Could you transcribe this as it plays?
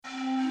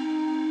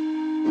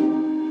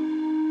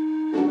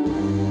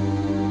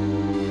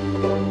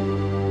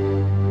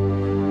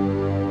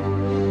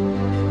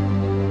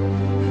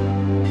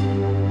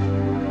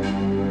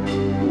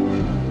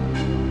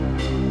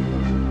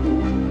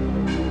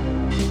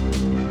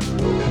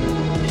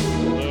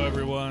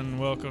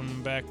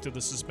Welcome back to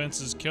The Suspense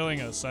is Killing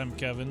Us. I'm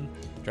Kevin.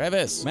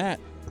 Travis. Matt.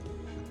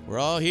 We're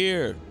all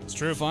here. It's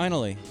true.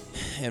 Finally.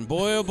 And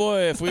boy, oh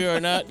boy, if we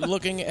are not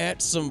looking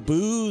at some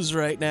booze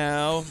right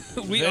now.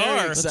 We very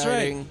are.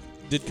 Exciting. That's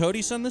right. Did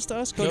Cody send this to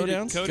us? Cody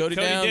Downs? Cody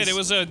Downs. did. It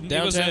was a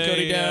Downtown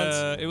Cody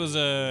Downs. It was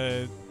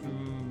a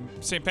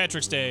St.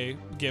 Patrick's Day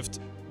gift,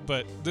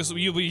 but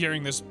you'll be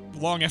hearing this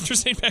long after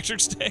St.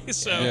 Patrick's Day.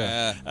 So,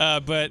 yeah.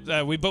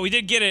 But we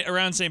did get it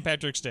around St.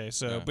 Patrick's Day.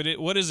 So, Yeah. but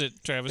what is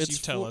it, Travis? It's you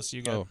tell us.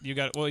 You've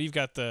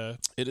got the.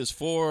 It is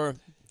four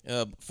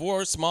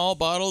small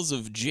bottles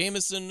of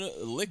Jameson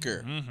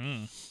liquor.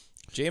 Mm-hmm.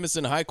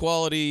 Jameson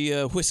high-quality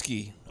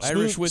whiskey.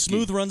 Irish whiskey.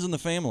 Smooth runs in the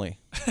family.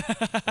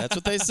 That's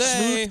what they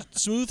say.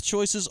 Smooth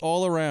choices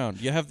all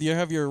around. You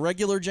have your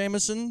regular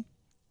Jameson,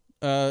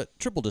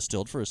 triple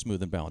distilled for a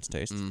smooth and balanced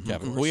taste.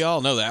 Kevin. We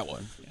all know that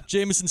one.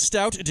 Jameson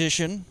Stout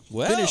Edition,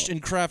 Wow. finished in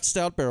craft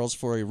stout barrels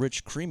for a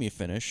rich, creamy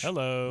finish.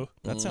 Hello.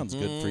 That sounds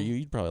good for you.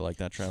 You'd probably like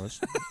that,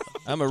 Travis.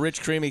 I'm a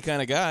rich, creamy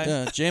kind of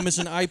guy.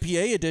 Jameson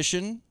IPA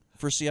Edition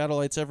for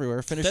Seattleites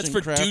everywhere. Finished That's in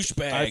for craft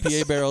douchebags.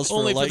 IPA barrels for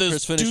Only a light, for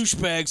those crisp finish.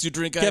 douchebags who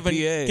drink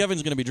IPA.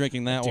 Kevin's going to be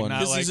drinking that one.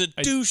 Because he's a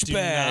I do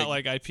douchebag. not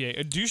like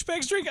IPA.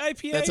 Douchebags drink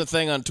IPA? That's a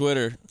thing on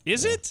Twitter.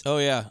 Is it? Oh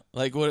yeah,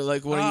 like what?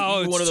 Like what?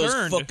 Oh, you one of it's those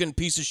turned. fucking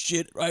piece of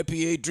shit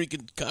IPA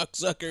drinking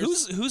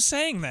cocksuckers. Who's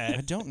saying that?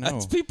 I don't know.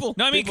 That's people.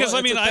 No, I mean, because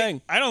People- it's a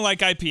thing. I don't like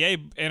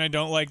IPA, and I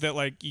don't like that.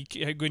 Like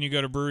when you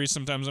go to breweries,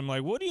 sometimes I'm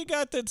like, "What do you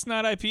got that's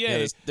not IPA?"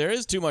 Yeah, there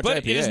is too much but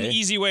IPA. it is an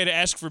easy way to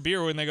ask for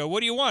beer when they go, "What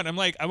do you want?" I'm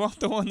like, "I want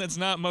the one that's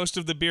not most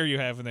of the beer you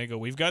have," and they go,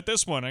 "We've got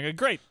this one." I go,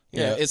 "Great."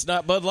 Yeah, it's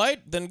not Bud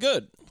Light, then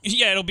good.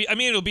 Yeah,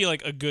 it'll be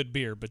like a good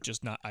beer, but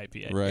just not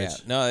IPA. Right. Yeah,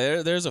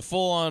 no, there's a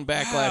full-on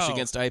backlash Wow.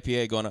 against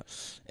IPA going on.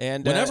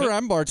 And Whenever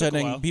I'm while.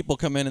 bartending, people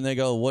come in and they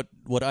go, "What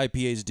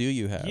IPAs do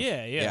you have?"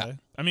 Yeah. Yeah.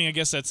 I mean, I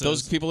guess that's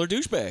those people are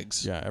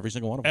douchebags. Yeah, every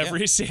single one of them.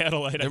 every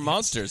Seattleite. They're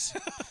monsters.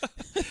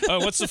 Oh,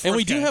 what's the fourth And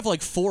we do guy? have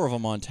like 4 of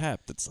them on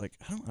tap. That's like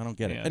I don't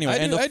get it. Yeah.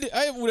 Anyway,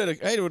 I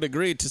would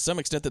agree to some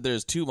extent that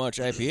there's too much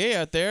IPA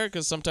out there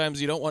because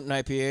sometimes you don't want an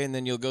IPA and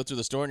then you'll go through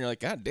the store and you're like,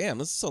 God damn,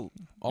 this is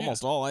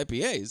almost all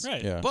IPAs.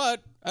 Right. Yeah.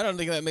 But I don't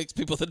think that makes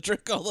people that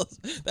drink all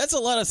those. That's a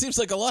lot. It seems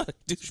like a lot of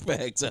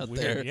douchebags out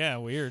Weird. there. Yeah,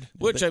 weird.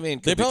 Which I mean,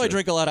 they could be probably true.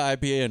 drink a lot of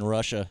IPA in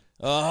Russia.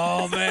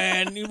 Oh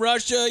man,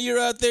 Russia, you're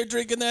out there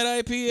drinking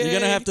that IPA. You're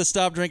gonna have to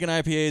stop drinking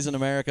IPAs in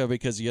America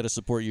because you got to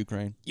support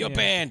Ukraine. You're Yeah.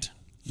 banned.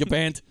 You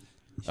banned.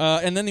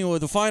 And then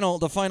the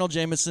final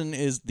Jameson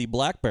is the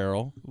Black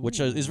Barrel, which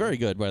is very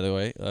good, by the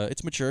way.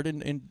 It's matured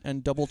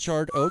in double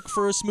charred oak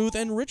for a smooth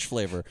and rich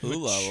flavor. Ooh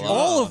la la.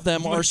 All of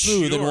them are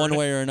smooth in one Matured.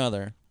 way or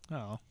another.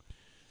 Oh.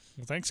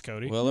 Well, thanks,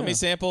 Cody. Well, let me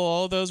sample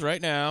all of those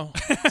right now.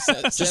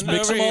 Just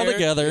mix them all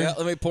together. Yeah,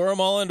 let me pour them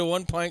all into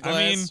one pint glass.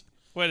 I mean,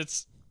 what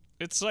it's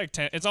like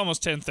it's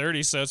almost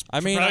 10:30, so it's I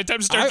mean, probably time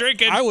to start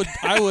drinking. I would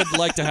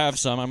like to have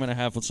some. I'm going to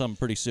have some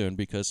pretty soon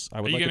because I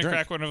would Are you like to gonna drink.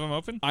 crack one of them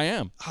open? I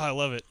am. Oh, I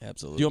love it.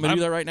 absolutely. Do you want me to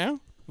do that right now?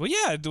 Well,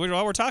 yeah.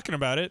 While we're talking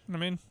about it, I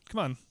mean, come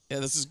on. Yeah,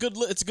 this is good.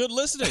 It's good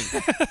listening.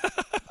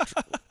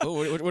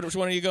 Which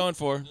one are you going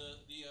for?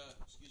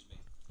 Excuse me.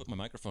 Put my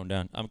microphone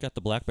down. I've got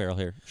the Black Barrel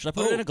here. Should I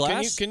put it in a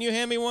glass? Can you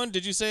hand me one?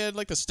 Did you say I'd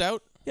like the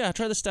stout? Yeah,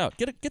 try the stout.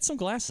 Get some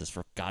glasses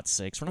for God's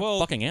sakes. We're not Well-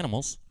 fucking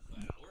animals.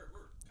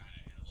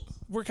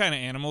 We're kind of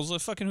animals.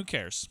 Fucking who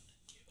cares?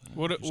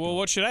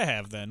 What should I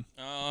have then?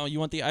 You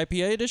want the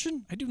IPA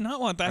edition? I do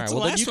not want that. All right, That's well,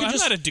 the then last you one. can I'm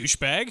just- not a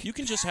douchebag. You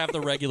can just have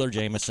the regular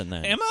Jameson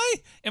then. Am I?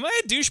 Am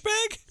I a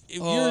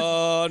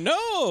douchebag?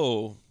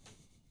 No.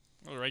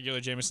 Well, regular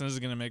Jameson this is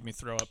gonna make me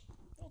throw up.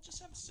 Well,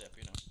 just have a sip,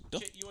 you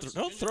know.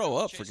 Don't throw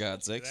up for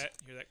God's Hear sakes. that?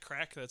 Hear that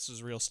crack? That's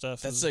his real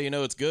stuff. That's so you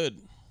know it's good.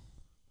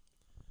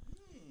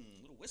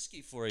 A little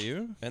whiskey for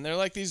you. And they're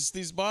like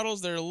these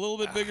bottles. They're a little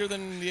bit bigger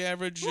than the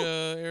average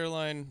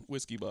airline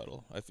whiskey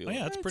bottle. I feel. Oh, yeah,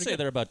 like. that's I'd pretty say good.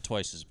 they're about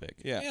twice as big.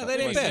 Yeah. Yeah, that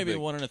ain't twice bad. as Maybe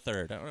big. 1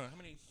 1/3. I don't know how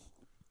many.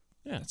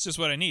 Yeah. That's just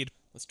what I need.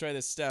 Let's try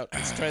this stout.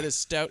 Let's try this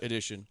stout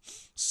edition.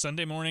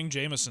 Sunday morning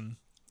Jameson.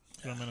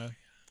 I'm gonna.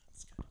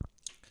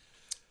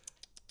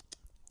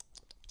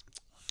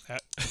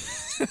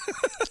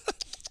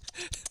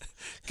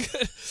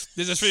 Good.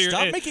 This is for your.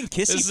 Stop making kissy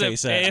This is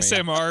face the at me.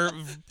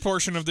 ASMR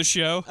portion of the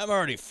show. I'm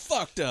already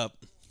fucked up.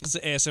 This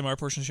is the ASMR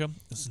portion of the show.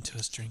 Listen to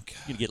us drink.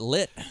 You get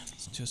lit.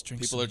 Listen to us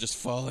drink. People are just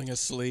falling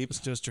asleep.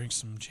 Listen to us drink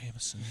some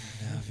Jameson.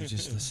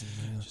 Just listen.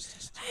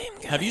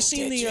 Have you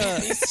seen the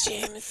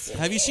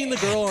Have you seen the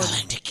girl on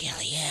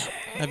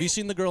Have you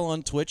seen the girl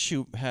on Twitch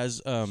who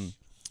has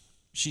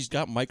she's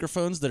got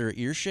microphones that are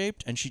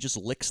ear-shaped and she just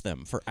licks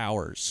them for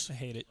hours. I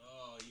hate it.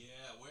 Oh yeah.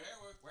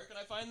 Where can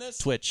I find this?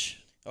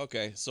 Twitch.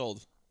 Okay,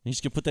 sold. You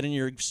just can put that in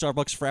your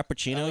Starbucks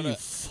Frappuccino, I'm gonna- you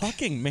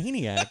fucking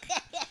maniac.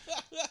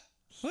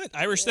 What?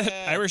 Irish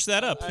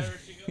that up.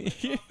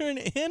 You're an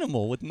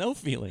animal with no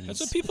feelings.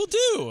 That's what people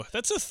do.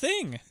 That's a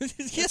thing.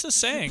 That's a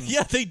saying.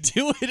 Yeah, they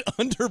do it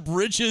under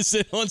bridges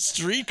and on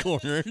street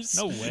corners.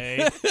 No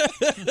way.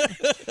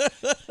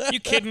 You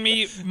kidding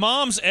me?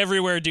 Moms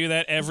everywhere do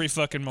that every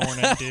fucking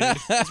morning, dude.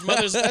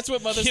 That's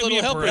what Mother's Give me Little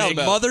a Helper break. is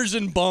about. Mothers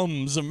and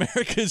bums,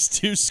 America's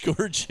two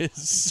scourges.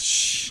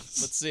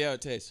 Let's see how it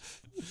tastes.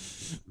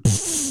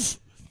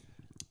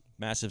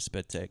 Massive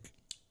spit take.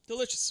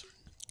 Delicious.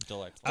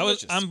 Delightful.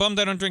 I'm bummed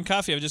I don't drink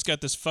coffee. I've just got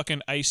this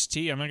fucking iced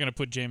tea. I'm not gonna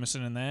put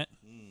Jameson in that.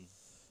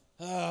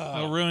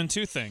 I'll ruin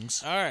two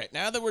things. All right,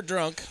 now that we're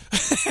drunk,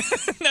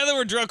 Now that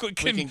we're drunk, we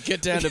can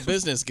get down to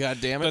business. God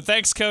damn it! But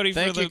thanks, Cody.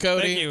 Thank for you,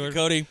 Cody. Thank you.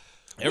 Cody.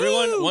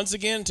 Everyone, once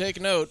again, take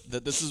note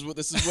that this is what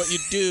you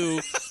do.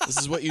 This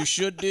is what you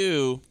should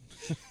do.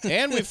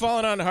 And we've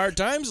fallen on hard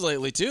times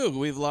lately too.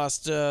 We've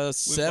lost some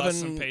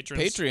seven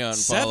patrons. Patreon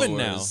Seven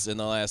followers in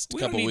the last We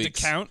couple don't need weeks.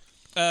 to count.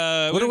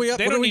 What are we up?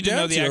 They what don't are we need to down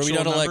know the to? Are actual we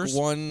down to numbers.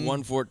 like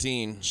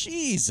 114.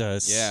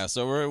 Jesus. Yeah,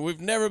 so we've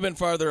never been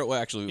farther away.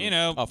 Actually, we've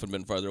often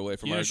been farther away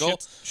from our goal.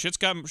 Shit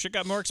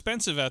got more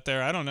expensive out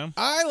there. I don't know.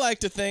 I like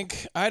to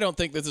think. I don't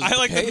think this is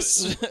the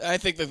case. I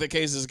think that the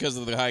case is because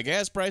of the high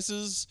gas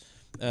prices.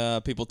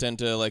 People tend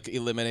to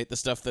eliminate the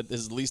stuff that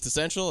is least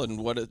essential, and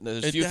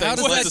there's a few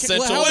things less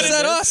essential. How is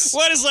that us?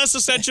 What is less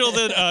essential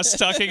than us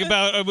talking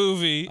about a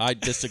movie? I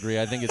disagree.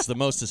 I think it's the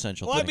most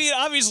essential Well, thing. I mean,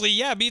 obviously,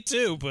 yeah, me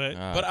too, but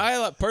But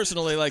I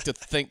personally like to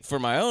think, for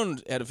my own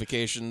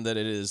edification, that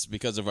it is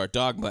because of our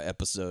Dogma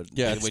episode.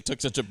 Yeah, And we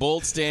took such a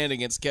bold stand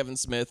against Kevin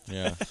Smith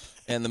Yeah.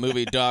 and the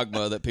movie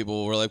Dogma that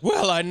people were like,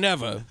 "Well, I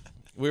never."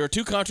 We were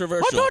too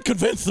controversial. I'm not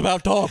convinced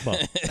about Dogma.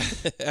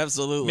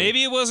 Absolutely.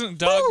 maybe it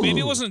wasn't Maybe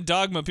it wasn't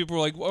Dogma. People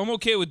were like, well, "I'm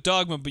okay with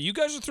Dogma, but you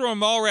guys are throwing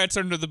Mallrats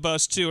under the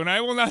bus too, and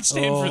I will not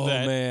stand for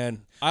that." Oh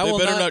man, I they will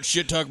better not- not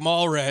shit talk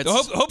Mallrats.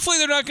 Hopefully,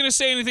 they're not going to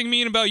say anything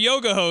mean about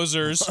yoga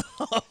hosers.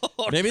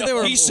 Maybe they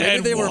were. He said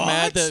maybe they were what?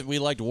 mad that we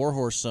liked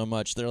Warhorse so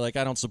much. They're like,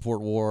 I don't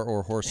support war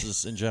or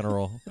horses in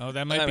general. Oh,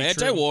 that might I'm be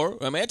anti-war.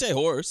 I'm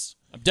anti-horse.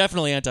 I'm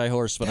definitely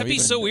anti-horse, but That'd I'm be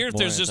even so weird if more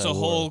there's just a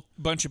anti-war. whole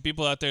bunch of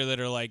people out there that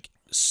are like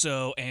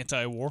so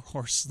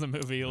anti-Warhorse in the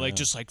movie,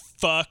 just like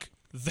fuck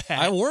that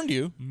I warned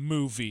you.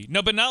 movie.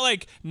 No, but not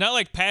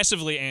like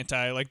passively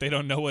anti, like they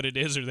don't know what it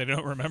is or they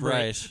don't remember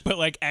Right. it, but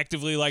like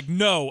actively like,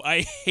 no,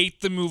 I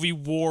hate the movie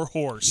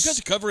Warhorse. You guys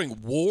are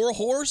covering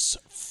Warhorse?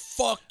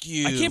 Fuck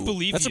you. I can't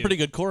believe That's you. a pretty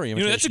good Corey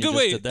imitation. that's a good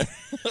way.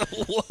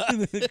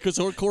 Because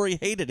Corey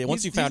hated it.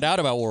 Once he found out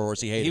about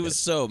Warhorse, he hated it. He was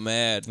so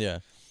mad. Yeah.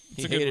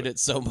 He hated it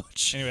so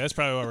much. Anyway, that's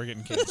probably why we're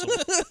getting canceled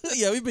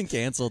Yeah, we've been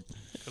canceled.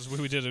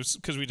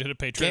 because we did a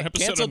Patreon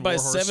episode Canceled on by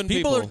Warhorse. 7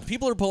 People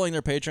people. are pulling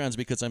their Patrons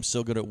because I'm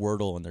so good at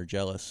Wordle and they're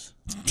jealous.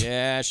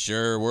 Yeah,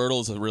 sure.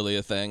 Wordle's really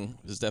a thing.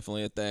 It's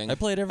definitely a thing. I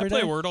play it every I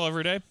day. play Wordle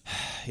every day.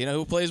 You know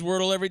who plays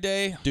Wordle every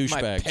day? My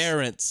Douchebags.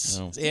 parents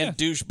Oh. and Yeah.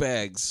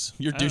 douchebags.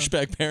 Your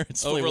douchebag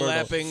parents play Wordle.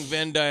 Overlapping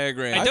Venn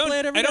diagram. I play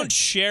it every day. don't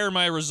share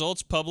my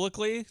results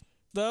publicly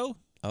though.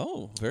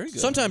 Oh, very good.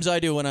 Sometimes I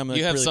do when I'm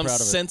you have really some proud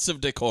of it. sense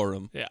of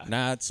decorum. Yeah.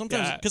 Nah,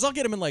 sometimes Yeah. because I'll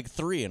get them in like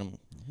 3 and I'm,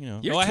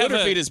 Your Well, I have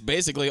Twitter a- feed is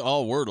basically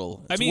all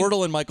Wordle. I it's mean,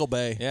 Wordle and Michael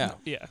Bay. Yeah.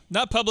 yeah,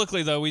 not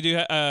publicly though. We do.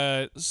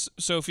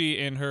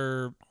 Sophie and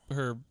her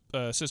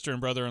sister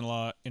and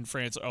brother-in-law in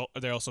France.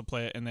 They also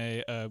play it, and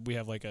we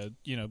have like a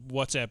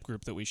WhatsApp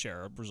group that we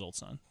share our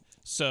results on.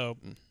 So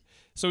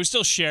we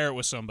still share it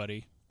with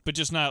somebody, but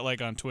just not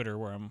like on Twitter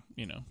where I'm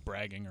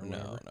bragging or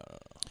whatever. No.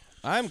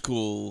 I'm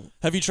cool.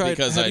 Have you tried?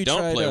 Because have I you don't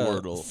tried, play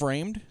Wordle.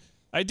 Framed?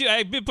 I do.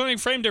 I've been playing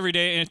Framed every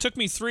day, and it took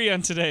me 3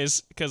 on today's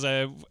because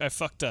I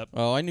fucked up.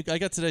 Oh, I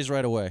got today's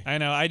right away. I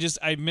know. I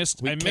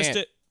missed We can't.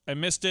 it. I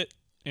missed it,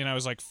 and I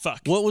was like,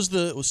 "Fuck." What was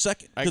the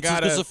second?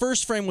 Because the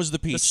first frame was the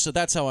peach, so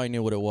that's how I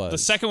knew what it was. The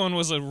second one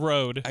was a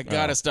road. I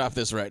gotta stop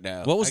this right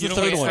now. What was the don't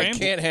third like one? I Framed?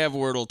 can't have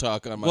Wordle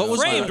talk on my What own.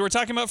 was Framed. the- We're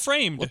talking about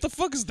Framed. What the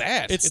fuck is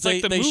that? It's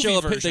like the they movie show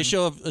version. they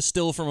show a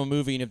still from a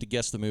movie and you have to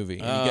guess the movie.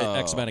 And you get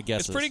X amount of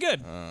guesses. It's pretty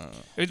good.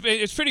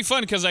 It's pretty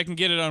fun because I can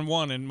get it on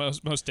one in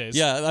most days.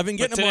 Yeah, I've been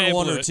getting But them today on I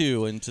 1 blew or it.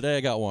 2, and today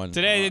I got 1.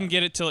 Today I didn't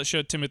get it till it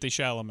showed Timothy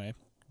Chalamet.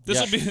 This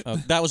will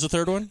be That was the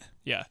third one.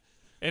 yeah.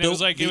 And it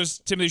was like it was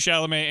Timothy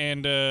Chalamet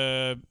and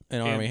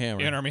Armie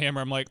Hammer. And Armie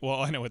Hammer. I'm like,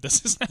 well, I know what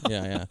this is now.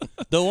 Yeah.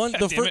 The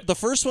it. the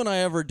first one I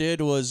ever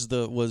did was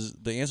the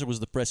answer was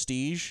the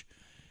Prestige.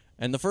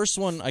 And the first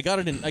one, I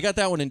got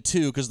that one in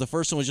 2 because the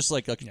first one was just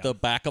like the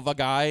back of a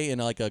guy in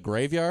like a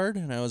graveyard,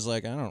 and I was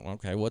like,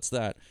 okay, what's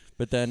that?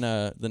 But then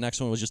the next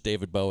one was just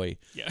David Bowie.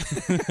 Yeah.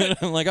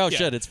 I'm like, oh Yeah.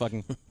 shit, it's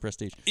fucking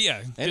Prestige.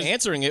 Yeah. And 'cause-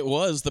 answering it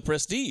was the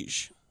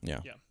Prestige.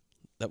 Yeah, yeah.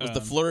 That was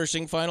the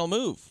flourishing final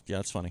move. yeah,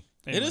 it's funny.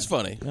 It is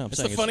funny. Yeah, I'm it's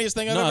the saying funniest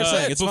thing I've No, ever I'm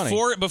saying said. it's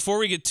funny. Before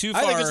we get too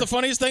far, I think it's the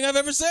funniest thing I've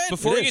ever said.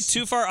 before It we get is.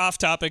 too far off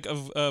topic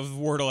of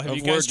Wordle, have Of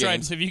you guys word tried?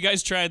 games. Have you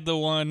guys tried the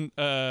one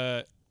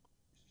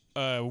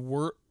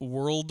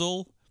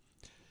Worldle?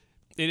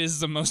 It is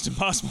the most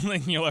impossible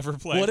thing you'll ever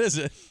play. What is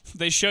it?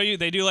 They show you.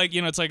 They do like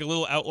it's like a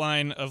little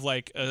outline of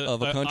like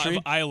Of a country?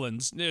 of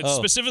islands, Oh.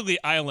 specifically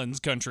islands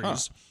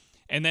countries,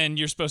 and then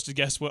you're supposed to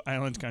guess what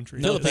island country.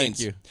 it No, is. thank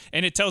you.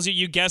 And it tells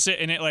you guess it,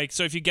 and it like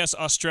so if you guess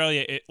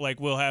Australia, it like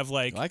will have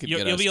like I could you'll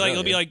get be like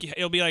Australia.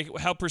 it'll be like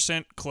how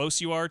 %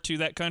 close you are to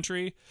that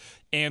country,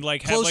 and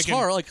like close have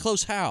far, like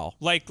close how?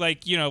 Like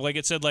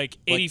it said like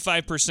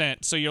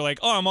 85%. So you're like,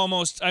 oh, I'm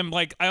almost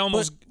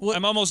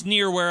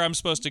near where I'm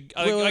supposed to.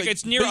 Like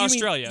it's near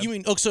Australia. You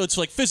mean so it's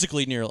like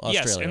physically near Australia?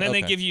 Yes, and then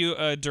they give you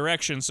a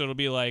direction, so it'll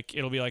be like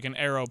an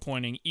arrow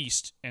pointing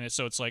east, and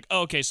so it's like,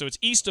 oh, okay, so it's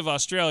east of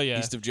Australia,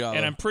 east of Java,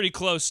 and it's pretty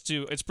close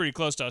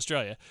to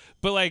Australia.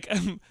 But like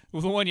the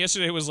one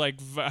yesterday was like,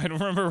 I don't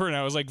remember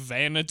now, it was like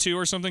Vanuatu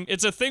or something.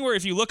 It's a thing where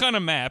if you look on a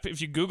map,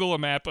 if you Google a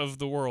map of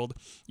the world,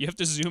 you have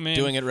to zoom in.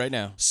 Doing it right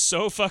now.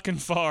 So fucking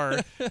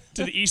far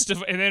to the east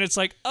of, and then it's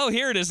like, oh,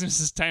 here it is. And it's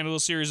this tiny little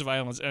series of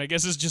islands, and I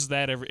guess it's just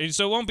that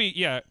so it won't be.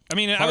 Yeah, I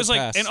mean, I was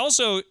like, and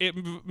also it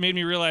made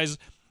me realize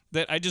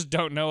that I just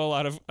don't know a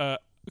lot of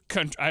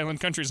island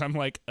countries. I'm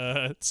like,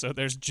 so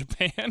there's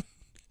Japan.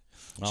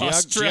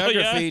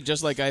 Geography,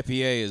 just like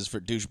IPA, is for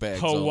douchebags.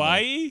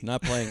 Hawaii?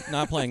 Not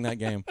playing that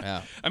game.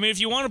 Yeah. I mean, if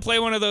you want to play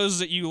one of those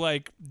that you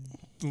like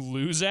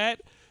lose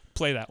at,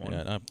 play that one.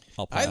 Yeah,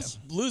 I'll pass.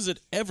 I lose at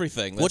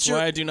everything. That's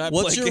why I do not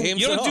play games.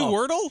 You don't at do all.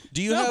 Wordle?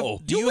 Do you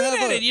have? Do you have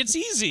win at it? It's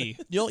easy.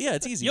 Yeah,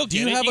 it's easy. You'll do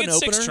you have an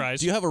opener? 6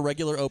 tries. Do you have a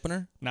regular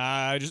opener?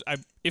 Nah,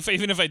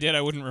 even if I did, I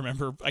wouldn't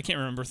remember. I can't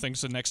remember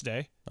things the next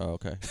day. Oh,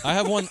 okay. I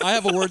have one. I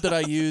have a word that I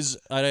use.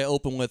 I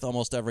open with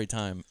almost every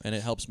time, and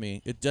it helps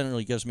me. It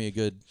generally gives me a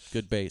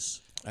good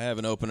base. I have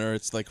an opener.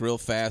 It's like real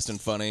fast and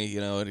funny.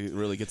 You know, it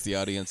really gets the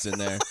audience in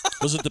there.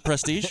 Was it the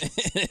Prestige?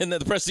 And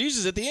the Prestige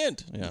is at the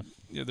end.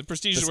 Yeah, the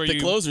Prestige is where the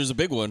closer is a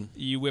big one.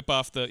 You whip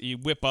off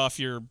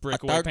your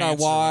breakaway I pants. don't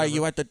know why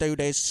you had to do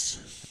this.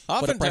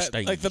 Oftentimes,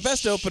 like the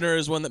best opener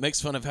is one that makes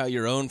fun of how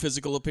your own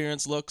physical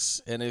appearance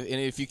looks, and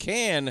if you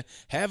can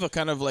have a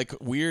kind of like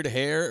weird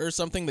hair or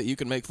something that you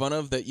can make fun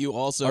of that you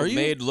also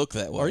made look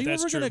that way. Are you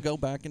ever going to go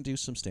back and do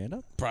some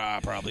stand-up?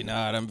 Probably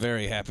not. I'm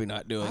very happy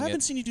not doing it. I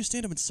haven't seen you do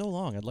stand-up in so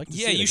long. I'd like to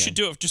see it you again. should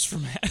do it just for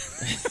Matt.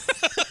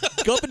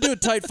 Go up and do a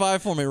tight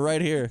 5 for me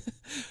right here.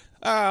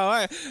 Oh,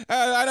 I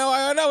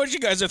know what you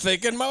guys are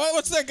thinking.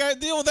 What's that guy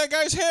deal with that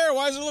guy's hair?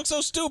 Why does it look so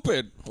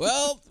stupid?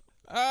 Well,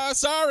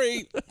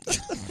 sorry.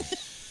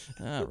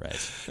 All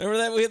right. Remember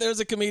that there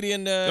was a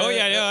comedian.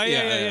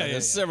 Yeah.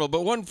 There's several,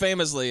 but one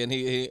famously, and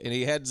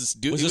he had this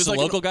dude. Was this a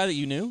local guy that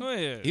you knew? Oh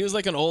yeah. He was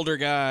like an older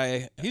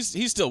guy.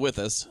 He's still with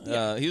us.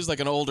 He was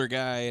like an older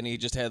guy, and he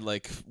just had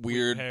like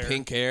weird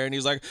pink hair. And he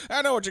was like,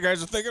 I know what you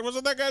guys are thinking.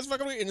 Wasn't that guy's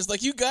fucking weird? And it's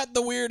like, you got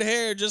the weird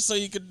hair just so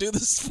you could do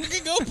this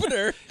fucking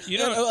opener. You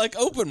know, like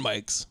open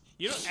mics.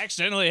 You don't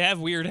accidentally have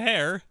weird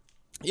hair.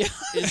 Yeah,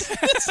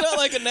 it's not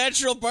like a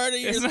natural part of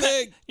your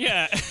thing.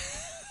 Yeah.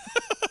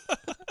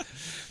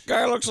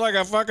 Guy looks like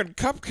a fucking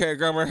cupcake.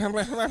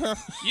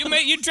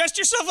 You dressed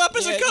yourself up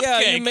as a cupcake.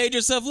 Yeah, you made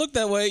yourself look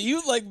that way.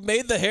 You like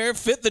made the hair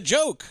fit the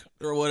joke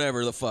or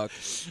whatever the fuck.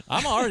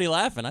 I'm already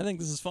laughing. I think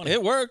this is funny.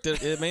 It worked. It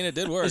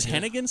did work. Is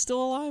Hennigan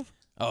still alive?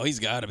 Oh, he's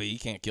got to be. You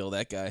can't kill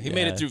that guy. He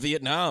made it through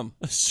Vietnam.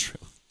 That's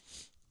true.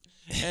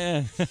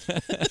 You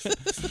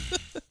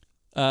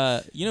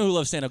know who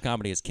loves stand-up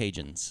comedy is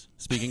Cajuns.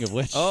 Speaking of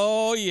which.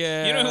 Oh,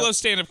 yeah. You know who loves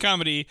stand-up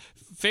comedy?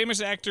 Famous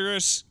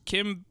actress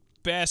Kim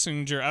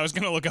Basinger. I was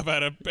going to look up how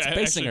to...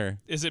 Basinger.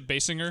 Is it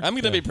Basinger? I'm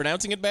going to be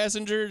pronouncing it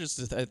Basinger just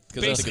because I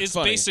think it's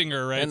funny.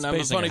 Basinger, right? And I'm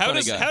a funny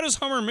guy. How does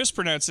Homer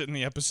mispronounce it in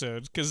the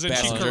episode? Because then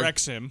she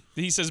corrects him.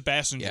 He says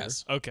Basinger.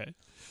 Yes. Okay.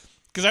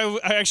 Because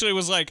I actually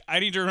was like, I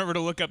need to remember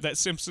to look up that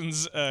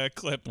Simpsons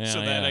clip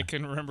so that I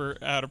can remember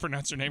how to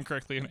pronounce her name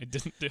correctly, and I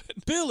didn't do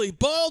it. Billy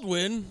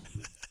Baldwin.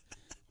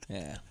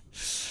 Yeah.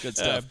 Good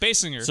stuff.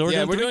 Basinger. So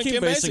we're doing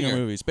Kim Basinger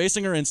movies.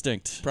 Basinger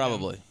Instinct.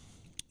 Probably.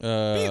 What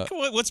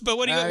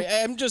do you...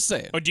 I'm just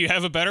saying. Oh, do you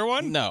have a better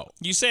one? No.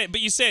 You say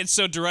it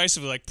so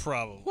derisively, like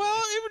probably. Well,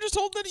 we were just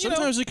told that,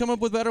 Sometimes we come up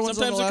with better ones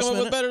on the last minute. Sometimes we come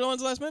up with better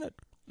ones last minute.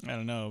 I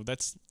don't know.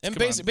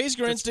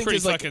 Basinger Instinct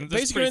is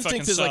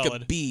like a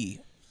B.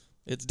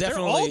 It's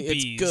definitely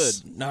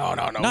it's good. No.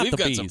 We've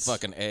got some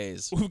fucking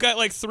A's. We've got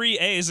like 3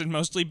 A's and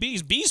mostly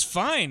B's. B's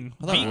fine.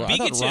 I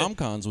thought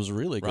Rom-Cons was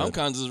really good.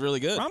 Rom-Cons is really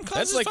good.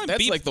 Rom-Cons is fine.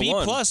 That's like the B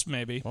one. plus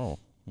maybe. Oh,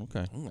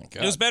 okay. Oh my god.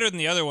 It was better than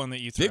the other one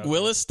that you threw. Big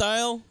Willis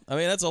style. I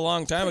mean, that's a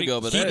long time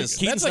ago, but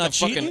that's like a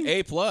fucking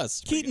A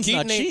plus.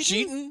 Keaton ain't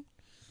cheating.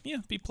 Yeah,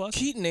 B plus.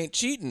 Keaton ain't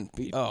cheating.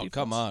 Oh,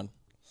 come on.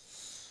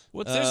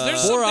 Well,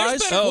 there's Four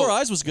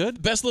Eyes was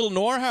good. Best Little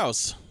Noir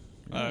House.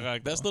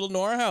 Best Little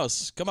Noir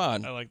House. Come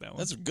on. I like that one.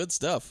 That's good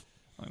stuff.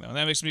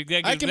 That makes me.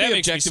 I can be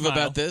objective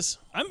about this.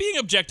 I'm being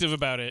objective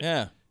about it.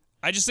 Yeah.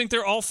 I just think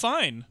they're all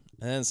fine.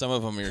 And some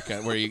of them are kind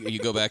of where you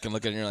go back and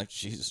look at it and you're like,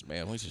 Jesus,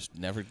 man, we just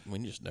never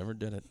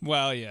did it.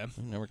 Well, yeah.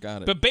 We never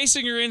got it. But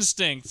Basinger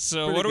Instinct.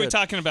 So what are we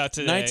talking about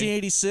today?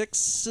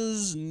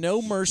 1986's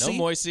No Mercy. No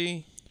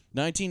Moisey.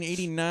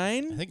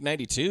 1989. I think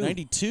 92.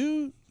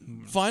 92.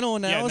 Final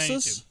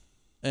Analysis.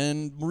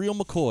 And Real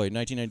McCoy,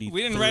 1993.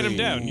 We didn't write them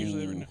down. Usually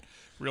they were down.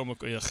 Real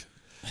McCoy. Ugh.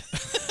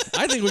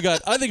 I think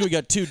we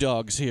got 2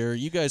 dogs here.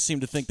 You guys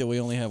seem to think that we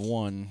only have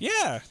one.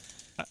 Yeah.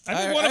 I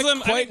think one of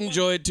them quite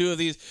enjoyed two of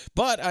these,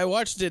 but I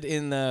watched it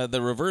in the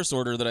reverse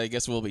order that I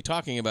guess we'll be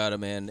talking about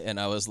him in, and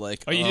I was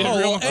like, you did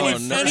Real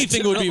McCoy no,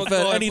 anything would be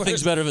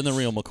anything's better than the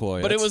Real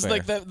McCoy. But it was fair.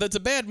 like that's a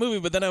bad movie.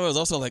 But then I was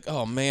also like,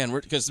 oh man,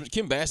 because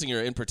Kim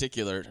Basinger in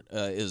particular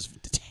is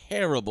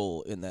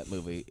terrible in that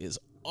movie. Is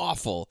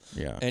awful.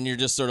 Yeah. And you're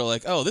just sort of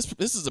like, oh,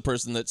 this is a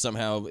person that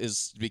somehow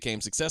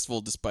became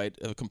successful despite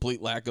a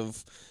complete lack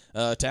of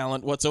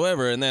talent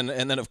whatsoever. And then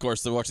of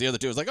course to watch the other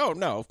two, I was like, oh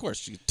no, of course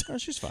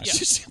she's fine. Yeah.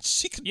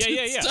 she can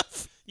do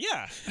stuff.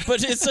 Yeah.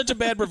 But it's such a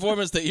bad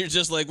performance that you're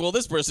just like, well,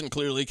 this person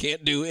clearly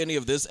can't do any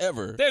of this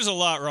ever. There's a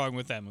lot wrong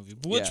with that movie,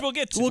 which we'll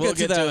get to. We'll get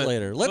to that it.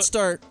 later. Let's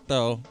start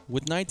though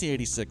with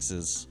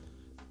 1986's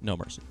No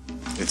Mercy.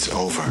 It's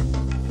over.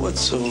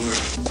 What's over?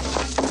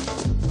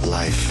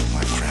 Life,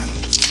 my friend.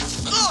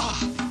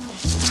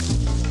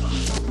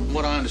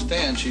 What I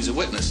understand, she's a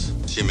witness.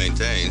 She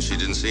maintains she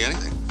didn't see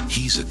anything.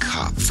 He's a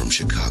cop from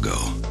Chicago.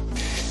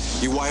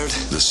 You wired?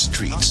 The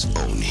streets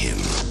own him.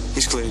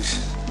 He's clean.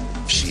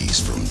 She's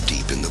from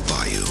deep in the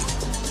bayou.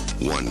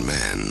 One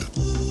man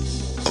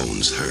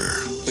owns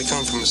her. We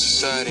come from a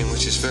society in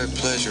which it's very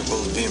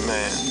pleasurable to be a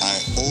man. I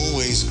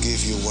always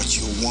give you what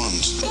you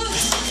want.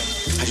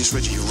 I just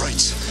read you your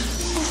rights.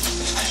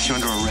 You're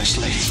under arrest,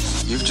 lady.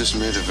 You've just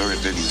made a very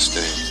big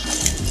mistake.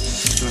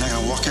 You and I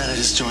gonna walk out of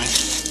this joint?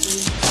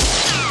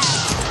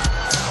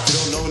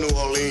 You don't know New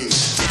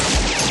Orleans.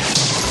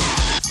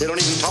 They don't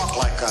even talk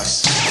like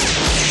us.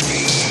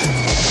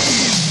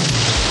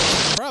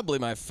 Probably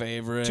my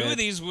favorite. Two of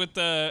these with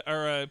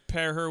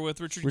pair her with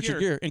Richard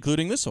Gere,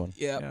 including this one.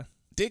 Yeah.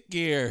 Dick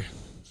Gere.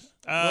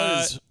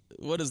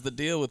 What is the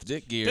deal with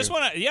Dick Gere? This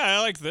one, I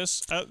like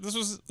this.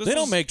 They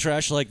don't make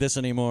trash like this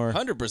anymore.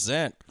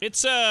 100%.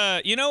 It's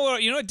you know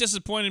what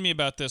disappointed me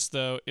about this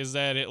though is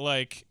that it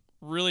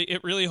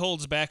really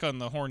holds back on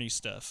the horny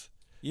stuff.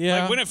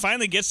 Yeah. Like when it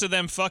finally gets to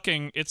them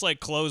fucking, it's like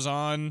clothes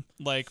on,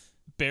 like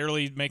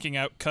barely making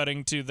out,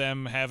 cutting to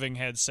them having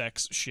had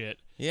sex shit.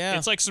 Yeah.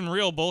 It's like some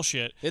real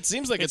bullshit. It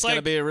seems like it's going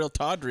to be a real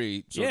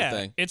tawdry sort of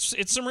thing. It's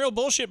some real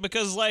bullshit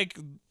because like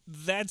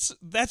that's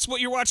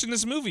what you're watching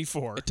this movie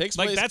for. It takes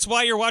like place- that's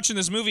why you're watching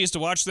this movie is to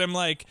watch them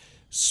like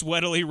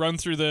sweatily run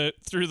through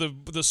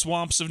the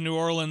swamps of New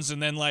Orleans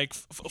and then like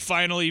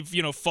finally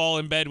fall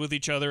in bed with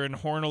each other and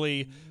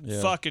hornily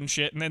fuck and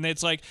shit, and then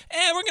it's like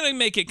we're gonna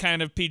make it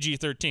kind of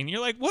PG-13. You're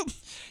like, well,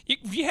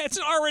 it's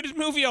an R-rated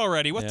movie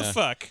already. What the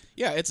fuck?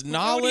 Yeah, it's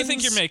Nolans. What do you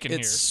think you're making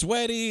it's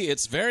sweaty.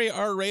 It's very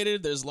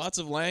R-rated. There's lots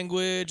of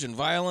language and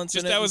violence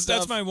in it.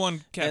 That's my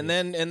one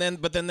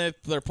caveat. But then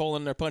they're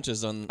pulling their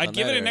punches on. I'd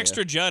give it an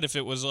extra Judd if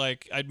it was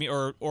like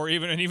or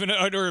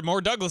even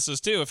more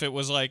Douglas's too if it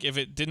was like if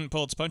it didn't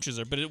pull its punches.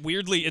 But it's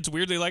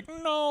weirdly like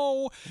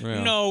no,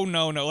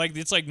 like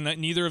it's like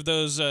neither of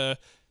those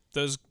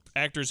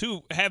actors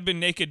who have been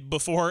naked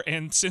before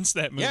and since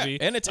that movie. Yeah,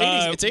 and it's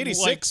 86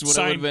 like, when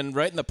it would have been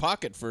right in the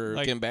pocket for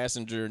like, Kim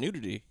Basinger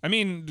nudity. I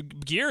mean,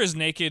 Gere is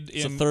naked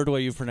It's in the third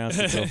way you've pronounced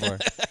it so far.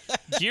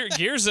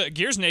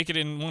 Gere's naked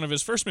in one of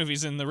his first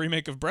movies in the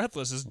remake of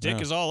Breathless. His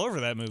dick is all over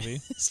that movie.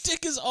 His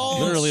dick is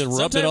all literally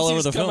rubbed it all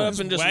over the film. Up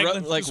and just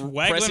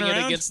pressing around.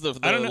 it against the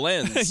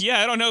lens.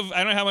 Yeah, I don't know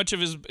how much of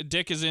his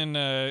dick is in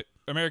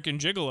American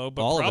Gigolo,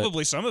 but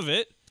probably some of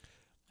it.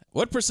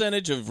 What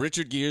percentage of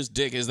Richard Gere's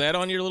dick is that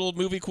on your little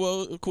movie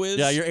quiz?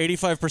 Yeah, you're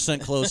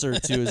 85% closer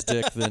to his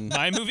dick than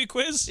my movie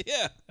quiz.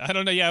 Yeah, I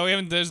don't know. Yeah, we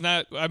haven't. There's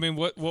not. I mean,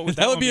 what would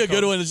that would be a called?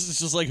 good one? It's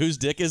just like whose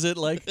dick is it?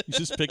 Like it's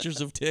just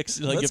pictures of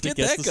dicks. Like Let's you have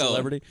to get guess that the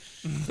celebrity.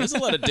 There's a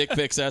lot of dick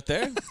pics out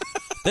there,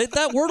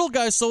 that Wordle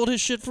guy sold his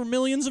shit for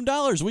millions of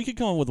dollars. We could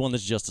come up with one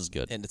that's just as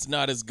good. and it's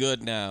not as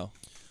good now.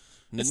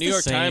 The It's New the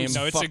York same. Times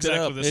No, it's fucked exactly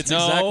it up. the same. It's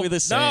exactly the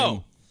same.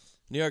 No.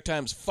 New York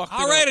Times fucked it up.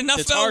 All right,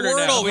 enough It's about harder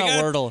now.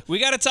 Wordle. We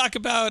got to talk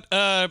about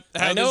how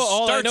I know this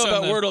all I starts know on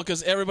about the- Wordle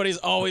because everybody's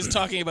always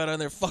talking about it on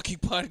their fucking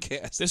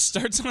podcast. This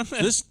starts on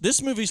the.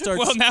 This movie starts.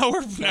 Well, now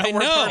we're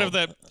part of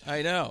the.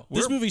 I know.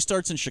 This movie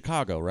starts in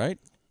Chicago, right?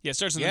 Yeah, it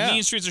starts in the Yeah.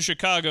 mean streets of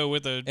Chicago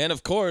with a. And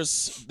of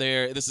course,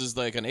 this is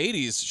like an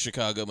 '80s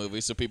Chicago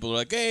movie, so people are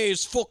like, "Hey,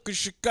 it's fucking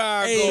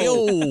Chicago! Hey,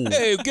 yo.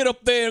 Hey, get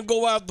up there and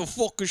go out the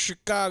fucking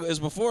Chicago." It's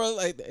before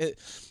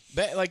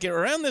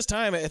around this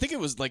time, I think it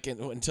was like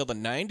until the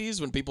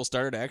 '90s when people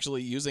started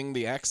actually using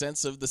the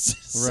accents of the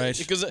Right.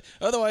 because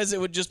otherwise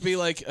it would just be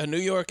like a New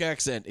York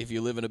accent if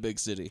you live in a big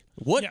city.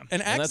 What? Yeah.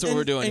 An And that's what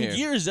we're doing and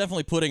here. Gere is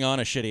definitely putting on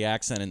a shitty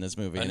accent in this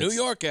movie. A and New it's-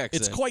 York accent.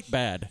 It's quite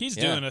bad. He's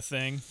Yeah. doing a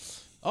thing.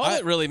 All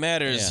that really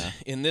matters yeah.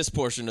 in this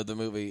portion of the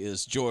movie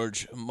is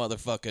George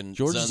motherfucking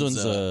George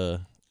Zunza,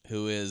 Zunza.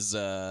 who is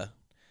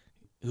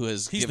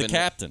He's given, the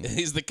captain.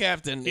 He's the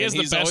captain. He has and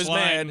the he's best always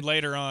line mad.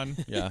 later on.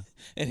 Yeah.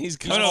 And he's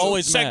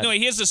always mad. No,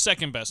 he has the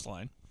second best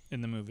line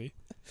in the movie.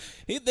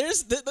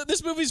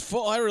 This movie's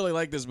full. I really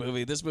like this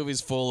movie. This movie's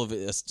full of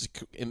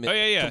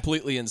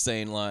completely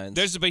insane lines.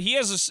 There's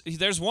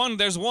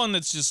one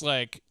that's just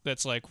like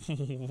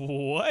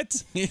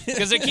what?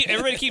 Because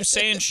everybody keeps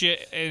saying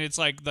shit and it's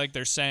like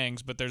they're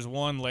sayings, but there's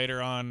one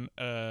later on.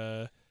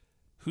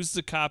 Who's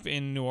the cop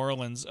in New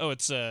Orleans? Oh,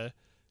 it's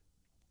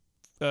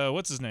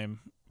what's his name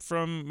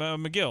from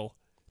McGill?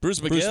 Bruce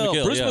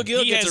McGill. Bruce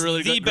McGill He gets has a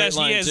really great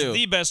line, He has too.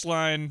 the best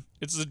line.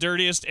 It's the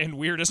dirtiest and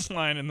weirdest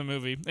line in the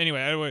movie.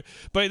 Anyway,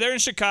 but they're in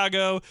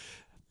Chicago.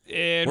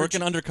 And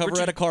working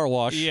undercover at a car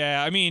wash.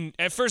 Yeah, I mean,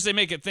 at first they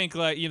make it think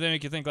like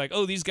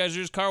oh, these guys are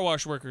just car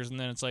wash workers, and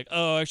then it's like,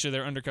 oh, actually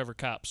they're undercover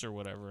cops or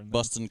whatever. And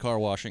Busting car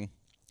washing.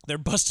 they're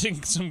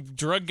busting some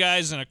drug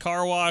guys in a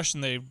car wash,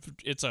 and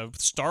it's a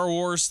Star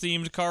Wars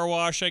themed car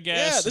wash, I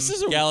guess. Yeah, this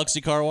is a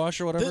Galaxy car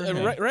wash or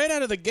whatever. right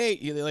out of the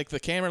gate, the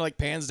camera like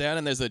pans down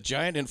and there's a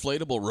giant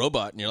inflatable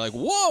robot, and you're like,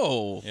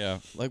 whoa! Yeah,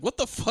 like what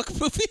the fuck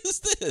movie is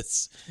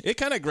this? It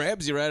kind of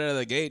grabs you right out of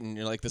the gate, and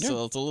you're like, it's a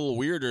little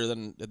weirder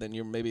than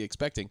you're maybe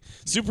expecting.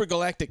 Super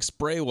Galactic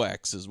Spray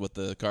Wax is what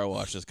the car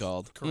wash is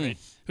called. Great.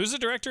 Who's the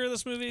director of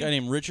this movie? A guy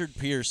named Richard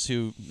Pearce,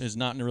 who is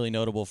not really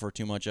notable for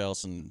too much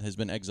else and has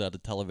been exiled to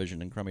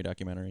television and crummy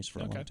documentaries for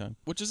a long time.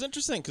 Which is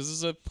interesting because this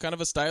is a kind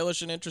of a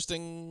stylish and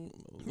interesting,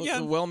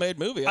 well-made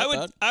movie.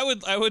 I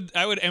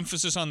would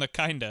emphasis on the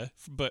kinda,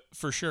 but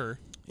for sure.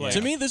 Like,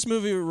 To me, this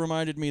movie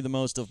reminded me the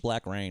most of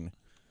Black Rain.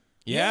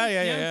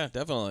 Yeah,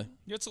 definitely.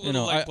 It's a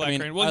little like Black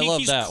Rain. Well, I love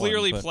he's that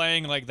clearly one,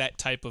 playing like that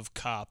type of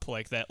cop,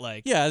 like that,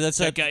 like that's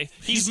that guy.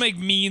 He's like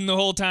mean the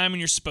whole time, and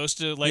you're supposed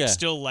to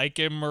still like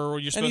him, or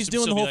you're supposed and he's to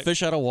doing still the be whole like,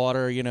 fish out of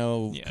water,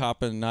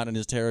 cop and not in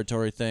his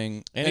territory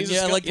thing. And he's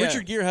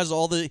Richard Gere has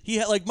all the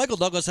Michael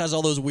Douglas has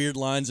all those weird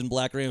lines in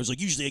Black Rain. It was like,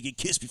 usually I get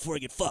kissed before I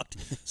get fucked,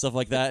 stuff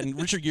like that. And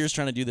Richard Gere's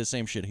trying to do the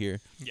same shit here.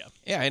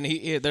 Yeah,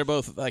 and they're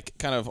both like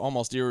kind of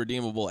almost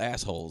irredeemable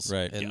assholes,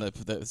 right? And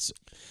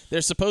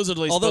they're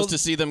supposedly supposed to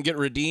see them get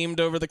redeemed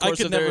over the course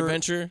of their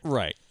adventure,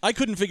 right? I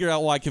couldn't figure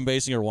out why Kim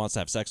Basinger wants to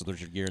have sex with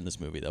Richard Gere in this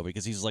movie, though,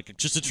 because he's like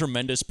just a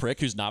tremendous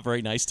prick who's not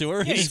very nice to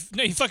her. Yeah,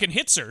 he fucking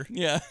hits her.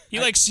 Yeah, he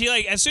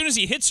as soon as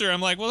he hits her,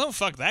 I'm like, well, don't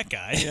fuck that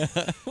guy.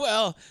 Yeah.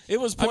 Well, it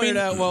was pointed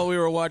out while we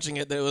were watching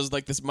it that it was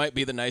like this might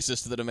be the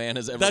nicest that a man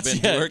has ever been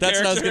to her That's character.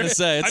 what I was gonna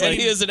say. It's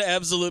he is an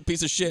absolute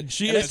piece of shit.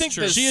 She is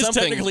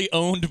technically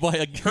owned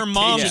by her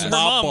mom. Her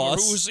mom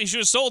boss. She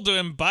was sold to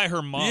him by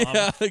her mom.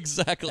 Yeah,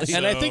 exactly.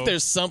 And I think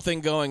there's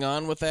something going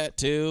on with that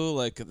too,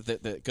 like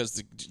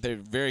because they're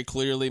very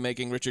clearly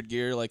making Richard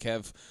Gere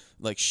have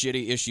like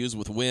shitty issues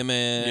with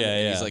women.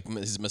 Yeah.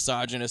 He's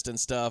misogynist and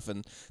stuff,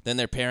 and then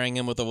they're pairing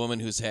him with a woman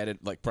who's had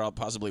it like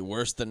possibly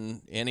worse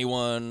than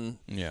anyone.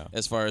 Yeah,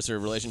 as far as her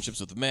relationships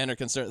with men are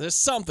concerned, there's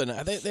something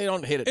they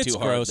don't hit it too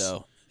gross.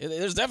 hard though.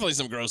 There's definitely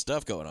some gross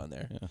stuff going on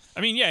there. Yeah.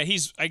 I mean,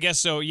 I guess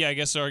so. Yeah, I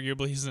guess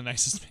arguably he's the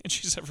nicest man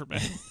she's ever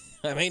met.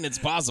 I mean, it's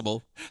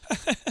possible.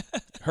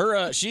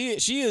 Her, she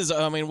is.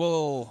 I mean,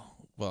 we'll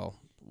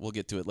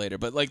get to it later,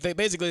 but like they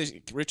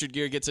basically, Richard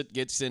Gere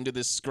gets into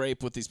this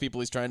scrape with these people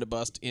he's trying to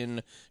bust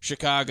in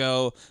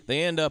Chicago.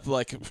 They end up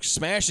like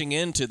smashing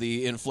into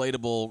the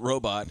inflatable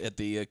robot at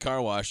the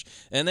car wash,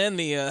 and then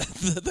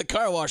the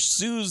car wash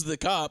sues the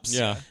cops.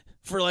 Yeah.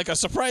 For like a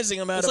surprising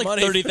amount of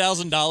money,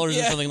 $30,000 or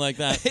something like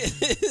that.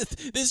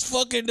 This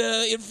fucking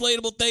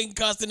inflatable thing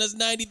costing us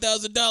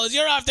 $90,000.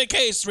 You're off the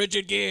case,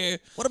 Richard Gere.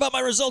 What about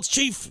my results,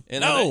 Chief?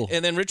 And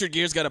then Richard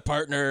Gere's got a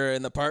partner,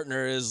 and the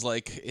partner is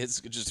like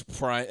it's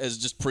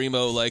just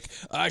primo. Like,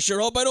 I sure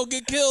hope I don't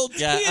get killed.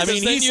 Yeah, I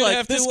mean, he's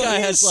like this guy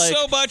has like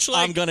so much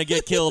like I'm gonna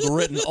get killed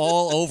written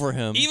all over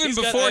him. Even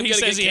before he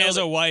says he has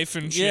a wife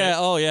and shit. Yeah.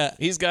 Oh yeah.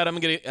 He's got I'm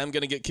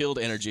gonna get killed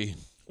energy.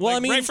 Well, I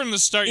mean, right from the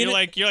start, you're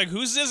like,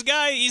 who's this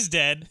guy? He's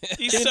dead.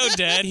 He's so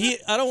dead.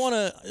 I don't want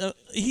to.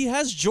 He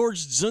has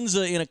George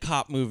Zunza in a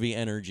cop movie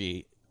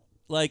energy.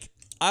 Like,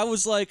 I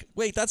was like,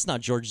 wait, that's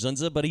not George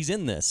Zunza, but he's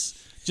in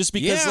this. Just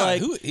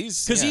because,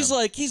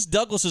 he's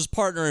Douglas's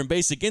partner in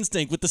Basic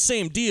Instinct with the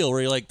same deal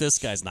where you're like, this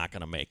guy's not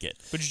gonna make it.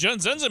 But John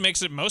Zunza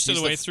makes it most of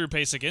the way through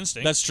Basic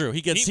Instinct. That's true.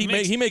 He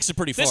makes it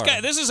pretty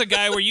far. This is a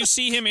guy where you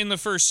see him in the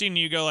first scene and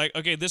you go like,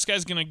 okay, this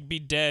guy's gonna be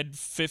dead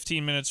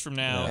 15 minutes from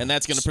now, and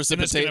that's gonna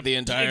precipitate the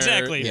entire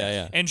exactly.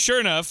 Yeah. And sure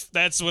enough,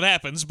 that's what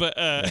happens. But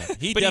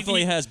he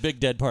definitely has big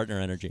dead partner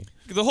energy.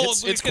 The whole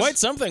it's quite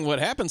something what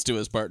happens to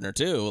his partner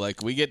too.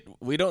 Like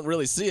we don't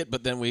really see it,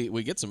 but then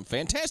we get some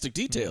fantastic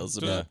details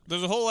about.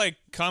 There's a whole like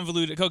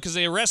convoluted because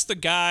they arrest the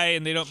guy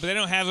and they don't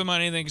have him on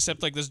anything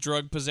except like this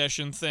drug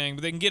possession thing.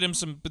 But they can get him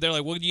some. But they're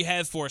like, "What do you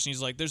have for us?" And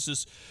he's like, "There's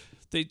this."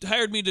 They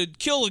hired me to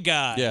kill a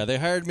guy. Yeah, they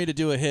hired me to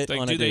do a hit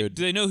on a dude.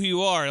 Do they know who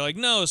you are? Like,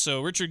 no. So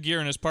Richard Gere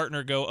and his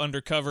partner go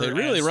undercover. They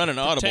really run an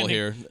audible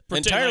here,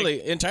 entirely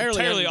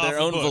on their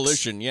own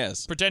volition.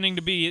 Yes, pretending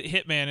to be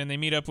hitman, and they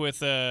meet up with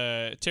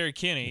Terry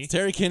Kinney.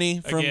 Terry Kinney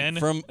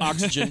from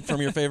Oxygen,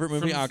 from your favorite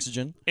movie,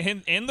 Oxygen,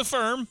 and The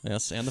Firm.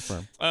 Yes, and The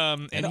Firm.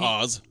 And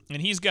Oz.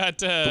 And he's got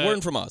the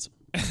word from Oz.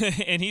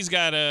 And he's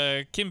got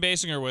Kim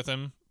Basinger with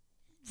him.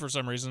 For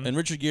some reason. And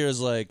Richard Gere is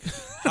like,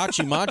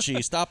 Hachi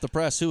Machi, stop the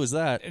press. Who is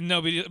that?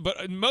 No,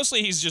 but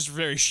mostly he's just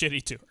very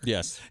shitty to her.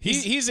 Yes.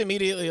 He's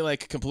immediately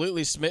like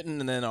completely smitten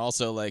and then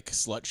also like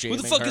slut shaming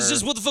her. What the fuck is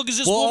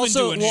this woman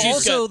doing?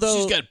 She's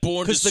got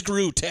Born to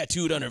Screw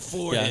tattooed on her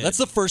forehead. Yeah, that's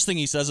the first thing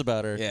he says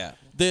about her. Yeah.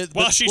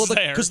 While she's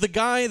there. Because the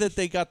guy that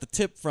they got the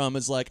tip from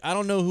is like, I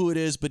don't know who it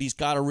is, but he's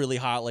got a really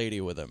hot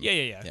lady with him.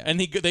 Yeah. And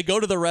they go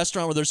to the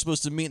restaurant where they're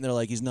supposed to meet, and they're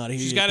like, he's not here.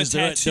 She's got a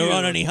tattoo. There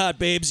aren't any hot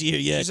babes here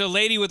yet. She's a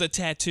lady with a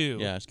tattoo.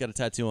 Yeah, she's got a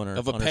tattoo on her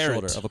Of a on her parrot.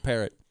 shoulder of a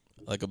parrot.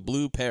 Like a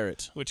blue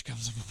parrot. Which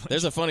comes up.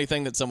 There's a funny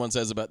thing that someone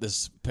says about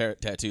this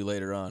parrot tattoo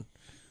later on.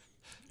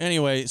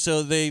 Anyway,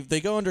 so they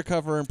go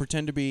undercover and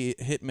pretend to be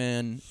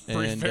hitmen,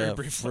 and very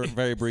briefly.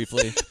 Very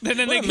briefly. And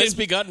then What a they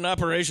misbegotten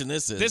operation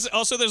this is.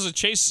 There's a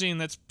chase scene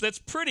that's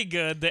pretty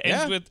good. That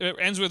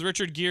ends with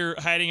Richard Gere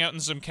hiding out in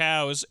some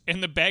cows,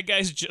 and the bad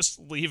guys just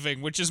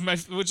leaving, which is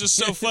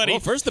so funny. Well,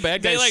 first the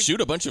bad guys They,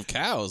 shoot a bunch of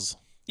cows.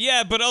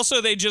 Yeah, but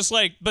also they just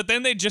but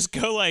then they just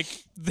go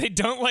they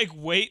don't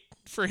wait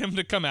for him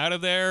to come out of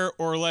there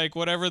or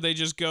whatever. They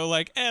just go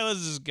let's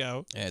just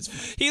go. Yeah,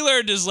 He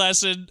learned his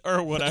lesson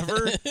or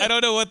whatever. I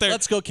don't know what they're.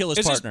 Let's go kill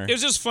his partner. It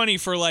was just funny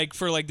for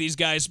these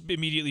guys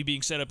immediately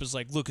being set up as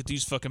look at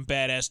these fucking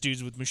badass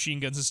dudes with machine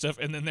guns and stuff,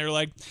 and then they're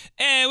like,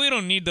 we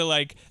don't need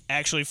to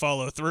actually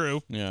follow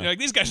through. Yeah.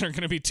 These guys aren't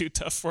going to be too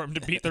tough for him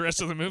to beat the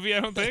rest of the movie. I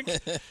don't think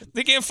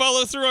they can't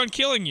follow through on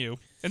killing you.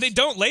 And they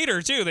don't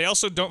later, too. They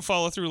also don't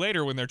follow through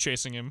later when they're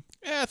chasing him.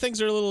 Yeah, things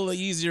are a little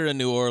easier in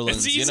New Orleans.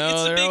 It's easy, you know,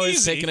 it's the they're Big always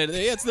Easy. taking it.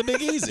 Yeah, it's the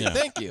Big Easy.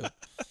 Thank you.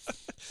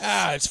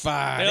 It's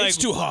fine. They're It's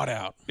too hot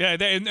out. Yeah,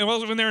 and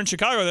when they're in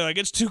Chicago, they're like,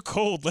 it's too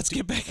cold. Let's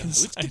get back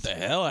inside. Let's get the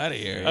hell out of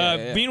here.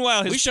 Yeah.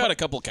 Meanwhile, we shot a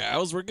couple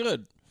cows. We're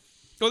good.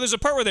 Oh, there's a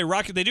part where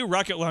they do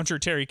rocket launcher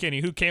Terry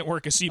Kinney, who can't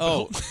work a seatbelt.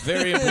 Oh,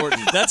 very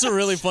important. That's a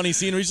really funny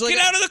scene where he's like,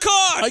 Get out of the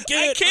car! I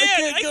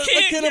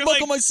can't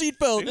unbuckle my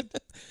seatbelt.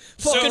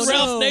 Fucking So-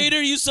 Ralph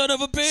Nader, you son of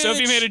a bitch.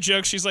 Sophie made a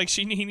joke. She's like,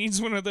 he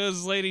needs one of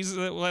those ladies,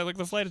 like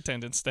the flight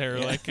attendants there,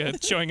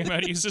 showing him how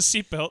to use a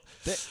seatbelt.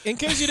 In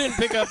case you didn't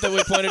pick up that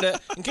we pointed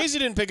at, in case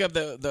you didn't pick up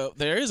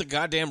there is a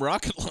goddamn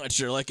rocket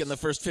launcher in the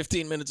first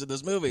 15 minutes of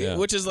this movie,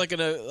 which is an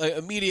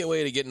immediate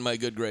way to get in my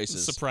good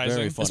graces. Surprising.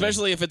 Very funny.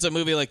 Especially if it's a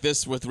movie like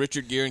this with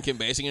Richard Gere and Kim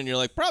Basinger, and you're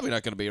like, probably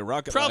not going to be a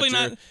rocket Probably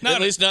launcher. not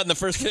At least not in the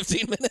first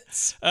 15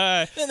 minutes.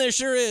 And there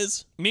sure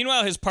is.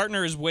 Meanwhile, his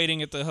partner is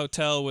waiting at the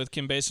hotel with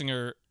Kim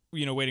Basinger,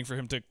 waiting for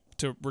him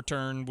to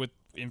return with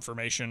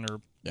information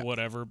or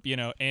whatever,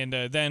 and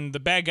then the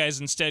bad guys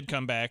instead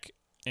come back,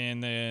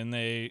 and then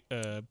they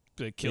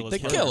kill his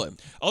partner. Kill him.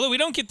 Although we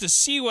don't get to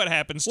see what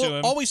happens to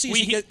him. All we see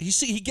is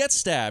he gets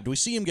stabbed. We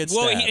see him get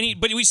stabbed.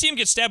 But we see him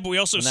get stabbed, but we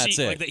also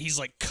see it. that he's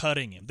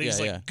cutting him. That he's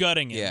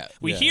gutting him. Yeah.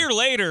 We hear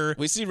later.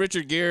 We see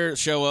Richard Gere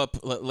show up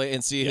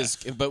and see his,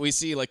 but we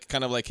see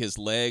kind of his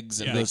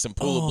legs and some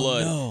pool of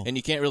blood, and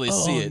you can't really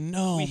see it.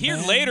 No, we hear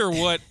later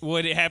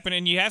what happened,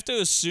 and you have to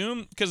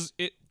assume because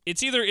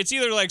it's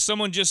either like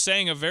someone just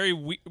saying a very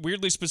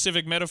weirdly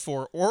specific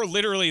metaphor, or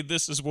literally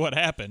this is what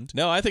happened.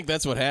 No, I think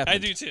that's what happened. I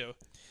do too.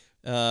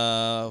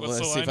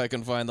 Let's see if I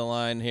can find the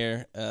line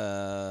here.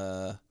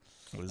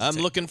 I'm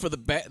looking for the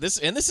this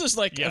is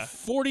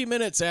 40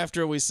 minutes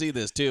after we see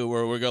this too,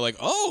 where we go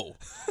oh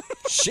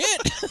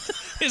shit.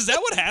 Is that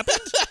what happened?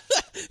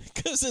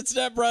 Because it's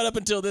not brought up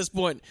until this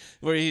point,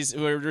 where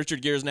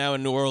Richard Gere's now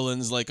in New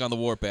Orleans, on the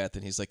warpath,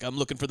 and he's like, I'm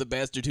looking for the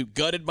bastard who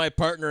gutted my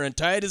partner and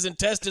tied his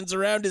intestines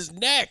around his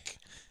neck.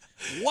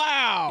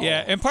 Wow.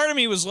 Yeah, and part of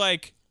me was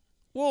like,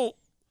 well,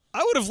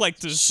 I would have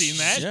liked to have seen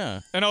that.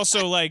 Yeah. And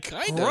also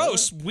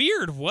gross,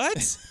 weird,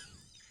 what?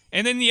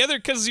 And then the other,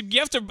 because you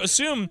have to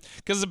assume,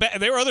 because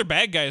there were other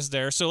bad guys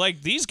there, so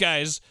these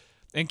guys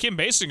and Kim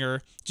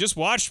Basinger just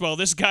watched while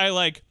this guy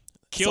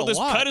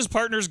cut his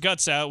partner's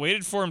guts out,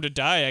 waited for him to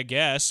die, I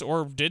guess,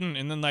 or didn't,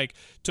 and then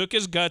took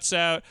his guts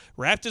out,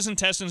 wrapped his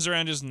intestines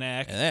around his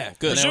neck. Yeah,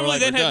 good. Presumably now we're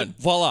then had done.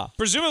 Voila.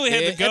 Presumably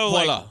had to go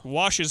voila.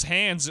 wash his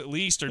hands at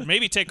least, or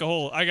maybe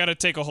I gotta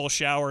take a whole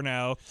shower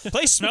now. The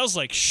place smells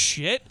like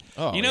shit.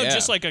 Oh,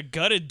 just like a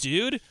gutted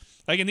dude.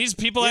 And these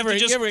people have to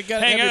just hang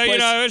hang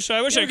out.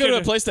 I wish I could go to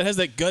a place that has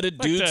that gutted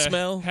dude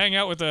smell. Hang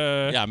out with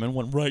a. Yeah, I'm in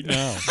one right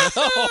now.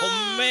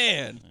 Oh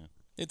man,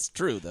 it's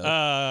true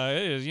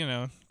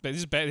though. But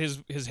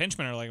his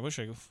henchmen are like, I wish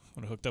I would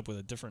have hooked up with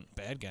a different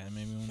bad guy.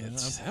 Maybe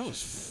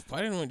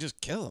why didn't we just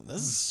kill him?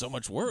 This is so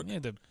much work. Yeah,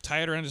 to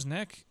tie it around his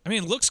neck. I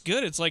mean, it looks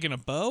good. It's in a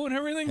bow and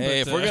everything.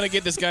 Hey, but, if we're gonna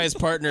get this guy's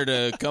partner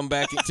to come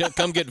back, to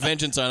come get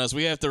vengeance on us,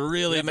 we have to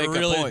really make a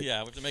point.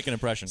 Yeah, we have to make an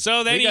impression.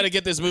 So then we got to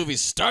get this movie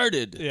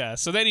started. Yeah.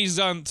 So then he's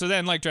on. So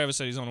then, like Travis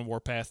said, he's on a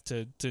warpath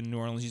to New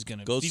Orleans. He's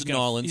gonna to New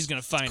Orleans. He's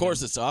gonna find. Of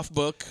course, him. it's off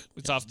book.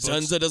 It's off book.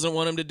 Zunza doesn't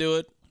want him to do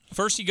it.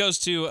 First, he goes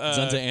to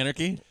Sons of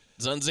Anarchy.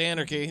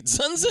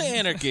 Zunza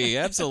Anarchy,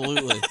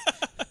 absolutely.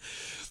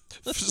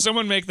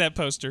 Someone make that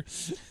poster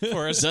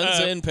for us.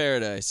 Zunza in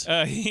Paradise.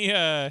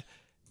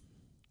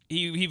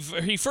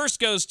 He first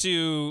goes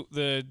to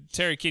the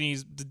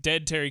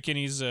dead Terry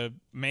Kinney's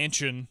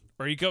mansion,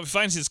 or he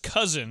finds his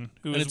cousin,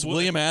 who is it's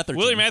William Atherton.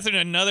 William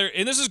Atherton,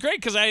 and this is great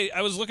because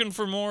I was looking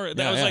for more.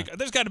 I was like,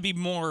 there's got to be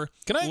more.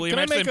 William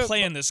Atherton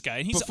playing this guy.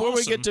 And he's before awesome.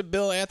 we get to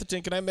Bill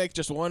Atherton, can I make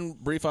just one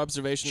brief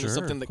observation? Sure,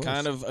 Something that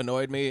kind of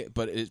annoyed me,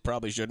 but it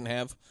probably shouldn't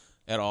have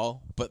at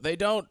all. But they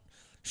don't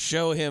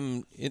show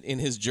him in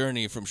his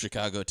journey from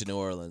Chicago to New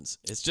Orleans.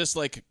 It's just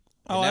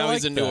And now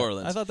he's in New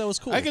Orleans. I thought that was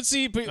cool. I could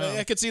see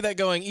that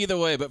going either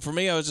way, but for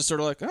me, I was just sort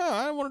of like,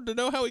 I wanted to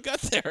know how he got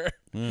there.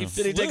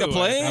 Did he take a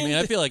plane? I mean,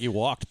 I feel like he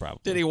walked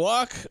probably. Did he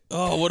walk?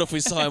 Oh, what if we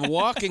saw him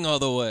walking all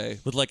the way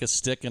with like a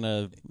stick and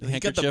a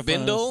handkerchief? Got the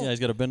bindle. Yeah, he's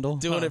got a bindle.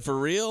 Doing it for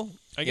real.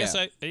 I guess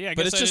but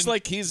it's just didn't-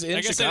 like he's in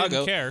I guess Chicago. I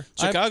didn't care.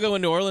 Chicago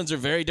and New Orleans are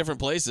very different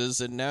places,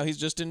 and now he's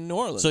just in New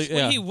Orleans. So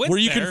yeah. he went Were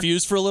you there.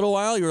 confused for a little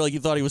while? You were like, you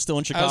thought he was still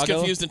in Chicago? I was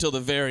confused until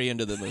the very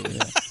end of the movie.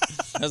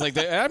 I was like,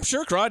 I'm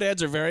sure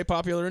crawdads are very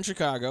popular in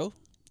Chicago.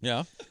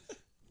 Yeah.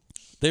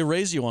 They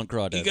raise you on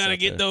crawdads. You gotta out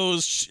get there.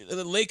 those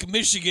Lake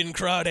Michigan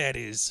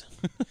crawdaddies.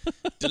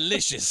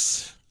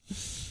 Delicious.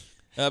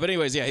 But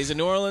anyways, yeah, he's in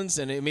New Orleans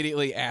and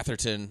immediately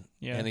Atherton,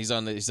 and he's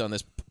on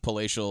this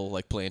palatial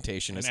like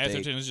plantation And estate.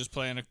 Atherton is just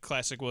playing a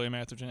classic William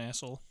Atherton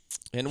asshole.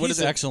 And what He's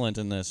is it? excellent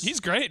in this. He's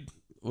great.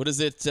 What is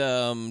it?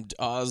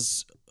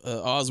 Oz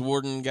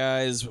Warden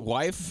guy's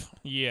wife.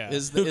 Yeah.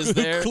 is who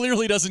there?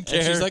 clearly doesn't care.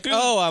 And she's like,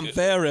 "Oh, I'm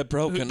very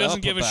broken Who doesn't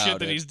up give a about shit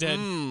that it. he's dead.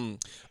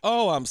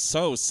 Oh, I'm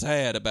so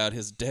sad about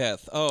his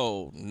death.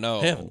 Oh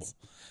no, Heavens.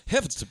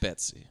 heavens to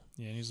Betsy.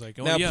 Yeah, and he's like,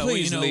 oh Now yeah,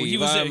 please well, you know, leave. he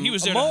was there. He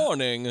was there. to-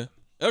 Morning.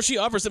 Oh, she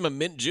offers him a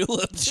mint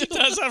julep. She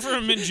does offer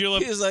a mint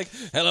julep. He's like,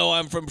 "Hello,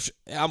 I'm from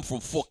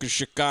fucking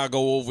Chicago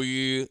over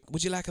here.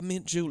 Would you like a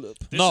mint julep?"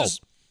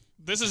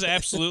 This is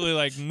absolutely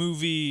like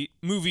movie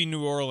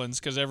New Orleans,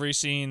 because every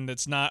scene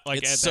that's not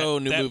like It's at so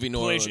that, new that movie New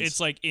place, Orleans. it's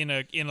like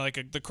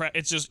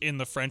it's just in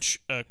the French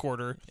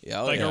Quarter,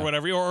 Yeah, like yeah. or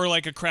whatever, or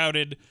like a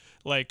crowded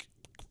like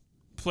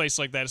place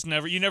like that. It's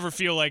never you never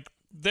feel like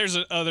there's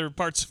other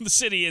parts of the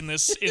city in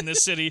this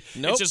city.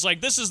 Nope. It's just like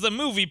this is the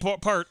movie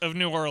part of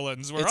New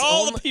Orleans where It's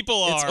all only- the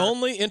people are. It's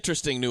only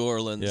interesting New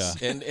Orleans.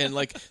 Yeah. And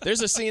like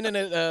there's a scene in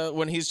it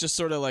when he's just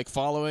sort of like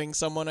following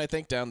someone, I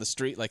think, down the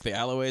street, like the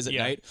alleyways at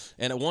Yeah. night.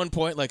 And at one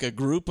point, like a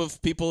group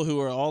of people who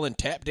are all in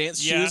tap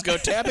dance Yeah. shoes go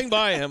tapping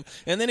by him.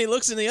 And then he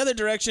looks in the other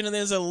direction and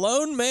there's a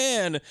lone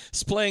man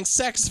playing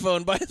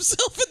saxophone by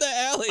himself in the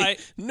alley.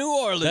 New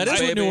Orleans. That is what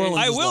baby. New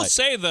Orleans I is will like.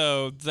 say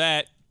though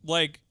that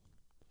like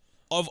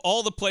of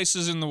all the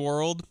places in the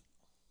world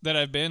that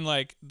I've been,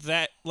 like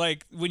that,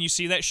 like when you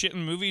see that shit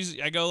in movies,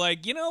 I go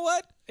like, you know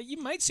what? You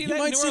might see that.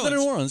 might in New see Orleans. that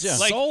in New Orleans, yeah.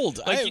 Like, Sold.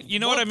 Like I you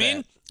know what I love mean?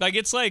 that. Like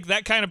it's like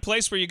that kind of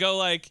place where you go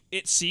like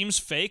it seems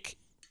fake,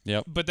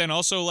 Yep. but then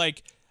also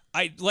like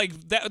I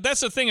like that.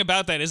 That's the thing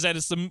about that is that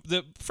it's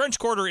the French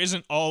Quarter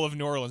isn't all of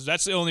New Orleans.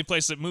 That's the only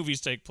place that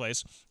movies take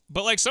place.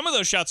 But like some of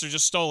those shots are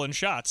just stolen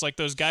shots, like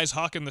those guys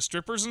hawking the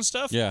strippers and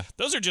stuff. Yeah.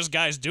 Those are just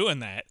guys doing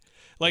that.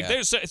 Like Yeah.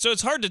 there's so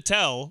it's hard to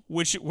tell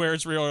where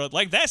it's real.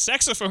 Like that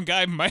saxophone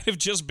guy might have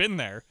just been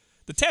there.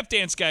 The tap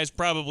dance guys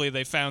probably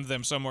they found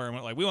them somewhere and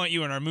went like, "We want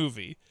you in our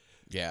movie."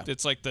 Yeah.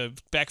 It's like the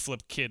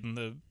backflip kid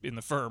in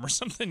the firm or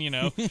something, you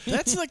know.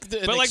 That's like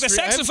the, But like the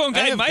saxophone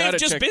guy might have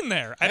just been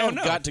there. I don't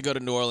know. I've got to go to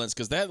New Orleans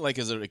because that like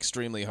is an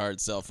extremely hard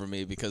sell for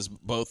me because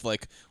both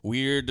like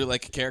weird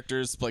like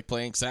characters like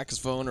playing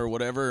saxophone or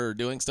whatever or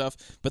doing stuff,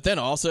 but then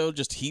also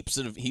just heaps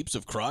of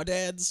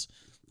crawdads.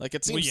 Like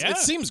it seems yeah. it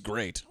seems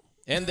great.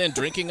 And then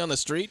drinking on the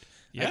street.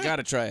 Yeah. I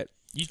gotta try it.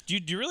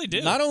 You really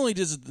do. Not only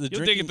does the You'll dig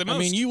drinking, it the I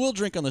mean, most. you will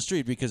drink on the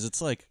street because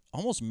it's like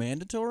almost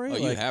mandatory. Oh,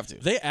 you Like, have to.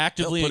 They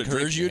actively They'll put a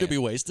encourage drink in you your to be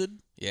hand. wasted.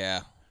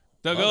 Yeah.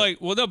 They'll go like,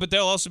 well, no, but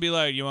they'll also be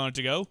like, "You want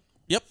it to go?"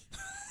 Yep.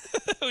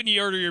 When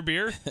you order your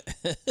beer,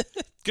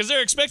 because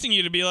they're expecting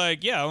you to be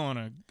like, "Yeah, I want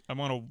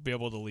to be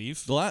able to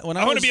leave. When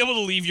I want to be able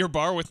to leave your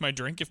bar with my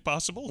drink if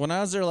possible." When I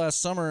was there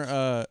last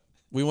summer,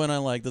 we went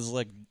on like this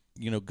like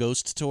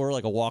ghost tour,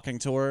 like a walking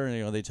tour.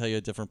 And, they tell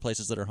you different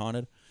places that are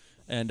haunted.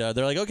 And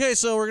they're like, okay,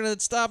 so we're going to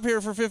stop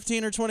here for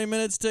 15 or 20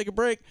 minutes, take a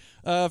break.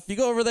 If you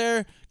go over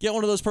there, get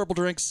one of those purple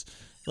drinks.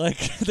 Like,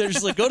 they're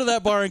just like, go to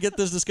that bar and get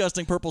this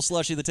disgusting purple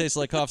slushy that tastes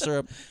like cough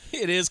syrup.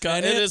 It is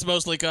And it is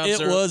mostly cough It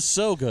syrup. was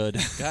so good.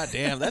 God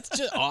damn, that's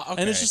just okay.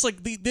 And it's just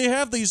like, they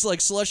have these like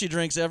slushy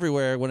drinks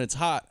everywhere when it's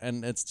hot.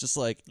 And it's just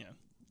like,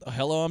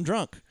 hello, I'm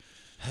drunk.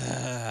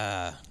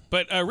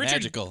 But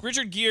Magical.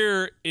 Richard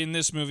Gere in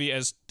this movie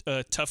as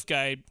tough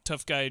guy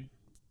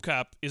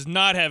cop is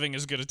not having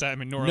as good a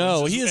time in New Orleans.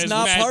 No, as- he is as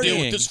not Matt partying.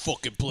 did. with this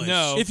fucking place.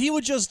 No, If he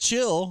would just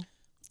chill.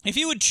 if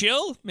he would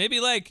chill, maybe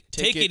like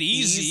take it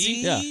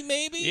easy. Yeah.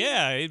 maybe.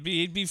 Yeah,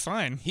 he'd be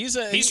fine. He's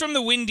from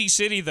the windy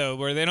city though,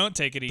 where they don't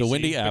take it easy.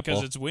 Windy because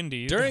Apple. it's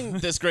windy. During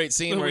this great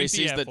scene The where he windy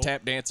sees the apple.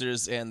 tap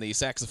dancers and the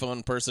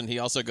saxophone person, he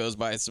also goes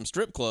by some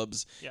strip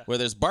clubs Yeah. where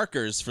there's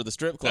barkers for the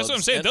strip clubs. That's what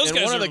I'm saying. And- Those and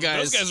guys one are of the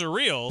guys, those guys are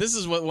real. This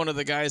is what one of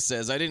the guys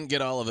says. I didn't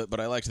get all of it, but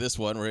I liked this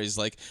one where he's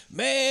like,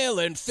 "Male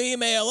and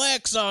female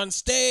X on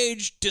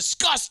stage,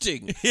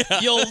 disgusting.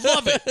 You'll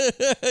love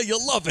it.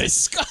 You'll love it.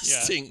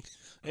 Disgusting."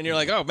 And you're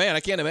like, "Oh man, I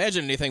can't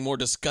imagine anything more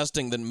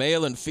disgusting than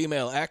male and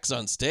female acts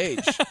on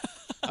stage."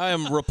 I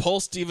am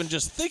repulsed even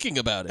just thinking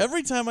about it.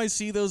 Every time I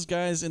see those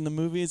guys in the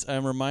movies,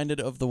 I'm reminded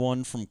of the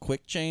one from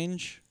Quick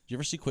Change. Did you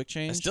ever see Quick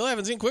Change? I still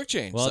haven't seen Quick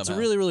Change. Well, it's a somehow.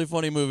 really, really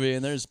funny movie,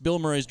 and there's Bill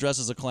Murray's dressed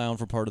as a clown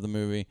for part of the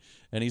movie,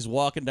 and he's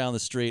walking down the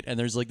street, and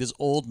there's like this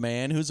old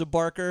man who's a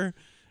barker,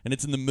 and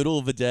it's in the middle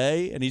of the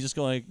day, and he's just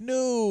going like,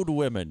 nude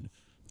women,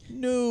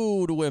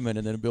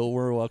 and then Bill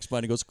Murray walks by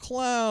and he goes,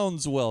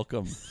 "Clowns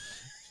welcome."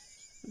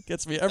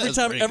 Gets me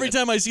every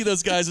time I see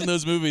those guys in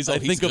those movies. I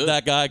think of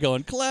that guy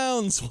going,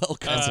 "Clowns,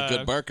 welcome." That's a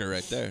good barker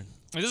right there.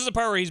 This is the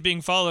part where he's being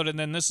followed, and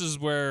then this is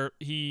where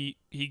he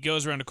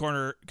goes around a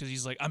corner because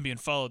he's like, "I'm being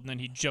followed," and then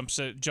he jumps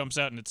out,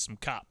 and it's some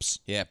cops.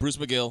 Yeah, Bruce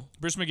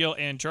McGill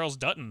and Charles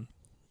Dutton.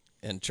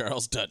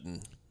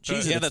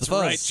 Jesus, yeah, that's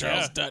right,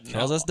 Charles Yeah. Dutton.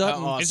 Charles S.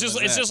 Dutton. How It's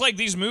awesome is just that? like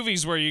these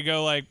movies where you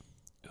go like,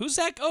 "Who's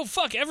that? Oh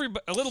fuck!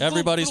 Everybody's little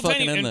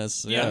fucking tiny, in and-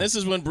 this. Yeah, And this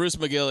is when Bruce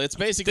McGill. It's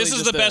basically this is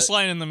just the best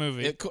line in the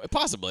movie.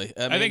 Possibly.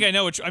 I think I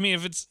know which. I mean,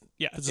 if it's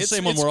It's the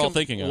same one we're all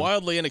thinking of.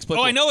 Wildly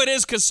inexplicable. Oh, I know it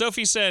is because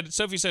Sophie said,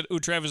 "Ooh,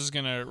 Travis is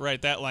gonna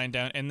write that line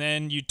down," and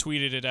then you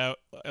tweeted it out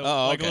a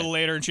little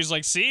later, and she's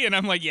like, "See," and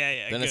I'm like,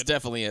 "Yeah, Then good." it's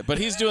definitely it. But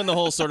he's doing the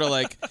whole sort of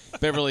like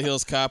Beverly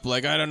Hills Cop,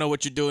 like, I don't know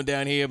what you're doing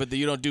down here, but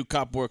you don't do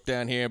cop work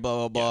down here, blah,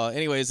 blah, blah.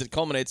 Anyways, it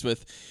culminates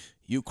with,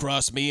 "You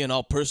cross me and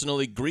I'll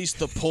personally grease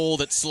the pole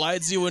that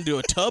slides you into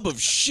a tub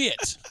of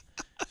shit."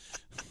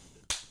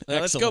 Now,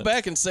 let's go Excellent.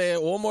 back and say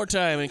it one more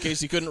time in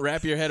case you couldn't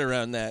wrap your head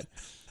around that.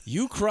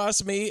 "You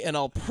cross me and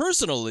I'll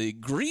personally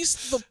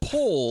grease the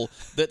pole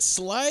that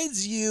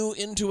slides you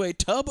into a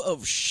tub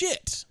of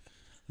shit."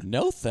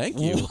 No, thank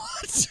you.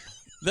 What?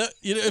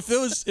 If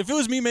it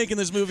was me making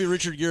this movie,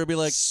 Richard Gere would be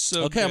like,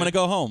 So "Okay, I'm good. gonna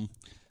go home."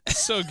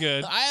 So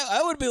good.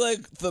 I would be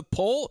like, the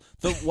pole?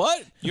 The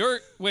what? You're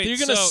going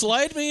to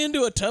slide me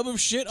into a tub of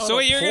shit on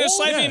a you're pole? going to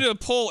slide me into a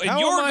pole, and How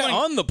you're am I going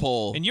on the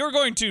pole? and you're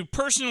going to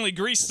personally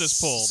grease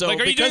this pole. So like,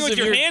 are you doing because it with of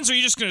your your- hands, or are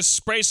you just going to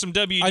spray some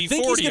WD-40 I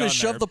think he's gonna on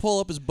shove there? the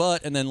pole up his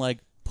butt and then like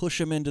push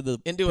him into the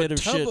into pit a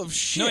of tub shit. of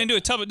shit. No, into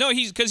a tub. No,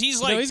 he's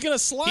like he's gonna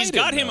slide He's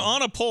got him though.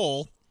 on a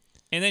pole,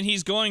 and then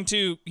he's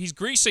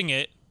greasing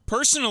it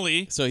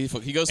personally. So he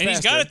goes And faster. he's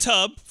got a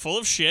tub full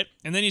of shit,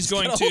 and then he's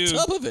going got a whole to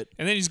tub of it.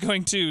 and then he's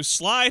going to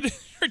slide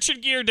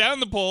Richard Gere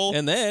down the pole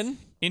And then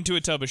into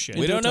a tub of shit.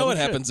 we don't know tub what of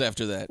shit. happens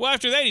after that. Well,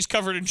 after that, he's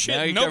covered in shit.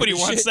 Now you're Nobody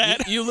covered in wants shit.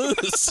 that. You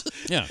lose.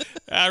 Yeah.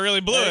 I really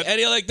blew it. How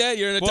do you like that?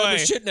 You're in a tub Boy, of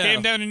shit now.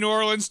 came down to New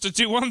Orleans to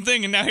do one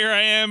thing, and now here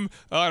I am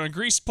on a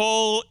grease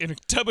pole in a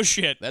tub of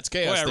shit. That's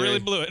chaos Boy, I theory. really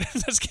blew it.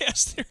 That's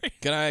chaos theory.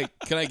 Can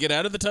I get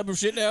out of the tub of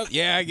shit now?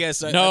 Yeah, I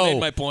guess. I No. made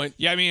my point.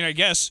 Yeah, I mean, I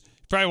guess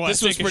probably want This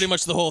to was take pretty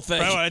much the whole thing.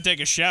 Probably want to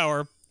take a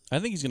shower. I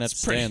think he's gonna have to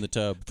stay in the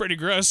tub. Pretty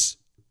gross.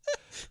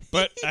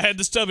 But I had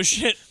this tub of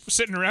shit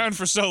sitting around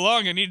for so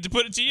long, I needed to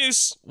put it to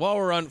use. While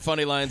we're on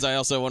funny lines, I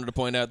also wanted to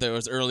point out there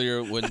was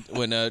earlier when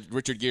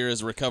Richard Gere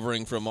is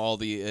recovering from all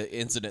the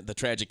the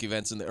tragic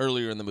events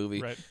earlier in the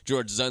movie. Right.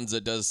 George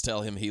Zunza does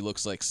tell him he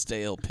looks like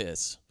stale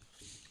piss.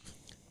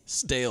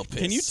 Stale piss.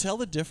 Can you tell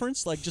the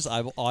difference? Like just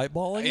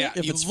eyeballing Yeah, it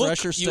if you it's look,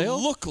 fresh or stale?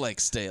 You look like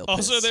stale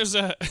Also, piss.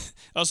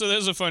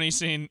 there's a funny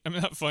scene. I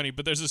mean, not funny,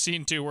 but there's a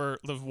scene too where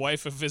the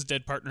wife of his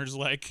dead partner's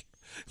like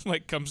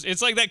comes.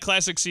 It's like that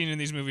classic scene in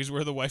these movies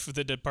where the wife of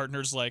the dead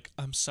partner's like,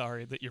 "I'm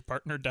sorry that your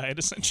partner died."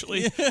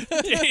 Essentially,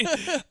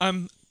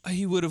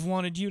 he would have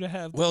wanted you to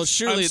have. This. Well,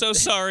 surely I'm so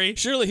sorry.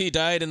 Surely he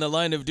died in the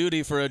line of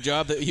duty for a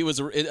job that he was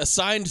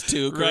assigned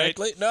to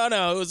correctly. Right.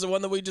 No, it was the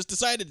one that we just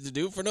decided to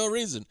do for no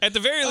reason. At the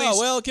very least, Oh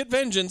well, get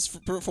vengeance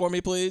for me,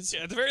 please.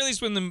 at the very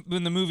least, when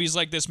the movies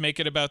like this make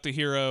it about the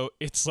hero,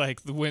 it's like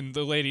when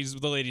the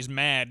lady's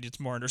mad, it's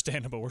more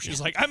understandable. Where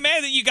she's like, "I'm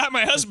mad that you got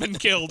my husband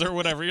killed" or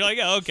whatever. You're like,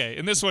 "Oh, okay."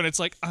 In this one, it's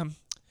like, I'm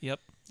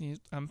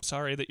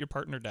sorry that your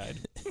partner died."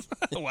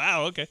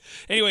 Wow. Okay.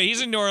 Anyway,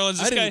 he's in New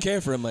Orleans. I didn't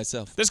care for him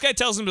myself. This guy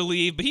tells him to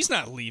leave, but he's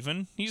not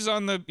leaving. He's got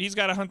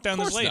to hunt down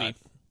this Of course lady. not.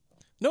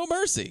 No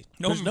mercy.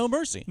 There's no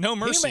mercy. No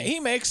mercy. He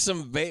makes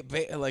some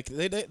like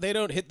they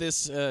don't hit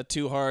this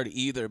too hard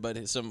either,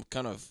 but some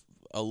kind of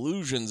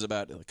illusions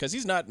about it because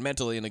he's not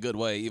mentally in a good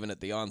way even at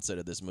the onset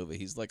of this movie.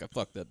 He's like a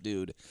fucked up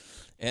dude,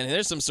 and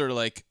there's some sort of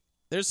like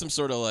this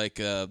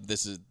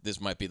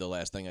might be the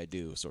last thing I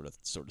do sort of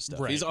stuff.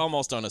 Right. He's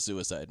almost on a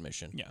suicide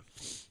mission. Yeah.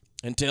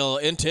 Until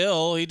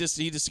he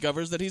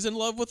discovers that he's in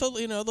love with the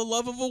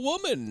love of a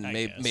woman.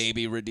 I guess.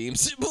 Maybe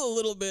redeems him a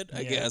little bit.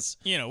 I guess.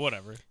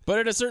 Whatever. But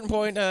at a certain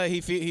point,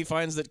 he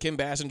finds that Kim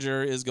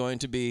Basinger is going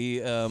to be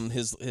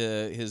his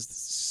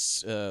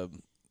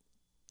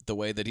the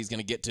way that he's going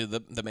to get to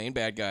the main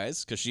bad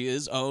guys because she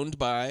is owned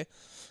by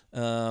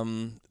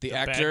the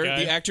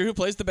actor who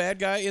plays the bad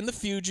guy in The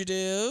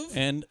Fugitive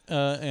And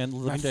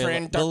Living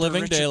friend the Dr.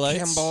 Living Richard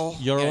Daylights. Kimball.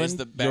 Yeah, he's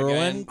the bad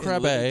guy in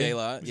Krabbe. Living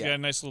Daylight. He's Yeah. got a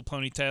nice little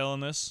ponytail in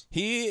this.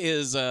 He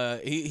is He's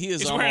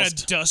almost wearing a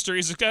duster.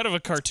 He's kind of a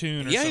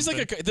cartoon. Or he's something.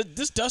 like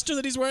this duster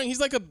that he's wearing. He's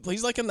like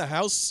in the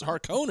House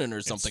Harkonnen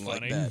or something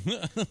like funny.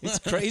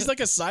 that. He's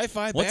like a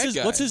sci-fi bad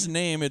guy. What's his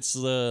name? It's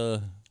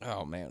the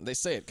Oh man, they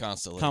say it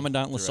constantly.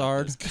 Commandant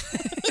throughout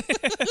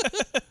Lassard.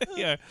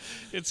 Yeah,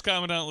 it's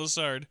Commandant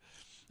Lassard.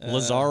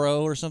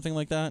 Lazaro or something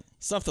like that.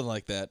 Something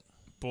like that.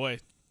 Boy,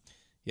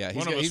 Yeah,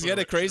 One of us he's would got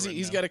a have crazy written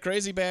he's down. got a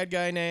crazy bad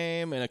guy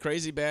name and a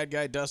crazy bad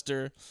guy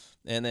duster,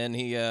 and then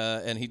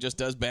he just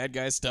does bad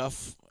guy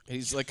stuff.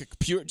 He's like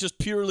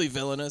purely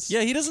villainous.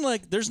 Yeah, he doesn't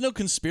like. There's no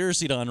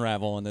conspiracy to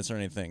unravel in this or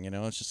anything.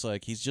 It's just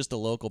like he's just a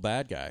local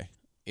bad guy.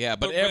 Yeah,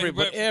 but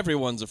But-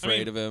 everyone's I mean,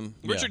 afraid of him.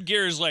 Richard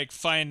Gere is like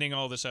finding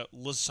all this out.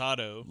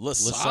 Lasado.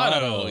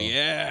 Lasado,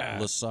 yeah.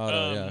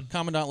 Lasado, yeah.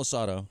 Commandant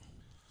Lasado.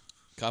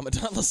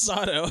 Commandant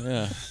Losado.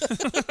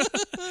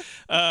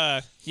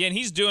 Yeah. Yeah, and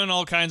he's doing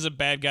all kinds of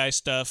bad guy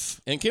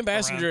stuff. And Kim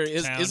Basinger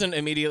town. isn't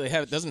immediately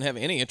doesn't have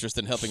any interest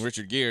in helping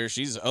Richard Gere.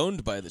 She's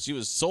owned by this. She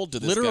was sold to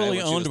this guy Literally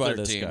when she owned was by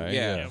 13. this guy.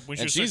 Yeah, when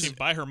she and was she's 13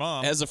 by her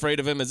mom. as afraid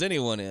of him as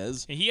anyone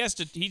is. He has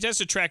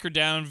to track her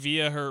down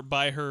via her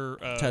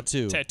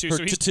Tattoo.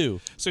 Tattoo.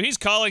 So he's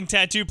calling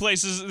tattoo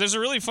places. There's a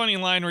really funny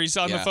line where he's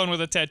on the phone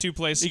with a tattoo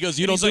place. He goes,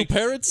 "You don't do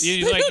parrots?"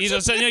 He's like,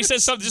 he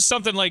says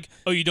something like,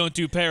 "Oh, you don't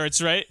do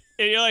parrots, right?"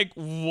 And you're like,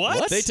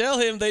 what? They tell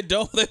him they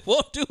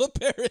won't do a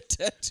parrot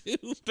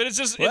tattoo. But it's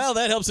just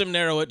that helps him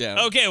narrow it down.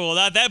 Okay, well,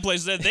 not that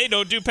place. They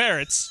don't do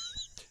parrots.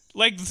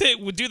 Like,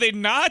 do they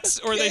not,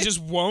 or they just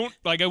won't?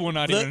 Like, I will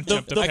not even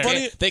attempt a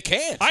parrot. They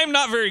can't. I'm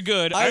not very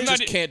good. I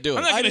just can't do it.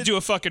 I'm not going to do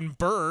a fucking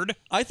bird.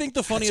 I think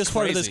the funniest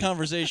part of this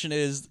conversation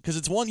is because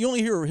it's one you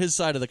only hear his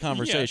side of the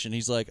conversation. Yeah.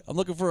 He's like, "I'm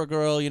looking for a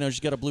girl. You know,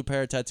 she's got a blue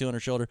parrot tattoo on her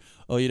shoulder.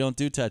 Oh, you don't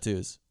do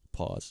tattoos?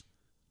 Pause.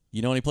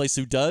 You know any place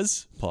who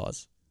does?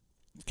 Pause.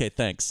 Okay,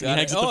 thanks." He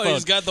hangs up the phone.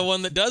 He's got the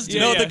one that does do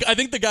it. I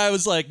think the guy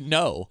was like,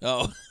 no.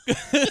 Oh.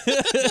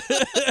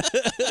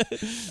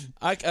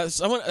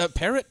 A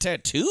parrot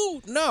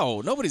tattoo?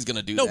 No, nobody's going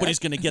to do that. Nobody's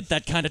going to get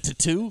that kind of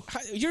tattoo.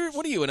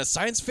 What are you, in a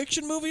science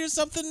fiction movie or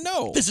something?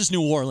 No. This is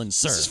New Orleans,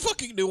 sir. This is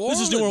fucking New Orleans.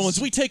 This is New Orleans.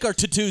 We take our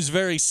tattoos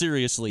very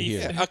seriously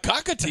here. A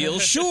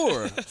cockatiel,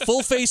 sure.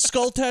 Full face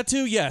skull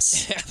tattoo?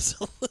 Yes.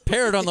 Absolutely.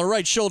 Parrot on the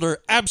right shoulder?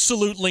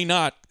 Absolutely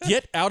not.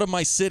 Get out of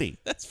my city.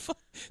 That's fine.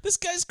 This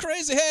guy's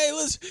crazy. Hey,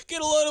 let's get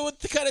a load of what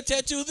the kind of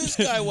tattaoo this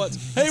guy wants.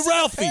 Hey,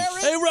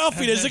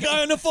 Ralphie, there's a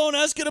guy on the phone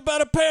asking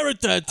about a parrot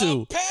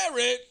tattoo. A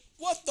parrot?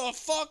 What the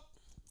fuck?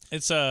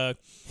 It's a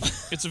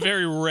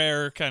very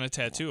rare kind of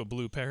tattoo, a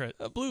blue parrot.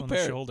 A blue on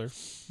parrot. the shoulder.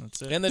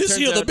 That's it. And this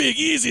here the big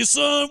easy,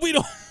 son. We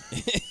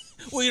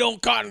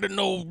don't cotton to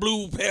no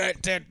blue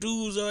parrot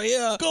tattoos out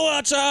here. Go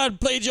outside and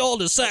play all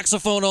the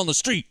saxophone on the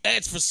street.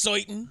 That's for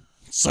certain.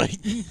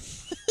 Certain.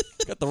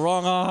 Got the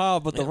wrong ha-ha,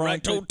 but the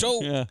right toe.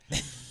 Yeah.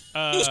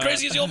 Who's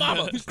crazy as your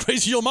mama?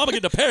 Crazy your mama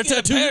get a parrot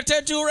tattoo. A parrot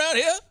tattoo around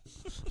here?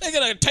 They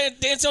gonna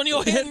dance on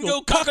your head and go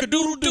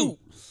cock-a-doodle-doo.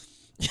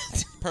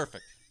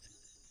 Perfect.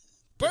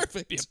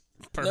 Perfect. Yeah,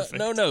 perfect.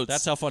 No notes.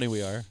 That's how funny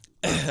we are.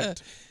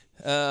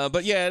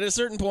 But yeah, at a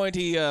certain point,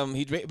 he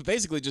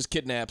basically just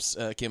kidnaps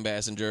Kim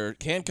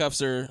Basinger, handcuffs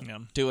her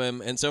to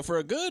him, and so for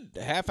a good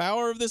half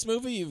hour of this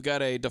movie, you've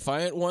got a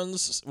Defiant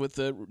Ones with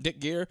Dick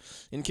Gere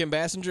and Kim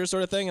Basinger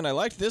sort of thing, and I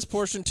liked this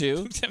portion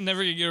too. I'm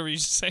never gonna get over you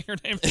saying her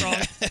name wrong.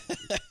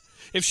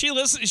 If she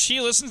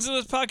listens to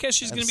this podcast,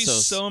 she's gonna be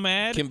so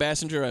mad. Kim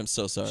Basinger, I'm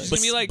so sorry. She's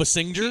gonna be like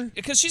Basinger,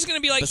 because she's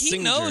gonna be like, he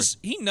knows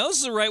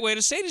the right way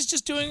to say it. He's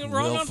just doing it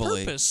wrong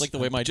Willfully. on purpose. like the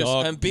way my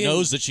dog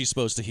knows that she's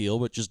supposed to heal,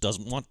 but just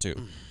doesn't want to.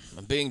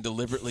 I'm being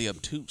deliberately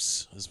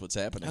obtuse, is what's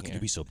happening. How can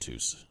you be so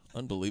obtuse?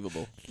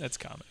 Unbelievable. That's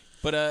comedy.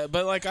 But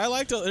like I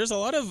liked. There's a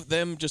lot of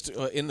them just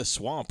in the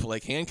swamp,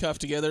 like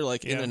handcuffed together,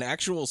 like in an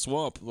actual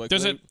swamp. Like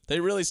they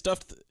really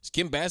stuffed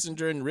Kim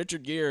Basinger and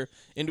Richard Gere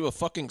into a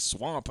fucking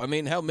swamp. I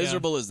mean, how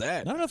miserable is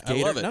that? Not enough I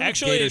love it.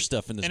 gator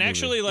stuff in this movie.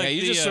 Actually, like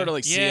you just sort of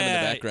like see him in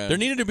the background. There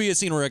needed to be a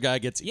scene where a guy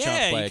gets chopped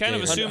by a kind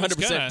of gator. assume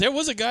 100%. There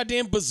was a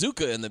goddamn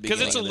bazooka in the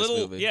beginning. Because it's a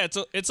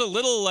little, it's a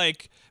little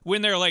like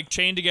when they're like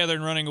chained together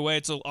and running away.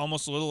 It's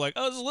almost a little like,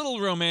 oh, there's a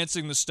little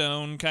romancing the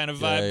stone kind of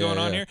vibe going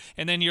on here.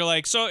 And then you're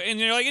like, in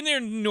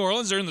New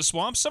Orleans, they're in the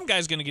swamps. Some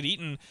guy's gonna get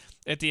eaten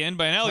at the end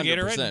by an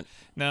alligator, 100%. right?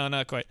 No,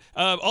 not quite.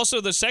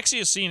 Also, the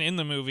sexiest scene in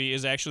the movie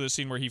is actually the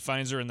scene where he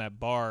finds her in that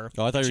bar.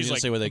 Oh, I thought you were going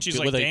to say where they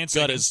dancing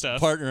got and his stuff.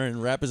 partner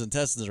and wrap his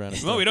intestines around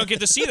his Well, we don't get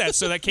to see that,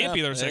 so that can't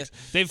be their sex.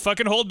 They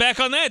fucking hold back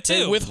on that, too.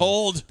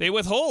 They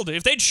withhold.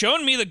 If they'd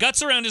shown me the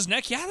guts around his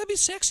neck, that'd be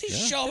sexy. Yeah.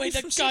 Show me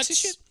the guts.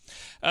 Shit.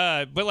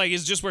 But like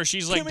it's just where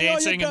she's like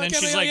dancing and then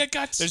she's like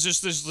there's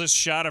just this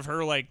shot of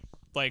her like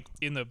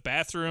in the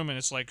bathroom and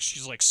it's like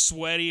she's like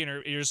sweaty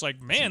and you're just like,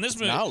 man, this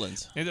movie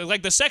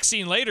like the sex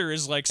scene later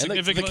is like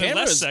significantly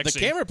less sexy.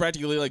 The camera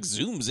practically like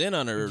zooms in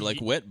on her like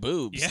wet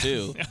boobs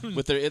too.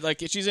 With her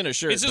like she's in a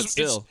shirt, but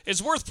still.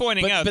 It's worth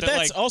pointing out but that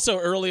that's also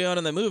early on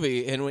in the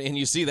movie and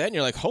you see that and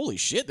you're like, holy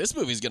shit, this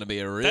movie's gonna be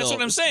a real. That's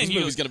what I'm saying. This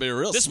movie's gonna be a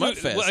real smut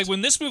fest. Like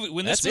when this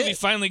movie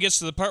finally gets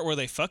to the part where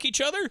they fuck each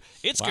other,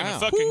 it's gonna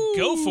fucking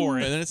go for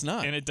it. And then it's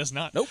not. And it does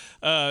not. Nope.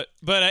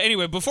 But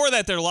anyway, before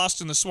that, they're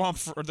lost in the swamp.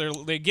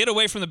 They get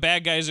away from the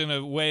bad guys in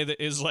a way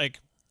that is like,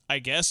 I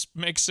guess,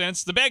 makes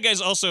sense. The bad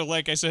guys also,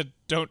 like I said,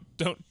 don't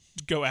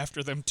go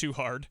after them too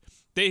hard.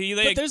 They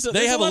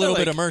have a little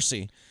bit of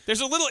mercy.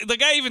 There's a little.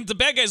 The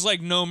bad guy's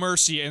like, no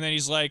mercy, and then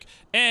he's like,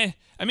 I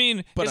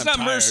mean, but it's not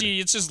tired. Mercy.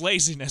 It's just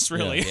laziness,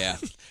 really. Yeah.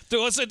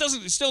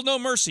 It's still no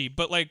mercy.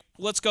 But like,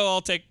 let's go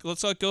home.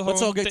 Let's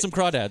all get some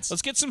crawdads.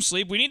 Let's get some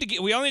sleep.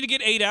 We all need to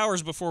get 8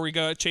 hours before we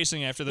go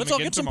chasing after them. Let's all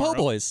get some po'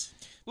 boys.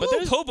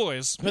 po'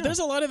 boys. But there's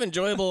a lot of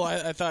enjoyable,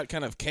 I thought,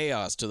 kind of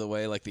chaos to the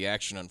way like the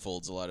action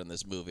unfolds a lot in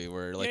this movie,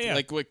 where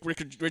like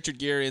Richard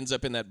Gere ends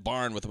up in that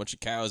barn with a bunch of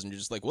cows, and you're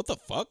just like, what the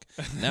fuck?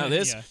 Now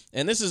this,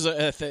 and this is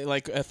a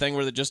thing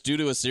where just due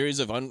to a series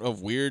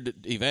of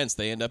weird events,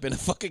 they end up in a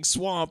fucking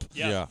swamp,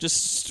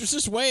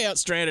 just way out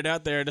stranded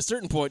out there. At a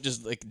certain point,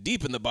 just like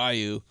deep in the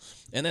bayou,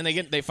 and then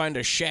they find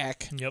a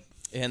shack. Yep.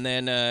 And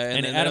then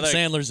and Adam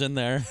Sandler's in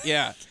there.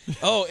 Yeah.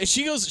 Oh,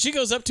 she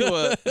goes up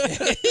to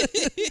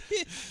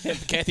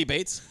Kathy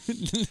Bates.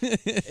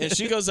 And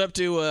she goes up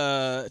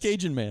to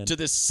Cajun man to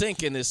this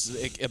sink in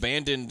this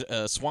abandoned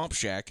swamp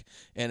shack,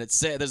 and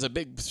there's a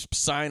big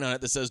sign on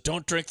it that says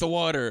 "Don't drink the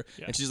water."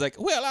 Yeah. And she's like,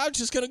 "Well, I'm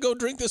just gonna go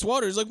drink this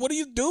water." He's like, "What are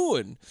you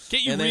doing?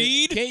 Can't you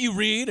read? Can't you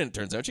read?" And it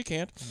turns out she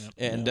can't. Yep.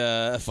 And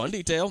a fun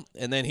detail.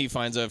 And then he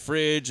finds a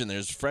fridge, and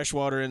there's fresh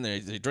water in there.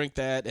 They drink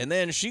that, and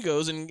then she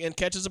goes and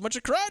catches a bunch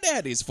of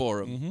crawdads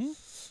for him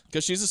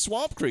because she's a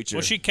swamp creature.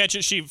 Well, she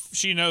catches.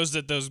 She knows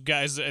that those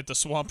guys at the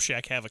swamp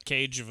shack have a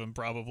cage of them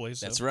probably.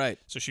 So. That's right.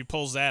 So she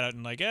pulls that out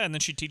and and then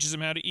she teaches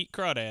him how to eat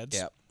crawdads.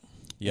 Yeah.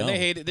 And they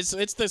hate it.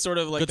 It's the sort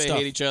of like they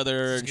hate each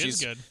other, and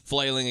she's good.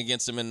 flailing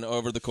against him, and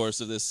over the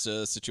course of this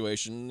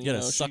situation, you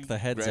gotta suck the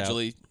heads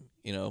gradually,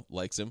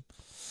 likes him.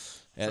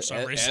 For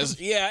some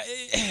reason.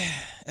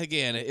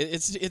 Again,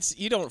 it's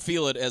you don't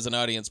feel it as an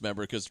audience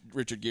member because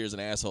Richard Gere's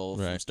an asshole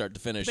from start to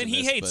finish. Then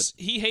he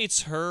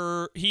hates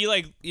her. He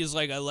is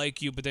like, I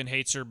like you, but then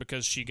hates her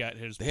because she got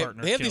his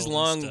partner. They have killed these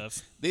long. and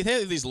stuff. They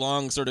have these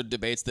long sort of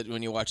debates that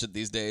when you watch it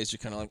these days, you're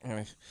kind of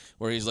like,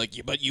 where he's like,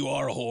 but you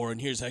are a whore, and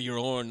here's how you're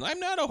a whore, and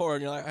I'm not a whore,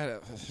 and you're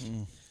like,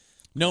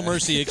 No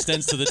mercy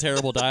extends to the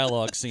terrible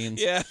dialogue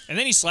scenes. Yeah, and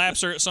then he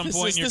slaps her at some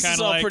point. And you're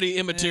kind of like, pretty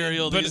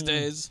immaterial these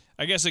days.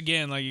 I guess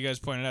again, like you guys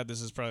pointed out,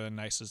 this is probably the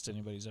nicest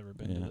anybody's ever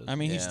been. To this. I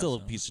mean, he's still a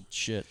piece of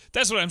shit.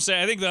 That's what I'm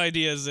saying. I think the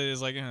idea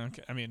is like,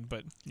 okay. I mean,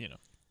 but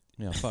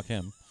yeah, fuck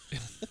him.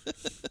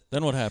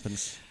 Then what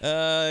happens?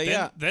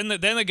 Then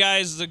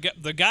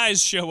the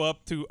guys show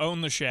up to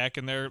own the shack,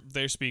 and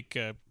they speak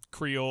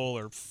Creole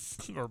or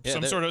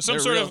some sort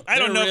of I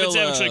don't know if it's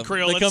actually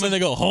Creole. They come and they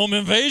go home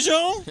invasion.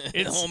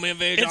 Home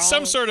invasion. It's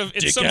some sort of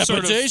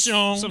decapitation.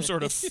 some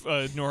sort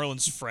of New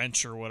Orleans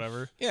French or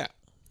whatever. Yeah.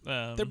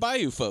 They're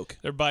Bayou folk.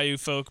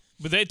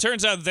 But it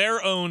turns out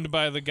they're owned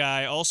by the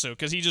guy also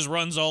because he just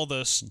runs all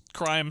the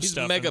crime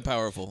stuff. He's mega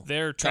powerful.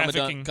 They're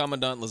trafficking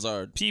Commandant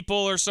Lazard people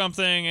or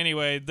something.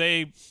 Anyway,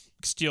 they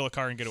steal a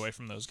car and get away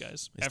from those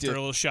guys after a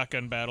little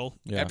shotgun battle.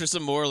 Yeah. After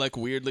some more like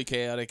weirdly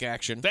chaotic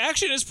action. The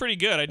action is pretty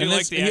good. I do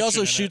like the action. He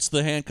also shoots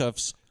the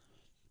handcuffs.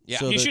 Yeah,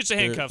 he shoots the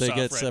handcuffs off. They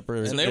get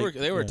separated. And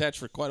they were attached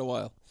for quite a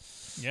while.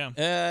 Yeah.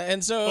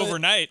 And so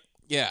overnight.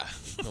 Yeah.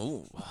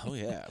 Oh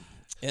yeah.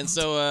 And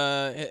so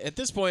at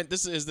this point,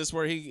 this is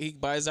where he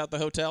buys out the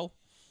hotel,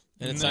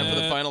 and it's time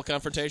for the final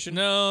confrontation.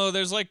 No,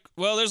 there's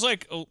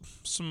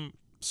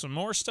some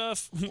more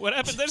stuff. What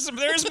happened?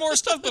 There's more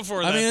stuff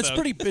before that. I mean, it's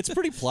pretty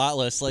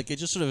plotless. Like it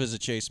just sort of is a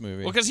chase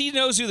movie. Well, because he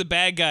knows who the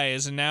bad guy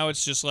is, and now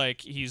it's just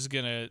like he's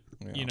gonna,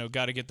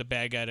 got to get the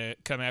bad guy to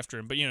come after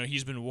him. But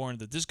he's been warned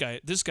that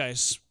this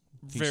guy's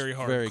very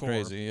hardcore. Very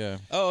crazy, yeah.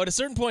 Oh, at a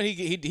certain point,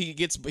 he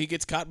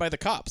gets caught by the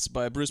cops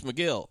by Bruce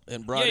McGill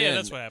and brought in. Yeah,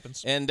 that's what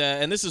happens. And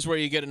this is where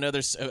you get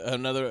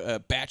another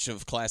batch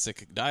of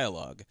classic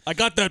dialogue. I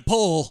got that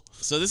pole.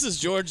 So this is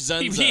George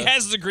Zunza. He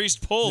has the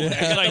greased pole.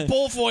 Yeah. Like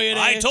pole for you.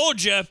 I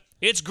told you,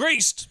 it's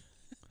greased.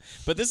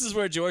 But this is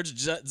where George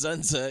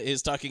Zunza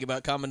is talking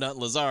about Commandant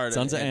Lazard.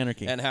 Zunza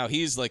Anarchy. And how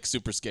he's like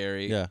super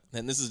scary. Yeah.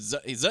 And this is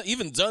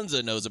even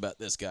Zunza knows about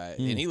this guy.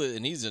 And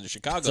he's in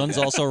Chicago.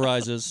 Zunza also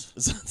rises.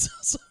 Zunza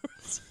also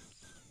rises.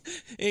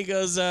 He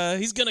goes,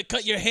 he's going to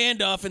cut your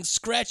hand off and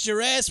scratch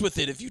your ass with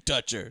it if you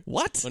touch her.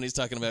 What? When he's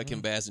talking about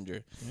Kim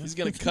Basinger. He's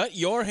going to cut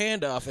your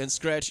hand off and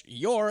scratch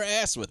your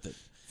ass with it.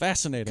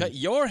 Fascinating. Cut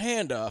your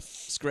hand off,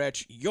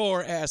 scratch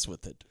your ass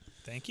with it.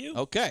 Thank you.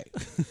 Okay.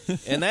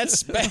 And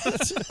that's bad.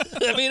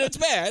 I mean, it's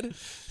bad.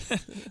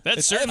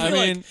 That's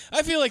certainly.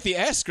 I feel like the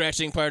ass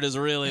scratching part is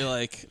really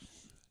like,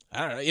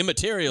 I don't know,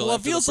 immaterial. Well,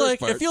 it feels like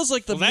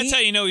the. Well, that's how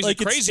you know he's a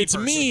crazy it's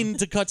person. mean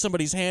to cut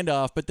somebody's hand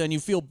off, but then you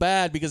feel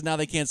bad because now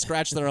they can't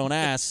scratch their own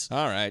ass.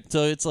 All right.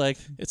 So it's like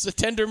it's a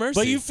tender mercy.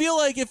 But you feel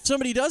like if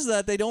somebody does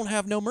that, they don't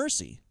have no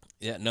mercy.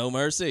 Yeah, no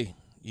mercy.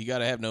 You got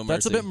to have no mercy.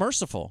 That's a bit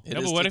merciful.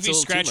 No, but what if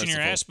he's scratching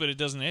your ass, but it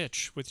doesn't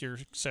itch with your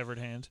severed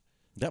hand?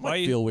 That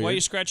might feel weird. Why are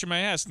you scratching my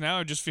ass? Now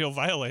I just feel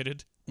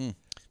violated.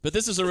 But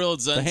this is a real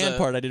Zunza. The hand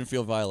part, I didn't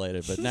feel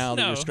violated, but now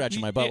that you're scratching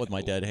my butt with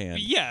my dead hand.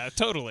 Yeah,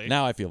 totally.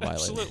 Now I feel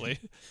violated. Absolutely.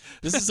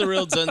 This is a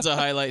real Zunza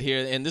highlight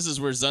here, and this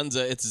is where it's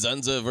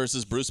Zunza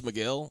versus Bruce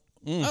McGill.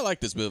 I like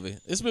this movie.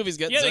 This movie's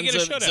got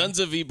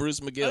Zunza v.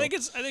 Bruce McGill. I think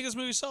this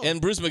movie's solid. And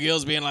Bruce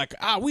McGill's being like,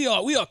 we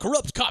are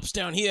corrupt cops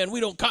down here, and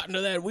we don't cotton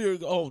to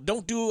that.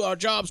 Don't do our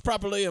jobs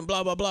properly, and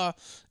blah blah blah.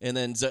 And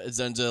then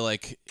Zunza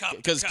like,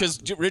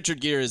 because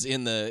Richard Gere is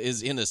in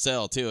the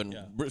cell too, and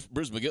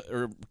Bruce McGill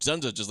or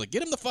Zunza just like,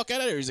 get him the fuck out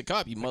of here. He's a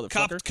cop, you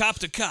motherfucker. Cop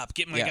to cop,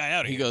 get my guy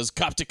out of here. He goes,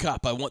 cop to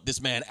cop, I want this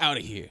man out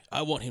of here.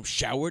 I want him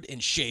showered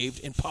and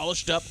shaved and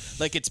polished up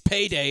like it's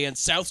payday, and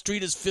South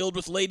Street is filled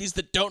with ladies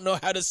that don't know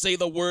how to say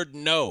the word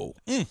word no.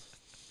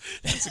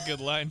 That's a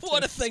good line.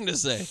 What a thing to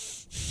say.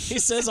 He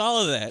says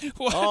all of that,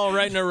 all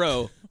right in a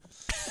row.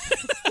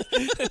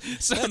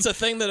 That's a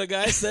thing that a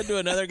guy said to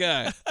another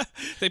guy.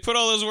 They put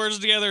all those words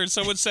together and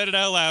someone said it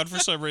out loud for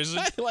some reason.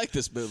 I like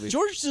this movie.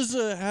 George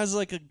has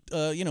like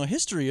a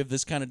history of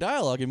this kind of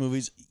dialogue in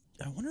movies.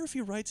 I wonder if he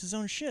writes his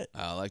own shit.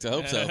 I like to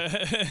hope so.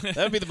 That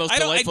would be the most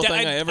delightful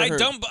thing I ever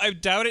heard. I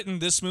doubt it in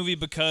this movie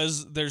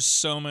because there's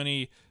so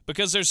many.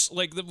 Because there's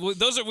like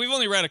we've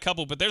only read a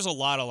couple, but there's a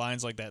lot of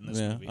lines like that in this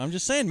movie. I'm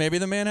just saying, maybe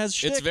the man has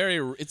shit. It's very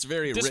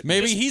written.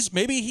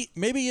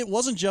 Maybe it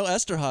wasn't Joe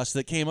Esterhaus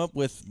that came up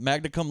with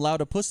magna cum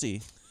laude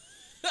pussy.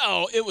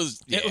 No, it was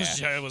Joe.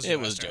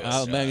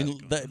 Oh man,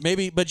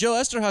 maybe, but Joe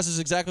Esterhaus is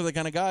exactly the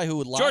kind of guy who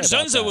would lie. George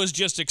about Zunza that. was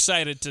just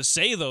excited to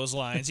say those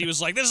lines. He was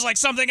like, "This is like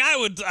something I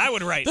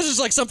would write. This is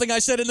like something I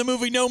said in the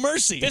movie No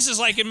Mercy. This is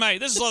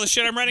all the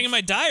shit I'm writing in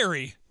my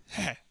diary."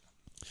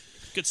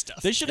 Good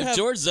stuff. They should if have.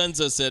 George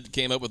Zunza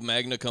came up with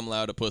magna cum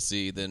laude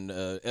pussy, then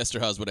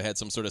Esterhaus would have had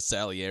some sort of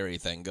Salieri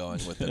thing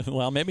going with it.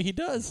 Well, maybe he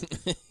does.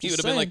 He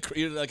would have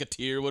been like a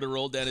tear would have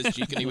rolled down his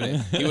cheek, and he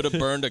would have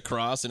burned a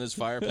cross in his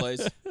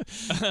fireplace.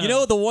 You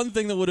know, the one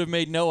thing that would have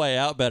made No Way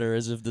Out better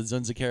is if the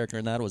Zunza character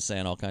in that was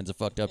saying all kinds of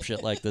fucked up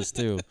shit like this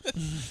too.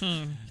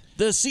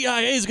 The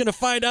CIA is going to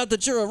find out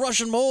that you're a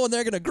Russian mole, and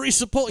they're going to grease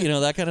a pole. You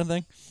know, that kind of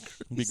thing.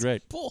 It'd be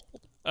great.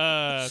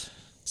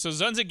 So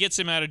Zunza gets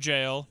him out of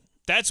jail.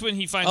 That's when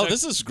he finds out. Oh,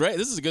 this is great.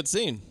 This is a good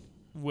scene.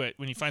 What?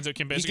 When he finds out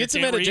Kim Basinger He gets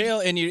can't him out of read? jail,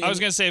 and I was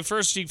going to say,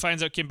 first he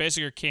finds out Kim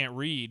Basinger can't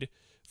read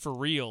for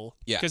real.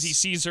 Because he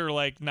sees her,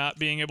 like, not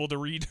being able to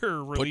read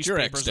her release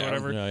papers or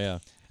whatever. Yeah.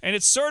 And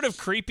it's sort of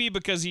creepy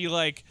because he's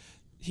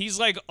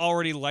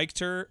already liked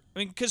her. I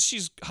mean, because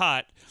she's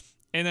hot.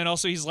 And then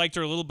also he's liked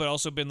her a little bit,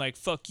 also been like,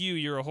 fuck you,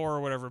 you're a whore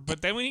or whatever.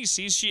 But then when he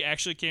sees she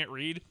actually can't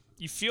read,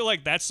 you feel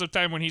like that's the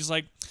time when he's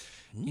like,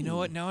 you know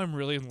what? Now I'm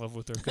really in love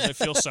with her because I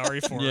feel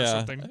sorry for her or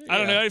something. I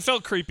don't know. It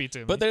felt creepy to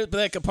me. But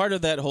like a part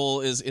of that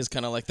whole is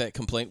kind of like that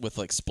complaint with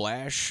like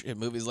Splash in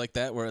movies like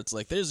that, where it's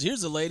like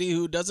here's a lady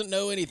who doesn't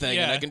know anything,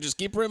 and I can just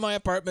keep her in my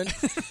apartment,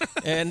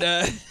 and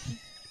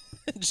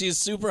she's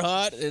super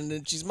hot,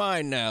 and she's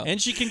mine now.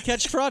 And she can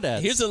catch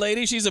crawdads. Here's a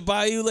lady. She's a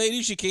bayou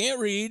lady. She can't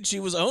read. She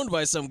was owned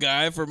by some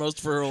guy for most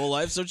of her whole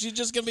life, so she's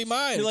just gonna be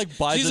mine. He like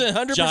buys she's a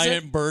 100%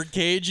 giant bird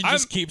cage and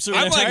just keeps her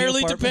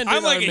entirely dependent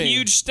I'm like on a me.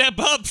 huge step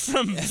up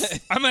from.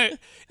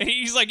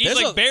 He's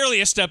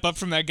barely a step up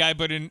from that guy,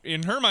 but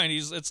in her mind,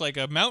 it's like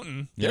a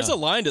mountain. There's a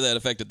line to that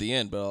effect at the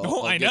end, but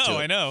I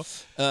know.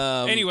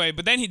 Anyway,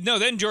 but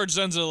then George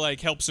Zunza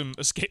like helps him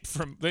escape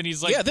from. Then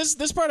he's like,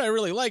 this part I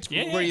really liked,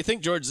 where you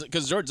think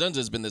because George Zunza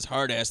has been this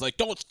hard ass, like,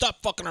 don't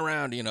stop fucking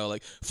around,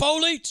 like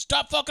Foley,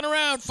 stop fucking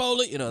around,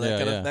 Foley,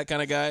 that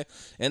kind of guy.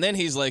 And then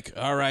he's like,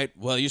 all right,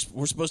 well, you're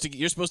supposed to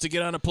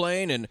get on a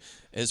plane, and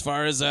as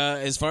far as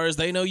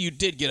they know, you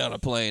did get on a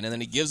plane. And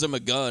then he gives him a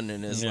gun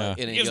and is like,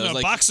 and he gives goes him a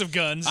like, box of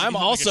guns. I'm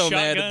like also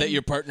mad that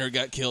your partner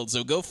got killed,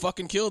 so go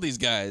fucking kill these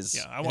guys.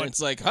 Yeah,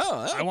 it's like,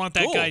 I want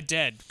that cool. guy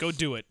dead. Go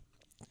do it.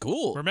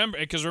 Cool.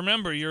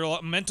 Remember,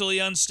 you're mentally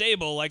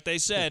unstable, like they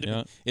said.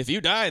 Yeah. If you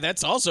die,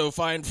 that's also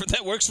fine.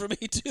 That works for me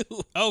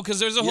too. Oh, because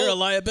there's You're a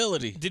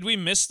liability. Did we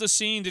miss the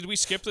scene? Did we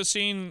skip the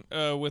scene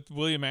with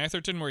William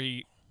Atherton where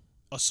he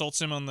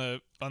assaults him on the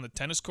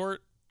tennis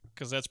court?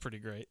 Because that's pretty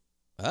great.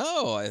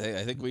 Oh, I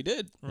think we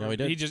did. Yeah, we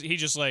did. He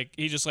just like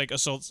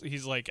assaults.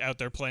 He's like out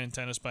there playing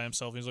tennis by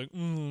himself. He's like,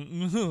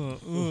 he's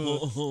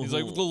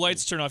like, the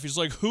lights turn off. He's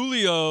like,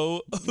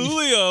 Julio,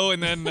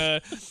 and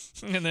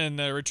then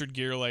Richard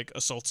Gere like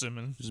assaults him,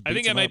 and I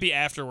think that might be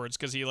afterwards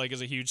because he like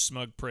is a huge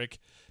smug prick.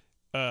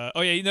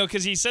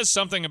 Because he says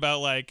something about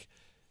like,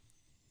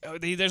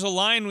 there's a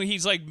line where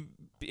he's like.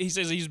 He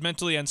says he's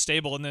mentally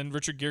unstable, and then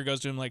Richard Gere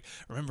goes to him like,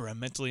 remember, I'm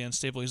mentally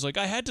unstable. He's like,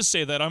 I had to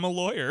say that. I'm a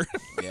lawyer.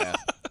 Yeah.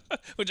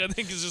 Which I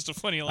think is just a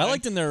funny line. I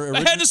liked in their. I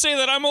had to say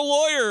that I'm a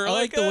lawyer. I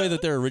like the way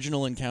that their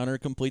original encounter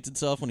completes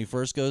itself when he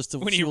first goes to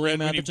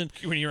William Atherton.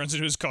 When he runs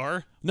into his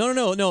car.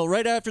 No.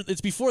 Right after,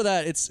 it's before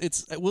that.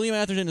 It's William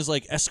Atherton is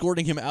like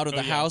escorting him out of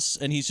the house,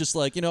 and he's just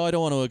like, I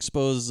don't want to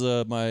expose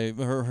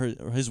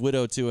his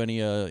widow to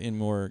any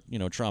more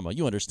trauma.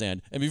 You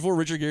understand? And before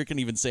Richard Gere can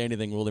even say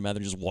anything, William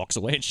Atherton just walks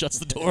away and shuts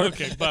the door.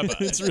 Okay, bye bye.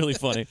 It's really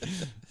funny.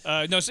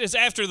 No,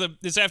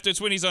 it's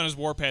when he's on his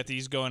warpath.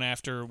 He's going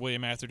after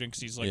William Atherton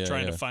because he's like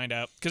trying to find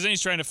out. Because then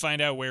he's trying to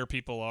find out where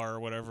people are or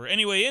whatever.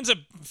 Anyway, he ends up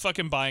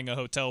fucking buying a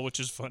hotel, which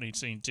is a funny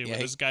scene too. Yeah,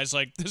 this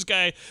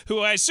guy who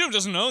I assume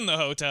doesn't own the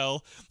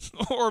hotel,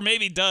 or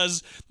maybe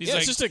does.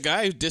 It's just a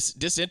guy who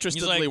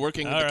disinterestedly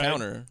working at the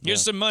counter.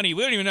 Here's some money.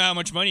 We don't even know how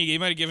much money he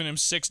might have given him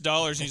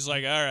 $6. And he's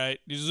like, all right,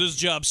 this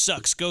job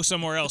sucks. Go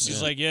somewhere else.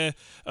 He's like, yeah,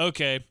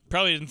 okay.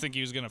 Probably didn't think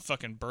he was gonna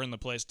fucking burn the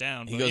place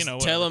down. But, he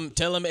goes,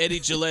 tell him Eddie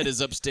Gillette is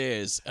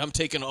upstairs. I'm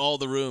taking all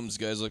the rooms.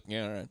 Guys, like,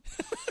 yeah, all right.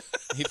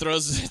 He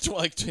throws.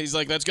 He's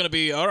like, that's gonna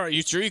be all right.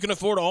 You sure you can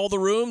afford all the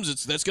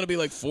rooms? That's gonna be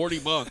like $40.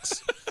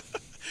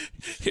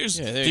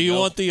 Do you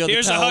want the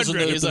here's towels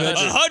 $100. and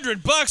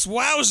the $100.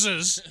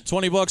 Wowzers!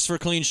 $20 for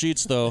clean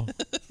sheets, though.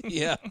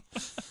 Yeah.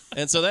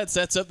 And so that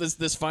sets up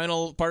this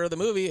final part of the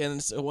movie.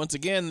 And so once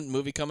again,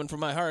 movie coming from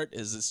my heart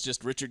is it's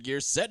just Richard Gere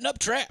setting up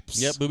traps.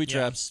 Yep, booby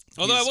traps.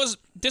 Although I was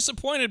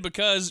disappointed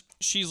because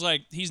she's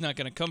like, he's not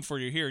going to come for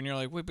you here. And you're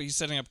like, wait, but he's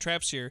setting up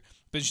traps here.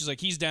 But she's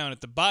like, he's down at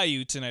the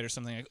bayou tonight or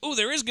something. Like, oh,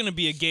 there is going to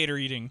be a gator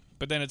eating.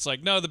 But then it's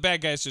like, no, the bad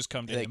guys just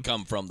come to him. They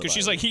come from the bayou. Because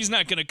she's like, he's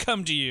not going to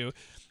come to you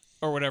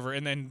or whatever.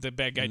 And then the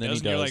bad guy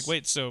does. And you're like,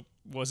 wait, so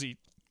was he...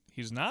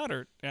 He's not,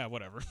 or yeah,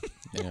 whatever.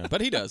 Yeah, but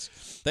he does.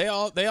 They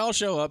all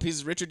show up.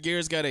 Richard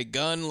Gere's got a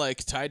gun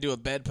like tied to a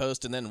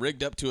bedpost and then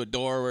rigged up to a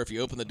door where if you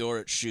open the door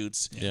it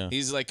shoots. Yeah.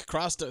 He's like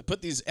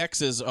put these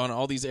X's on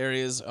all these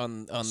areas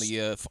on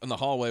the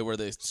hallway where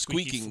the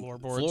squeaking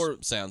floor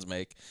sounds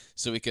make,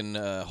 so he can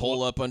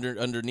hole up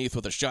underneath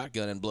with a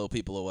shotgun and blow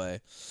people away.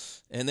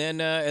 And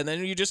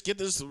then you just get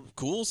this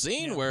cool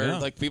scene where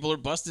like people are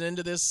busting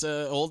into this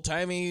old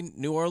timey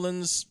New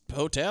Orleans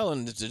hotel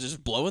and they're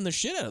just blowing the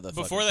shit out of the.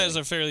 Before that is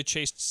a fairly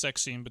chaste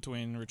sex scene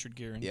between Richard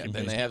Gere and Kim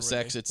then they Basinger have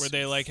sex. Where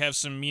they like have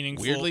some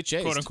meaningful, weirdly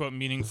chaste, quote unquote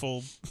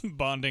meaningful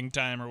bonding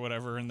time or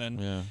whatever, and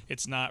then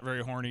it's not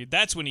very horny.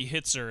 That's when he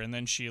hits her, and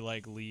then she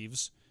like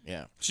leaves.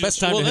 Yeah,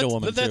 best time to hit a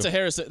woman. But that's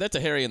a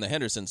Harry and the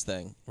Hendersons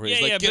thing, where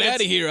he's like, "Get out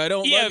of here! I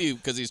don't love you,"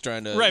 because he's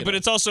trying to. Right, but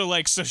it's also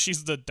like, so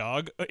she's the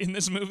dog in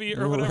this movie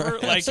or whatever.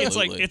 Like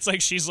it's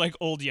like she's like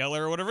Old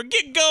Yeller or whatever.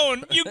 Get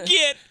going! You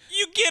get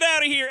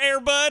out of here, Air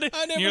Bud.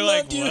 I never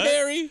loved you,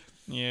 Harry.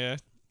 Yeah.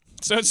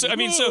 So that's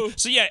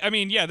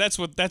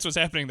what's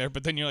happening there.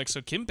 But then you're like,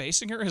 so Kim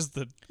Basinger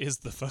is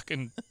the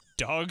fucking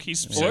dog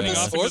he's sending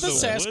off into the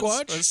Sasquatch.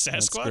 Woods? Or the Sasquatch.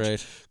 That's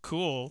great.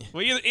 Cool.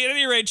 Well, at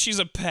any rate, she's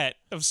a pet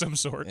of some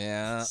sort.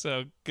 Yeah.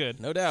 So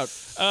good. No doubt.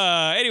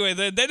 Anyway,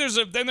 then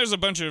there's a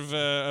bunch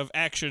of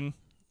action.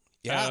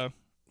 Yeah.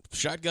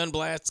 Shotgun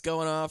blasts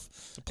going off.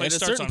 The place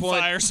at a starts certain on point,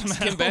 fire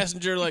somehow. Kim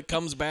Basinger like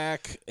comes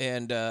back,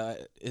 and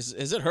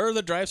is it her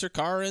that drives her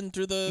car in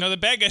through the? No, the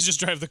bad guys just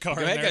drive the car.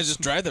 The bad guys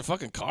just drive their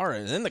fucking car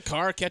in, and then the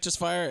car catches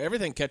fire.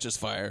 Everything catches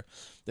fire.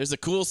 There's a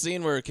cool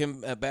scene where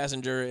Kim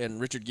Basinger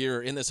and Richard Gere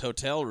are in this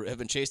hotel, have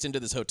been chased into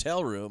this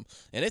hotel room,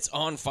 and it's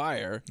on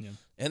fire. Yeah.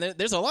 And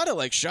there's a lot of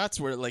like shots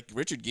where like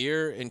Richard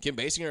Gere and Kim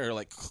Basinger are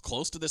like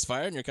close to this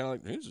fire, and you're kind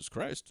of like, Jesus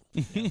Christ,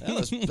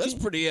 that's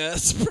pretty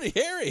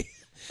hairy.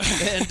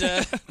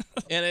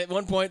 And at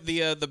one point,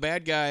 the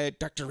bad guy,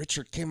 Dr.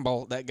 Richard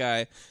Kimball, that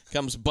guy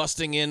comes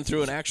busting in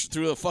through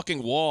a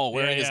fucking wall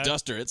wearing his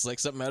duster. It's like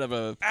something out of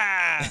a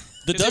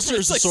the duster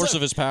is the source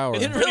of his power.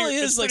 It really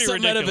is like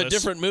something ridiculous. out of a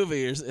different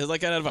movie, or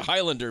like out of a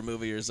Highlander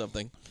movie or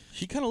something.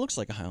 He kind of looks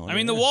like a Highlander. I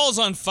mean, the wall's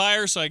on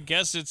fire, so I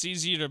guess it's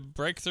easy to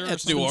break through.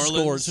 It's or New something.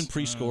 Orleans. It's been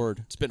pre-scored.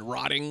 It's been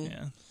rotting.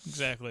 Yeah,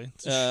 exactly.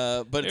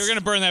 But they were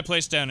gonna burn that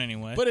place down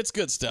anyway. But it's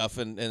good stuff,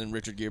 and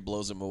Richard Gere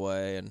blows him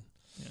away, and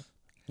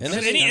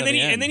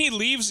then he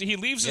leaves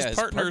his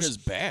partner's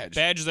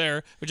badge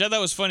there, which I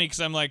thought was funny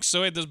because I'm like,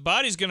 so wait, this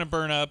body's gonna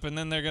burn up, and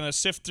then they're gonna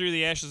sift through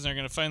the ashes, and they're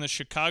gonna find the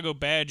Chicago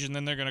badge, and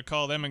then they're gonna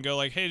call them and go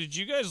like, hey, did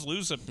you guys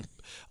lose a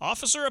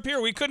officer up here?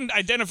 We couldn't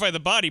identify the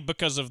body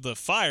because of the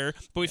fire,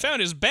 but we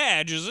found his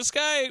badge. Is this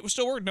guy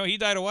still working? No, he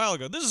died a while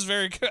ago. This is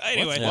very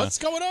anyway. What's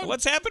going on?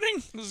 What's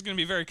happening? This is gonna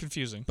be very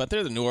confusing. But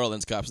they're the New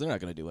Orleans cops. They're not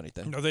gonna do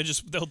anything. No,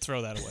 they'll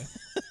throw that away.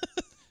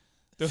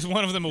 There's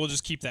one of them will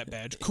just keep that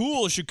badge.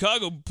 Cool,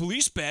 Chicago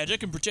police badge. I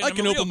can pretend I'm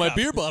a real open my cop.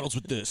 beer bottles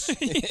with this.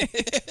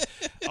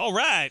 All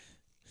right.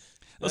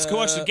 Let's go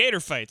watch the gator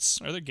fights.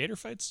 Are there gator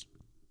fights?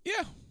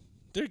 Yeah,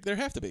 there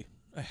have to be.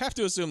 I have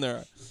to assume there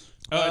are.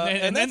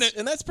 And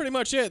that's pretty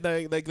much it.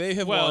 They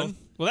have won.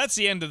 Well, that's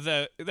the end of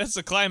that's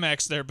the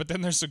climax there. But then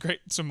there's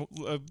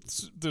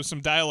there's some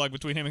dialogue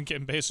between him and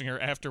Kim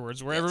Basinger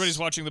afterwards, where everybody's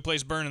watching the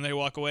place burn and they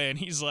walk away, and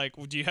he's like,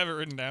 well, "Do you have it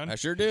written down?" I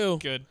sure do.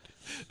 Good.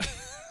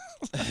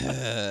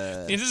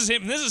 This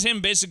is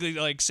him basically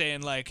like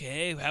saying like,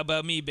 hey, how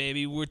about me,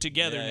 baby? We're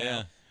together now.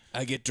 Yeah.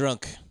 I get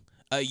drunk.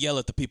 I yell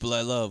at the people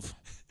I love.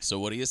 So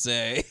what do you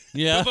say?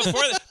 Yeah. But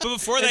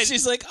before that,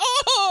 she's like,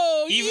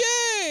 oh,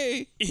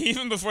 yay!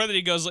 Even before that,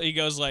 he goes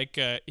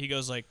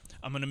like,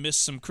 I'm gonna miss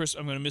some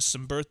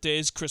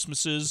birthdays,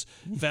 Christmases,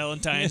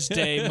 Valentine's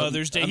Day,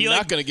 Mother's Day. I'm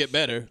not gonna get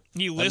better.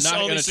 He lists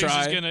all these things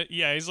he's gonna.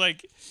 Yeah, he's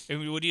like,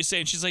 what do you say?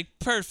 And she's like,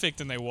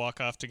 perfect. And they walk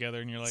off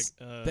together, and you're like,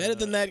 better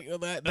than that.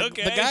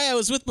 Okay. The guy I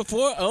was with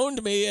before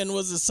owned me and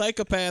was a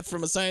psychopath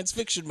from a science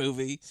fiction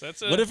movie.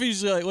 So what if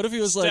he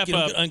was like,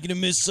 I'm gonna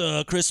miss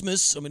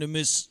Christmas. I'm gonna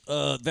miss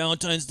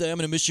Valentine's Day. I'm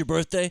gonna miss your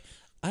birthday.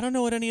 I don't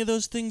know what any of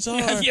those things are.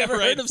 I've never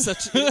heard of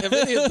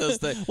any of those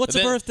things. What's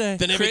a birthday?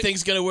 Then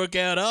everything's going to work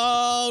out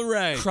all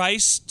right.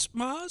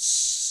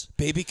 Christmas?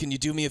 Baby, can you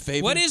do me a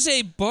favor? What is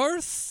a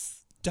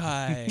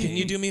birthday? Can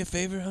you do me a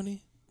favor,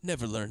 honey?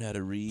 Never learn how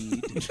to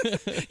read.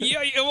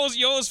 Yeah, you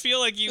almost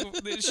feel like you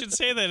should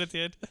say that at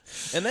the end.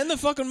 And then the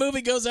fucking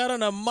movie goes out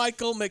on a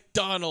Michael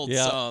McDonald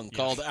song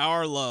called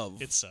Our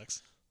Love. It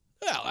sucks.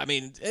 Well, I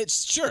mean,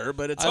 it's sure,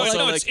 but it's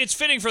also like it's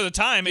fitting for the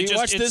time. You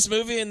watch this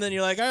movie and then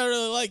you're like, I don't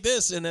really like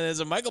this, and then there's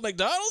a Michael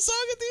McDonald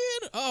song at the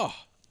end. Oh,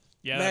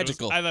 yeah,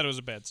 magical. I thought it was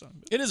a bad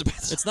song. It is a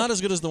bad song. It's not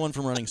as good as the one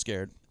from Running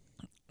Scared.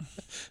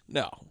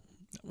 No.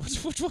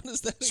 Which one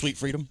is that? Sweet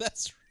Freedom.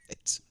 That's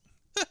right.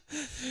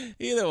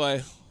 Either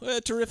way,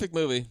 a terrific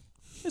movie.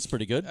 It's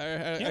pretty good.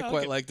 I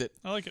quite liked it.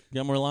 I like it.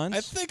 Got more lines?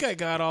 I think I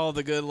got all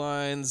the good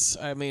lines.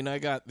 I mean, I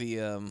got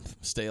the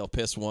stale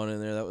piss one in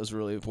there. That was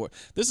really important.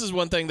 This is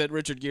one thing that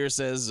Richard Gere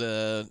says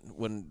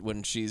when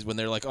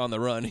they're like on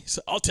the run. He says,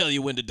 "I'll tell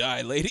you when to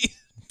die, lady."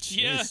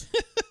 Yeah.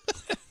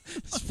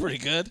 It's pretty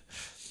good.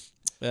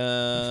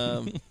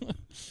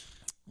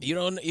 You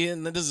don't.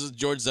 And this is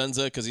George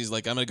Zunza because he's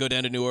like, I'm gonna go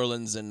down to New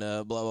Orleans and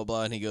blah blah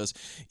blah, and he goes,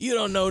 "You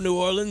don't know New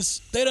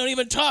Orleans. They don't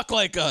even talk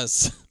like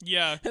us."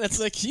 Yeah. And it's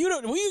like you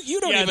don't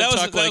even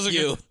talk like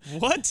you.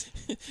 What?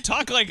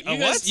 Talk like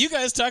what? You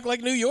guys talk like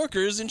New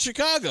Yorkers in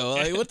Chicago.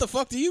 Like, what the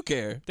fuck do you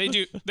care? They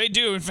do. They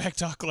do in fact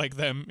talk like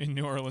them in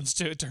New Orleans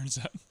too. It turns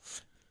out.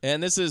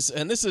 And this is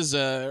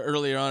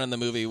earlier on in the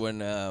movie when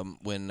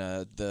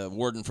the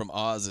warden from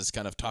Oz is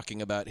kind of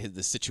talking about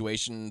the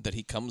situation that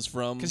he comes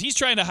from. Because he's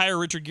trying to hire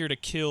Richard Gere to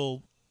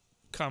kill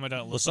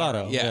Commandant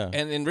Losado. Yeah.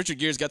 And Richard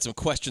Gere's got some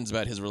questions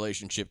about his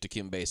relationship to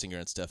Kim Basinger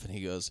and stuff, and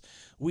he goes,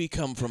 "We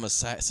come from a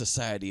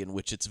society in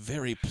which it's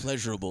very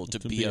pleasurable to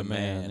be a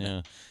man."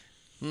 Yeah.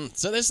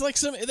 So there's like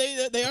some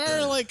they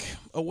are like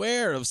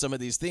aware of some of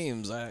these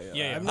themes.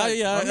 I'm not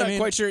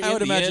quite sure. I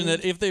would imagine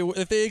that if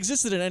they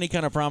existed in any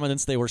kind of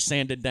prominence, they were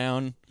sanded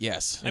down.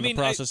 Yes, in the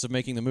process of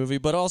making the movie,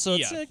 but also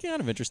it's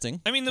kind of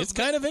interesting. I mean, it's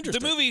kind of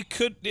interesting. The movie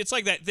it's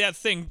like that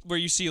thing where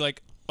you see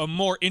like a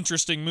more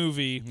interesting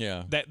movie.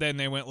 That then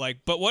they went like,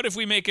 but what if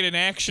we make it an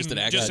action? Just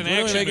an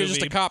action movie.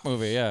 Just a cop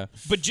movie. Yeah.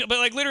 But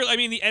like literally, I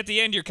mean, at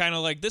the end, you're kind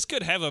of like, this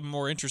could have a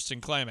more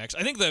interesting climax.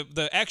 I think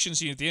the action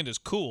scene at the end is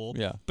cool.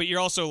 Yeah. But you're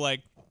also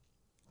like,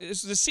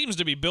 this seems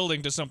to be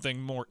building to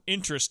something more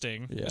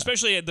interesting,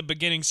 especially at the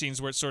beginning scenes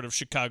where it's sort of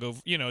Chicago.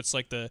 You know, it's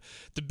like the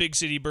big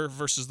city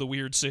versus the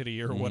weird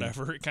city or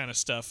whatever kind of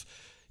stuff.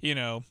 You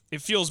know,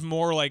 it feels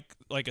more like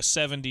a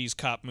 70s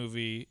cop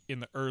movie in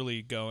the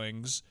early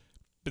goings.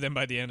 But then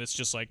by the end, it's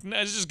just like, nah,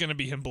 it's just going to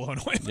be him blowing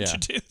away a bunch of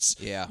dudes.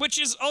 Yeah. Which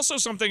is also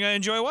something I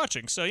enjoy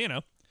watching. So, you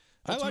know,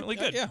 ultimately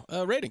good.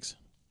 Ratings.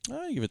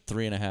 I give it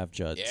 3.5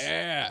 Juds.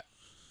 Yeah.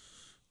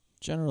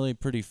 Generally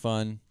pretty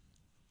fun.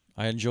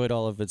 I enjoyed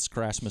all of its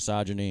crass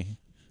misogyny,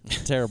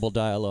 terrible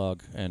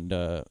dialogue,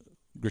 and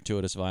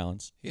gratuitous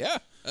violence. Yeah.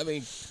 I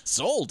mean,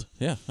 sold.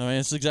 Yeah. I mean,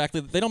 it's exactly.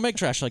 They don't make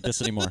trash like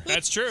this anymore.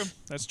 That's true.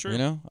 You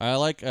know, I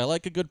like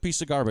a good piece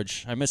of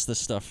garbage. I miss this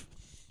stuff.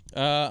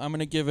 I'm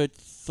gonna give it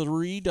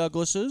 3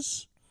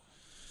 Douglases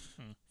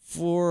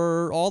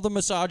for all the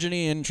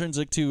misogyny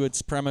intrinsic to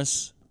its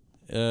premise.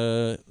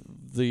 The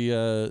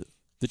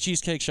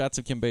cheesecake shots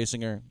of Kim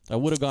Basinger. I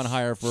would have gone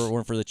higher if it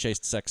weren't for the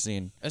chaste sex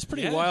scene. That's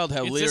pretty wild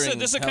how leering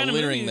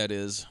that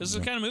is. This is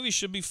the kind of movie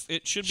should be 4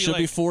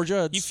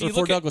 Judds or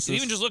 4 Douglases.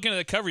 Even just looking at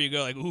the cover, you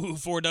go like, ooh,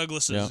 4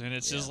 Douglases, and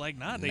it's just like,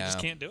 nah, they just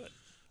can't do it.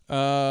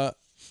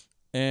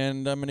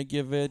 And I'm gonna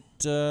give it.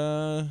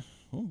 I'm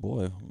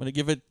gonna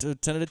give it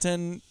 10 out of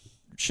 10.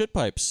 Shit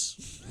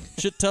pipes,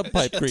 shit tub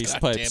pipe grease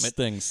pipes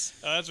things.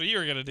 That's what you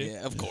were gonna do.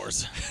 Yeah, of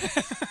course.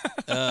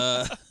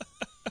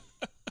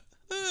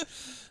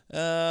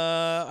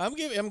 I'm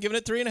giving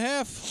it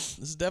 3.5.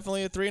 This is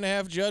definitely a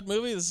 3.5 Judd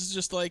movie. This is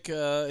just like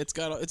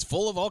it's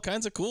full of all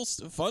kinds of cool,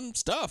 fun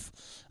stuff.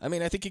 I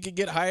mean, I think it could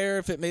get higher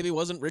if it maybe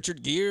wasn't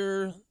Richard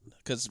Gere,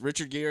 because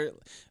Richard Gere.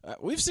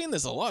 We've seen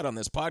this a lot on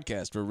this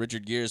podcast where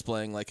Richard Gere is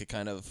playing like a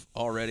kind of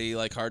already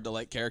like hard to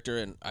like character,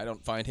 and I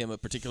don't find him a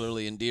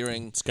particularly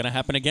endearing. It's gonna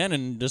happen again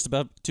in just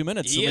about 2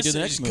 minutes. Yes, we do the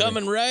next he's movie.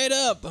 coming right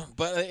up.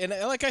 But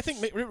I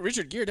think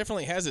Richard Gere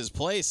definitely has his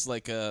place.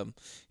 Like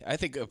I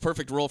think a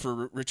perfect role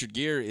for Richard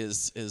Gere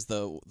is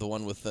the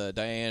one with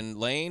Diane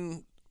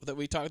Lane that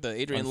we talked, the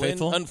Adrian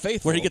Unfaithful? Lynn,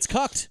 Unfaithful, where he gets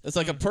cucked. It's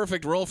like a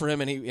perfect role for him,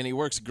 and he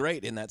works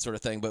great in that sort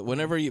of thing. But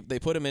whenever they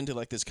put him into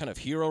like this kind of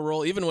hero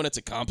role, even when it's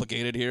a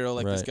complicated hero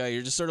like this guy,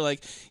 you're just sort of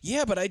like,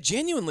 yeah, but I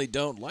genuinely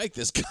don't like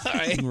this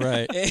guy,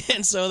 right?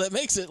 And so that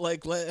makes it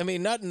like, I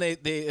mean, not in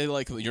they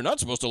like you're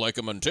not supposed to like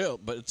him until,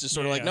 but it's just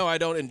sort of like, no, I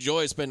don't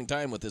enjoy spending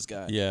time with this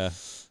guy. Yeah.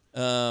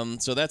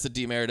 So that's a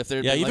demerit. If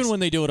they're even when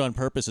they do it on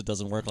purpose, it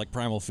doesn't work. Like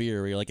Primal Fear,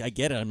 where you're like, I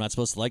get it, I'm not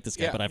supposed to like this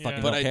guy, but I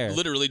fucking don't care. I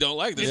literally don't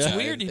like this. It's guy.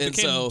 weird. He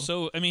became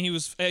so. I mean, he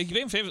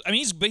became famous. I mean,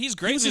 he's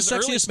great. He was in his the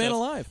sexiest early man stuff.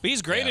 alive. But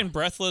he's great in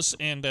Breathless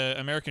and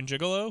American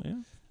Gigolo. Yeah.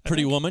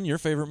 Pretty Woman, your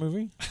favorite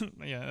movie?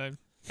 Yeah,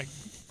 I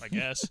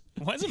guess.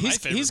 Why is it my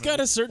favorite? He's got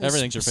a certain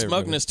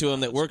smugness to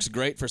him that works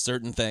great for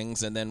certain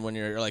things, and then when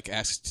you're like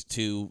asked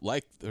to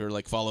like or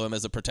like follow him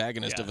as a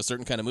protagonist of a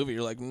certain kind of movie,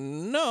 you're like,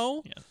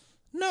 no.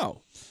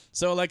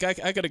 So like I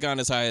could have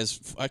gone as high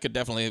as I could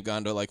definitely have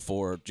gone to like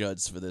 4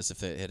 Judds for this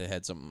if it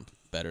had something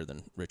better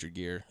than Richard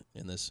Gere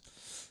in this.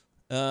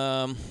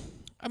 I'm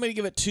gonna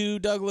give it 2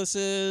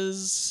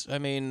 Douglases. I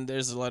mean,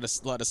 there's a lot of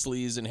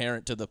sleaze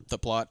inherent to the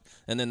plot,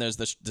 and then there's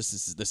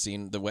the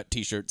scene, the wet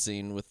T-shirt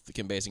scene with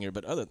Kim Basinger.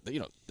 But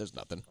there's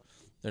nothing.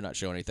 They're not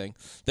showing anything.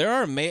 There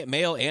are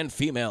male and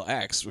female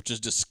acts, which is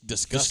just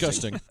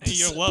disgusting.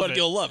 You'll love it.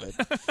 You'll love it.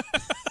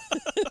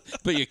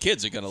 But your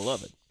kids are gonna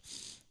love it.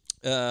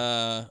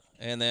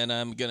 And then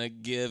I'm gonna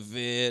give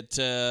it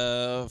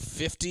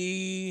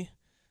 50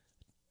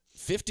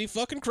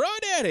 fucking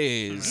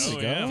crawdaddies. Oh,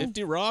 yeah.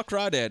 50 raw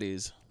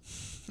crawdaddies.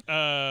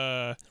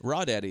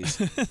 Raw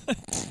daddies.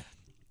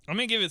 I'm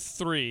gonna give it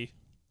 3.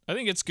 I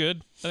think it's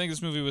good. I think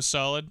this movie was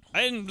solid.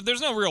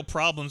 There's no real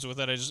problems with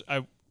it.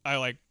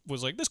 I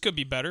was like, this could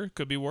be better,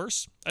 could be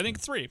worse. I think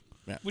 3,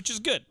 which is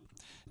good.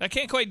 I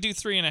can't quite do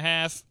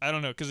 3.5. I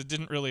don't know, because it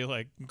didn't really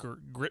like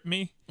grip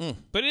me.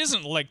 But it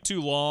isn't like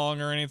too long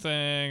or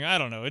anything. I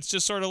don't know. It's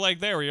just sort of like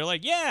there where you're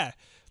like, yeah,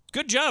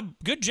 good job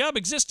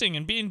existing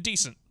and being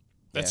decent.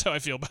 That's how I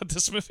feel about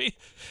this movie.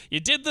 You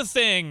did the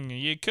thing.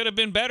 You could have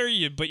been better,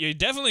 but you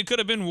definitely could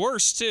have been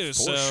worse too.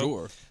 For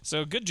sure.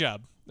 So good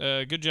job.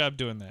 Good job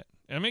doing that.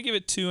 And I'm gonna give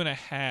it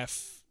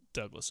 2.5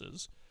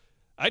 Douglases.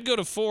 I'd go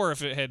to 4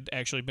 if it had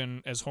actually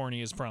been as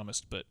horny as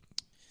promised, but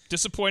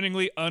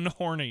disappointingly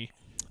unhorny.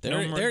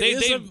 There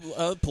is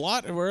a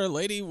plot where a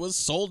lady was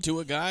sold to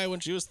a guy when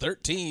she was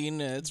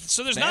 13. It's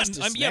so there's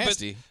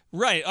nasty.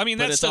 Right. I mean,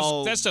 that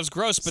stuff's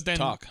gross. But then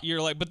talk.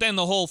 You're like, but then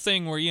the whole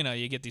thing where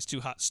you get these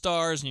 2 hot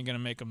stars and you're gonna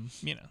make them,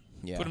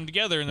 put them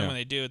together, and then when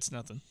they do, it's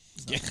nothing.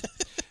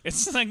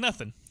 It's like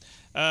nothing.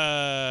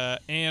 And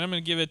I'm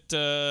gonna give it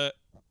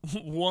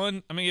 1.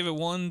 I'm gonna give it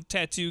 1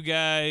 tattoo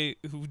guy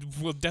who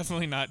will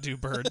definitely not do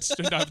birds.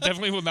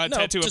 Definitely will not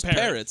tattoo a parrot.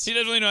 Parrots. He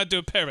definitely not do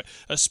a parrot.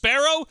 A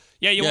sparrow?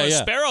 Yeah, you want a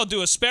sparrow? I'll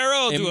do a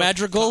sparrow. A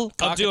madrigal.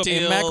 I'll do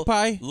a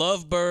magpie.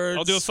 Lovebirds.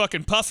 I'll do a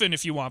fucking puffin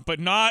if you want,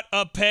 but not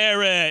a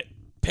parrot.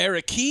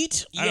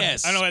 Parakeet?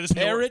 Yes. I don't know why this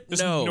parrot.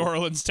 This New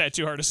Orleans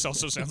tattoo artist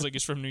also sounds like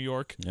he's from New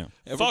York. Yeah.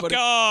 Fuck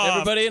off.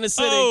 Everybody in the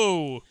city.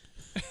 Oh.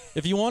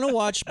 If you want to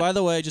watch, by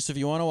the way, if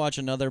you want to watch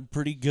another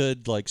pretty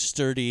good, like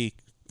sturdy,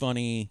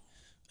 funny.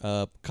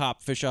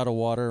 Cop fish out of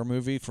water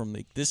movie from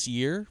this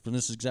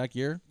exact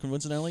year,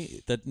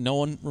 coincidentally, that no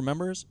one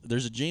remembers.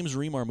 There's a James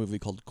Remar movie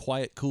called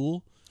Quiet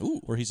Cool,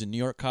 where he's a New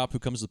York cop who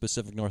comes to the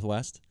Pacific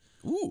Northwest.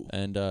 Ooh.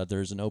 And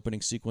there's an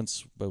opening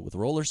sequence with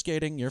roller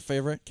skating, your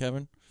favorite,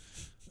 Kevin.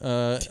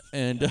 It's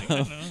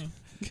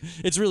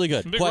really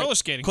good. I'm a big roller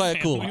skating Quiet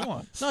fan. Cool. What do you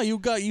want? No, you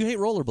hate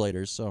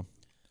rollerbladers, so.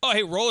 Oh,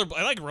 I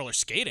like roller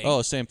skating.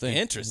 Oh, same thing.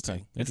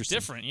 Interesting. Okay. It's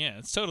different. Yeah,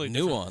 it's totally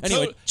nuanced.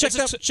 different.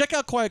 Anyway, check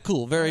out Quiet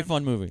Cool. Very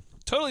fun movie.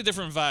 Totally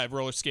different vibe,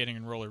 roller skating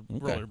and roller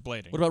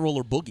blading. What about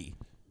roller boogie?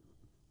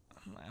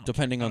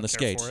 Depending on the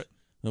skate.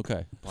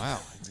 Okay. Wow.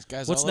 These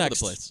guys What's all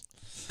next? over the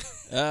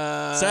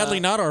place. Sadly,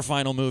 not our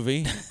final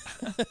movie.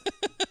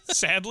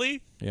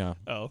 Sadly? Yeah.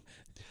 Oh.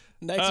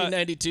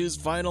 1992's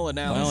final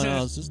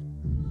analysis.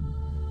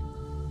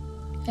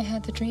 I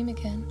had the dream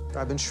again.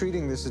 I've been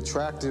treating this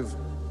attractive,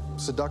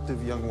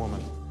 seductive young woman.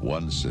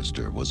 One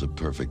sister was a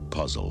perfect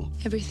puzzle,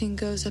 Everything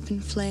goes up in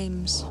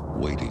flames.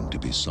 waiting to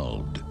be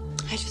solved.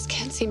 I just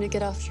can't seem to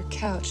get off your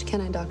couch,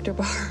 can I, Dr.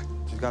 Barr?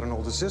 She's got an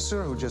older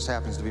sister who just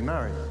happens to be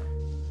married.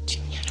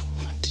 Jimmy, I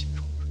don't want to.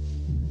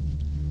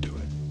 Do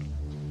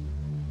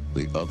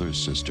it. The other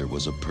sister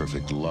was a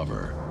perfect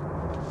lover,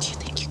 Do you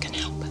think you can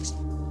help us?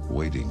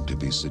 waiting to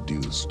be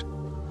seduced.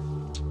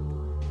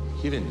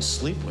 You didn't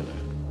sleep with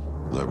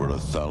her. There were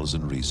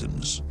 1,000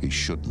 reasons he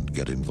shouldn't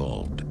get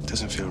involved,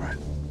 Doesn't feel right.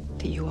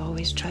 Do you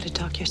always try to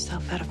talk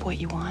yourself out of what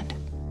you want?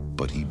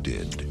 but he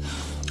did.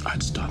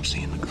 I'd stop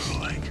seeing the girl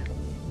like.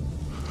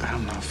 I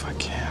don't know if I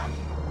can.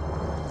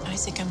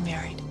 Isaac, I'm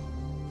married.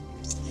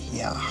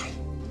 Yeah.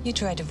 You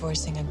tried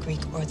divorcing a Greek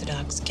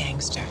Orthodox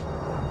gangster.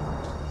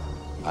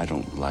 I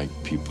don't like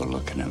people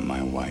looking at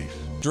my wife.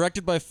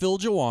 Directed by Phil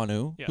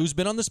Joanou, who's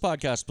been on this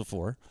podcast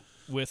before.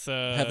 With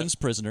Heaven's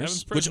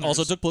Prisoners, which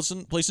also took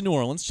place in New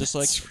Orleans, just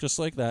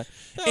like that.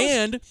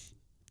 And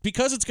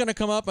because it's going to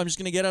come up, I'm just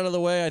going to get out of the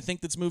way. I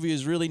think this movie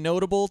is really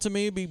notable to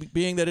me,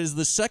 being that it is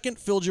the second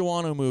Phil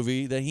Joanou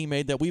movie that he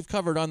made that we've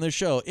covered on this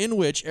show, in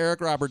which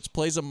Eric Roberts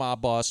plays a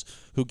mob boss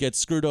who gets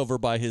screwed over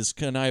by his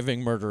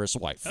conniving, murderous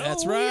wife.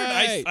 That's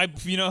right. I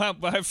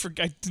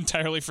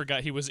entirely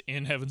forgot he was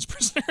in Heaven's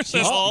Prisoners.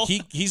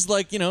 He's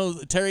like,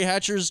 Terry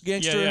Hatcher's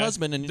gangster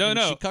husband, and she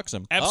cucks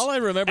him. All I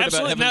remembered about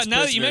Heaven's Prisoners.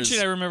 Now that you mentioned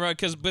it, I remember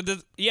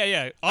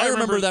I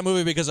remember that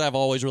movie because I've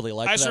always really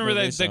liked that movie.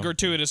 I just remember the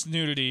gratuitous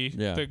nudity,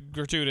 the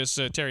gratuitous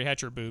Terry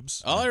Hatcher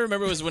boobs. All I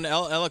remember was when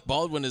Alec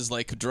Baldwin is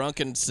like drunk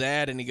and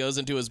sad, and he goes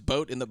into his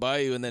boat in the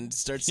bayou, and then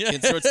starts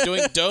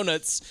doing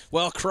donuts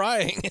while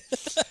crying.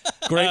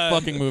 Great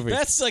fucking movie.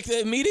 That's like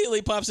that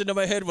immediately pops into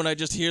my head when I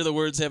just hear the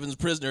words "Heaven's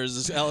Prisoners."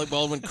 Is Alec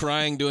Baldwin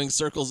crying, doing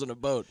circles in a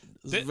boat?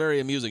 It's very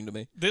amusing to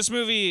me. This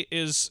movie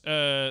is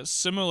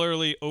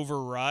similarly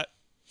overwrought.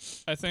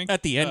 I think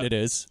at the end it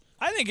is.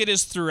 I think it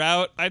is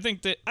throughout. I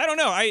think that I don't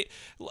know. I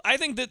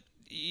think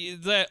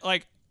that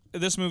like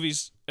this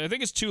movie's. I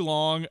think it's too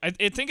long. I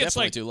think it's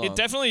like too long. It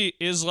definitely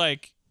is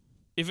like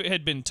if it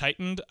had been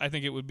tightened, I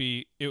think it would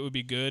be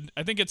good.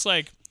 I think it's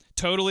like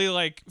totally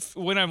like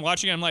when I'm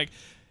watching, I'm like.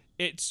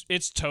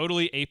 It's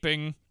totally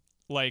aping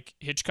like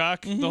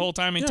Hitchcock the whole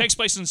time. It takes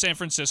place in San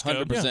Francisco.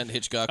 100%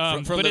 Hitchcock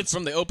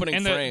from the opening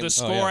and frame. The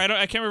score. I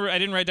can't remember. I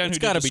didn't write down who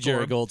did the score. It's got to be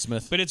Jerry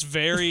Goldsmith. But it's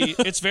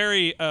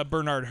very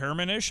Bernard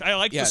Herrmann-ish. I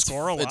like the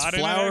score a lot. It's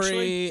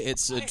flowery.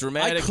 It's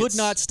dramatic. I could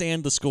not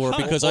stand the score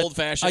because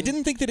old-fashioned. I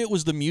didn't think that it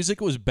was the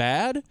music was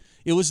bad.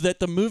 It was that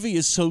the movie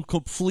is so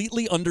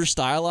completely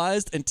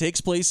understylized and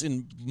takes place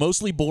in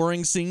mostly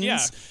boring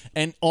scenes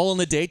and all in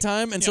the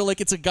daytime. And so,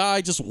 like, it's a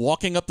guy just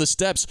walking up the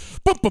steps.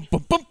 But that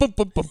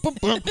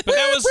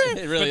was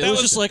it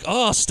was just like,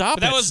 oh, stop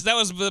it. That was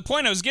the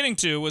point I was getting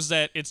to, was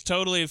that it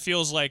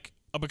feels like,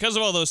 because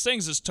of all those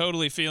things, it's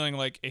totally feeling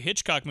like a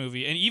Hitchcock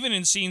movie. And even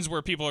in scenes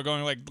where people are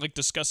going like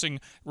discussing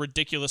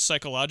ridiculous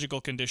psychological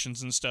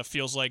conditions and stuff,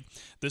 feels like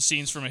the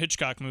scenes from a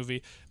Hitchcock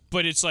movie.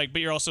 But it's like,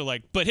 but you're also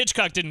like, but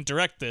Hitchcock didn't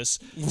direct this,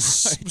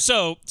 right.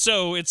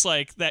 So it's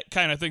like that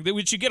kind of thing,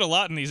 which you get a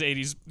lot in these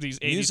 80s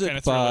Music kind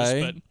of thrillers.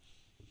 by but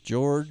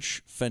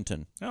George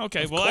Fenton.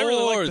 Okay, of well,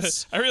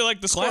 course. I really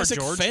like the score, Classic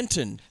George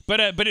Fenton. But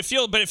it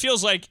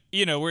feels like,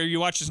 you know, where you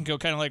watch this and go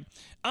kind of like,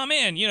 oh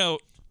man, you know,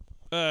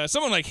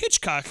 someone like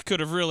Hitchcock could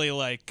have really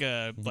made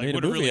a would have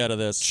movie really out of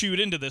this. chewed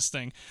into this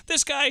thing.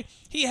 This guy,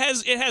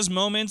 it has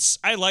moments.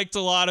 I liked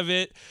a lot of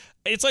it.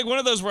 It's like one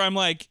of those where I'm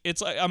like,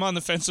 it's like I'm on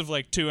the fence of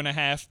like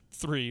 2.5,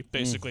 3,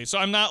 basically. So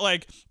I'm not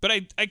like, but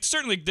I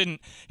certainly didn't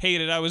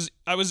hate it. I was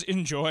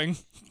enjoying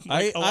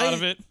a lot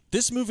of it.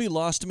 This movie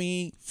lost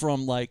me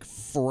from like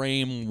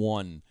frame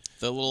 1.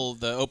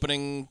 The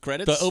opening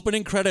credits? The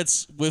opening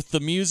credits with the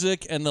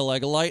music and the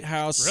like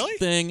lighthouse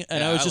thing,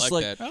 and I was just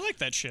like, I like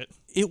that shit.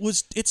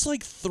 It's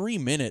like 3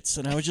 minutes,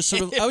 and I was just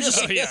sort of,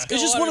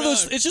 it's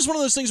just one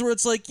of those things where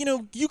it's like, you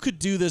know, you could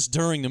do this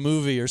during the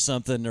movie or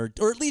something, or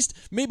at least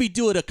maybe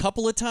do it a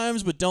couple of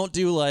times, but don't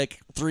do like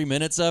 3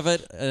 minutes of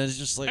it. And it's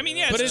just like, I mean,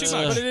 yeah, but it's too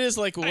much. But it is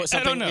like something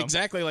I don't know.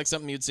 exactly like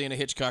something you'd see in a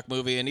Hitchcock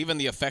movie, and even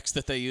the effects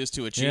that they use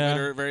to achieve it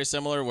are very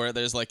similar. Where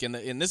there's like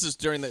this is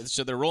during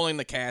so they're rolling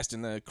the cast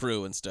and the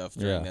crew and stuff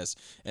during this,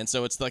 and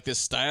so it's like this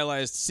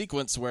stylized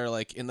sequence where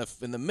like in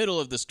the middle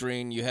of the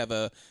screen you have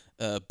a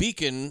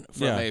beacon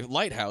from a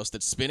lighthouse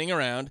that's spinning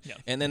around,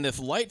 and then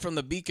the light from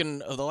the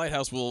beacon of the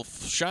lighthouse will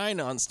shine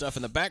on stuff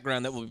in the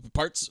background that will be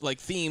parts like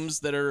themes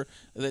that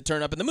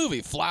turn up in the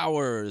movie,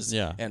 flowers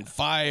and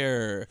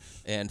fire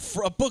and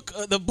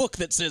the book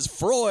that says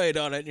Freud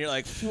on it, and you're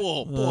like,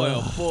 whoa, boy,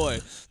 oh boy.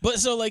 But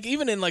so like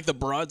even in like the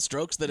broad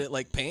strokes that it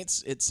like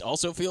paints, it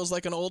also feels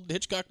like an old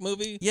Hitchcock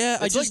movie. Yeah,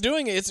 it's like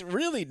doing it. It's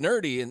really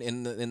nerdy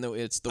in the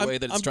it's the way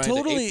that it's trying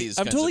to ape these.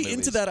 I'm kinds totally of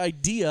movies. into that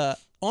idea.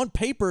 On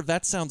paper,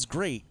 that sounds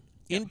great.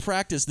 In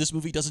practice, this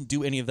movie doesn't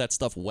do any of that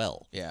stuff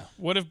well. Yeah.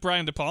 What if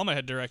Brian De Palma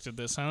had directed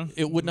this, huh?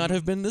 It would not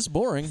have been this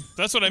boring.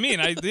 That's what I mean.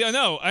 I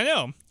know.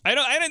 I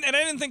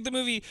didn't think the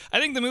movie.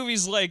 I think the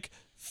movie's like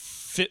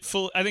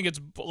fitful. I think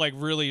it's like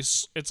really.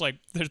 It's like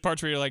there's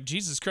parts where you're like,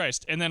 Jesus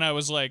Christ, and then I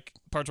was like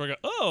parts where I go,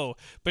 oh,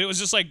 but it was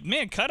just like,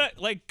 man, cut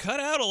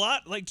out a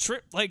lot. Like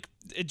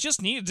it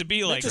just needed to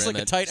be like just like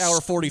a tight hour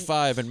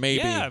 45, and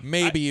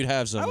maybe you'd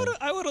have something.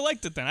 I would have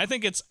liked it then. I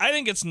think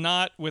it's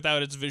not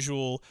without its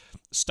visual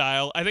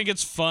style. I think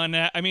it's fun.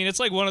 I mean, it's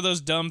like one of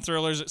those dumb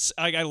thrillers.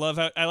 I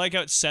like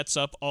how it sets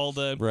up all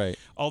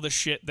the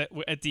shit that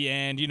at the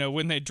end, you know,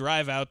 when they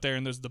drive out there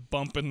and there's the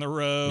bump in the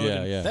road.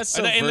 Yeah. That's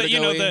so and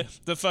you know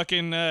the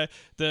fucking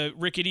the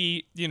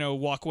rickety, you know,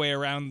 walkway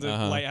around the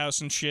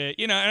lighthouse and shit.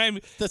 You know, and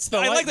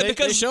I like that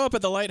because they show up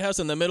at the lighthouse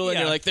in the middle, and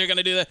you're like, they're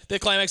gonna do that. The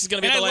climax is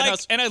gonna be at the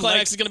lighthouse. And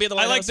climax is gonna be at the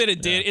lighthouse. I like that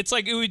it did. It's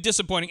like it was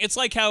disappointing. It's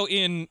like how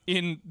in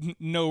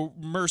No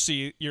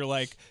Mercy, you're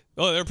like,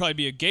 oh, there'll probably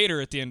be a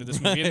gator at the end of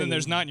this movie, and then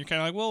there's not, and you're kind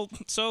of like, well,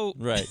 so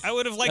I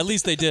would have liked. At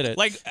least they did it.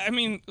 Like, I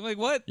mean, like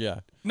what?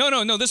 Yeah.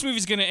 No. This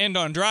movie's gonna end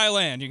on dry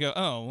land. You go,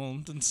 oh, well,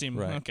 it doesn't seem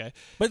okay.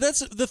 But that's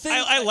the thing.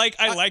 I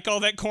like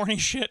all that corny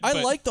shit.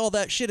 I liked all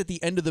that shit at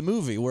the end of the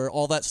movie, where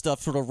all that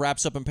stuff sort of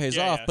wraps up and pays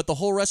off. Yeah. But the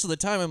whole rest of the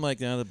time, I'm like,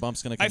 the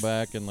bump's gonna come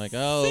back, and like,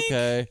 oh,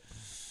 okay.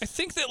 I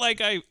think that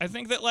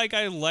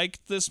I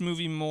liked this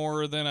movie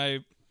more than I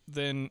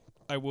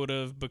would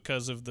have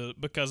because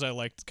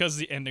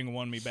the ending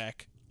won me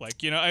back.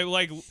 Like, you know, I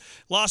like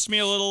lost me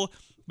a little,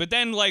 but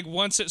then like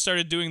once it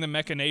started doing the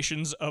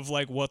machinations of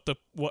like what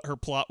her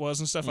plot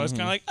was and stuff, I was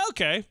kind of like,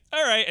 okay,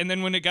 all right. And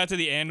then when it got to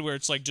the end where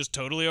it's like just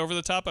totally over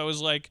the top, I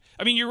was like,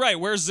 I mean, you're right.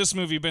 Where's this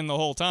movie been the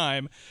whole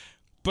time?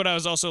 But I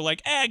was also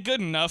like, good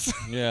enough.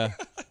 Yeah.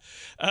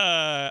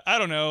 I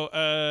don't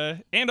know.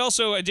 And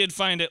also I did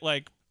find it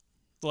like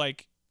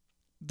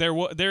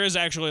there is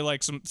actually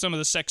like some of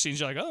the sex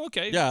scenes. You're like, oh,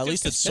 okay. Yeah, at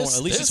least it's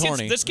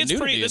horny. This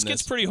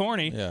gets pretty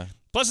horny. Yeah.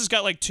 Plus, it's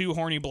got like 2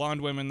 horny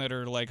blonde women that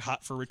are like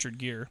hot for Richard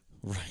Gere.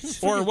 Right.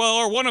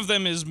 or one of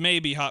them is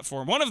maybe hot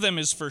for him. One of them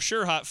is for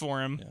sure hot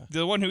for him. Yeah.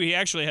 The one who he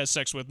actually has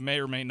sex with may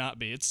or may not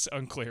be. It's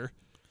unclear.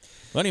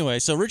 Well, anyway,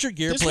 so Richard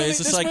Gere plays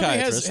a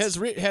psychiatrist.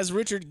 Has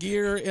Richard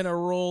Gere in a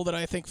role that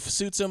I think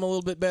suits him a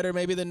little bit better,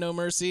 maybe than No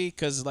Mercy,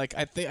 because like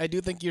I do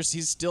think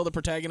he's still the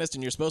protagonist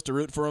and you're supposed to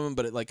root for him,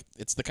 but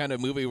it's the kind of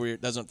movie where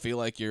it doesn't feel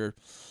like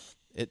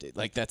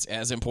that's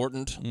as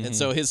important, and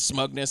so his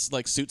smugness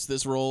like suits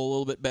this role a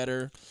little bit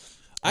better.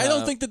 I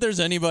don't think that there's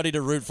anybody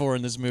to root for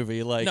in this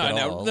movie. Like,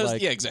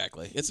 yeah,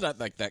 exactly. It's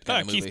not like that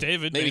kind of movie. Keith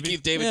David, maybe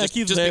Keith David,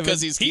 yeah, just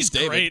because he's Keith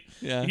David. Great.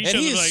 Yeah, and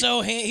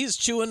he's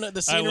chewing the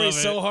scenery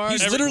so hard.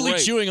 He's literally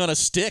chewing on a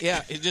stick.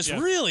 Yeah, just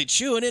really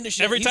chewing into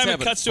shit. Every time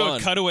it cuts to a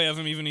cutaway of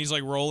him, even he's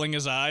like rolling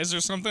his eyes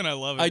or something. I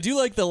love it. I do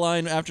like the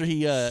line after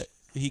he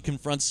he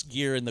confronts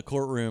Gere in the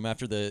courtroom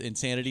after the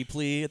insanity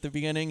plea at the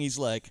beginning. He's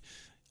like,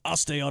 I'll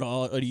stay out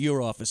of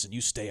your office and you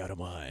stay out of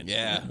mine.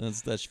 Yeah.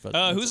 That's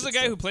who's the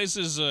guy who plays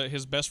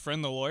his best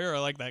friend, the lawyer? I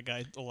like that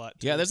guy a lot.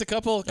 Too. Yeah, there's a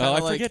couple. I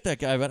forget that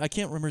guy, but I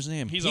can't remember his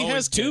name. He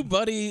has two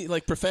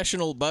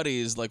professional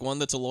buddies, like one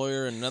that's a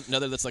lawyer and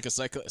another that's like a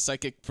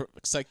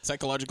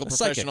psychological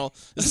professional.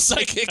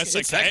 Psychic.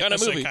 It's that kind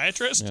of movie.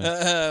 Psychiatrist.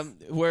 Yeah.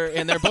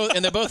 And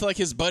they're both like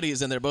his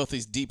buddies, and they're both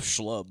these deep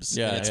schlubs.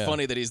 Yeah, and it's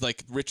funny that he's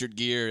like Richard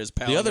Gere is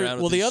palling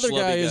around with the these other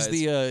guy guys.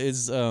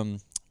 is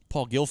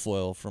Paul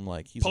Guilfoyle from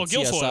he's Paul on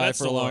Guilfoyle, CSI that's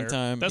for the a long lawyer.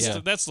 time.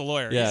 That's the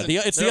lawyer. Yeah,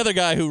 it's the other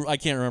guy who I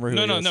can't remember who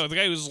he is. No, the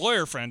guy who's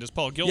lawyer friend is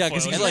Paul Guilfoyle. Yeah,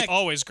 because he's like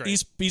always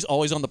great. He's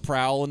always on the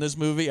prowl in this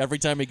movie. Every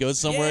time he goes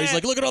somewhere, he's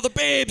like, "Look at all the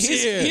babes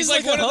here." He's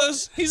like one of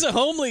those. He's a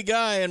homely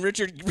guy, and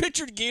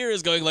Richard Gere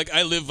is going like,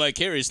 "I live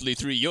vicariously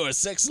through your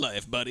sex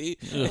life, buddy."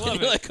 I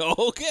love it. Like,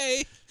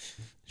 okay.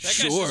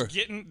 Sure.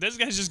 This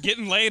guy's just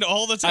getting laid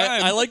all the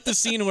time. I like the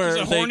scene where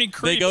He's a horny they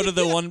creep. go to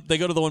the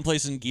one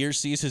place and Gere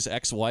sees his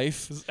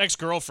ex-wife. His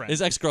ex-girlfriend.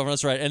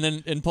 That's right.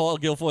 And Paul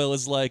Guilfoyle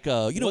is like,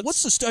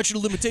 what's the statute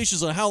of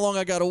limitations on how long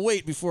I gotta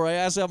wait before I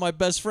ask out my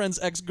best friend's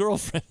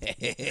ex-girlfriend?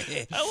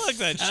 I like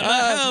that shit. I'm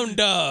a hound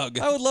dog.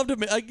 I would love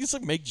to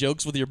make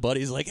jokes with your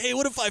buddies like, hey,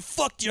 what if I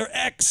fucked your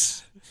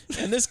ex?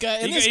 And this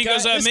guy, he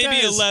goes,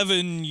 maybe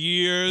 11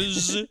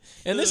 years.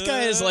 And this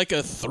guy is like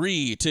a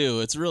 3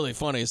 too. It's really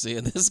funny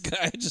seeing this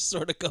guy just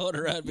sort of going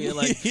around being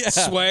like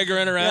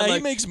swaggering around. Yeah, like, he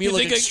makes me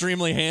look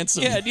extremely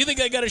handsome. Yeah, do you think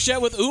I got a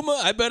shot with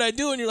Uma? I bet I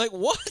do. And you're like,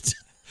 what?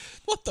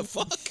 What the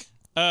fuck?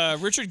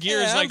 Richard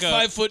Gere is like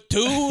I'm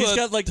 5'2". He's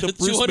got like the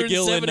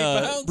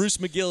Bruce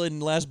McGill in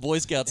Last Boy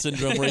Scout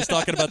syndrome, where he's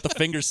talking about the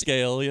finger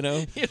scale. You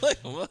know, you're like,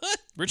 what?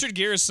 Richard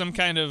Gere is some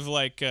kind of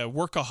like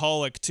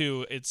workaholic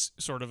too. It's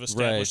sort of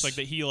established Right.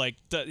 like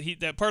that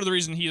that part of the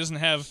reason he doesn't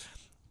have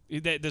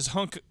that this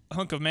hunk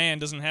of man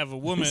doesn't have a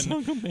woman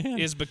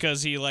is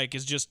because he like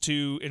is just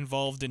too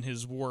involved in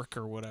his work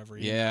or whatever.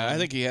 Yeah, I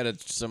think he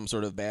had some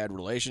sort of bad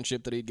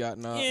relationship that he'd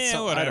gotten on. Yeah,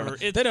 whatever.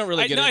 They don't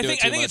really get into it too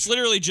much. I think it's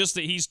literally just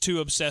that he's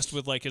too obsessed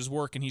with like his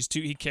work and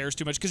he cares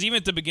too much. Because even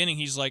at the beginning,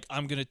 he's like,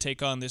 I'm gonna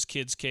take on this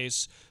kid's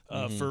case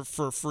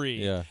for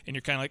free. Yeah. And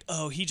you're kind of like,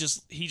 oh, he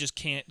just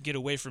can't get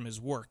away from his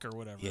work or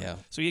whatever. Yeah.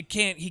 So he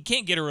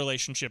can't get a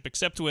relationship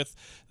except with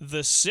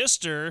the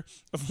sister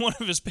of one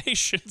of his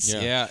patients.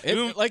 Yeah.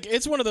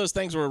 It's one of those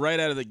things where right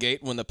out of the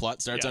gate when the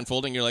plot starts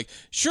unfolding, you're like,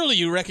 surely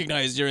you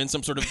recognize you're in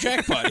some sort of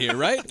jackpot here,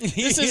 right?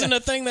 This isn't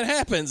a thing that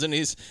happens, and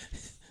he's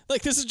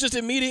like, this is just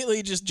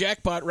immediately just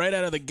jackpot right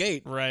out of the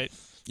gate. Right.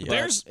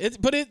 Yeah.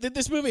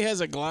 This movie has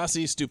a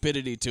glossy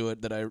stupidity to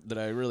it that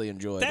I really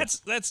enjoyed.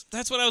 That's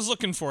what I was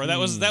looking for.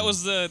 That's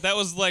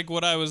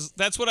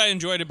what I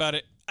enjoyed about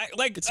it. I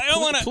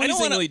don't want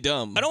to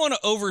dumb. I don't want to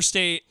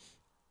overstate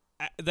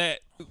that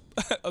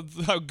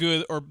how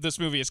good or this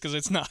movie is because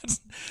it's not.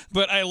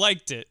 But I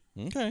liked it.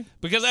 Okay.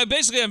 Because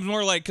I'm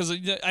more like because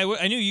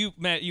I knew you,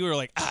 Matt. You were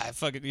like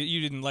fuck it.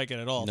 You didn't like it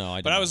at all. No, I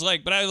didn't. But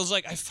I was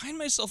like I find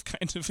myself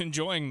kind of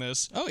enjoying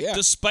this. Oh yeah.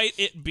 Despite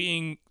it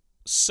being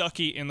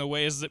sucky in the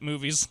ways that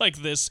movies like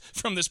this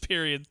from this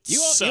period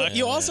suck.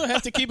 You also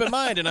have to keep in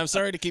mind, and I'm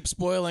sorry to keep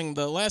spoiling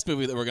the last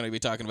movie that we're going to be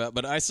talking about,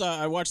 but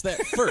I watched that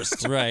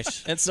first. Right.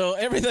 And so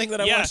everything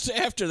that I watched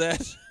after that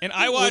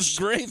was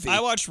gravy.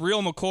 I watched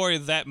Real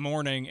McCoy that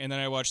morning, and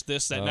then I watched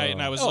this that night,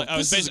 and I was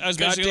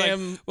basically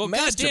like, well,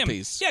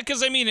 masterpiece. Yeah,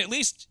 because I mean, at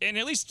least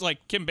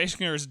like Kim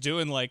Basinger is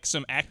doing like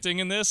some acting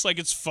in this. Like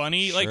it's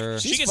funny. Sure. Like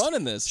she's fun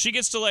in this. She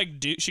gets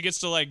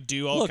to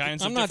do all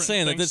kinds of I'm not different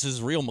saying things. that this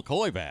is Real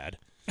McCoy bad.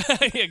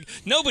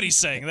 Nobody's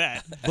saying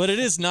that. But it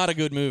is not a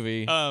good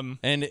movie.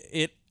 And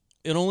it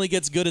only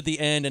gets good at the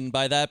end, and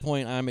by that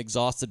point, I'm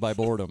exhausted by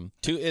boredom.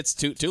 It's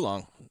too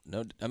long.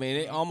 No, I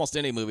mean almost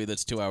any movie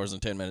that's 2 hours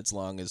and 10 minutes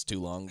long is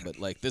too long. But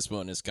like this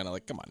one is kind of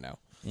like, come on now.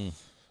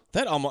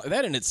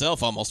 That in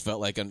itself almost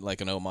felt like an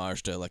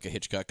homage to like a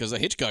Hitchcock, because a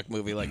Hitchcock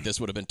movie like this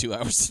would have been 2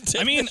 hours and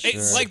 10 I mean, minutes.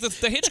 it's like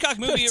the Hitchcock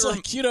movie. It's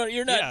like,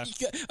 you're not.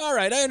 All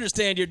right, I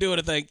understand you're doing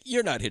a thing.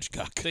 You're not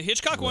Hitchcock. The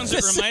Hitchcock ones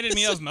that reminded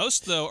me of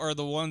most though are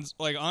the ones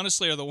are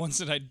the ones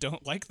that I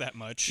don't like that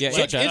much. Yeah,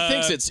 like,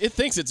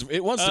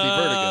 it wants to be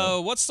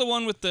Vertigo. What's the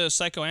one with the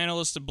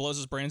psychoanalyst that blows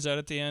his brains out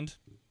at the end?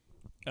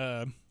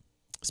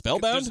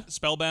 Spellbound?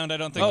 Spellbound, I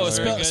don't think. Is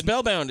very good.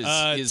 Spellbound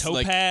is Topaz.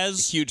 like a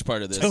huge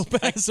part of this.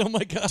 Topaz, oh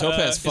my god.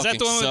 Topaz fucking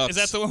sucks. Is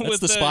that the one That's with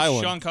the spy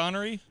one. Sean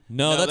Connery?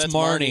 No, that's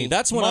Marnie.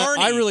 That's one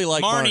I really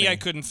like. Marnie, I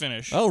couldn't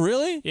finish. Oh,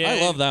 really? Yeah,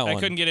 I love that one. I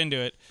couldn't get into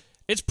it.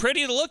 It's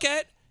pretty to look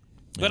at,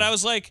 but I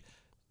was like,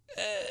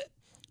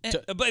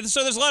 but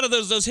so there's a lot of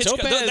those Hitchcock.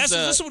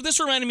 Topaz, this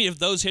reminded me of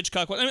those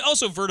Hitchcock ones. I mean,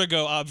 also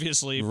Vertigo,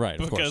 obviously, right?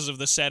 Because of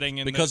the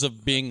setting and because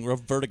of being a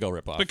Vertigo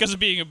ripoff. Because of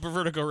being a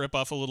Vertigo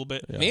ripoff a little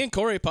bit. Yeah. Me and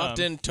Corey popped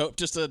in.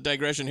 Just a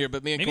digression here,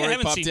 but me and Corey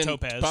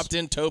popped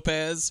in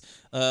Topaz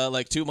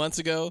like 2 months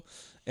ago,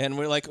 and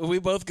we're like, we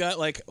both got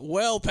like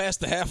well past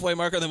the halfway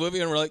mark of the movie,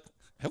 and we're like,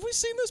 have we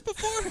seen this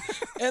before?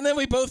 And then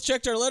we both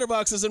checked our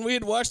letterboxes, and we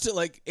had watched it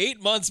like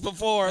 8 months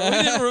before. And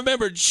we didn't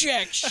remember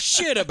jack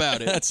shit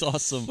about it. That's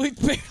awesome. We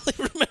barely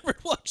remembered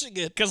watching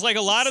it. Because like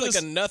a lot of like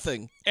this, a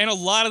nothing. And a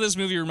lot of this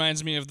movie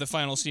reminds me of the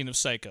final scene of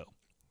Psycho.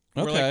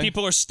 Okay. Where like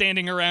people are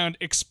standing around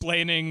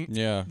explaining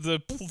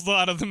the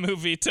plot of the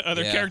movie to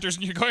other characters,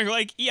 and you're going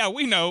like, "Yeah,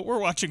 we know. We're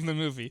watching the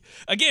movie."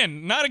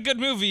 Again, not a good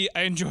movie.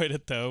 I enjoyed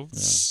it though.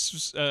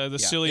 The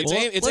silly.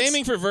 It's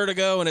aiming for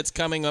vertigo, and it's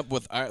coming up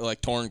with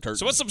like torn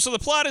curtains. So the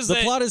plot is the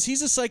plot is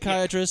he's a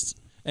psychiatrist.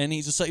 And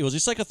he's a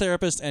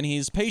psychotherapist, and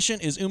his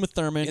patient is Uma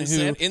Thurman,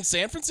 in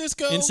San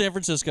Francisco. In San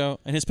Francisco,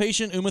 and his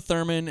patient Uma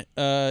Thurman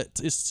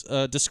is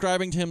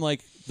describing to him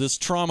like this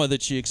trauma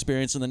that she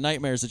experienced and the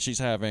nightmares that she's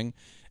having.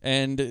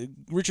 And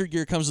Richard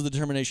Gere comes to the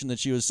determination that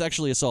she was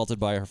sexually assaulted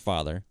by her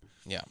father.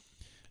 Yeah,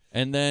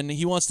 and then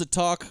he wants to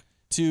talk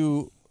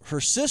to her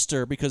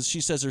sister because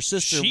she says her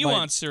sister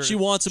wants him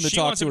to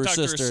talk to her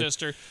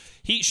sister.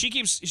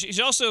 She's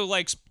also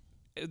like.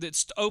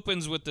 It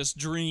opens with this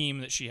dream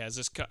that she has,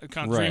 this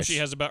dream she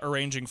has about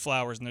arranging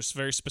flowers, and there's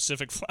very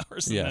specific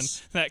flowers, and then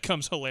that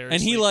comes hilariously.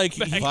 And he like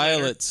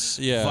violets,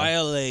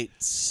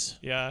 violates,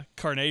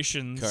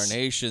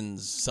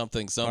 carnations,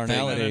 something,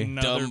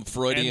 dumb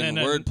Freudian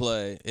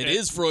wordplay. It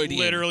is Freudian,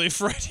 literally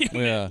Freudian,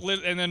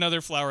 and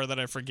another flower that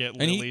I forget.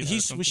 And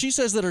she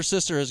says that her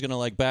sister is gonna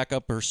like back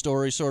up her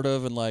story, sort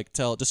of, and like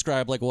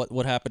describe like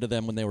what happened to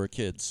them when they were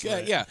kids.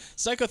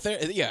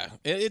 Psychotherapy.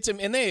 It's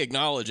and they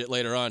acknowledge it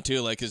later on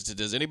too. Like,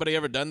 has anybody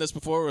ever done this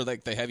before? Where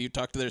like they have you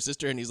talk to their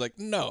sister, and he's like,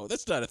 "No,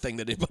 that's not a thing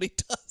that anybody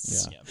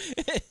does."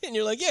 Yeah. And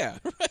you're like, "Yeah,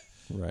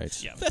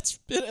 right." Yeah. That's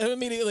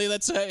immediately.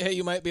 That's how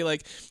you might be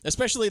like,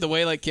 especially the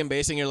way like Kim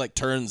Basinger like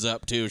turns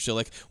up too. She'll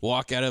like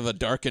walk out of a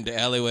darkened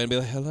alleyway and be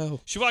like,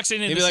 "Hello." She walks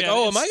in and be like,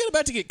 "Oh, am I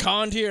about to get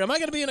conned here? Am I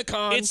going to be in a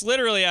con?" It's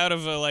literally out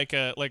of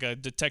a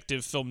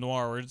detective film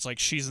noir where it's like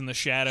she's in the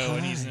shadow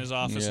and he's in his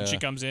office, and she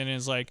comes in and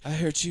is like, "I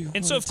heard you."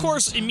 And so of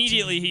course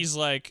immediately he's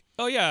like,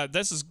 "Oh yeah,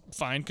 this is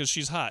fine because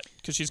she's hot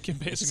because she's Kim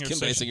Basinger." Kim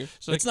Basinger.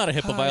 So it's not a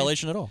HIPAA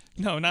violation at all.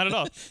 No, not at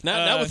all.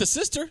 not with the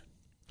sister.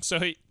 So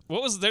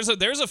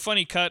there's a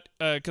funny cut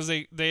because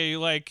they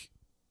like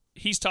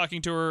he's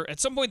talking to her. At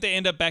some point they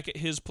end up back at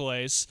his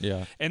place.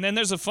 Yeah. And then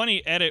there's a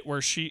funny edit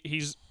where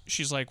she's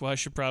like, "Well, I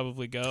should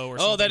probably go." Or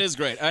something. Oh, that is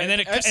great.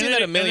 I've seen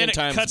that a million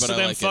times, cuts but to I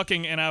them like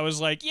fucking, and I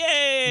was like,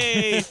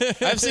 "Yay!"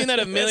 I've seen that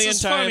a million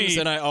times, funny.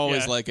 and I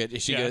always like it.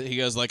 He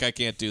goes like, "I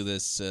can't do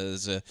this.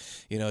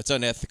 It's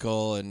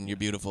unethical, and you're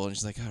beautiful." And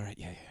she's like, "All right,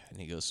 yeah." And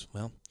he goes,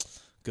 "Well,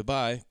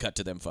 goodbye." Cut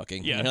to them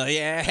fucking. Yeah. And you're like,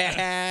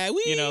 yeah.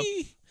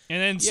 Wee.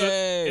 And then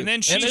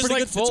she's there's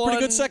like it's a pretty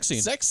good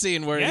sex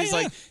scene. Where he's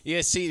like,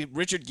 see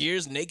Richard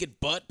Gere's naked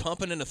butt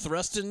pumping and a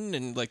thrusting,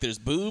 and like there's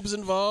boobs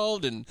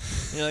involved, and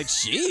you're like,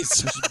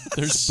 jeez,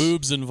 there's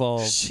boobs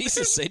involved.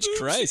 Jesus H.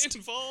 Christ.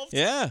 Involved.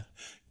 Yeah.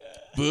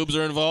 Boobs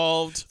are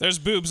involved. There's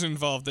boobs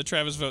involved. The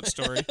Travis Vogt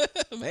story.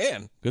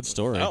 Man, good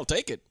story. I'll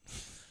take it.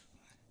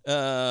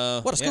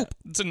 What a scoop!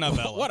 It's a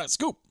novella. What a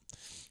scoop!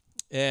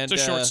 And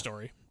it's a short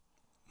story.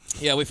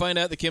 Yeah, we find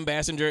out that Kim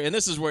Basinger, and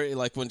this is where,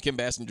 like, when Kim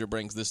Basinger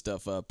brings this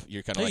stuff up,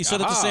 you're kind of like, you said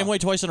it the same way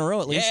twice in a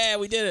row, at least. Yeah,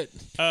 we did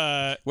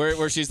it.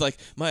 Where she's like,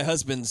 my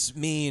husband's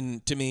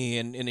mean to me,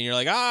 and you're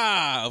like,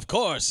 of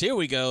course, here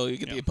we go. You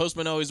get the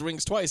postman always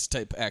rings twice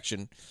type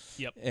action.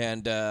 Yep.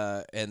 And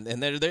there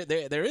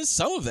is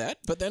some of that,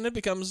 but then it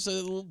becomes a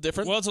little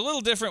different. Well, it's a little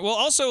different. Well,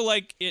 also,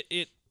 like,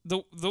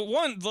 one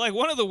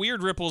of the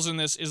weird ripples in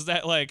this is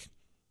that, like,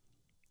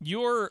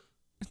 you're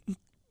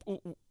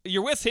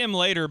with him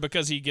later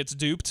because he gets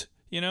duped,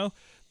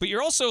 but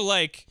you're also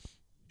like,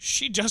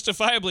 she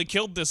justifiably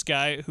killed this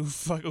guy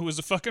who was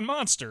a fucking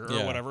monster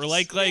or whatever.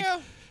 Like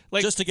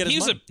just to get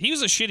his money. He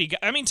was a shitty guy.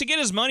 I mean, to get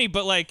his money,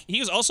 but like he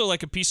was also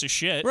like a piece of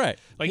shit. Right.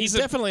 Like he's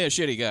definitely a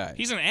shitty guy.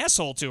 He's an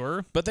asshole to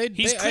her. But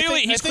he's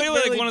clearly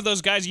like one of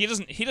those guys. He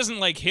doesn't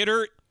like hit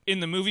her in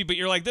the movie, but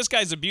you're like, this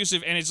guy's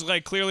abusive, and it's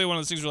like clearly one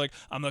of those things where like,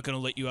 I'm not gonna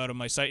let you out of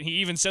my sight. And he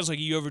even says like,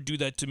 you ever do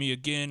that to me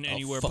again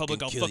anywhere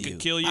public, I'll fucking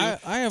kill you.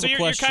 I have a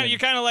question. You're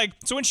kind of like,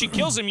 so when she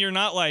kills him, you're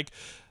not like,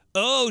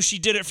 oh, she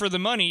did it for the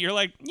money. You're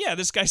like, yeah,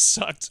 this guy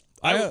sucked.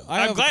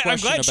 I'm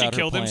glad she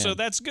killed him, so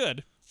that's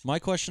good. My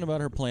question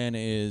about her plan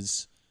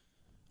is,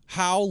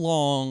 how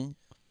long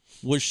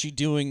was she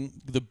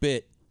doing the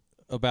bit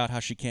about how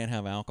she can't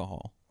have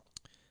alcohol?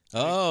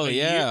 Oh,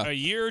 yeah. A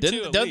year or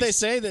two. Don't they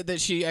say that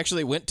she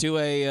actually went to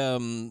a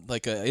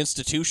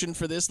institution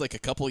for this like a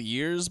couple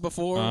years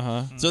before?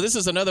 Uh-huh. So this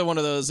is another one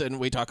of those,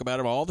 and we talk about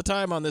them all the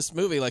time on this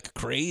movie, like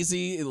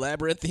crazy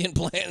labyrinthian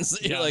plans.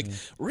 That you're like,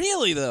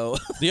 really though?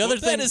 The other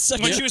thing is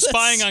such when she was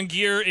spying on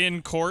Gere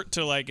in court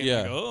to like,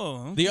 yeah.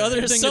 Oh, okay. The other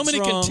There's thing so that's many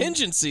wrong,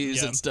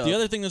 contingencies and stuff. The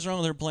other thing that's wrong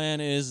with her plan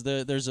is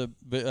that there's a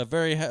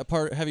very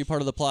heavy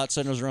part of the plot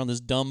centers around this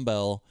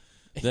dumbbell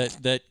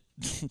that.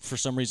 For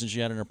some reason she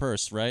had in her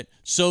purse, right?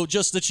 So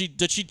just that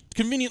she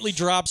conveniently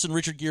drops and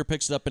Richard Gere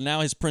picks it up, and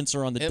now his prints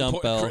are on the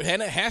dumbbell.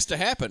 And it has to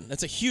happen.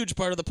 That's a huge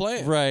part of the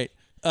plan. Right.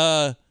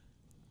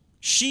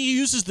 She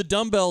uses the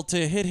dumbbell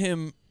to hit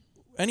him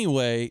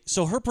Anyway,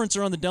 so her prints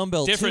are on the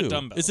dumbbell Different too.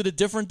 dumbbell. Is it a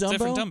different dumbbell?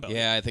 Different dumbbell.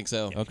 Yeah, I think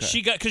so.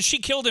 Okay. Because she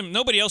killed him.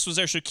 Nobody else was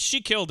there. So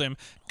she killed him.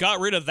 Got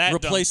rid of that.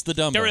 Replaced the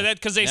dumbbell. Got rid of that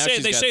because they Now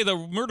say she's say the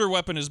murder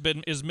weapon is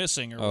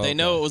missing. Or They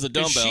know it was a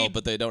dumbbell,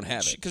 but they don't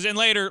have it. Because then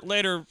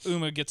later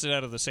Uma gets it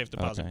out of the safe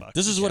deposit box.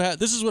 This is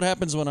what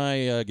happens when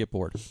I get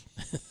bored.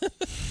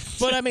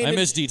 But I mean, I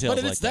miss details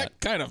but like it's that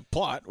kind of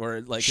plot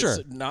where like Sure.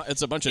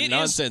 it's a bunch of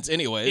nonsense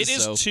anyways.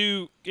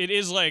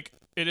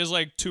 It is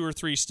like 2 or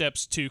 3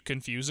 steps too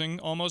confusing,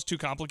 almost too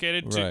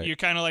complicated. Right. You're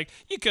kind of like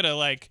you could have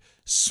like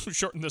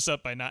shortened this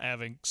up by not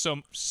having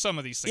some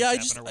of these things.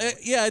 It's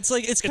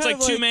kind of like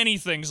too many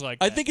things like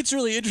that. I think it's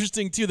really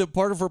interesting too that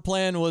part of her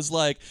plan was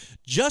like,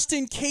 just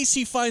in case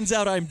he finds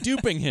out I'm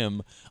duping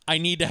him, I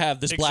need to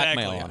have this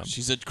blackmail on him.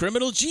 She's a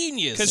criminal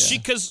genius.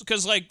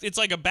 Because like it's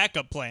like a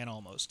backup plan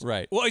almost.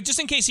 Right. Well, just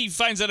in case he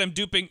finds out I'm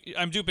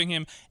duping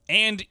him,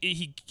 and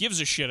he gives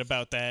a shit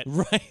about that.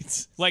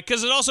 Right. Like,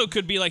 because it also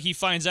could be like he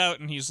finds out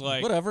and he's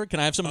like, whatever. Can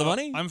I have some of the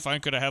money? I'm fine.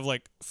 Could I have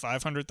like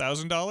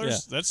 $500,000? Yeah.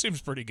 That seems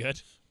pretty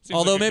good. Seems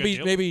Although like a good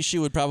deal. maybe she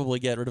would probably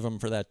get rid of him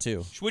for that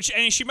too.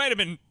 And she might have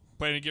been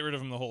planning to get rid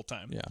of him the whole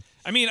time. Yeah.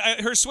 I mean,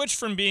 her switch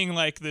from being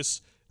like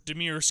this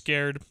demure,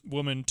 scared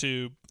woman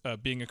to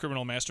being a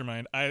criminal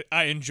mastermind, I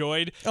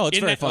enjoyed. Oh, it's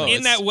very fun.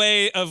 In that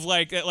way of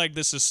like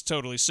this is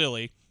totally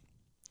silly.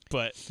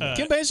 But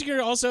Kim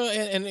Basinger also,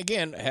 and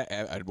again,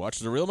 I'd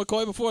watched The Real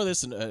McCoy before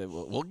this, and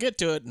we'll get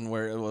to it. And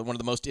where one of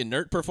the most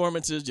inert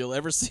performances you'll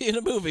ever see in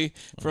a movie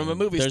from a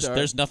movie star.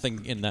 There's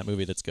nothing in that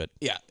movie that's good.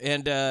 Yeah,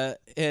 and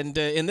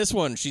in this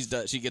one, she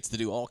gets to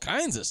do all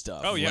kinds of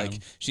stuff. Oh yeah, like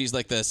she's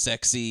like the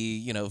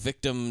sexy,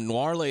 victim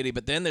noir lady.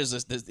 But then there's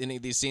any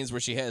of these scenes where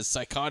she has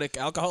psychotic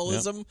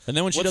alcoholism, Yep. And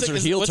then when she does her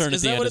heel turn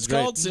at the end, is that what it's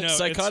called? No,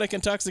 Psychotic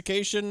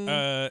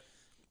intoxication.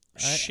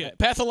 Shit.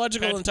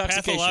 Pathological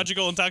intoxication.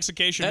 Pathological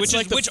intoxication,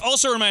 That's which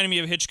also reminded me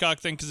of Hitchcock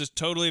thing because it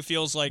totally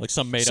feels like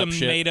some made up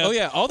shit. Made up, oh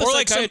yeah, all the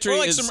psychiatry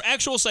or some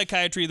actual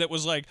psychiatry that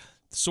was like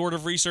sort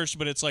of researched,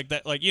 but it's like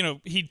that, like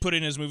he'd put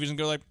in his movies and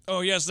go like,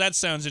 oh yes, that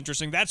sounds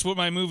interesting. That's what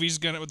my movie's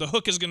gonna. The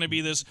hook is gonna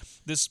be this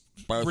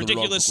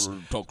ridiculous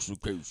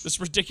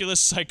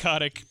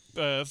psychotic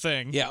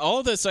thing. Yeah,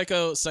 all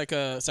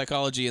the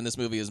psychology in this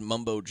movie is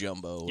mumbo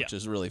jumbo, which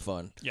is really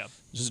fun. Yeah,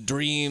 just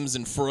dreams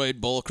and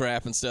Freud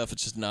bullcrap and stuff.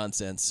 It's just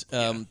nonsense.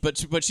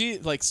 But she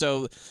like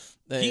so.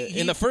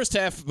 In the first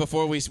half,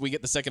 before we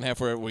get the second half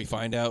where we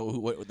find out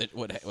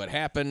what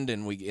happened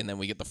and then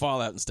we get the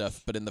fallout and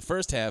stuff. But in the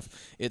first half,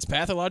 it's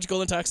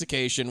pathological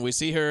intoxication. We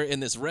see her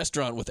in this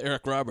restaurant with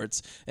Eric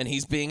Roberts, and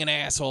he's being an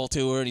asshole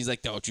to her, and he's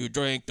like, "Don't you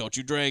drink,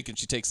 and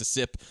she takes a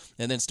sip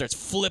and then starts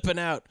flipping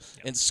out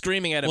and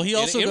screaming at him. Well, he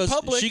also in goes.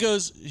 public. She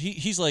goes.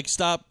 He's like,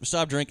 "Stop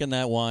drinking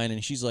that wine,"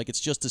 and she's like, "It's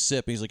just a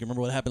sip." And he's like,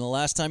 "Remember what happened the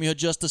last time you had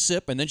just a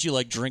sip?" And then she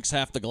like drinks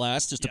half the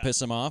glass just to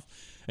piss him off.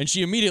 And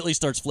she immediately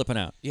starts flipping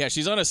out. Yeah,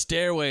 she's on a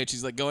stairway, and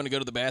she's like going to go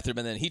to the bathroom,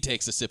 and then he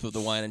takes a sip of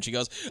the wine, and she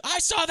goes, "I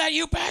saw that,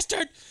 you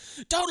bastard!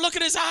 Don't look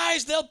at his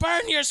eyes, they'll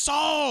burn your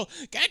soul!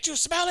 Can't you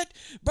smell it?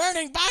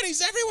 Burning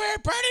bodies everywhere,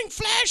 burning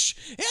flesh!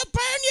 He'll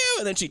burn you!"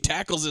 And then she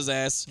tackles his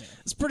ass. Yeah.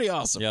 It's pretty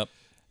awesome. Yep.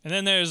 And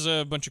then there's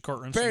a bunch of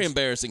courtroom Very scenes.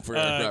 embarrassing for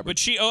Eric Roberts. But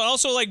she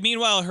also, like,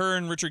 meanwhile, her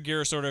and Richard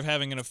Gere are sort of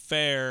having an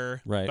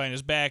affair behind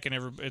his back, and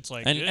it's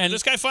like, and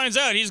this guy finds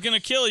out, he's going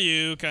to kill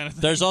you, kind of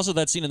thing. There's also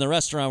that scene in the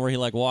restaurant where he,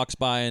 like, walks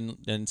by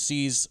and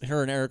sees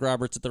her and Eric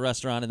Roberts at the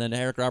restaurant, and then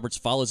Eric Roberts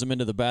follows him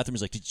into the bathroom.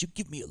 He's like, "Did you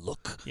give me a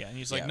look?" Yeah, and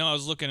he's like, "No, I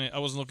wasn't looking at you, I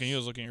was looking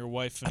at your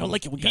wife." And I don't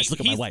like it when guys look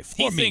at my wife.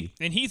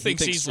 And he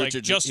thinks he's like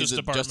Justice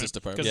Department.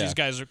 Because these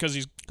guys are, because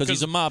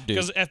he's a mob dude.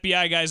 Because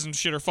FBI guys and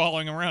shit are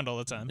following him around all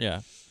the time.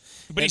 Yeah.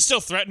 But he's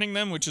still threatening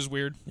them, which is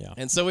weird. Yeah.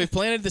 And so we've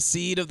planted the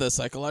seed of the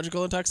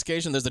psychological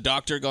intoxication. There's the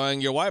doctor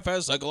going, "Your wife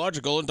has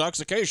psychological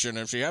intoxication.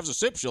 If she has a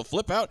sip, she'll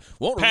flip out.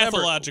 Won't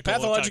Pathological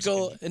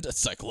pathological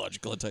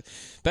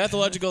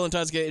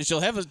intoxication.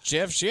 She'll have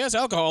she has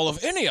alcohol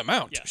of any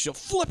amount. Yeah. She'll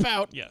flip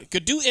out. Yeah.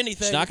 Could do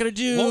anything. She's not gonna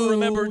do. Won't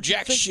remember what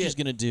jack you think shit. She's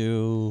gonna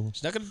do.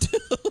 She's not gonna do.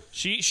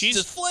 She's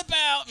just flip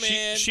out,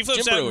 man. She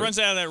flips out and runs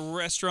out of that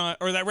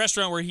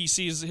restaurant, where he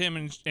sees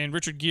him and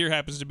Richard Gere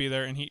happens to be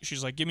there, and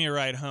she's like, "Give me a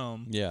ride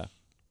home." Yeah.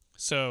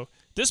 So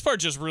this part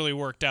just really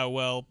worked out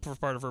well for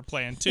part of her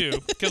plan too,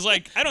 because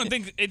like I don't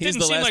think it didn't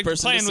the seem last like the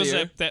person to plan was see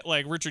her. that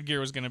like Richard Gere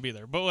was going to be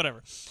there, but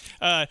whatever.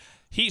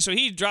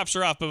 He drops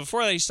her off, but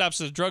before that he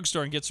stops at the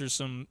drugstore and gets her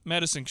some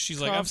medicine. She's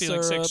like, "I'm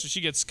feeling sick," so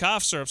she gets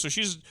cough syrup. So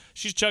she's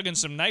chugging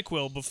some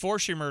NyQuil before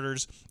she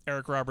murders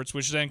Eric Roberts,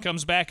 which then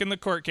comes back in the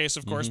court case,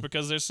 of course,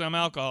 because there's some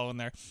alcohol in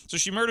there. So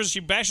she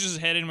bashes his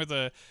head in with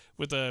a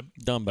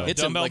dumbbell.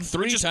 Hits him like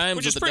three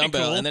times with the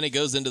dumbbell, cool. and then he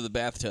goes into the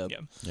bathtub.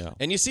 Yeah.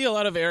 And you see a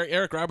lot of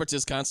Eric Roberts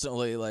is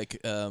constantly like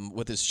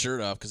with his shirt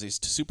off because he's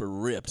super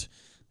ripped.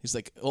 He's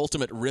like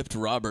ultimate ripped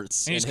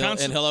Roberts,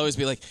 and he'll always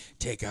be like,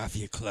 "Take off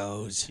your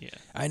clothes. Yeah.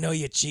 I know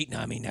you're cheating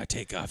on me. Now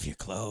take off your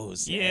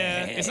clothes."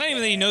 Yeah, it's not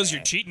even that he knows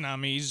you're cheating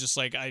on me. He's just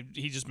like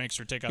he just makes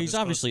her take off. He's his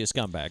obviously clothes.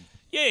 a scumbag.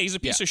 Yeah, he's a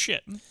piece of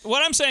shit.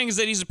 What I'm saying is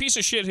that he's a piece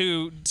of shit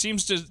who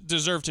seems to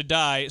deserve to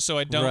die. So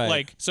I don't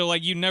like. So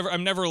like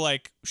I'm never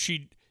like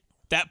she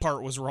that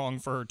part was wrong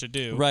for her to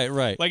do.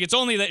 Right. Like, it's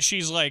only that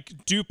she's like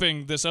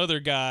duping this other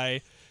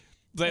guy.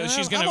 That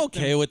she's gonna. I'm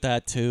okay with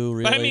that too.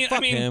 Really, but I mean,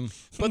 fuck him.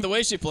 But the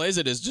way she plays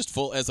it is just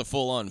as a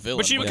full-on villain.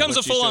 But she becomes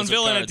a full-on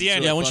villain at the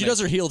end. Yeah, when she does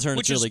her heel turn,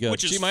 it's really good.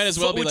 She might as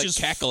well be like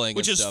cackling,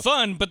 which is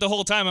fun. But the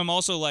whole time, I'm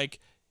also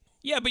like,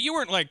 yeah, but you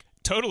weren't like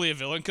totally a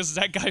villain because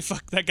that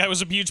guy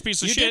was a huge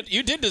piece of shit.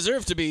 You did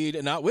deserve to be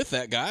not with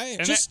that guy.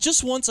 And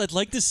just once, I'd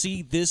like to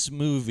see this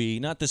movie,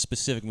 not this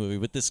specific movie,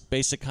 but this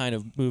basic kind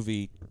of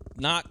movie,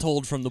 not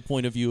told from the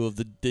point of view of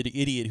the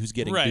idiot who's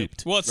getting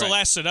duped. Well, it's The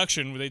Last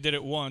Seduction where they did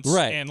it once,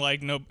 right? And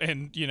like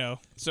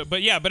so.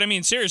 But yeah, but I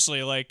mean,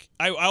 seriously, like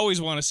I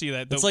always want to see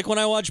that. It's like when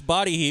I watch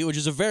Body Heat, which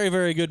is a very,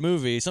 very good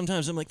movie.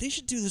 Sometimes I'm like, they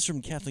should do this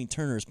from Kathleen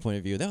Turner's point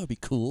of view. That would be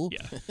cool.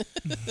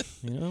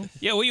 Yeah.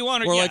 Yeah. Well, you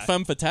want to, or like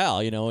Femme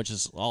Fatale, which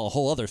is a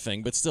whole other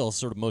thing, but still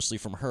sort of mostly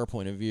from her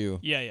point of view.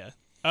 Yeah.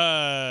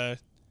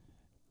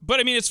 But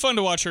I mean, it's fun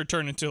to watch her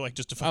turn into like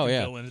just a fucking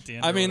villain at the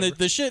end. I mean,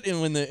 the shit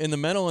in the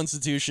mental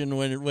institution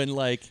when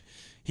like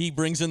he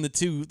brings in the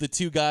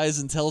two guys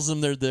and tells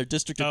them they're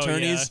district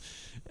attorneys,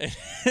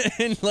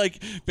 and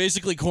like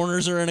basically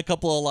corners her in a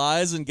couple of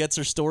lies and gets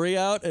her story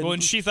out. And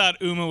and she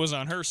thought Uma was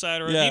on her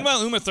side.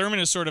 Meanwhile, Uma Thurman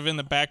is sort of in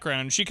the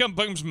background. She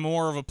becomes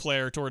more of a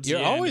player towards the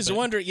end. You're always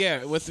wondering,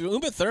 with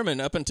Uma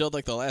Thurman up until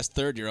like the last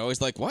third, you're always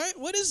like, why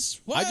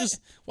is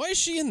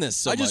she in this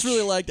so much? I just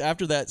really liked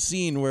after that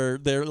scene where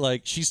they're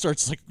like, she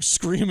starts like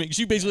screaming.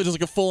 She basically does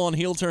like a full on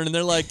heel turn, and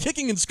they're like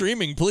kicking and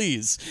screaming,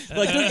 please.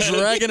 Like they're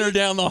dragging her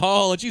down the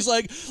hall, and she's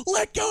like,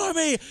 let go of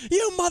me,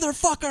 you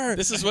motherfucker.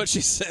 This is what she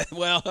said.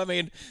 Well, I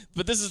mean,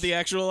 but this is the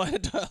actual line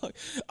of dialogue.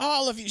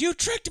 All of you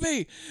tricked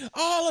me.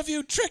 All of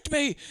you tricked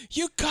me.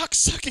 You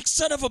cocksucking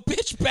son of a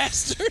bitch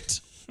bastard.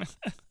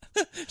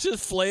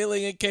 Just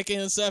flailing and kicking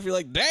and stuff. You're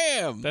like,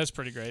 damn. That's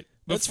pretty great.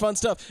 That's fun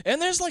stuff. And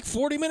there's like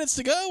 40 minutes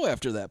to go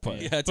after that part.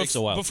 Yeah, it takes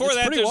a while. Before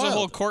that, there's a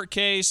whole court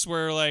case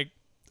where like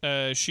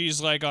she's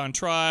like on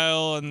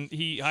trial, and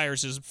he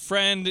hires his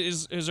friend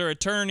is her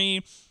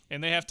attorney,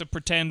 and they have to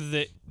pretend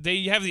that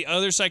they have the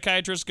other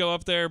psychiatrist go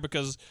up there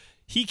because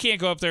he can't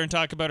go up there and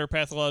talk about her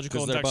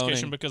pathological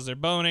intoxication because they're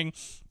boning.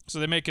 So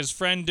they make his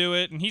friend do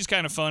it, and he's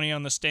kind of funny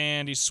on the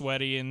stand. He's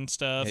sweaty and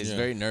stuff. He's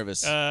very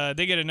nervous.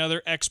 They get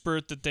another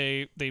expert that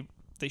they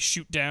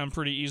shoot down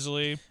pretty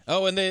easily.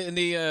 Oh, and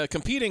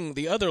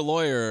the other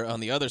lawyer on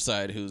the other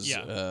side who's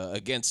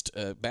against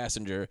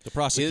Basinger. The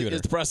prosecutor.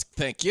 Is the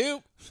thank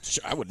you.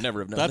 Sure, I would never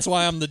have known That's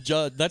why I'm the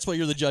judge. That's why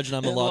you're the judge and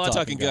I'm the law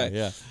talking guy.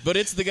 Yeah. But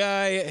it's the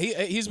guy,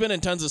 he's been in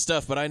tons of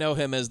stuff, but I know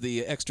him as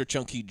the extra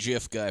chunky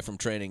GIF guy from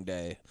Training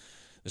Day.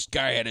 This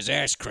guy had his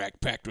ass crack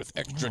packed with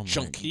extra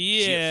chunky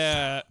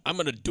GIF. I'm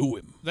going to do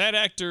him. That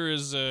actor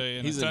is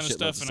in a ton of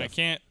stuff, and I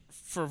can't...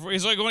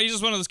 He's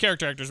just one of those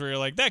character actors where you're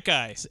like, that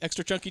guy.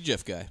 Extra chunky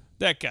GIF guy.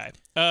 That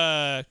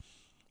guy.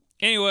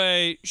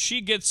 Anyway,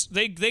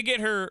 they get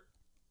her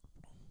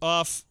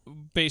off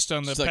based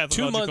on the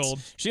pathological... 2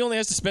 months. She only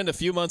has to spend a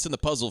few months in the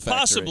puzzle factory.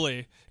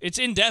 Possibly. It's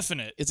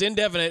indefinite. It's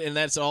indefinite, and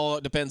that's all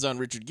depends on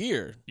Richard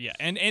Gere. Yeah,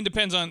 and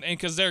depends on... And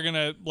because they're going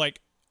to, like,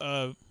 what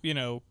are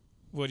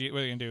they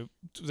going to do?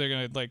 They're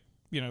going to, like,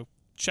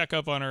 check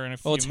up on her in a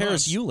few months. Oh, it's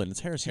Harris Yulin.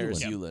 It's Harris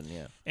Yulin,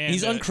 yeah. And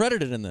he's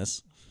uncredited in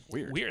this.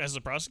 Weird as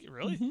a prosecutor,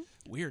 really?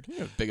 Mm-hmm. Weird.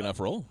 Yeah, big enough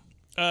role.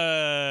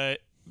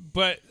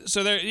 But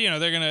so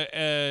they're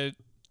gonna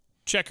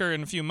check her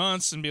in a few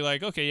months and be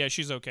like, okay, yeah,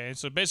 she's okay.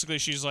 So basically,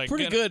 she's like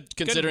pretty good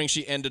considering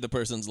she ended a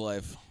person's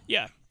life.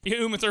 Yeah.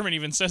 Uma Thurman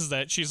even says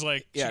that. She's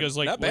like, she goes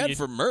like, not bad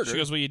for murder. She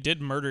goes, well, you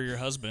did murder your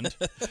husband.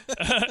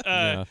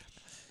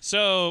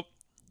 So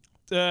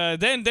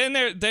then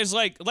there's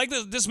like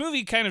this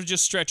movie kind of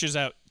just stretches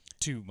out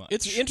too much.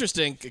 It's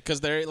interesting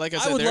because there, like I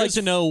said, I would like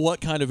to know what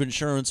kind of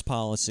insurance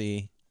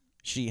policy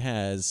she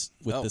has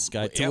with this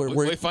guy.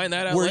 We find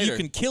that out where later. You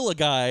can kill a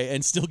guy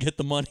and still get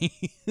the money.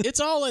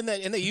 It's all in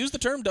that, and they use the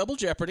term double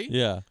jeopardy.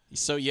 Yeah.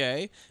 So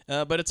yay,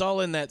 but it's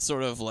all in that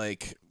sort of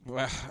like.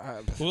 Well,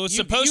 it's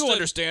supposed to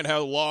understand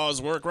how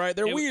laws work, right?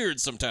 They're weird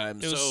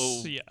sometimes.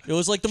 It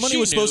was like the money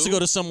was supposed to go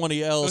to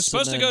somebody else. It was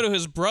supposed to go to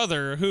his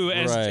brother, who,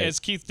 as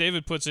Keith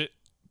David puts it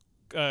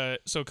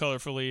so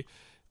colorfully.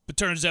 But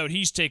turns out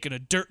he's taken a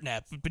dirt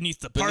nap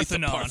beneath the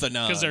Parthenon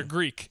because they're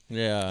Greek.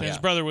 Yeah. And his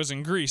brother was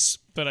in Greece,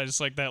 but I just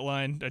like that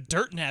line, a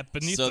dirt nap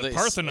beneath the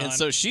Parthenon. And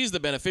so she's the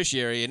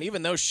beneficiary, and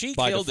even though she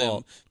killed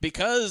him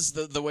because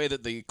the way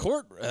that the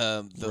court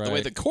the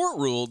way the court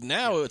ruled,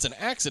 now it's an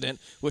accident,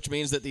 which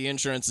means that the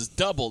insurance is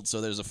doubled.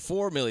 So there's a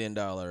 $4 million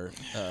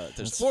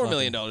 $4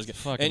 million,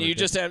 and you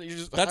just have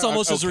that's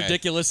almost as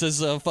ridiculous as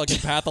fucking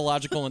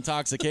pathological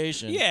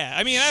intoxication. Yeah,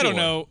 I mean, I don't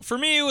know. For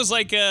me, it was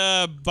like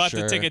bought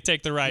the ticket,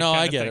 take the ride. No,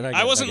 kind I of get thing. it.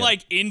 I wasn't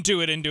like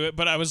into it,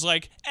 but I was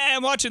like,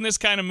 I'm watching this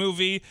kind of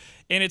movie,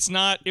 and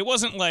it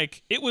wasn't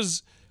like, it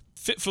was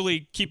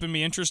fitfully keeping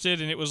me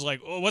interested, and it was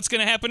like, oh, what's going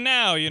to happen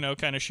now,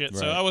 kind of shit. Right.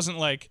 So I wasn't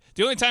like,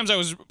 the only times I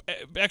was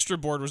extra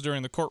bored was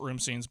during the courtroom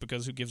scenes,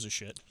 because who gives a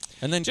shit?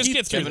 And then Just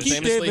Kevin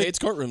famously hates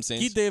courtroom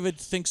scenes. Keith David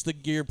thinks the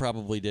gear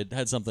probably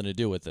had something to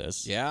do with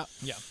this. Yeah.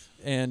 Yeah.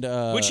 And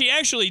which he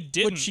actually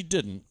didn't. Which he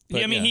didn't.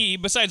 He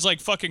besides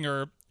like fucking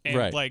her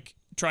and like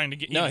trying to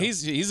get. No,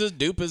 he's as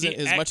dupe as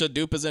much a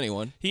dupe as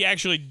anyone. He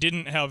actually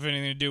didn't have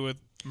anything to do with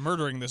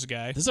murdering this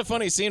guy. This is a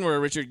funny scene where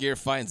Richard Gere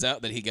finds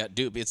out that he got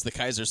duped. It's the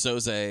Kaiser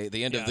Soze,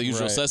 the end of The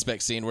Usual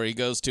Suspect scene, where he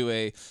goes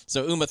to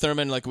so Uma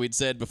Thurman, like we'd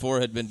said before,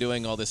 had been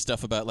doing all this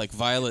stuff about like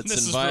violets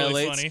and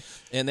violates, really funny.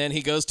 And then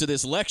he goes to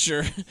this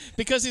lecture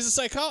because he's a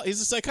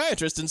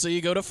psychiatrist, and so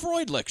you go to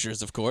Freud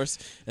lectures, of course.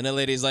 And the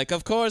lady's like,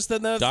 of course,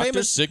 then the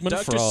famous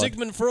Dr.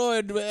 Sigmund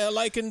Freud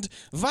likened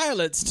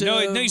violets to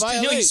violates.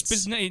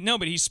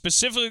 But he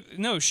specifically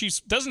she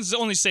doesn't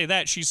only say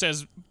that. She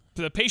says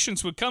the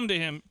patients would come to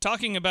him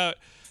talking about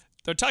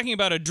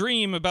a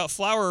dream about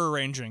flower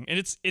arranging, and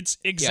it's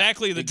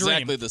exactly the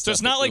dream. So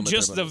it's not like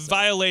just the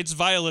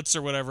violets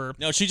or whatever.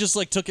 No, she just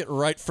like took it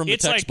right from the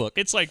textbook.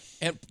 It's like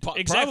and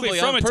exactly probably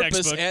from on a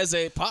purpose textbook,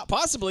 as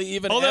possibly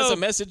even as a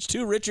message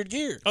to Richard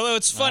Gere. Although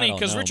it's funny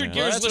because Richard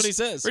Gere's that's what he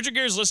says. Richard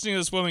Gere's listening to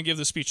this woman give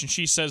the speech, and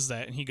she says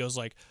that, and he goes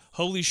like,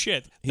 "Holy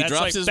shit!" He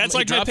drops his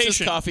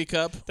coffee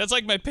cup. That's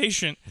like my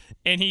patient,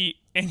 and he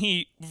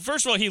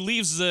first of all he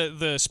leaves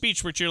the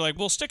speech, which you're like,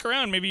 well, stick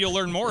around, maybe you'll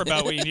learn more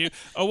about what you do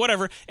or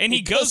whatever. And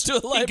he goes to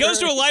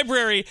a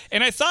library,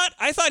 and I thought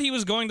he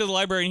was going to the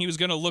library and he was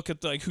going to look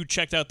at like who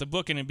checked out the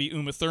book, and it'd be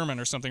Uma Thurman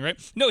or something, right?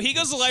 No, he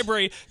goes to the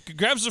library,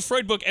 grabs the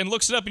Freud book, and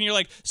looks it up, and you're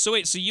like, so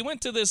wait, so you went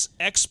to this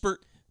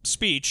expert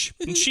speech,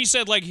 and she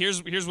said like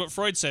here's what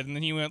Freud said, and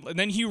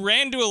then he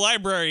ran to a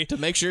library to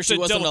make sure she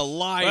wasn't a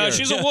liar.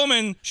 She's a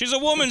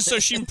woman, so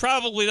she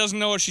probably doesn't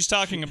know what she's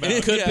talking about.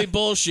 It could be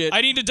bullshit.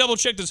 I need to double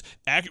check this.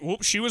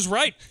 She was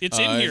right. It's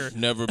in here.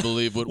 Never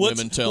believe what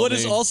women tell me. What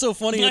is also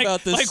funny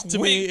about this to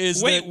me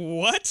is wait,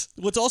 what?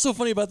 What's also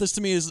funny about this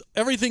to me is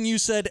everything you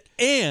said,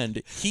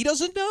 and he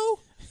doesn't know.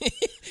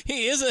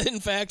 He is, in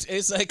fact,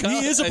 a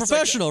psychologist. He is a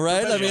professional,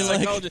 right? I mean,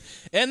 like,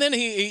 and then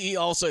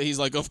he's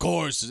like, of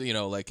course,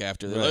 like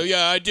after that. Right. Oh,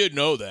 yeah, I did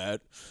know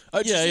that.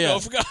 I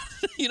just forgot.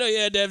 You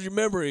had to have your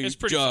memory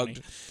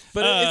jogged. Funny.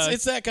 But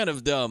it's that kind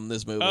of dumb,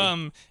 this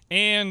movie.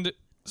 And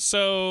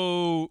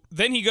so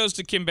then he goes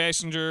to Kim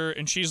Basinger,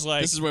 and she's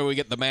like, this is where we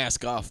get the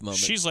mask off moment.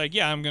 She's like,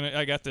 yeah,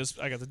 I got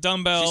the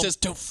dumbbell. She says,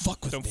 don't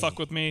fuck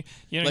with me.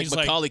 Like he's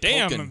Macaulay like,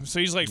 damn. Culkin. So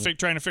he's like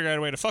trying to figure out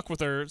a way to fuck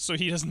with her so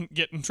he doesn't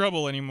get in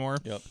trouble anymore.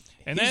 Yep.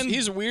 And then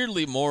he's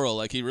weirdly moral,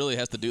 like he really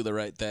has to do the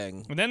right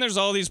thing. And then there's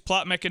all these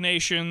plot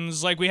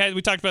machinations, like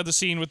we talked about the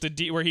scene with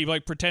where he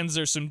like pretends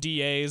there's some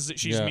DAs that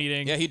she's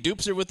meeting. Yeah, he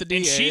dupes her with the DAs,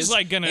 and she's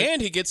like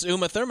and he gets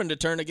Uma Thurman to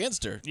turn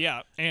against her.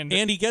 Yeah, and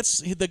he gets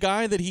the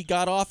guy that he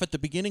got off at the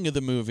beginning of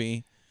the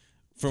movie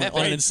on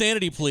an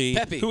insanity plea,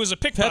 Pepe, who was a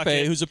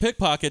pickpocket, who's a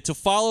pickpocket, to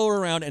follow her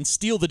around and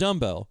steal the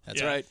dumbbell.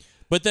 That's right.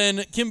 But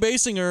then Kim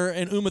Basinger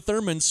and Uma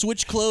Thurman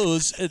switch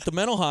clothes at the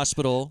mental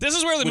hospital. This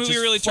is where the movie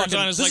really turns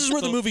on. This is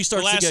where the movie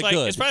starts to get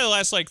good. It's probably the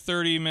last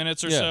 30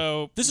 minutes or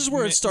so. This is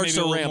where it starts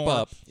to ramp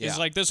up. It's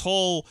like this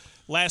whole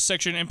last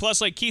section, and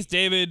plus Keith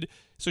David.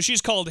 So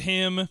she's called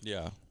him.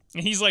 Yeah.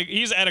 And he's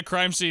at a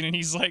crime scene, and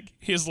he's like,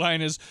 his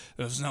line is,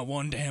 "It's not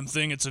one damn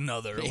thing, it's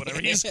another," or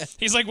whatever.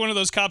 He's like one of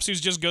those cops who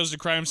just goes to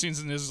crime scenes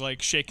and is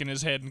like shaking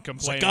his head and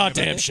complaining. Like,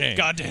 goddamn shame.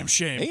 Goddamn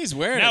shame. He's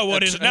wearing now it.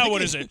 what is it? Now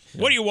what is it?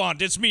 What do you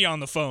want? It's me on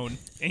the phone.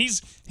 And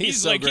he's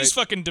so like great. He's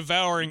fucking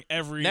devouring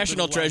every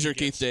national treasure, line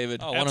Keith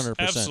David. Oh, 100%.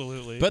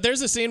 Absolutely. But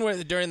there's a scene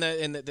where during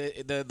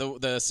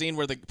the scene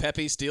where the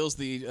Pepe steals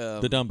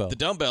the dumbbell. The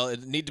dumbbell.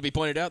 It need to be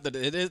pointed out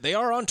that they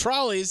are on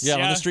trolleys. Yeah,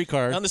 on the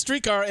streetcar. On the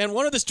streetcar, and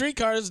one of the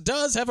streetcars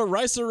does have a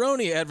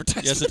Rice-A-Roni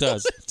advertisement. Yes, it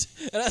does.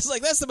 And I was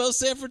like, that's the most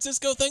San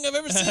Francisco thing I've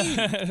ever seen.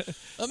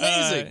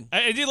 Amazing.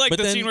 I did like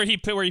scene where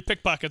he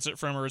pickpockets it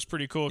from her. It's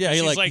pretty cool. Yeah,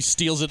 he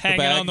steals it. Hanging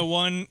the bag. on the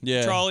one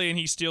trolley, and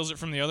he steals it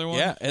from the other one.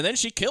 Yeah, and then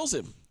she kills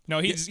him.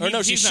 No,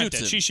 she shoots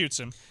him. She shoots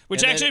him,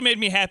 which actually made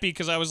me happy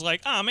because I was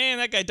like, "Oh man,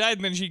 that guy died."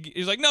 And then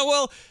he's like, "No,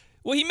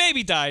 well, he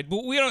maybe died,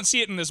 but we don't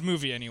see it in this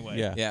movie anyway."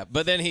 Yeah.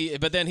 But then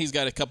he's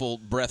got a couple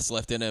breaths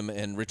left in him,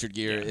 and Richard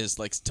Gere is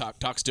like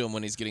talks to him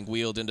when he's getting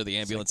wheeled into the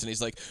ambulance, and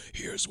he's like,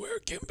 "Here's where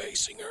Kim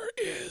Basinger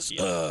is."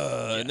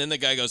 And then the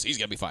guy goes, "He's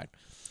gonna be fine."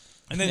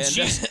 And then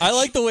I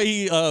like the way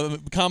he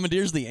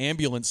commandeers the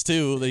ambulance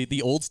too,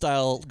 the old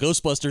style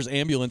Ghostbusters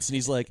ambulance, and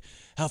he's like,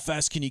 "How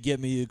fast can you get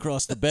me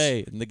across the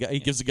bay?" And he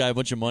gives the guy a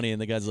bunch of money,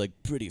 and the guy's like,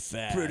 "Pretty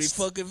fast." Pretty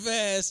fucking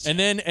fast. And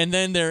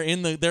then they're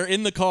in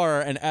the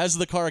car, and as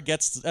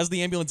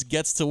the ambulance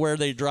gets to where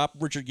they drop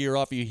Richard Gere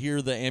off, you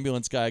hear the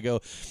ambulance guy go,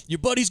 "Your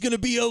buddy's gonna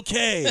be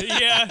okay."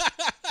 Yeah.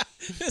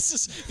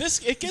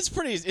 It gets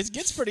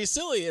pretty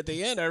silly at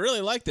the end. I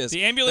really like this.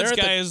 The ambulance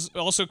guy is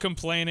also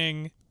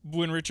complaining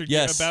when Richard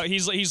Gere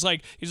he's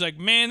like,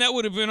 "Man, that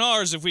would have been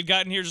ours if we'd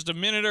gotten here just a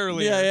minute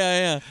earlier."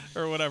 Yeah.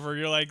 Or whatever.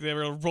 You're like, they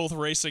were both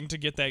racing to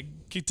get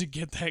that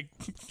get that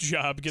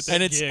job, get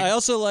that and gig. I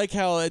also like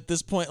how at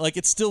this point, like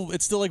it's still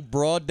like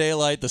broad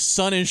daylight. The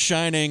sun is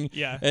shining.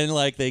 Yeah. And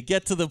like they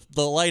get to the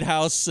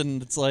lighthouse,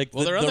 and it's like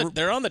they're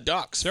on the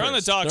docks. They're on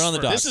the first. docks. They're on the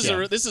docks.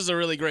 This is a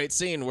really great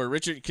scene where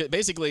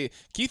basically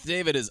Keith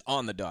David is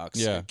on the docks.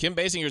 Yeah. Kim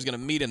Basinger is going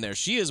to meet him there.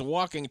 She is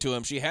walking to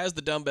him. She has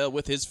the dumbbell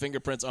with his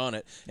fingerprints on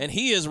it, and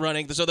he is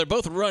running. So they're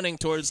both running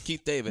towards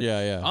Keith David.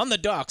 Yeah. On the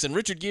docks, and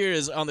Richard Gere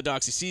is on the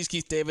docks. He sees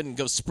Keith David and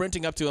goes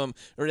sprinting up to him.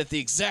 Or at the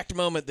exact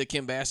moment that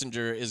Kim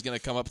Basinger is going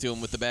to come up to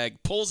him with the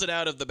bag, pulls it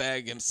out of the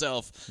bag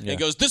himself, and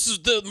goes, "This is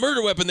the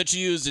murder weapon that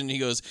you used." And he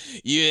goes,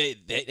 "Yeah,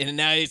 and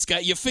now it's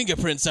got your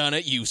fingerprints on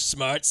it. You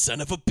smart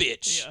son of a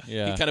bitch."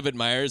 Yeah. He kind of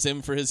admires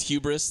him for his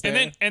hubris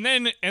there. And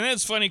then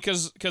it's funny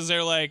because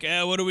they're like,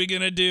 what are we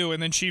gonna do?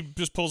 And then she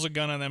just pulls a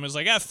gun on them. It's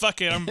like,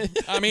 fuck it,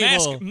 I'm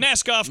evil.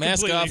 Mask off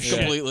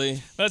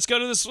completely. Let's go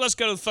to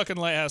the fucking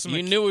lighthouse.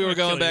 You knew we were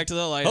going back to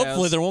the lighthouse.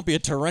 Hopefully there won't be a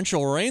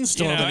torrential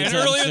rainstorm. And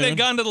earlier they'd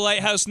gone to the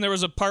lighthouse, and there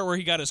was a part where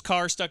he got his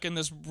car stuck in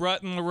this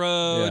rut in the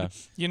road.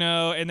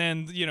 Yeah. And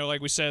then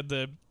like we said,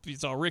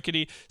 it's all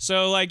rickety.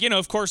 So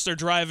of course they're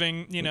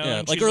driving.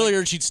 Yeah. Like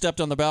earlier, she'd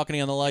stepped on the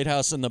balcony on the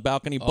lighthouse, and the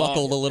balcony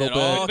buckled a little bit.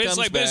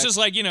 But it's just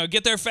like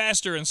get there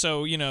faster, and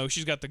so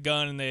she's got the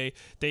gun, and they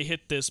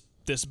hit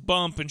this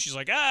bump, and she's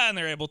like, and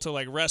they're able to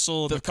like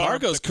wrestle. The car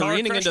goes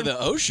careening into the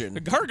ocean.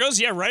 The car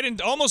goes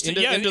almost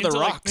into the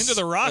rocks. Into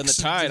the rocks and the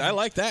tide. I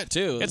like that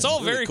too. It's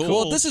all really very cool.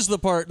 Well, this is the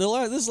part.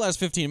 This last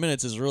 15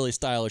 minutes is really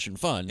stylish and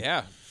fun.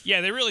 Yeah.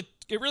 Yeah,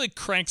 it really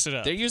cranks it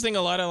up. They're using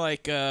a lot of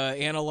like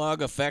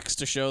analog effects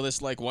to show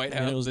this like White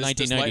House. It was this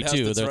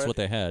 1992. That's what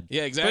they had.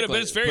 Yeah, exactly.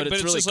 But it's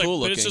really cool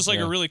looking. But it's just like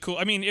a really cool.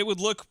 I mean,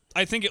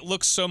 I think it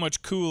looks so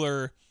much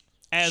cooler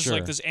as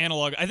like this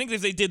analog. I think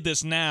if they did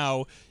this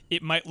now,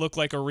 it might look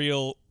like a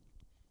real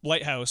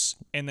lighthouse,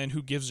 and then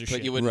who gives a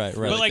shit? You wouldn't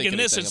But like in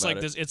this, it's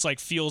like this. It's like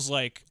feels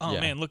like,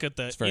 man, look at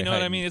that. You know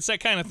what I mean? It's that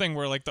kind of thing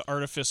where like the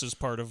artifice is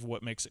part of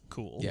what makes it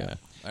cool. Yeah.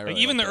 Like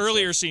even the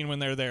earlier scene when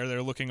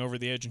they're looking over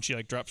the edge, and she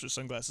like drops her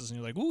sunglasses, and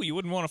you're like, ooh, you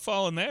wouldn't want to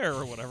fall in there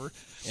or whatever.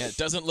 Yeah, it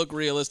doesn't look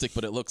realistic,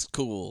 but it looks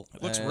cool.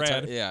 It looks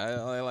rad.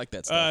 I like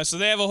that stuff. So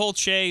they have a whole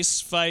chase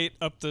fight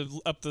up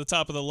the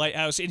top of the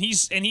lighthouse, and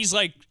he's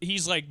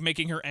like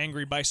making her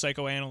angry by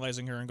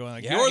psychoanalyzing her and going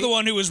like, you're the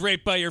one who was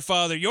raped by your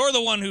father. You're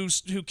the one who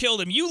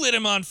killed him. You lit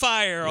him on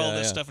fire. All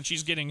this stuff, and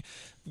she's getting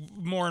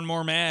more and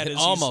more mad. It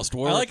almost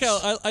works. I like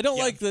how I don't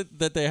like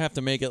that they have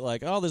to make it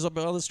like, there's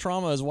all this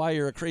trauma is why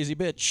you're a crazy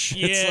bitch.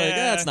 Yeah. It's like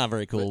that's not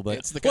very cool, but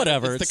it's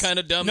whatever. It's the kind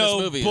of dumb this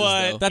movie is,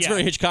 though. That's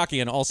very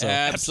Hitchcockian also.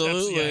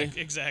 Absolutely. Yeah,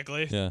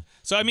 exactly. Yeah.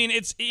 So I mean,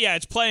 it's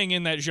playing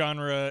in that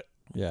genre.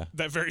 Yeah.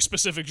 That very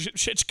specific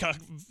Hitchcock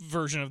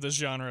version of this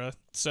genre.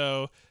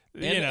 So.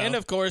 And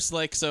of course,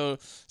 like so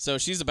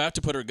she's about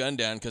to put her gun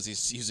down because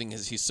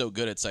he's so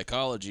good at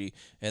psychology,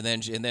 and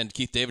then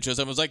Keith David shows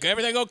up and was like,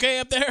 "Everything okay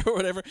up there?" or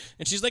whatever,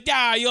 and she's like,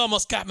 you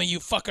almost got me, you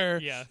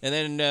fucker. Yeah.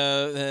 And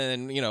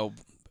then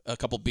a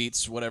couple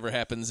beats, whatever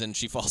happens, and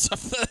she falls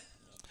off the.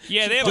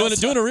 Yeah, they have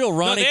doing a real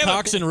Ronnie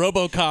Cox and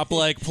RoboCop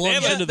like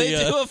plunge into the.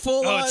 They do a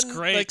full on it's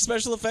great. like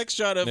special effects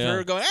shot of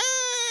her going.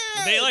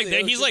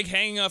 He's like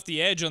hanging off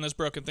the edge on this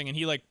broken thing, and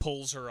he like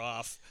pulls her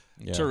off.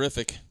 Yeah.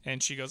 Terrific.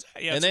 And she goes,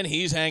 and then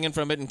he's hanging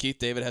from it, and Keith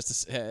David has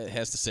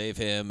to save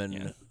him,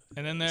 and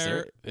and then is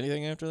there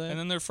anything after that? And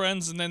then they're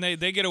friends, and then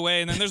they get away,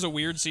 and then there's a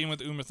weird scene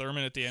with Uma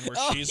Thurman at the end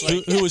where she's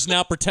like, who is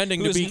now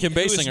pretending to be Kim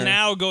Basinger, who is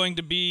now going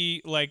to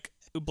be like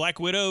Black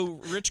Widow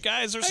rich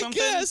guys or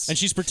something. I guess. And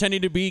she's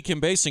pretending to be Kim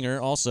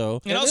Basinger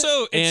also.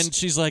 And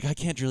she's like, I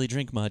can't really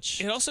drink much.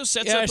 It also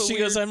sets up she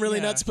goes, I'm really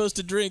not supposed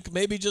to drink,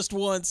 maybe just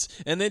once.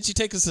 And then she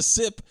takes a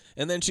sip,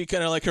 and then she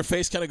kind of like, her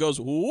face kind of goes,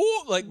 woo,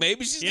 like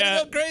maybe she's going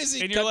to go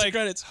crazy. And you're like,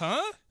 credits.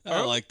 huh? I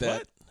don't like that.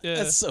 What? Yeah.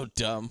 That's so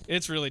dumb.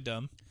 It's really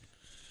dumb.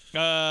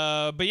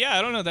 But yeah,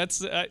 I don't know.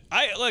 That's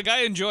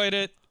I enjoyed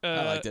it.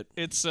 I liked it.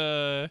 It's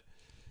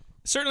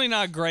certainly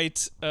not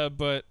great,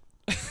 but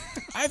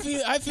I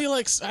feel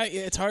like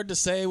it's hard to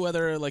say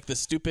whether like the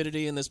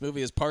stupidity in this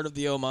movie is part of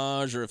the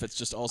homage or if it's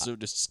just also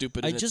just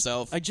stupid in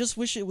itself. I just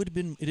wish it had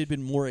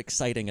been more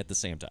exciting at the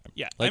same time.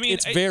 Yeah, like, I mean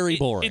it's very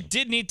boring. It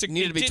did need to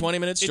be 20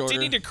 minutes shorter. It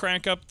did need to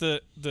crank up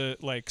the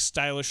like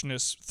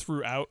stylishness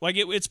throughout. Like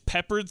it's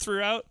peppered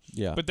throughout.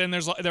 Yeah. But then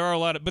there's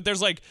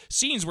like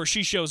scenes where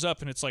she shows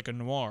up and it's like a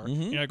noir.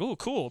 Mm-hmm. You're like, oh,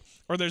 cool.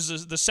 Or there's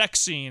the sex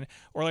scene,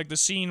 or like the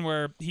scene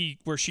where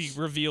she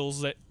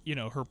reveals that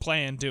her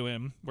plan to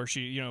him, where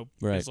she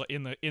is like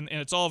and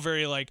it's all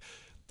very like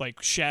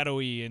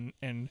shadowy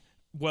and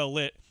well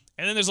lit.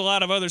 And then there's a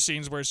lot of other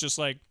scenes where it's just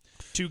like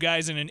two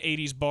guys in an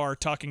 80s bar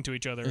talking to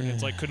each other, and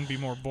it's like couldn't be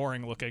more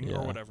boring looking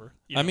or whatever.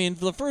 I mean,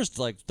 the first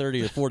like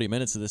 30 or 40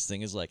 minutes of this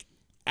thing is like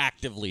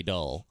actively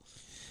dull.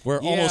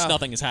 where almost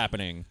nothing is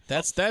happening.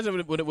 That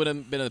would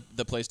have been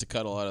the place to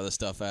cut a lot of the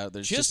stuff out.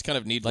 There's just kind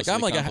of needlessly I'm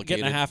complicated.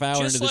 getting a half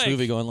hour into this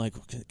movie, going like,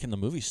 can the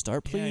movie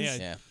start, please?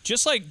 Yeah.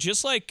 Just like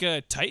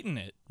tighten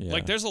it. Yeah.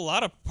 Like there's a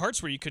lot of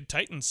parts where you could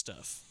tighten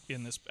stuff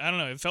in this. I don't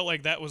know. It felt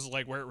like that was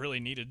like where it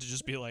really needed to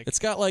just be like. It's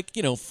got like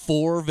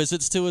 4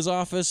 visits to his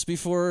office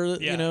before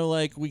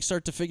like we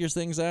start to figure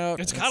things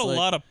out. It's got a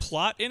lot of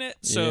plot in it.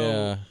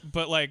 So,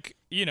 but like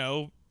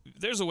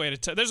there's a way to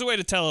tell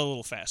it a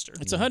little faster.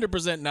 It's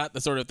 100% not the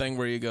sort of thing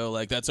where you go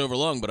like that's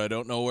overlong, but I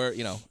don't know where.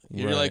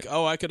 You're like,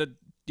 oh, I could have.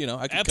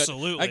 I could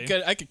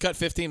absolutely. I could cut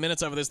 15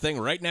 minutes off of this thing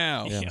right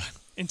now. Yeah.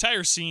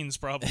 Entire scenes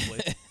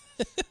probably.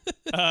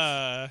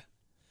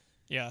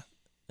 Yeah.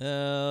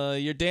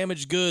 You're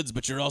damaged goods,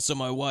 but you're also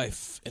my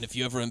wife. And if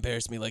you ever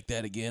embarrass me like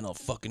that again, I'll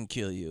fucking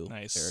kill you.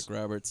 Nice. Eric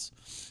Roberts.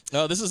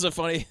 Oh, this is a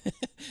funny.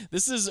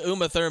 This is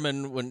Uma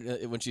Thurman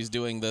when she's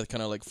doing the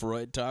kind of like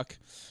Freud talk,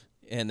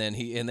 and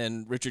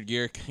then Richard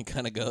Gere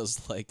kind of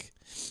goes like,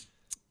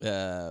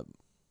 tell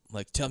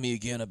me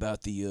again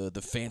about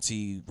the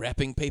fancy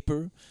wrapping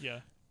paper. Yeah.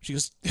 She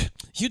goes,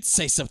 you'd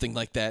say something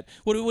like that.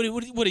 What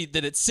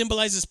that it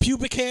symbolizes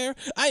pubic hair?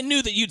 I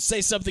knew that you'd say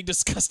something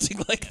disgusting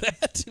like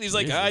that. And he's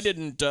like, I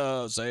didn't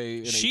say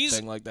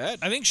anything like that.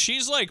 I think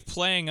she's like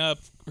playing up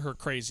her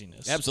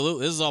craziness.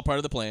 Absolutely. This is all part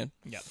of the plan.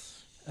 Yeah.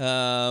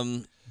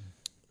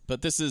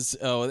 But this is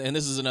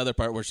another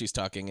part where she's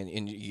talking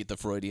and you get the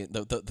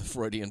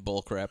Freudian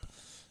bull crap.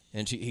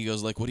 And he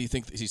goes like, what do you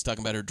think? He's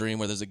talking about her dream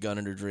where there's a gun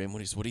in her dream. What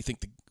do you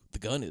think the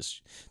gun is?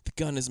 The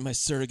gun is my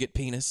surrogate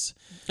penis.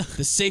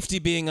 The safety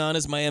being on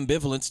is my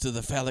ambivalence to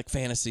the phallic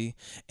fantasy.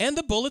 And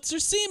the bullets are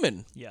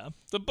semen. Yeah.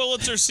 The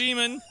bullets are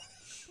semen.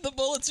 The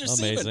bullets are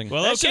amazing. semen.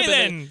 Well, okay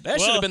then. That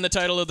should have been the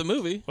title of the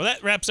movie. Well,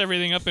 that wraps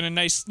everything up in a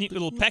nice, neat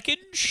little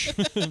package.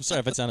 I'm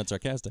sorry if it sounded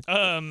sarcastic.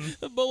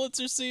 The bullets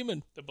are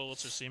semen. The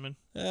bullets are semen.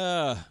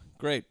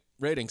 Great.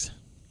 Ratings.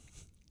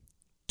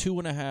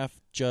 2.5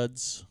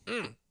 Judds.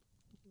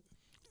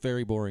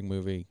 Very boring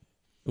movie.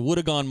 It would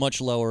have gone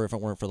much lower if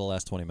it weren't for the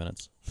last 20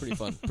 minutes. Pretty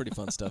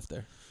fun stuff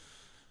there.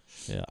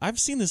 Yeah, I've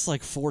seen this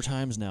like 4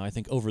 times now, I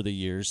think, over the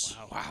years.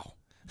 Wow.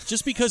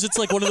 Just because it's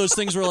like one of those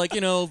things where, like,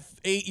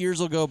 8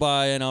 years will go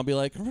by and I'll be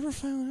like, remember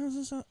finally how's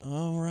this?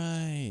 All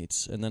right.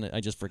 And then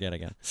I just forget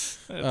again.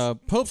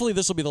 Hopefully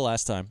this will be the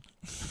last time.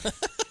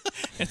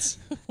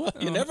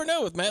 You never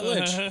know with Matt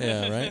Lynch.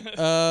 Yeah,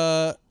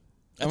 right?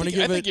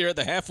 I think you're at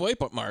the halfway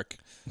mark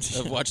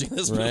of watching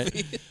this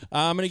movie.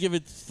 I'm going to give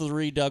it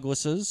 3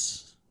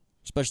 Douglases,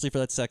 especially for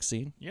that sex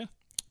scene. Yeah.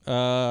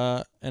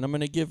 And I'm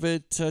going to give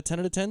it 10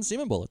 out of 10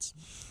 semen bullets.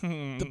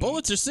 The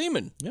bullets are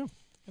semen. Yeah.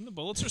 And the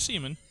bullets are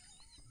semen.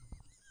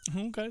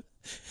 Okay.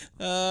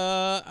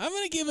 I'm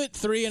going to give it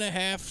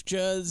 3.5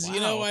 Judds.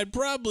 Wow.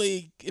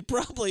 It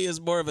probably is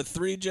more of a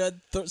 3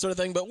 Judd sort of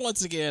thing, but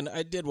once again,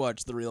 I did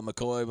watch The Real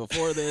McCoy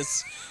before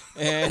this,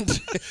 and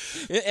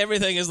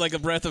everything is like a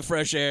breath of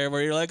fresh air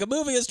where you're like, a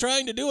movie is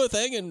trying to do a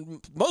thing and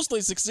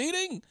mostly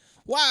succeeding?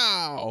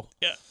 Wow.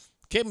 Yeah.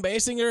 Kim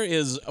Basinger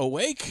is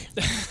awake.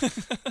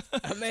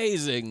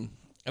 Amazing.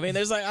 I mean,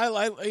 there's like I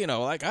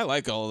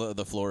like all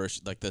the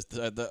flourish, like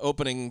the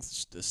opening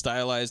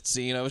stylized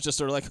scene. I was just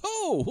sort of like,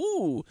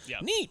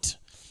 neat,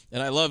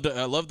 and I loved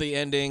the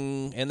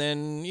ending. And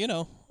then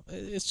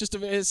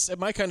it's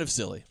my kind of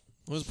silly.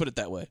 Let's put it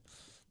that way,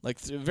 like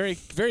very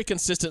very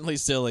consistently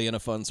silly in a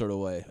fun sort of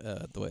way.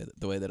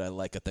 The way that I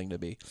like a thing to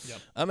be. Yep.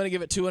 I'm gonna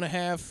give it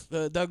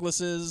 2.5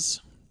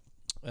 Douglases.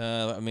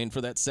 I mean,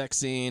 for that sex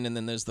scene, and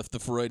then there's the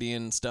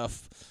Freudian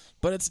stuff,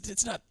 but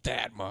it's not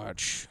that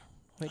much.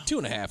 Like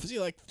 2.5. Is he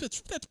like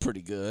that's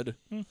pretty good?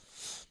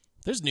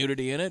 There's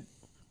nudity in it.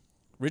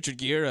 Richard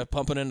Gere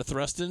pumping and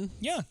thrusting.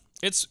 Yeah,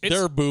 it's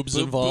there are boobs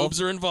involved.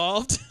 Boobs are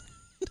involved.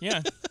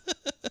 Yeah.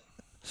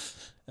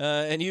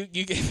 And you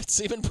gave it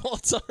semen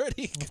bullets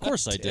already. Of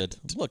course I did.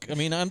 Look, I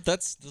mean, I'm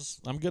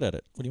good at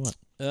it. What do you want?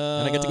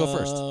 And I get to go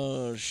first.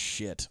 Oh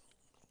shit!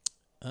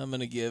 I'm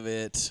gonna give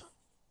it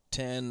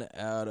 10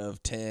 out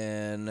of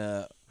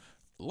 10.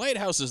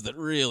 Lighthouses that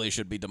really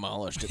should be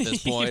demolished at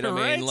this point. I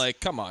mean, right? like,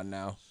 come on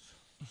now.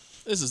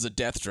 This is a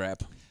death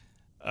trap.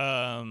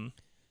 I'm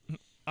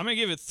gonna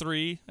give it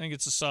 3. I think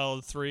it's a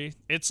solid 3.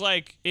 It's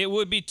like it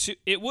would be 2.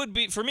 It would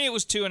be for me. It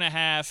was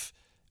 2.5,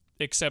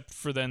 except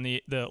for then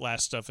the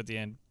last stuff at the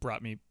end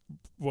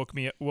woke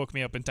me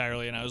up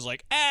entirely, and I was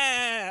like,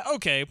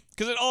 okay,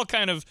 because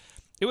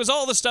it was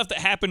all the stuff that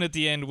happened at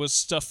the end was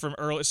stuff from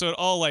early, so it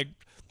all like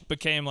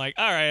became like,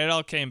 all right, it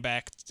all came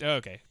back.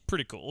 Okay,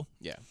 pretty cool.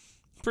 Yeah,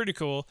 pretty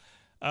cool.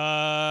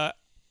 I'm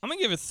gonna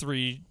give it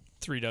 3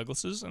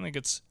 Douglases. I think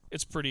it's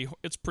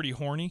pretty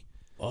horny.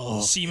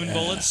 Oh, semen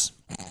bullets.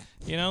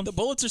 The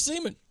bullets are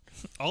semen.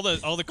 All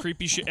the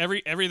creepy shit.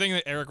 Everything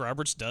that Eric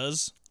Roberts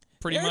does.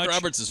 Pretty much. Eric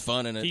Roberts is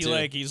fun in it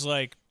too. He's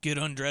like get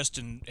undressed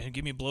and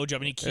give me a blowjob,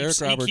 and he keeps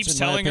in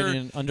telling my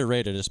opinion,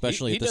 underrated,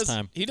 especially at this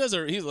time.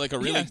 He's like a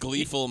really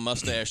gleeful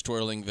mustache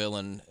twirling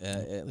villain.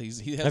 Have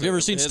you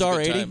ever seen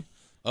Star 80?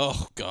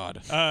 Oh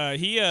God.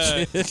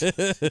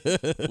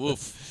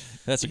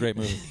 Woof. That's a great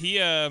movie.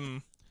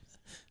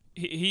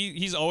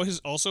 he's always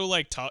also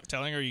like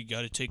telling her, you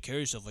got to take care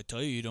of yourself. I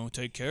tell you don't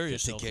take care of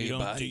yourself.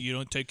 You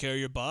don't take care of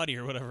your body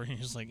or whatever. And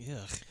he's like,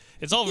 yeah.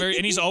 It's all very,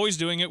 and he's always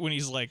doing it when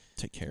he's like,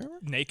 take care of her?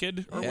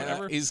 Naked or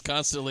whatever. He's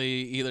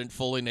constantly either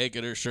fully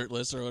naked or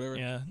shirtless or whatever.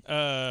 Yeah.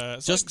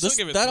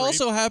 That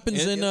also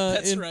happens in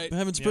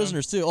Heaven's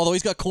Prisoners too. Although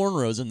he's got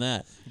cornrows in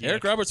that.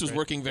 Eric Roberts was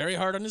working very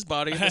hard on his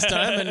body at this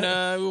time,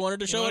 and we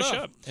wanted to show it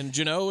off. And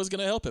Joanou was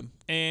going to help him.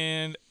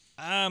 And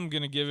I'm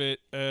going to give it,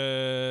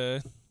 I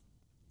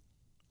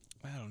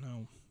don't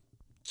know.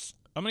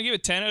 I'm going to give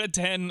it 10 out of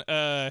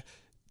 10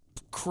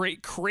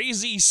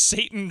 crazy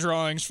Satan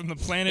drawings from the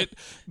planet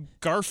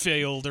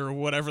Garfield or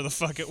whatever the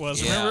fuck it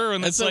was. Yeah. Remember?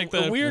 And it's like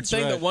the weird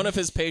thing that one of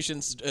his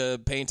patients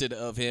painted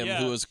of him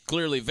who was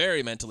clearly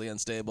very mentally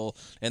unstable,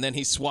 and then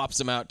he swaps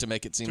him out to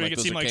make it seem like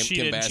those are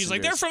Kim Basinger. She's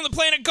like, they're from the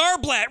planet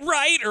Garblat,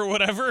 right? Or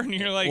whatever. And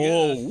you're like,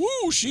 whoa,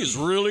 woo, she's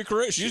really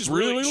crazy. She's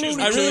really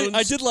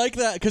I did like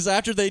that because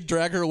after they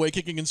drag her away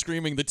kicking and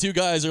screaming, the two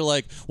guys are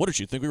like, what did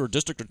you think we were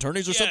district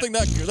attorneys or something?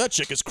 That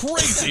chick is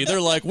crazy. They're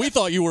like, we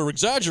thought you were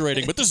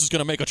exaggerating, but this is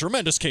going to make a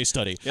tremendous case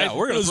study. Yeah,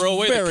 we're going to throw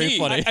away the key.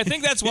 Funny. I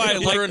think that's why I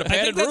like her in a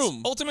padded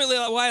room. Ultimately,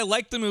 why I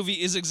like the movie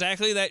is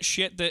exactly that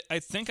shit that I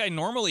think I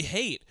normally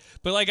hate.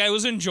 But like, I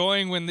was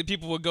enjoying when the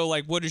people would go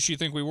like, "What did she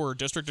think we were,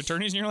 district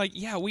attorneys?" And you're like,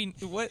 "Yeah,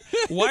 what?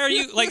 Why are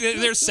you like?"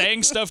 They're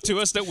saying stuff to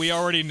us that we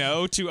already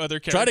know to other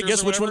characters. Try to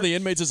guess which one of the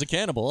inmates is a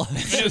cannibal.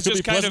 It was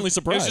just pleasantly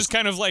surprised. It was just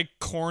kind of like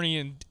corny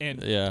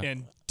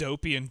and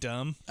dopey and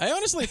dumb. I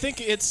honestly think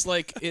it's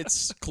like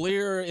its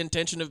clear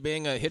intention of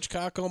being a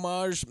Hitchcock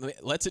homage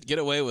lets it get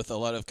away with a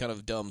lot of kind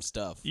of dumb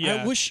stuff.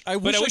 Yeah. I wish I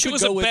could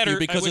go with you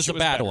because it's a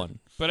bad one.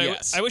 But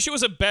I wish it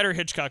was a better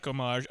Hitchcock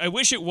homage. I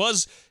wish it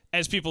was,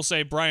 as people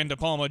say, Brian De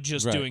Palma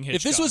just doing Hitchcock.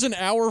 If this was an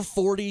hour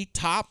 40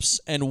 tops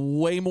and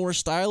way more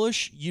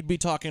stylish, you'd be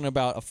talking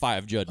about a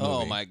 5 Judd movie.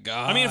 Oh my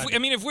god!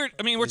 If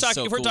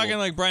we're talking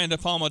like Brian De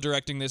Palma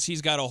directing this,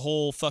 he's got a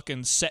whole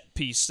fucking set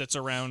piece that's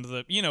around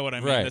the, you know what I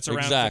mean? Right, that's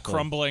around the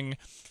crumbling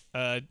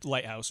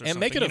lighthouse or something.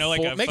 Make it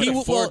make it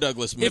a Ford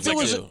Douglas movie.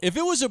 If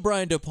it was a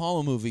Brian De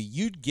Palma movie,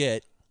 you'd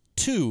get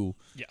 2.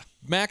 Yeah.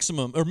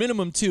 Maximum or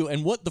minimum 2,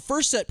 and what the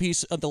first set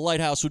piece of the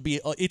lighthouse would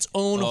be its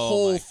own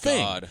whole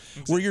thing,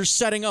 where you're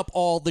setting up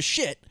all the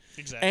shit.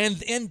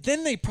 Exactly. And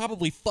then they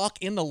probably fuck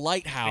in the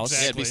lighthouse.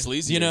 Exactly. Yeah, it'd be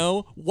sleazy. You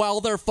know,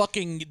 while they're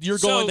fucking,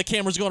 the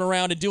camera's going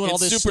around and doing all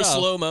this super stuff.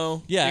 Slow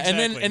mo. Yeah,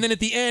 exactly. and then at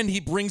the end he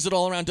brings it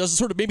all around, does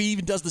sort of maybe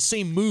even does the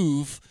same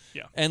move,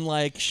 and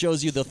like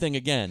shows you the thing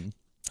again.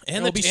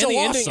 And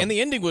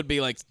the ending would be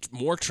like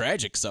more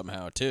tragic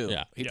somehow too.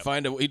 Yeah, he'd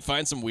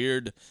find some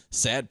weird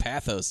sad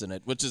pathos in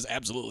it, which is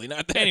absolutely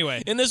not there.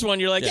 Anyway, in this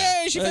one you're like,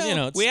 hey, she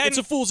found. It's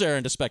a fool's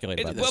errand to speculate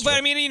about this. But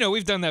I mean,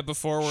 we've done that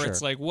before, where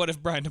it's like, what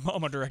if Brian De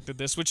Palma directed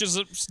this? Which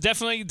is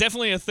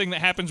definitely a thing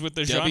that happens with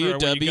the genre.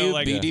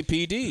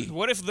 WWBDPD.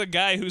 What if the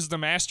guy who's the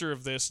master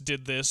of this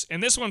did this?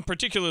 And this one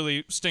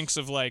particularly stinks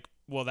of like,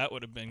 well, that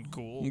would have been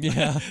cool.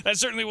 Yeah, that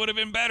certainly would have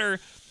been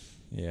better.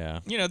 Yeah,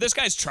 this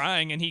guy's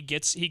trying, and he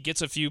gets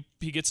a few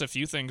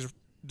things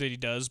that he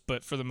does,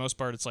 but for the most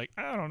part, it's like,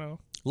 I don't know.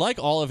 Like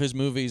all of his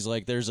movies,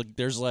 like there's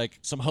like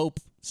some hope.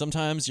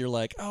 Sometimes you're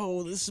like,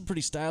 oh, this is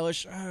pretty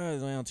stylish.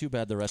 Well, too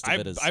bad the rest of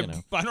it is. I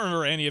don't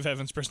remember any of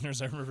Heaven's Prisoners.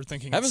 I remember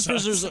thinking Heaven's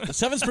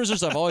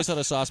Prisoners. I've always had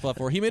a soft spot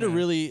for. He made a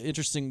really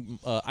interesting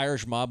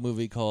Irish mob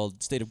movie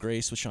called State of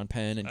Grace with Sean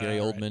Penn and Gary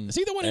Oldman. Is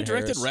he the one who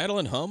directed Rattle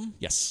and Hum?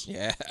 Yes.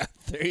 Yeah.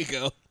 There you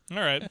go. All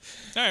right.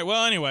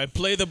 Well, anyway,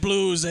 play the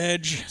blues,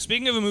 Edge.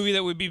 Speaking of a movie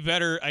that would be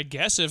better, I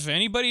guess, if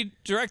anybody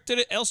directed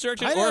it,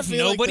 or if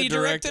nobody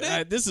directed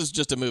it. This is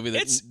just a movie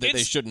that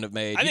they shouldn't have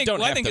made. You don't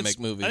have to make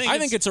movies. I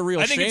think it's a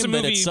real shame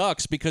that it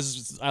sucks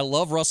because I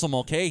love Russell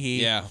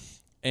Mulcahy. Yeah.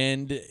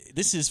 And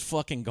this is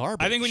fucking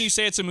garbage. I think when you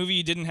say it's a movie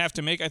you didn't have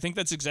to make, I think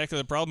that's exactly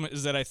the problem.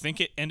 Is that I think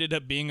it ended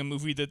up being a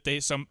movie that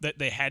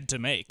they had to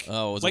make.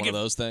 Oh, it was like one of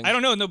those things. I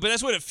don't know, but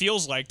that's what it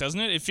feels like, doesn't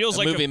it? It feels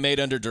like a movie made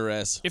under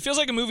duress. It feels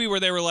like a movie where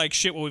they were like,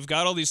 "Shit, well, we've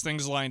got all these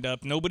things lined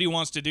up. Nobody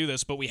wants to do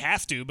this, but we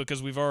have to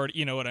because we've already,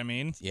 you know what I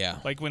mean? Yeah.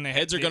 Like when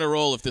heads are gonna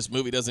roll if this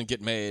movie doesn't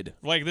get made.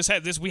 Like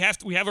we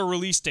have a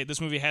release date. This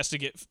movie has to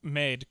get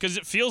made because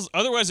it feels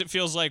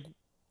like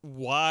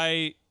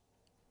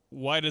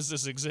why does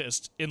this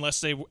exist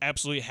unless they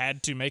absolutely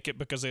had to make it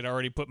because they'd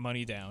already put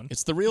money down?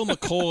 It's The Real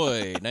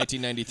McCoy,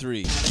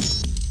 1993.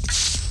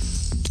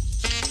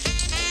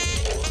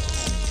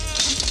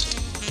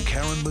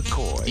 Karen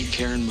McCoy. You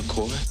Karen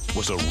McCoy?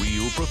 Was a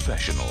real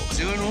professional.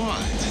 Doing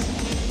what?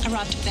 I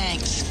robbed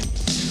banks.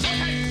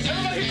 Okay,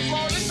 everybody hit the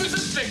floor. This is a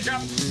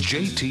stick-up.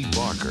 J.T.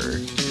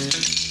 Barker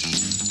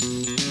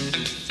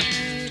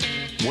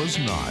was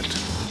not.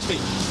 Hey,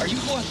 are you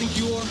who I think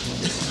you are?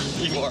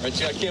 You are, aren't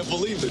you? I can't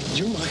believe it.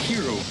 You're my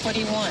hero. What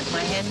do you want, my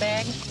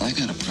handbag? I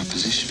got a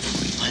proposition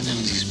for you. I know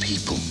these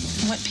people.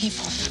 What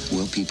people?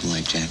 Well, people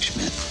like Jack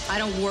Schmidt. I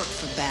don't work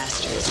for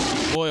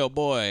bastards. Boy, oh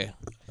boy.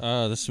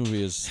 This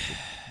movie is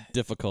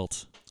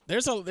difficult.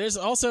 there's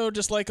also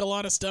just like a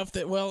lot of stuff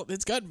that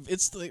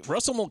it's like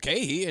Russell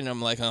Mulcahy, and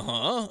I'm like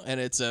and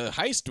it's a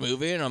heist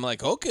movie, and I'm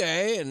like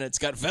okay, and it's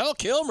got Val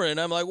Kilmer, and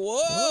I'm like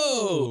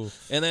whoa.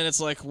 And then it's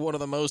like one of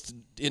the most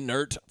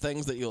inert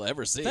things that you'll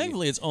ever see.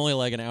 Thankfully, it's only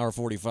like an hour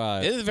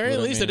 45. At the very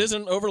least, it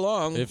isn't over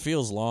long. It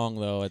feels long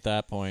though at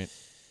that point,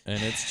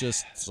 and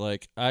it's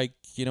like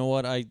you know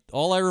what?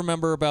 All I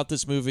remember about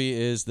this movie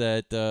is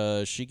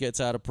that she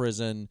gets out of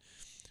prison,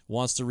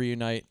 wants to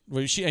reunite.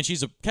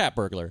 She's a cat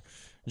burglar,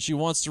 and she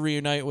wants to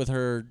reunite with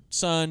her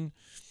son.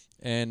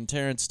 And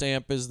Terrence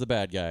Stamp is the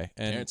bad guy.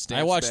 And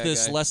I watched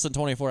this less than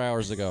 24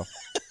 hours ago.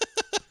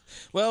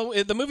 Well,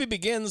 the movie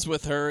begins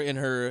with her in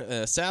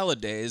her salad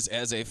days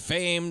as a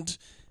famed,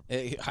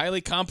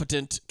 highly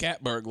competent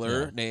cat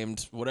burglar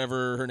named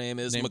whatever her name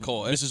is,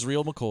 McCoy. Mrs.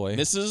 Real McCoy.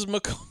 Mrs.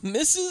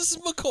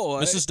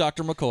 McCoy. Mrs.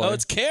 Dr. McCoy. Oh,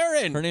 it's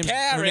Karen. Her name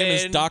Karen.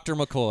 is Dr.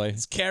 McCoy.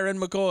 It's Karen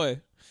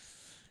McCoy.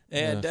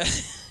 And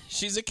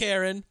she's a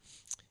Karen.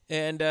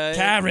 And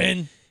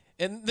Karen.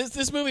 And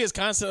this movie is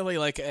constantly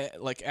like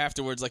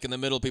afterwards, like in the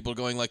middle, people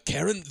going like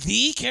Karen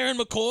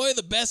McCoy,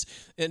 the best,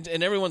 and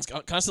everyone's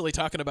constantly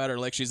talking about her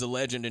like she's a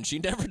legend, and she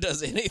never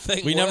does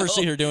anything. We never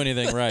see her do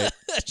anything right.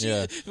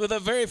 With the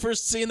very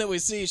first scene that we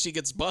see, she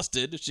gets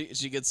busted.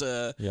 She gets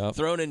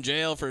thrown in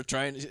jail for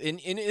trying,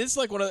 and it's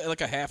like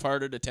a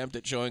half-hearted attempt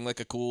at showing like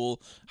a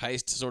cool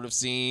heist sort of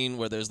scene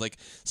where there's like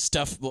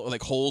stuff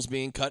like holes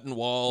being cut in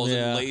walls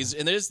and laser,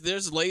 and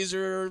there's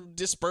laser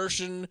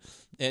dispersion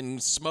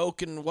and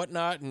smoke and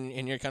whatnot,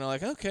 and you're kind of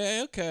like,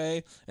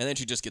 okay. And then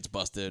she just gets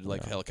busted,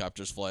 like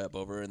helicopters fly up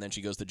over her, and then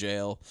she goes to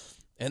jail.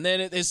 And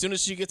then as soon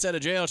as she gets out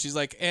of jail, she's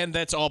like, and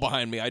that's all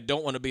behind me. I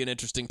don't want to be an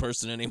interesting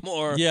person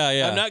anymore.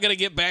 Yeah. I'm not going to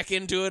get back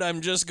into it.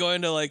 I'm just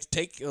going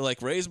to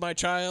raise my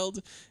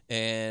child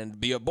and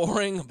be a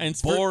boring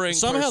person.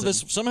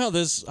 Somehow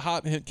this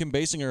hot Kim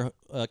Basinger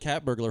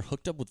cat burglar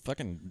hooked up with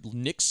fucking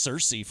Nick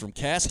Searcy from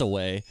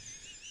Castaway.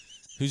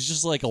 Who's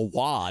just like a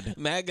wad.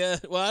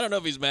 MAGA. Well, I don't know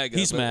if he's MAGA.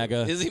 He's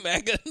MAGA. Is he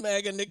MAGA?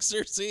 MAGA Nick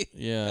Searcy?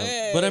 Yeah.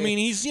 Hey. But I mean,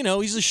 he's a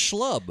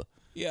schlub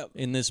Yep.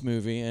 in this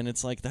movie, and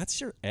it's like, that's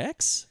your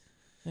ex?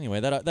 Anyway,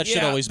 that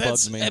shit always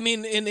bugs me. I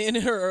mean, in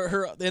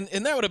her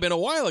and that would have been a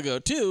while ago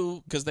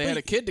too, because they had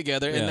a kid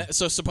together, and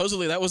so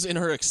supposedly that was in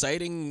her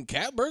exciting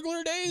cat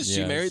burglar days.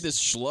 She married this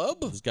schlub.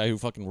 This guy who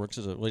fucking works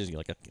as an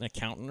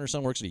accountant or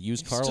something, works at a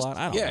used car lot.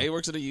 I don't know. Yeah, he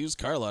works at a used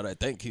car lot. I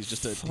think he's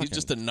just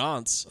a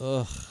nonce.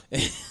 Ugh.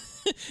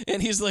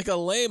 And he's like a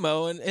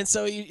lame-o, and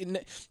so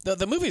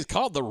the movie's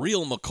called The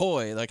Real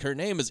McCoy. Like, her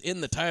name is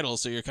in the title,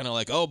 so you're kind of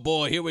like, oh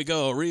boy, here we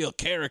go, a real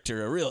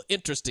character, a real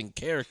interesting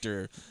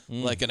character,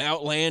 like an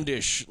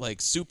outlandish,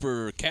 like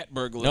super cat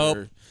burglar.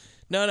 Nope.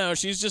 No,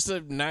 she's just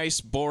a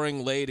nice,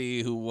 boring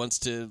lady who wants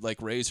to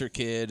like raise her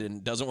kid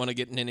and doesn't want to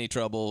get in any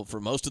trouble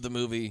for most of the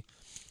movie.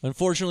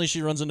 Unfortunately,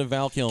 she runs into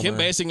Val Kilmer. Kim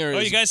Basinger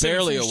is you guys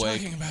barely haven't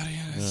awake. Talking about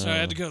it. Sorry, I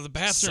had to go to the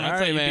bathroom.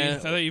 Sorry, man. I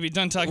thought you'd be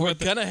done talking We're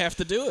about gonna have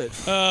to do it.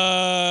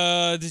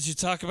 Did you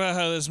talk about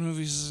how this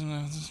movie's...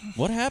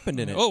 What happened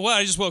in it? Oh, wow,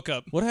 I just woke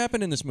up. What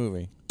happened in this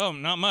movie? Oh,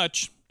 not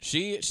much.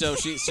 Val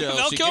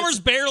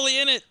Kilmer's barely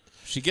in it.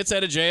 She gets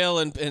out of jail,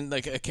 and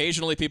like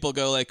occasionally people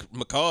go like,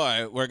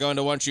 McCoy, we're going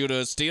to want you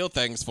to steal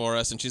things for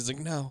us, and she's like,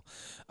 no,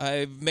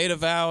 I've made a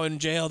vow in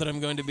jail that I'm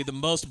going to be the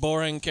most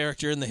boring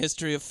character in the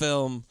history of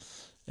film,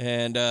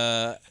 and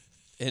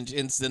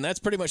that's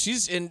pretty much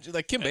she's in.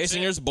 Like, Kim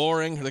Basinger's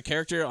boring. The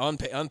character on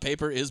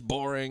paper is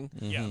boring.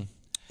 Yeah.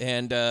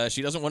 And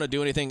she doesn't want to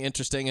do anything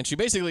interesting, and she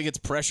basically gets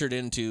pressured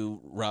into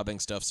robbing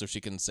stuff so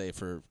she can save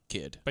her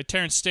kid. By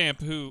Terrence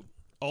Stamp, who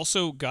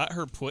also got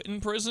her put in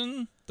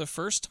prison the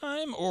first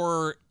time,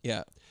 or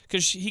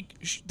because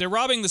they're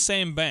robbing the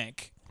same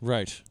bank.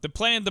 Right. The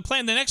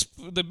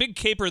big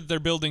caper that they're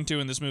building to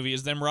in this movie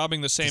is them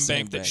robbing the same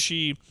bank that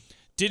she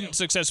didn't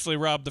successfully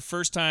rob the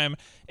first time.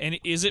 And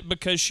is it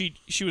because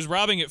she was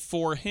robbing it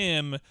for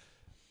him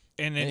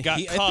and then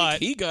got caught? I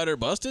think he got her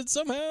busted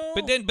somehow.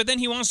 But then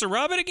he wants to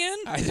rob it again?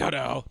 I don't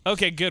know.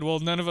 Okay, good. Well,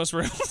 none of us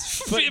were.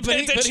 But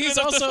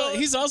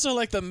he's also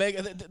like the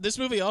mega. This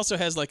movie also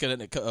has like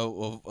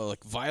a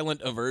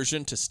violent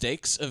aversion to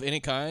stakes of any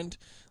kind.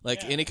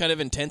 Like any kind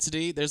of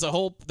intensity. There's a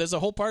whole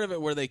part of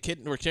it where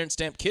where Terrence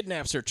Stamp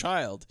kidnaps her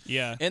child.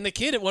 Yeah. And the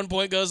kid at one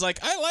point goes like,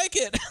 I like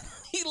it.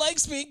 He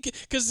likes me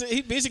because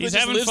he basically he's just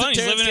having lives fun. in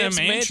He's Terrence living in a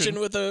Stamp's mansion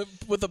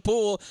with a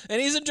pool,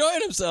 and he's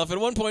enjoying himself. At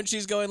one point,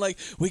 she's going like,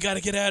 "We got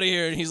to get out of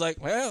here," and he's like,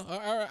 "Well,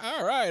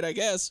 all right, I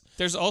guess."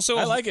 I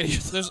like it.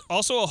 There's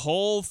also a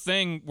whole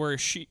thing where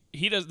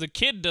the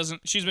kid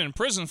doesn't. She's been in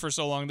prison for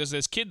so long.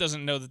 This kid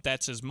doesn't know that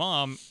that's his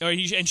mom. And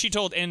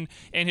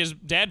his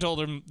dad told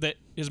him that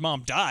his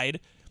mom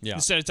died. Yeah.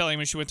 Instead of telling him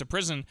when she went to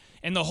prison,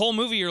 and the whole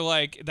movie you're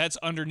like, that's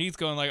underneath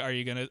going like, are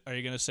you gonna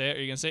say it?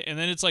 Are you gonna say it? And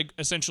then it's like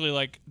essentially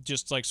like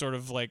just like sort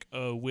of like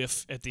a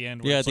whiff at the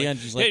end. Where at the end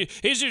she's like,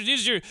 hey,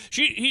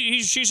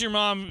 she's your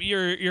mom.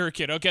 You're a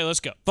kid. Okay, let's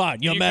go.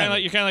 Fine, you're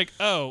mad. You're kind of like,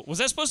 oh, was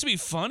that supposed to be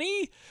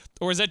funny?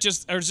 Or is that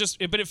just? But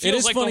it feels it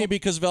is like funny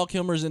because Val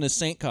Kilmer's in a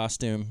saint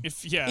costume. he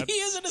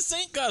is in a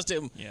saint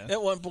costume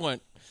at one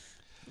point.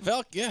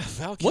 Val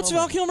Kilmer. What's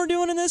Val Kilmer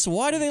doing in this?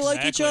 Why do they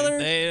like each other?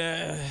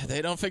 They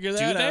don't figure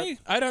that out.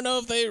 I don't know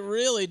if they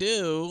really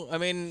do. I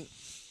mean,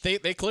 they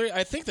clearly.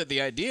 I think that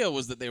the idea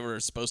was that they were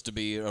supposed to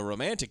be a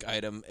romantic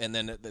item, and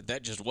then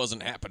that just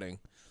wasn't happening.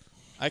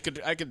 I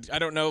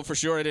don't know for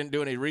sure. I didn't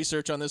do any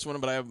research on this one,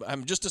 but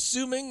I'm just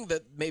assuming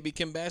that maybe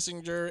Kim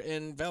Basinger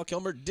and Val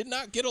Kilmer did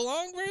not get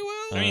along very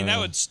well. I mean, that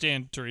would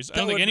stand to reason. I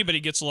don't think anybody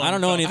gets along. I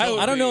don't know anything.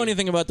 I don't know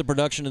anything about the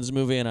production of this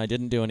movie, and I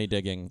didn't do any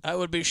digging. I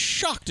would be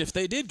shocked if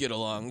they did get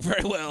along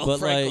very well. But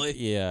frankly,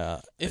 yeah.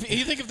 If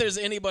you think if there's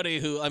anybody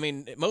who, I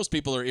mean, most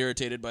people are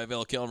irritated by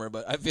Val Kilmer,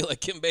 but I feel like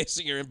Kim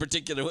Basinger in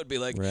particular would be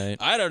like,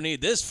 I don't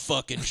need this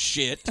fucking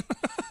shit.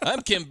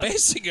 I'm Kim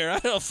Basinger. I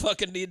don't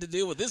fucking need to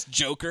deal with this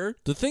joker.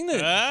 The thing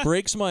that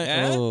breaks my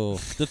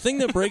the thing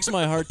that breaks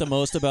my heart the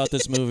most about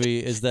this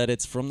movie is that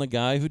it's from the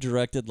guy who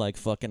directed like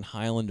fucking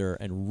Highlander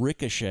and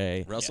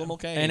Ricochet. Russell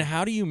Mulcahy. And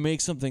how do you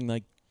make something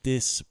like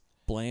this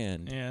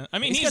bland? Yeah, I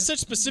mean he's got such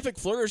specific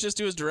flourishes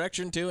to his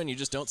direction too, and you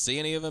just don't see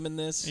any of them in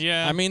this.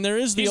 Yeah, I mean there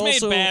is he's made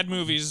bad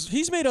movies.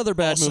 He's made other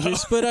bad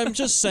movies, but I'm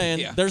just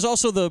saying there's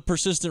also the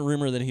persistent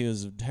rumor that he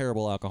was a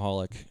terrible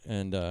alcoholic,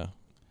 and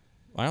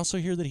I also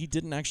hear that he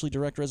didn't actually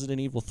direct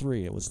Resident Evil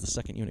 3. It was the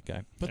second unit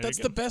guy. But that's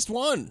the best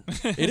one.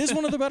 It is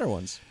one of the better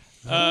ones.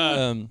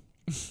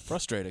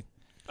 Frustrating.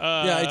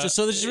 Yeah, it's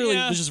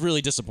just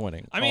really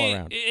disappointing. I mean,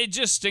 all around. It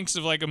just stinks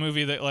of like a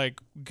movie that like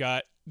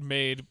got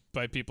made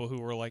by people who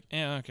were like,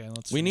 okay,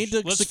 we need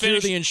to secure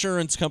the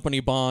insurance company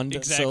bond.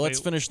 Exactly. So let's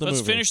finish the movie.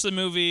 Let's finish the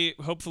movie.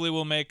 Hopefully,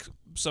 we'll make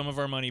some of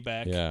our money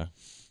back. Yeah.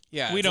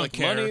 Yeah, we don't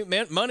care.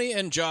 Money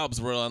and jobs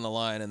were on the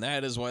line, and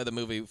that is why the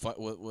movie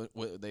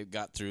they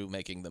got through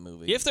making the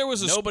movie. If there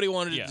was nobody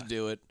wanted to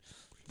do it,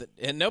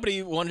 and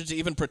nobody wanted to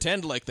even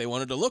pretend like they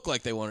wanted to look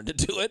like they wanted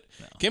to do it.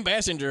 No. Kim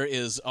Basinger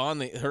is on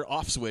her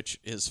off switch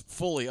is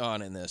fully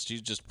on in this.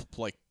 She's just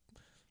like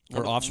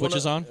her off switch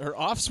is on. Her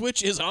off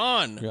switch is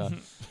on. Yeah.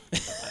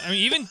 I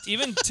mean,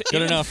 even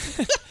good enough.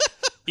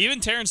 Even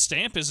Terrence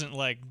Stamp isn't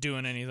like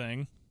doing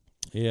anything.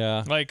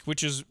 Yeah. Like,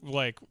 which is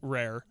like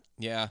rare.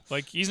 Yeah.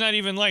 Like, he's not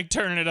even, like,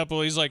 turning it up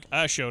while he's like,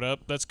 I showed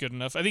up. That's good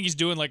enough. I think he's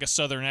doing, like, a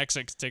southern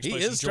accent that takes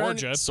place in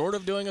Georgia. Sort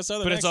of doing a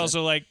southern accent. But it's accent.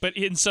 also, like, but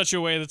in such a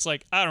way that's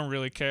like, I don't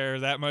really care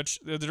that much.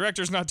 The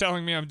director's not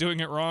telling me I'm doing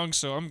it wrong,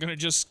 so I'm going to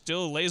just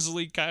still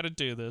lazily kind of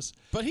do this.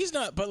 But he's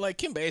not, but, like,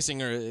 Kim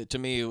Basinger, to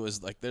me,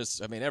 was like,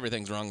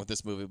 everything's wrong with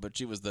this movie, but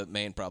she was the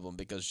main problem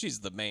because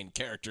she's the main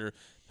character.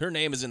 Her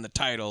name is in the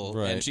title,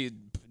 and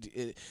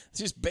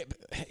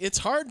it's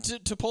hard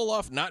to pull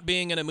off not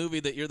being in a movie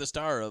that you're the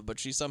star of, but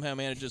she somehow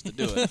manages to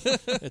do it.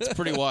 It's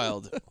pretty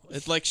wild.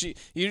 It's like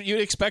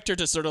you'd expect her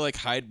to sort of like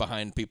hide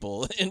behind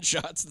people in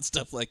shots and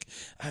stuff. Like,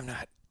 I'm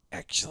not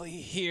actually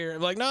here.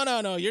 I'm like,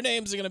 no, your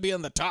name's going to be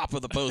on the top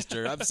of the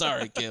poster. I'm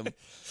sorry, Kim.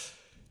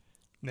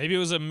 Maybe it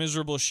was a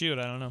miserable shoot.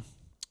 I don't know.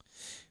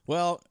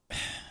 Well,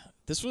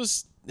 this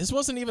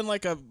wasn't even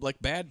like a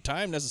bad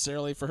time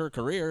necessarily for her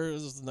career. It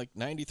was like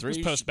 93. It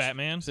was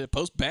post-Batman.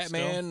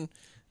 Post-Batman.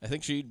 I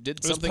think she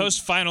did something. It was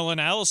post-Final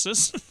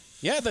Analysis.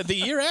 Yeah, the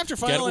year after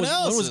Final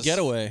Analysis. When was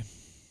Getaway?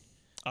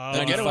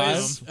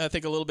 Getaway's, I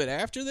think, a little bit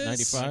after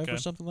this. 95 or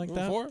something like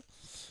that? Before?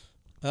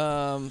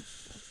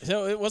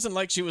 So it wasn't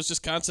like she was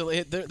just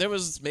constantly. There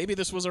was maybe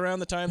this was around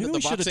the time that the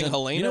boxing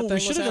Helena thing was happening. We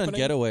should have done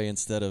Getaway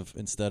instead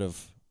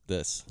of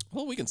this.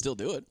 Well, we can still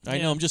do it. I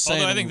know. I'm just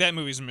saying. Although I think that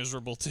movie's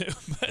miserable too.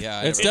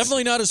 Yeah, it's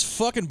definitely not as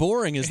fucking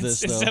boring as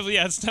this. It's though.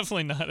 It's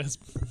definitely not as.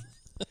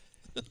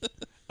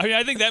 I mean,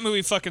 I think that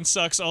movie fucking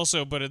sucks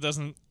also, but it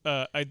doesn't.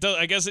 I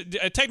guess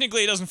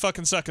technically it doesn't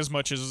fucking suck as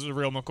much as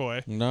Real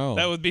McCoy. No,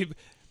 that would be.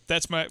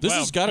 That's my. This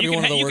has got to be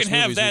one of the worst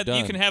movies we've done.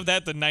 You can have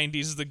that. The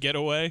 '90s, The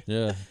Getaway.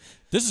 Yeah.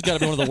 This has got to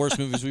be one of the worst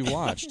movies we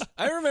watched.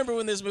 I remember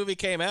when this movie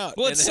came out,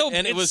 well,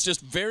 it was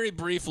just very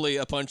briefly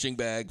a punching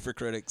bag for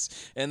critics,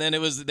 and then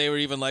they were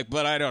even like,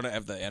 "But I don't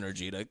have the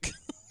energy to."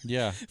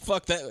 Yeah.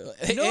 Fuck that.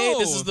 Hey,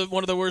 this is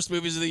one of the worst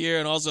movies of the year,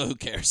 and also, who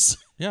cares?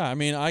 Yeah, I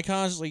mean,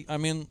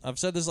 I've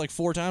said this like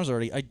 4 times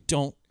already. I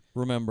don't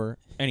remember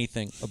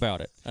anything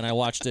about it, and I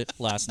watched it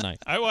last night.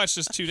 I watched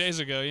this 2 days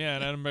ago, yeah,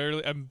 and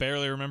I'm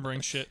barely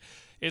remembering shit.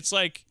 It's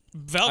like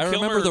Val I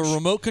Kilmer. remember the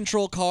remote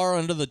control car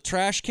under the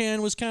trash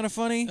can was kind of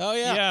funny. Oh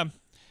yeah. Yeah.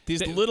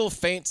 These little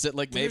feints that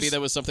maybe there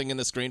was something in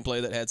the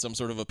screenplay that had some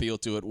sort of appeal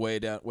to it way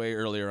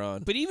earlier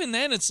on. But even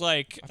then, it's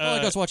like I felt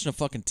like I was watching a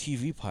fucking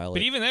TV pilot.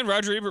 But even then,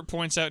 Roger Ebert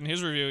points out in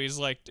his review, he's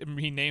like,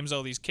 he names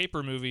all these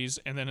caper movies,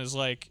 and then is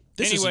like,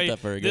 anyway,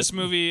 this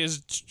movie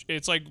is.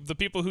 It's like the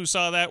people who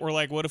saw that were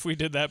like, what if we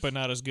did that, but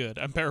not as good?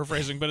 I'm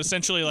paraphrasing, but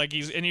essentially, like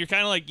and you're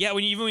kind of like, yeah.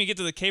 Even when you get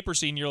to the caper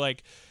scene, you're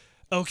like.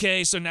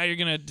 Okay, so now you're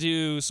gonna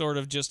do sort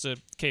of just a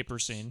caper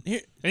scene.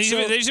 There's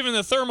even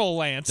the thermal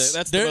lance.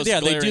 That's the most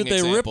glaring they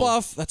example. rip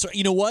off. That's right.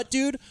 You know what,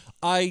 dude?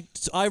 I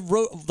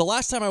wrote the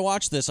last time I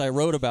watched this. I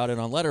wrote about it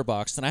on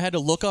Letterboxd, and I had to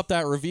look up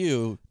that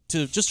review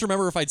to just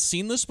remember if I'd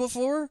seen this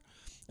before.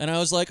 And I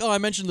was like, oh, I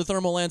mentioned the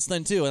thermal lance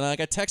then too, and I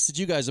texted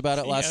you guys about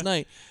it last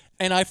night,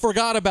 and I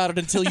forgot about it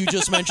until you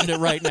just mentioned it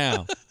right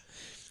now.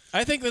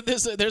 I think that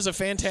there's a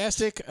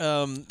fantastic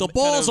the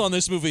balls on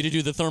this movie to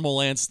do the thermal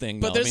lance thing.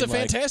 But there's a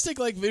fantastic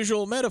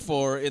visual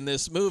metaphor in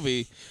this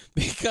movie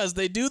because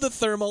they do the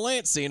thermal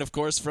lance scene, of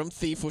course, from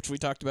Thief, which we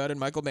talked about in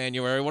Michael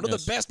Manuary, one of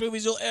the best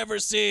movies you'll ever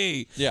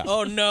see. Yeah.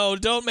 Oh no,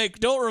 don't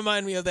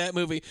remind me of that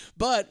movie.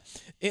 But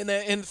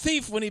in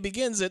Thief, when he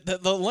begins it,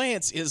 the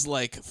lance is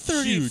like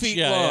 30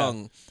 feet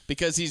long.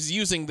 Because he's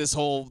using this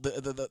whole,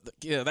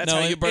 that's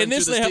how you burn in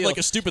this through the they steel. have like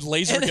a stupid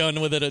laser gun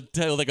with it,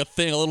 a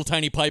little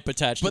tiny pipe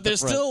attached. But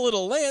there's still a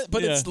little lance,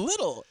 but it's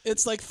little.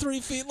 It's like 3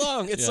 feet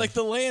long. It's Yeah. like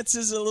the lance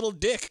is a little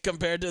dick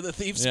compared to the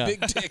thief's Yeah.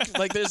 big dick.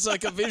 Like there's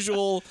like a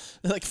visual,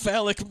 like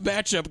phallic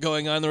matchup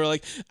going on. They're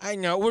like, I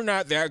know we're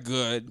not that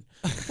good.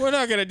 We're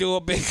not gonna do a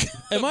big,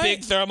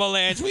 big thermal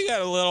lance. We got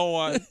a little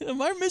one.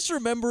 Am I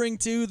misremembering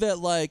too that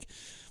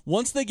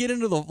once they get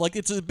into the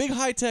it's a big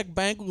high tech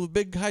bank with a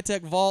big high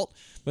tech vault,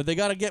 but they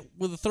got to get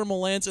with a thermal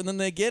lance, and then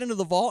they get into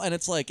the vault, and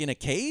it's like in a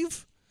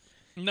cave.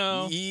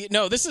 No.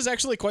 No, this is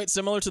actually quite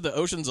similar to the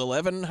Ocean's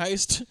 11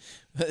 heist.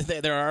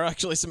 There are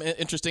actually some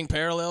interesting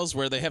parallels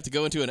where they have to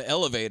go into an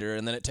elevator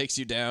and then it takes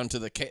you down to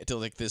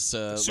this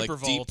super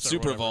deep vault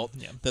super vault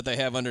that they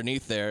have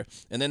underneath there,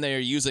 and then they are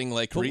using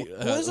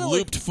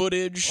looped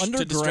footage to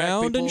distract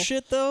underground people. and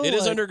shit though. It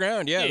is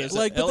underground, yeah. There's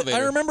an elevator. I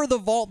remember the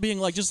vault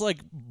being just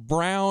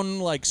brown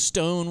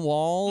stone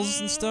walls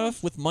and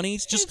stuff with money,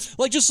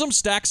 just some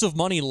stacks of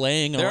money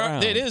laying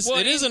around. It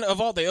isn't a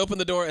vault. They open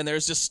the door and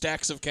there's just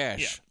stacks of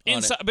cash. Yeah.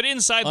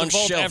 Inside the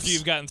vault, shelves. after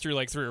you've gotten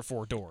through 3 or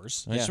 4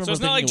 doors. Yeah. So it's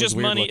not like just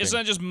money. It's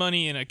not just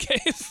money in a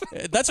cave.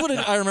 That's what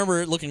I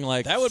remember it looking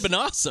like. That would have been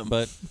awesome.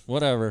 But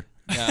whatever.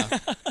 Yeah.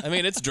 I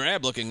mean, it's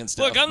drab looking and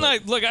stuff. Look, I'm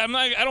not.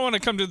 I don't want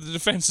to come to the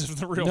defense of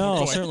the real McCoy.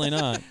 No, certainly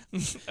not.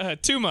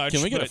 Too much.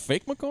 Can we get a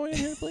fake McCoy in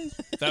here, please?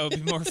 That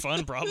would be more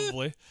fun,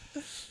 probably.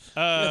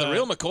 The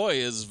real McCoy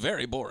is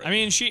very boring. I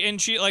mean, she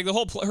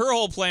her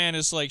whole plan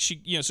is so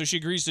she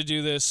agrees to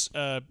do this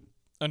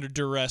under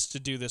duress to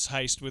do this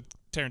heist with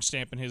Terrence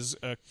Stamp and his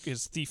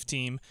thief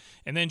team,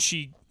 and then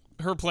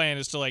her plan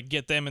is to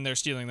get them in there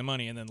stealing the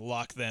money and then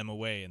lock them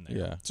away in there.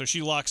 Yeah. So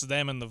she locks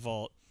them in the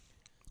vault,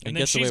 and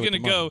then gets away she's with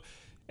gonna the go. money.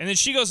 And then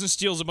she goes and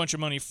steals a bunch of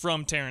money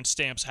from Terrence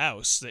Stamp's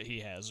house that he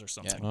has or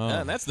something.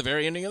 Yeah. And that's the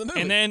very ending of the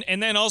movie.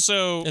 And then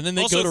also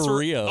they go to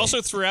Rio.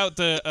 Also throughout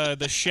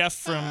the chef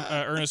from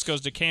Ernest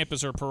Goes to Camp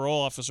is her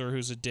parole officer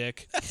who's a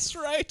dick. That's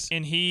right.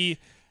 And he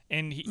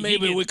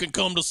maybe we could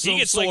come to some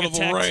sort of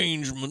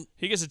arrangement.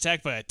 He gets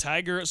attacked by a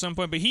tiger at some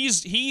point, but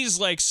he's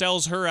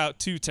sells her out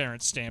to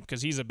Terrence Stamp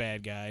because he's a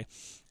bad guy.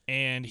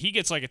 And he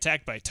gets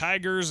attacked by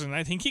tigers, and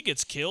I think he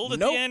gets killed at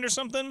the end or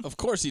something. Of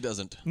course he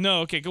doesn't.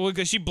 No, okay,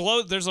 because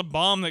there's a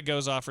bomb that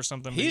goes off or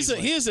something. He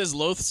is as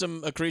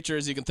loathsome a creature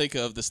as you can think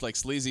of. This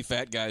sleazy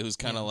fat guy who's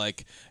kind of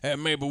hey,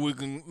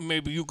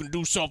 maybe you can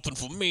do something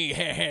for me,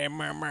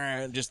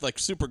 just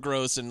super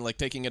gross and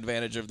taking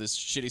advantage of this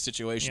shitty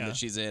situation that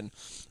she's in.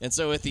 And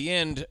so at the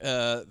end,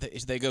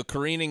 they go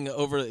careening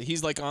over.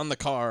 He's on the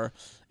car,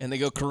 and they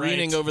go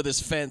careening over this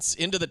fence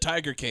into the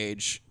tiger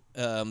cage.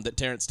 That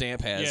Terrence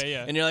Stamp has.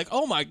 Yeah. And you're like,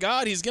 oh my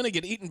God, he's going to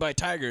get eaten by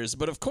tigers.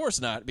 But of course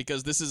not,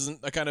 because this isn't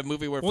a kind of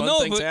movie where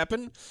things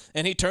happen.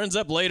 And he turns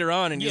up later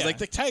on, and he's like,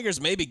 the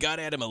tigers maybe got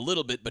at him a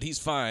little bit, but he's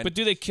fine. But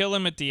do they kill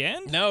him at the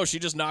end? No, she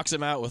just knocks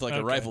him out with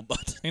a rifle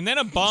butt. And then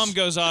a bomb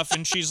goes off,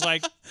 and she's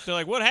like, they're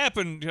like, what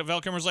happened? Val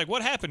Kilmer's like,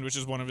 what happened? Which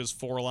is one of his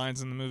 4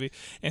 lines in the movie.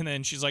 And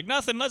then she's like,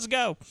 nothing, let's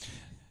go.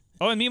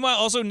 Oh, and meanwhile,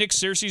 also Nick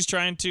Searcy's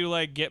trying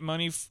to get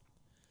money.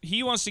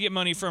 He wants to get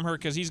money from her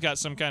because he's got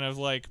some kind of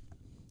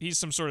he's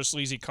some sort of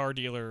sleazy car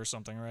dealer or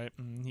something, right?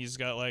 And he's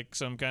got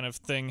some kind of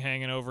thing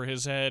hanging over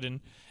his head,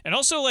 and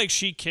also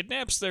she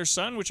kidnaps their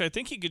son, which I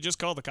think he could just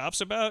call the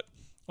cops about.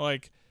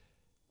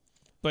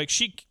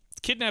 She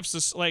kidnaps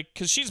this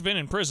because she's been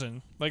in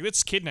prison.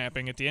 It's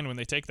kidnapping at the end when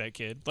they take that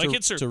kid.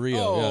 It's her to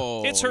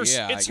Rio. It's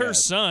her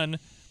son,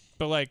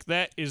 but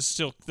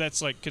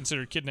that's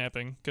considered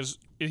kidnapping because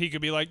he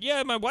could be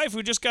yeah, my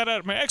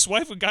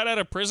ex-wife who got out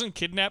of prison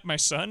kidnapped my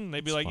son. And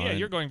they'd be like, yeah,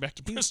 you're going back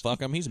to prison.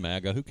 Fuck him, he's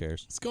MAGA. Who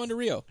cares? It's going to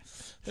Rio.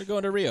 They're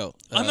going to Rio.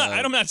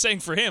 I'm not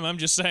saying for him. I'm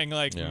just saying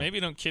maybe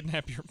don't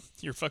kidnap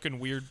your fucking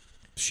weird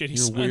shitty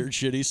son. Your weird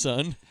shitty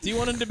son. Do you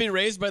want him to be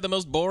raised by the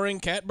most boring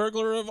cat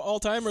burglar of all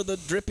time or the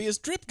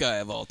drippiest drip guy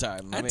of all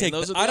time?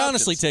 I'd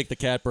honestly take the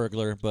cat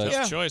burglar, but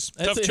tough choice.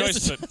 Tough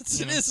choice.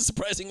 It is a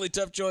surprisingly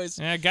tough choice.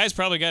 Yeah, guy's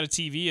probably got a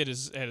TV at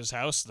his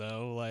house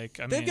though.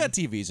 They've got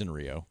TVs in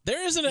Rio.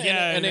 There is an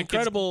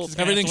incredible.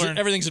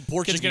 Everything's in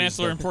Portuguese. He's gonna have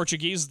to learn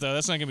Portuguese though.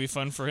 That's not gonna be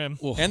fun for him.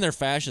 And they're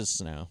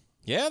fascists now.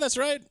 Yeah, that's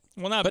right.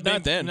 Well, not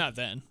then. Not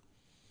then.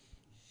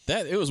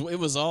 It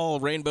was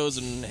all rainbows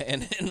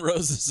and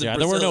roses. Yeah,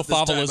 there were no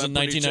favelas in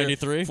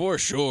 1993 for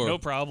sure. No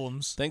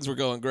problems. Things were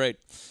going great.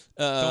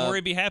 Don't worry,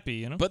 be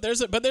happy. But there's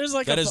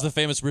that is the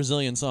famous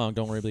Brazilian song.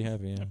 Don't worry, be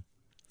happy. Yeah.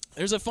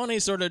 There's a funny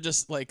sort of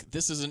just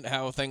this isn't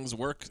how things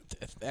work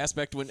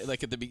aspect when at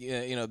the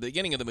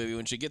beginning of the movie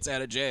when she gets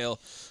out of jail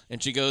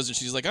and she goes and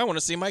she's like, I want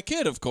to see my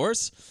kid. Of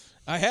course,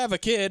 I have a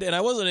kid and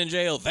I wasn't in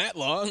jail that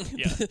long.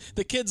 Yeah.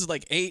 The kid's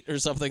 8 or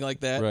something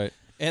like that. Right.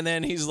 And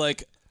then he's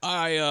like,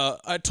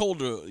 I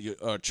told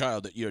a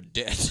child that you're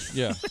dead.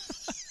 Yeah.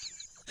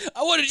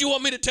 What did you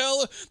want me to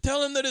tell her?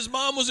 Tell him that his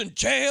mom was in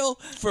jail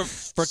for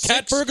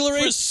cat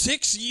burglary? For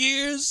 6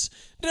 years?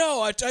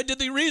 No, I did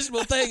the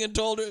reasonable thing and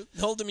told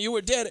him you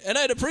were dead, and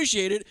I'd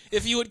appreciate it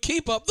if you would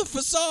keep up the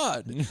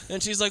facade.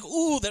 And she's like,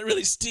 ooh, that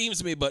really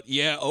steams me, but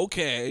yeah,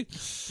 okay.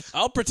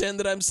 I'll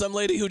pretend that I'm some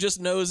lady who just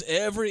knows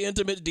every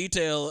intimate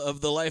detail of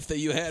the life that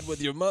you had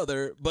with your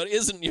mother, but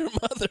isn't your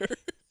mother.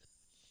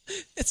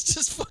 It's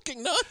just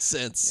fucking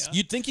nonsense. Yeah.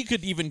 You'd think you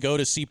could even go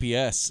to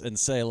CPS and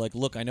say, like,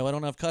 look, I know I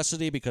don't have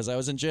custody because I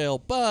was in jail,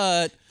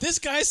 but... This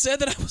guy said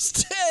that I was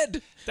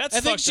dead. That's I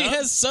think fucked she up.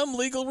 has some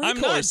legal recourse.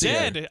 I'm not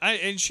dead.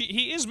 Here.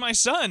 He is my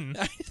son.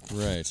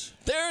 Right.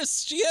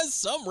 She has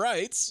some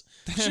rights.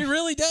 She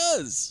really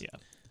does. Yeah.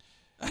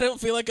 I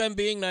don't feel like I'm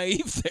being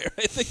naive there.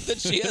 I think that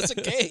she has a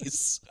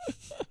case.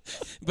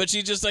 But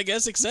she just, I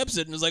guess, accepts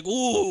it and is like,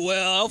 ooh,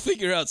 well, I'll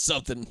figure out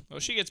something.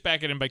 Well, she gets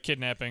back at him by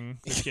kidnapping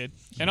the kid.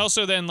 And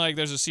also then, like,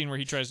 there's a scene where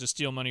he tries to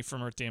steal money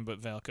from her at the end, but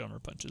Val Kilmer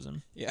punches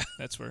him. Yeah.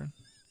 That's where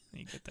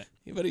you get that.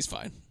 Yeah, but he's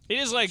fine. It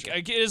is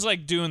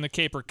like doing the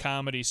caper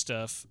comedy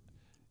stuff,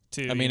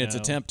 too. I mean, it's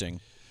attempting.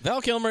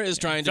 Val Kilmer is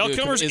trying to do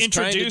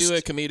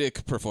a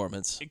comedic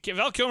performance.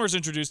 Val Kilmer's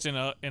introduced in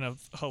a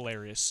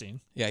hilarious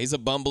scene. Yeah, he's a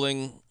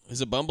bumbling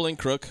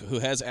crook who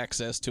has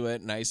access to a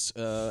nice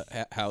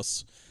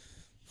house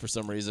for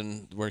some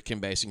reason where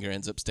Kim Basinger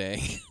ends up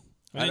staying.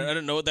 I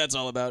don't know what that's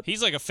all about.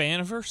 He's like a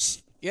fan of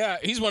hers. Yeah,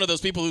 he's one of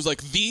those people who's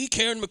like, the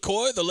Karen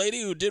McCoy, the lady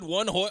who did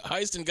one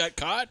heist and got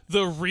caught?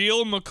 The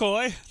real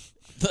McCoy?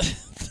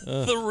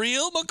 The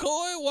real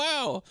McCoy?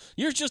 Wow.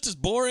 You're just as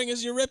boring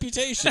as your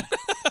reputation.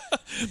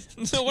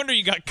 No wonder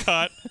you got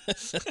caught.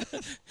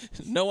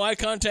 No eye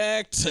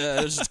contact.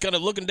 Just kind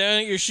of looking down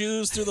at your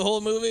shoes through the whole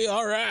movie.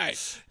 All right.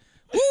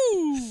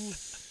 Woo!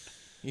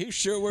 You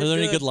sure were Are there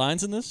good. any good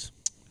lines in this?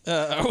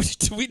 Are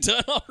we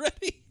done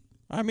already?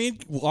 I mean,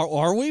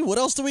 are we? What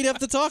else do we have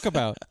to talk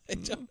about? I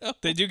don't know.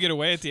 They do get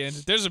away at the end.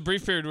 There's a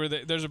brief period where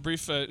there's a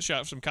brief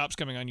shot of some cops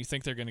coming on. You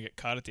think they're going to get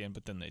caught at the end,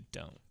 but then they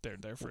don't. They're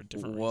there for a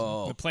different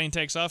reason. The plane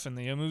takes off and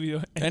the movie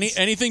ends.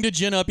 Anything to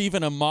gin up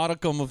even a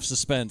modicum of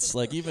suspense,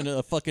 like even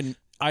a fucking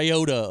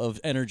iota of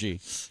energy.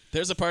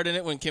 There's a part in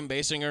it when Kim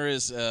Basinger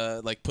is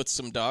puts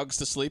some dogs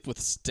to sleep with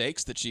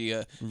steaks that she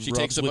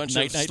takes a bunch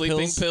of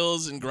sleeping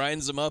pills and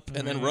grinds them up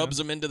and then rubs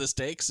them into the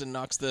steaks and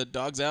knocks the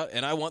dogs out.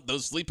 And I want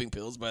those sleeping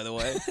pills, by the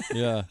way.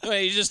 Yeah.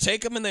 Wait, you just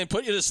take them and they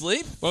put you to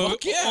sleep? Well,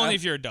 fuck yeah. Only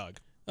if you're a dog.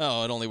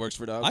 Oh, it only works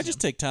for dogs. I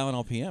just take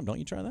Tylenol PM. Don't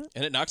you try that?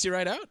 And it knocks you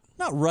right out?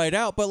 Not right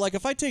out, but like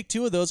if I take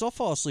 2 of those, I'll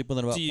fall asleep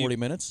within about 40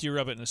 minutes. Do you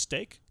rub it in a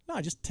steak? No,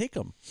 I just take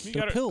them.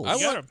 They're pills.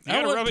 You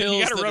gotta rub it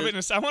in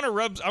a. I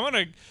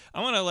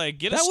want to like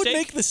get a steak. That would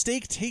make the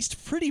steak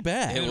taste pretty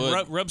bad. And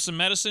then rub some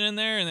medicine in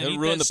there, and then it eat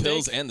would ruin that the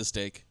pills steak. and the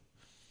steak.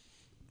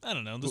 I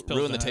don't know. Those pills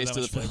ruin the don't have taste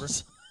that of the much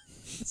pills.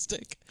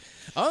 Steak.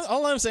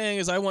 All I'm saying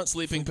is I want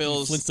sleeping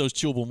pills. Flintstone's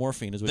chewable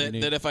morphine is what you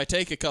need. That if I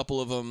take a couple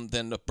of them,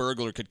 then a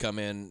burglar could come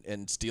in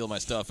and steal my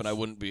stuff, and I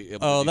wouldn't be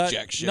able to do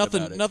jack shit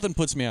about it. Nothing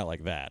puts me out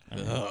like that.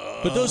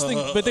 But those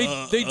things, but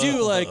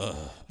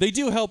they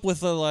do help with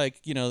the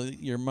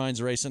your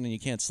mind's racing and you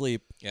can't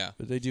sleep. Yeah,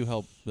 but they do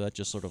help that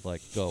just sort of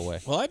go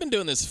away. Well, I've been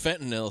doing this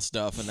fentanyl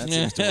stuff, and that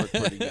seems to work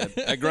pretty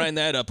good. I grind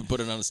that up and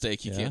put it on a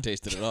steak. You can't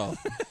taste it at all.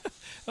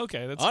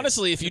 Okay, that's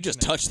honestly, good. If you just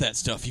touch that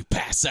stuff, you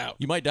pass out.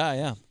 You might die.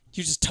 Yeah.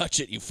 You just touch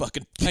it, you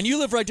fucking... And you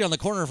live right down the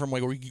corner from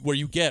where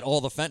you get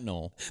all the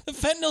fentanyl. The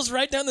fentanyl's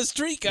right down the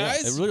street,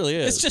 guys. Yeah, it really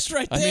is. It's just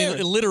right there. I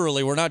mean,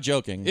 literally, we're not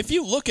joking. If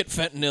you look at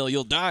fentanyl,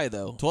 you'll die,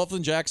 though. 12th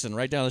and Jackson,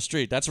 right down the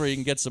street. That's where you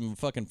can get some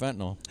fucking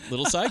fentanyl.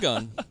 Little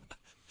Saigon.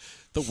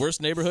 The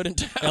worst neighborhood in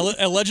town.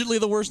 Allegedly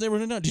the worst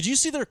neighborhood in town. Did you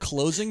see they're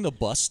closing the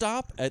bus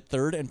stop at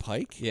 3rd and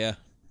Pike? Yeah.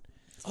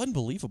 It's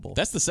unbelievable.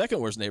 That's the second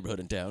worst neighborhood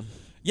in town.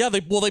 Yeah,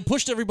 they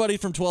pushed everybody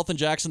from 12th and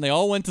Jackson. They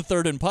all went to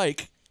 3rd and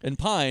Pike and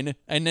Pine,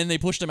 and then they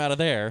pushed them out of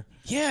there.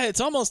 Yeah,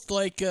 it's almost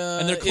like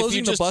and they're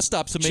closing the bus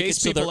stops to make it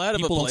so that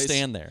people don't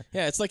stand there.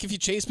 Yeah, it's like if you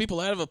chase people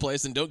out of a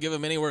place and don't give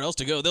them anywhere else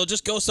to go, they'll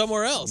just go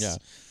somewhere else. Yeah.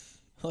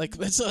 Like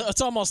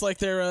it's almost like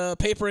they're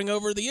papering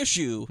over the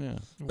issue. Yeah.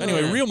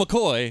 Anyway, Real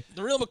McCoy.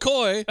 The Real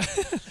McCoy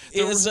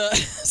is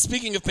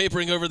speaking of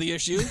papering over the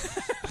issue.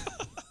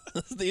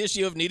 The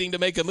issue of needing to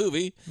make a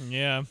movie.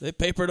 Yeah. They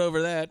papered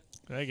over that.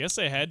 I guess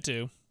they had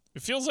to.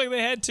 It feels like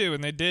they had to,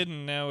 and they did,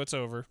 and now it's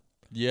over.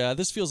 Yeah,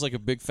 this feels like a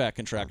big fat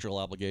contractual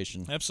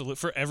obligation. Absolutely,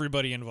 for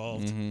everybody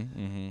involved.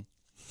 Mm-hmm.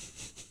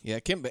 Yeah,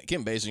 Kim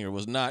Basinger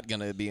was not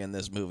going to be in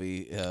this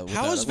movie.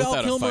 How is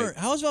Val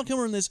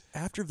Kilmer in this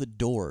after the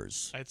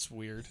Doors? That's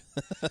weird.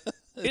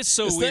 It's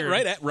so is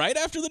weird. That right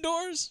after the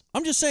Doors?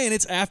 I'm just saying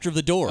it's after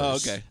the Doors. Oh,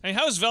 okay. I mean,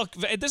 how is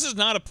this is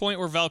not a point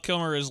where Val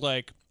Kilmer is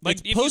like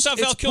it's if you saw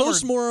Val Kilmer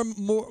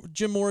post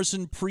Jim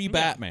Morrison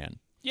pre-Batman.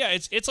 Yeah,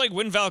 it's like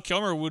when Val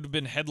Kilmer would have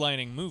been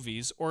headlining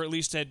movies, or at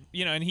least had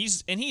and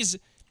he's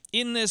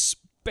in this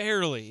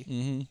barely.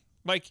 Mm-hmm.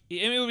 Like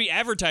it would be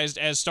advertised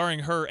as starring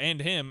her and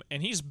him,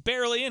 and he's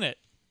barely in it.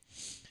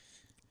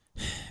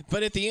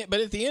 But at the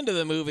end of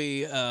the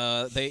movie,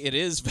 it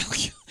is Val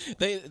Kilmer.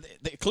 They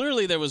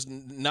clearly there was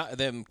not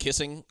them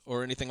kissing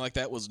or anything like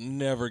that was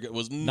never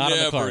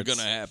never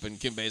gonna happen.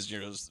 Kim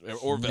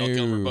Basinger or Val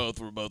Kilmer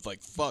were both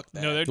like fuck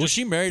that. No, was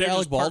she married to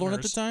Alec Baldwin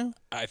at the time?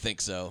 I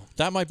think so.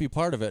 That might be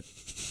part of it.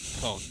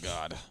 Oh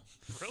God.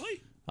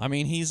 Really? I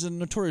mean, he's a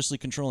notoriously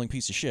controlling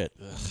piece of shit.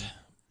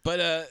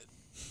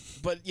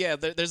 But yeah,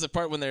 there's a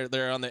part when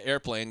they're on the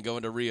airplane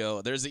going to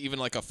Rio. There's even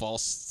like a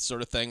false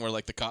sort of thing where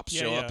like the cops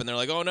show up and they're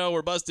like, "Oh no,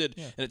 we're busted,"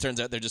 and it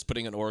turns out they're just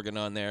putting an organ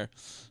on there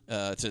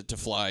to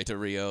fly to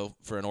Rio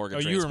for an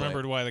organ. transplant. You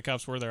remembered why the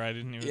cops were there? I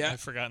didn't even. Yeah,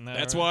 I've forgotten that.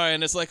 That's why,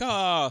 and it's like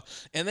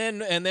and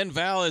then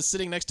Val is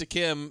sitting next to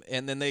Kim,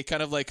 and then they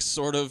kind of like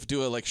sort of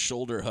do a like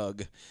shoulder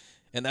hug.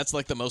 And that's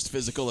like the most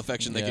physical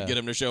affection they could get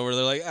him to show, where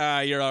they're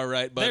like, you're all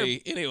right,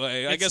 buddy.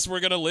 Anyway, I guess we're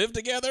going to live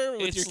together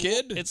with your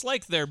kid? It's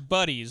like they're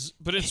buddies,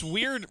 but it's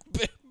weird.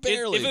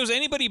 Barely. If it was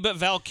anybody but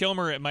Val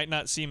Kilmer, it might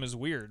not seem as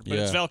weird. But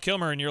it's Val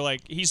Kilmer, and you're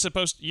like,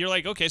 you're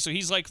like, okay, so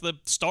he's like the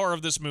star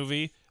of this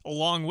movie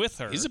along with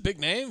her. He's a big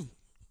name.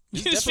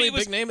 He's definitely a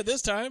big name at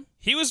this time.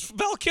 He was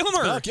Val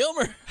Kilmer. Val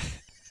Kilmer.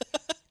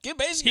 Kim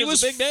Basinger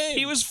was a big name.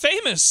 He was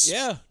famous.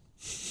 Yeah.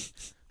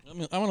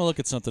 I want to look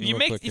at something real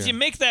quick here. If you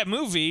make that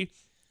movie...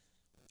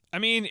 I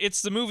mean,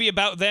 it's the movie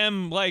about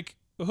them, like,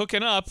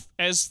 hooking up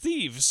as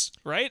thieves,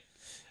 right?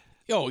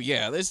 Oh,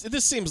 yeah.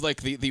 This seems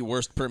like the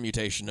worst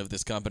permutation of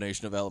this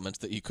combination of elements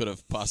that you could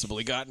have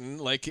possibly gotten.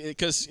 Like,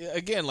 because,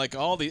 again,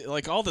 all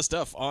the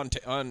stuff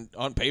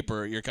on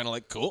paper, you're kind of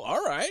like, cool,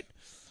 all right.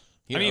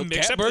 I mean,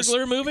 cat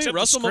burglar movie,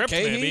 Russell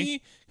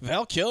Mulcahy,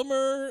 Val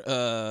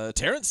Kilmer,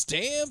 Terrence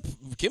Stamp,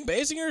 Kim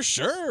Basinger,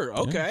 sure,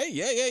 okay,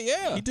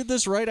 yeah. He did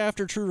this right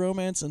after True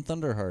Romance and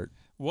Thunderheart.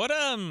 What,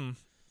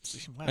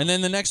 Wow. And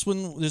then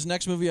his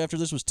next movie after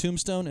this was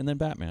Tombstone, and then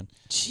Batman.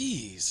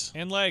 Jeez.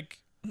 And like,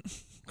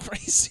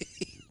 crazy.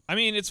 I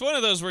mean, it's one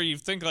of those where you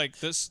think like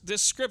this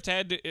script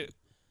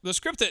the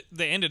script that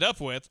they ended up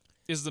with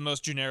is the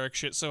most generic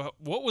shit. So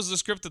what was the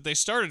script that they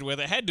started with?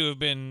 It had to have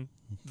been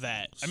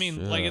that. I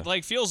mean, like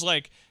it feels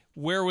like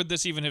where would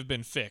this even have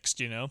been fixed?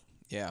 You know?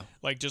 Yeah.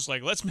 Like just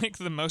like let's make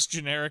the most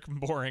generic,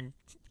 boring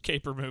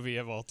caper movie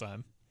of all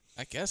time.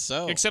 I guess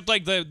so. Except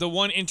like the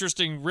one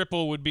interesting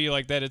ripple would be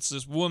like that it's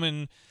this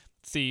woman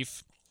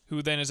thief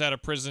who then is out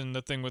of prison,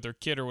 the thing with her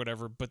kid or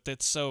whatever. But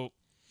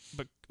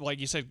like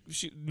you said,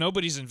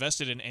 nobody's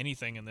invested in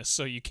anything in this,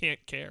 so you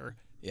can't care.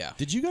 Yeah.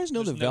 Did you guys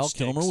know that Val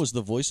Kilmer was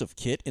the voice of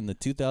Kit in the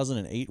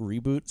 2008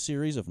 reboot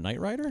series of Knight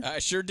Rider? I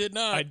sure did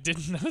not. I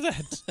didn't know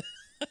that.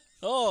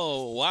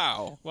 Oh,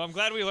 wow. Well, I'm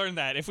glad we learned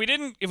that. If we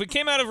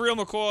came out of Real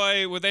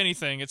McCoy with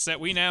anything, it's that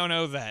we now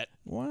know that.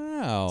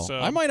 Wow. So,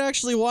 I might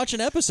actually watch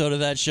an episode of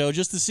that show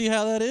just to see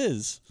how that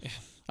is.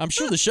 I'm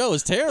sure the show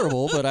is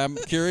terrible, but I'm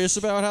curious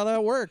about how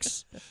that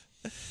works.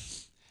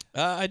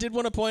 I did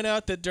want to point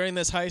out that during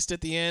this heist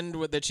at the end,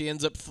 that she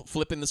ends up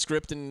flipping the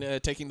script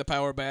and taking the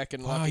power back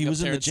and locking he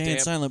was up in the Terrence Jay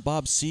and Stamp Silent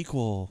Bob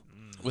sequel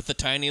with the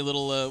tiny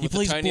little. He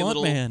plays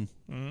Blunt Man.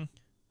 Mm-hmm.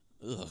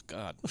 Oh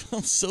God,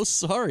 I'm so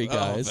sorry,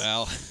 guys. Oh,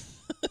 Val.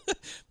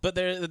 But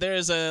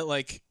there's a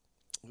like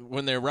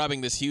when they're robbing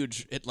this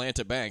huge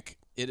Atlanta bank.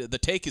 The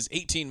take is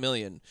 $18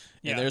 million,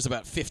 and there's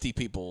about 50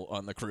 people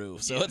on the crew.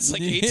 So it's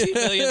like $18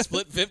 million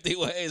split 50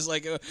 ways.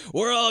 Like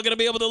we're all gonna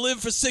be able to live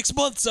for 6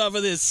 months off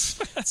of this.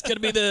 It's gonna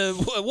be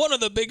one of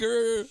the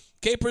bigger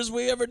capers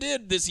we ever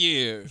did this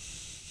year.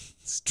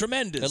 It's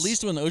tremendous. At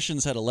least when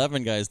Ocean's had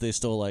 11 guys, they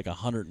stole like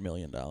 $100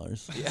 million.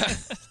 Yeah,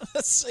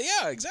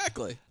 yeah,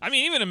 exactly. I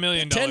mean, even $1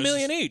 million, $10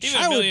 million each.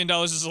 Even $1 million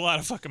is a lot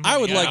of fucking money. I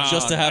would like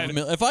just to have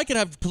if I could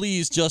have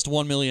please just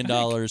 $1 million,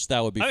 that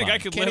would be fine. I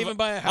could Can't even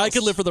buy a house. I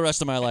could live for the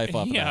rest of my life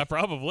off of yeah, that.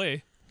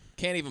 Probably.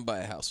 Can't even buy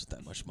a house with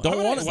that much money.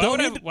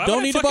 Don't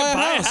need to buy a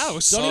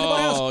house. Don't need to buy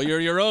a house. Oh, you're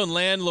your own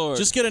landlord.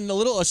 Just get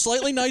a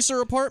slightly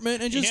nicer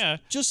apartment and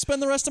just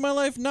spend the rest of my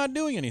life not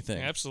doing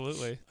anything.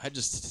 Absolutely. I'd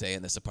just stay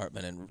in this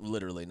apartment and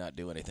literally not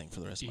do anything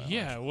for the rest of my life.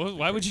 Yeah, well,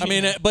 why would you? I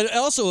mean, but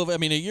also,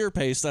 at your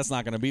pace, that's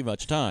not going to be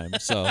much time.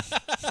 So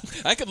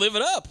I could live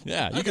it up.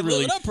 Yeah, you could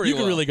really, you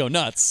could really go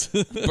nuts.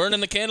 Burning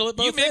the candle at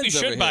both ends. You maybe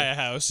should buy a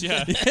house.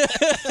 Yeah.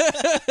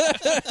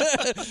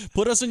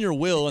 Put us in your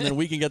will, and then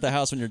we can get the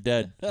house when you're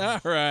dead.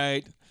 All right.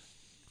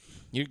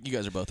 You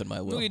guys are both in my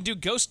will. We can do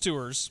ghost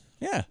tours.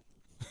 Yeah.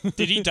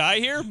 Did he die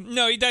here?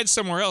 No, he died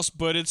somewhere else,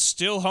 but it's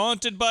still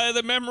haunted by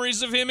the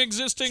memories of him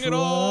existing at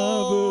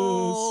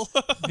all.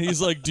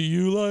 He's like, do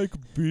you like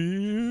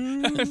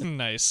beer?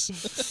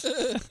 Nice.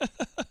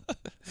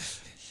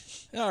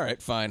 All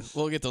right, fine.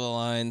 We'll get to the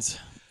lines.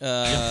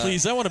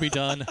 Please, I want to be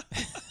done.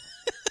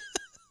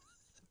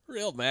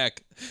 Real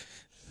Mac.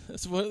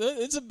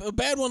 It's a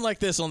bad one like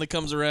this only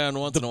comes around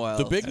once in a while.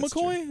 The Big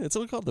McCoy? That's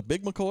what we call it, the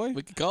Big McCoy?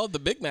 We could call it the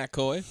Big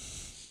McCoy.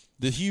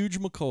 The Huge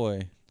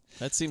McCoy.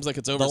 That seems like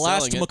it's overselling The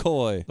Last it.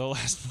 McCoy. The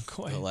Last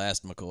McCoy. The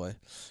Last McCoy.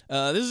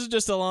 This is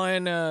just a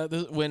line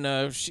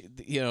when she,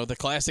 the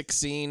classic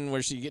scene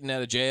where she's getting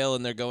out of jail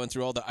and they're going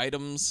through all the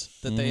items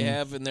that they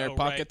have in their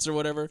pockets or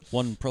whatever.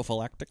 One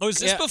prophylactic. Oh, is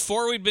this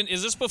before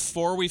Is this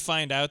before we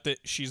find out that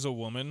she's a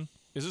woman?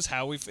 Is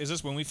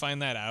this when we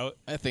find that out?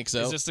 I think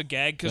so. Is this a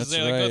gag? Because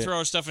That's they right. go through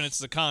our stuff and it's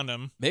the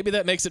condom. Maybe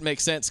that makes it make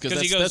sense because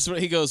he that's what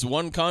he goes.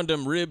 One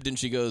condom ribbed, and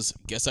she goes,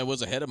 "Guess I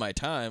was ahead of my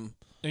time."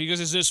 And he goes,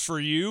 "Is this for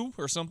you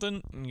or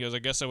something?" And he goes, "I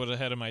guess I was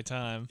ahead of my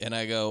time." And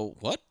I go,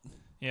 "What?"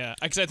 Yeah,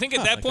 because I think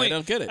at that point, I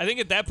don't get it. I think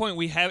at that point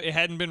it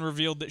hadn't been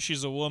revealed that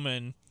she's a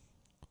woman,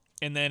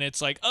 and then it's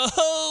like,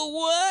 oh,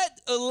 what,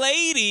 a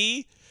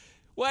lady?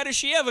 Why does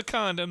she have a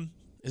condom?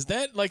 Is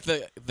that like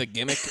the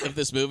gimmick of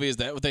this movie? Is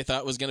that what they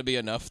thought was going to be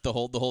enough to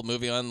hold the whole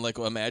movie on? Like,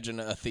 imagine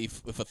a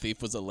thief if a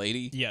thief was a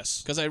lady.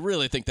 Yes, because I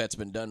really think that's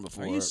been done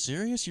before. Are you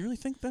serious? You really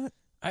think that?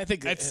 I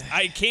think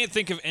I can't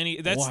think of any.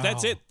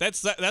 That's it.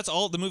 That's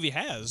all the movie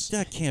has.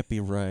 That can't be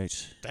right.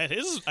 That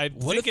is. I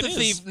What think if the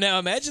it is. thief? Now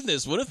imagine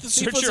this. What if the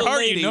thief Search was your a heart,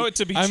 lady? you know it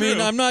to be I true. mean,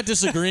 I'm not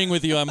disagreeing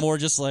with you. I'm more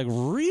just like,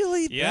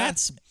 really? Yeah.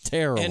 That's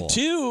terrible. And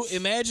two,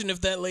 imagine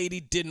if that lady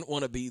didn't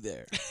want to be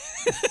there.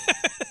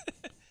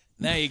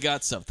 Now you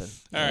got something.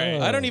 All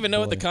right. I don't even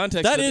know what the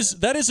context.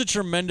 That is a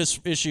tremendous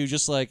issue.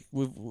 Just like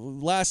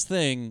last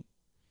thing,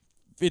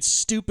 it's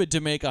stupid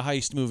to make a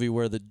heist movie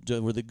where the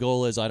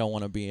goal is I don't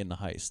want to be in the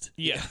heist.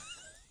 Yeah.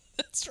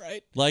 That's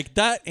right. Like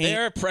that ain't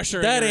They're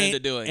pressuring that her ain't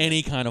into doing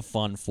any kind of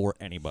fun for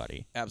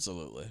anybody.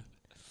 Absolutely.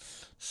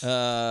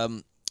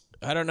 I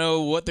don't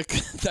know what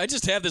I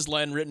just have this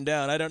line written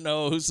down. I don't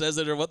know who says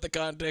it or what the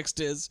context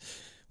is,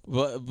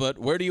 but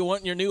where do you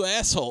want your new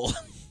asshole?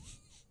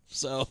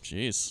 So,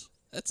 jeez,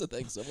 that's the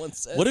thing someone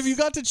says. What have you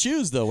got to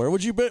choose though? Where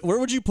would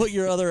you put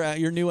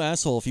your new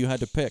asshole if you had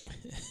to pick?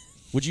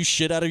 Would you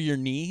shit out of your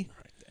knee?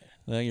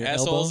 Your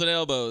Assholes elbow? and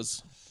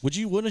elbows. Would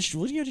you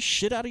get a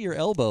shit out of your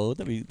elbow?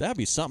 That'd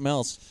be something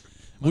else.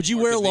 Would you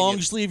wear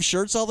long sleeve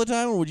shirts all the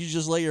time, or would you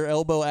just let your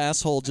elbow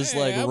asshole just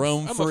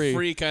roam free? I'm a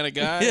free kind of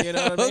guy, you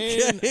know what I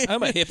mean? Okay.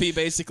 I'm a hippie,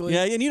 basically.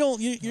 Yeah,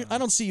 and I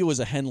don't see you as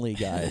a Henley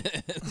guy.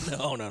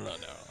 No.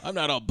 I'm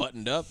not all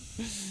buttoned up.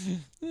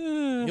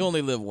 You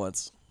only live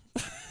once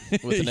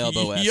with an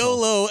elbow asshole.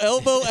 YOLO,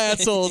 elbow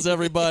assholes,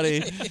 everybody.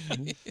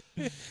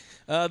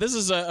 This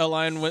is a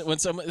line when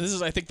this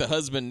is I think the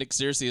husband Nick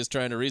Searcy is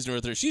trying to reason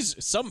with her. She's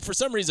for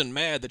some reason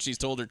mad that she's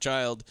told her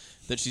child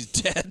that she's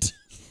dead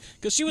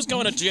because she was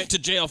going to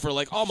jail for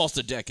like almost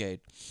a decade,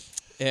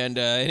 and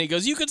he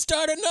goes, "You could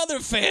start another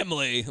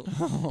family."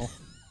 Oh.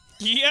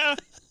 Yeah.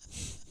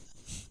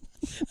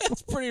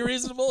 That's pretty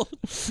reasonable.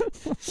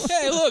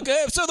 Hey, look,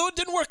 so it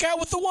didn't work out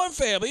with the one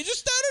family. You just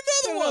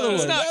start another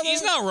one.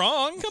 He's not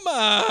wrong. Come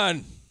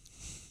on.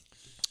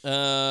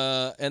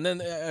 And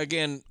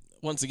then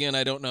once again,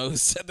 I don't know who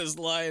said this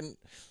line,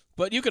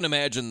 but you can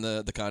imagine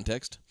the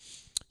context.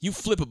 You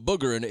flip a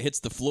booger and it hits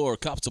the floor,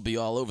 cops will be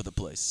all over the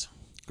place.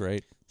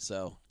 Great.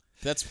 So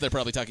they're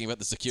probably talking about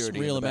the security.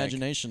 It's real in the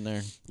imagination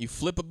there. You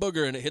flip a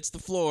booger and it hits the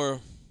floor,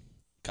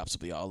 cops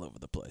will be all over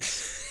the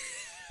place.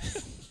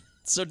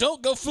 So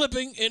don't go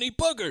flipping any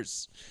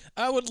boogers.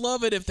 I would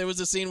love it if there was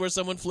a scene where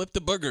someone flipped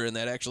a booger and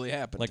that actually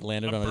happened. Like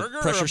landed on burger a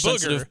or pressure a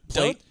sensitive booger?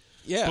 plate.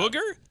 Yeah. Booger?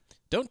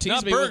 Don't tease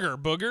Not me. burger,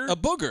 booger. A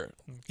booger.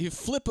 You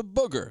flip a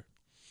booger.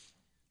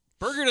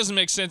 Burger doesn't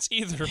make sense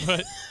either,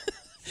 but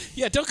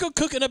yeah, don't go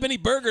cooking up any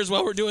burgers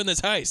while we're doing this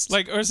heist.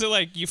 or is it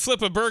like you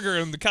flip a burger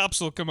and the cops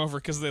will come over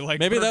because they like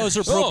Maybe burgers? that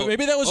was her.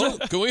 Maybe that was her.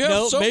 Can we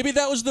have some? Maybe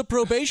that was the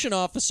probation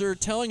officer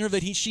telling her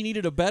that she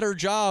needed a better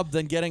job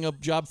than getting a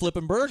job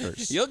flipping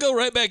burgers. You'll go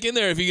right back in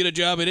there if you get a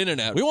job at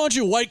In-N-Out. We want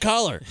you white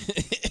collar.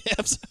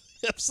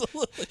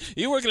 Absolutely.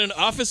 You work in an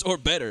office or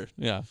better.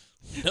 Yeah.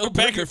 No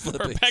burger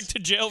flipping. Or back to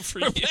jail for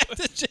you. Back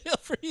to jail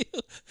for you.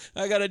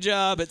 I got a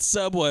job at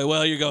Subway.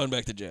 Well, you're going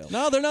back to jail.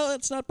 No, they're not.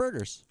 It's not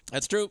burgers.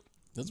 That's true.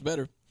 That's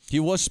better. He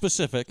was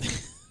specific.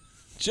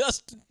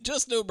 Just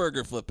no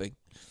burger flipping.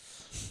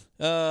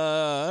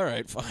 All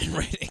right, fine.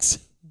 Ratings.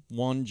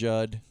 1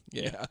 Judd.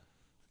 Yeah.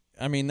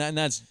 I mean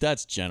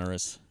that's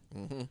generous.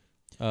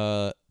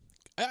 Mm-hmm.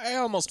 I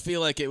almost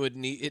feel like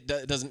it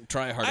doesn't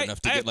try hard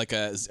enough to get like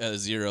a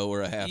 0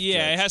 or a half. Yeah,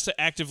 judge. It has to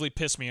actively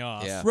piss me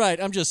off. Yeah.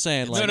 Right. I'm just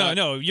saying. Like,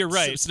 No, you're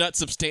right. It's not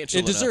substantial.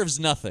 It deserves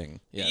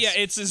nothing. Yes. Yeah,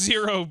 it's a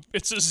zero.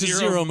 It's a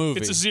zero movie.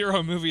 It's a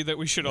zero movie that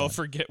we should all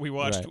forget we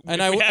watched. Right. If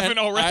And we haven't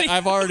already.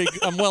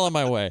 I'm well on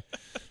my way.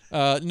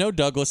 No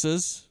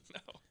Douglases.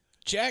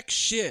 Jack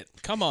shit.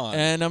 Come on.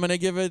 And I'm gonna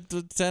give it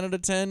 10 out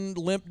of 10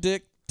 limp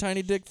dick,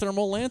 tiny dick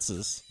thermal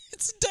lances.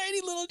 It's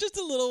just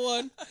a little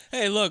one.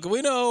 Hey, look,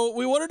 we know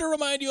we wanted to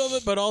remind you of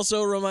it, but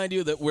also remind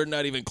you that we're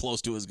not even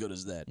close to as good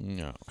as that.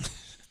 No.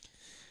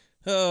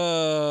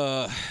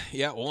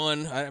 Yeah,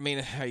 1. I mean,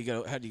 how do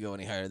you go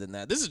any higher than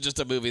that? This is just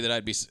a movie that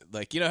I'd be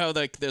like, you know how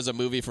like there's a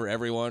movie for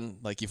everyone?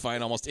 Like you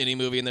find almost any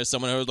movie and there's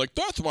someone who's like,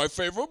 that's my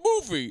favorite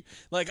movie.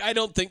 Like I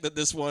don't think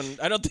there's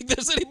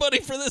anybody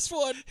for this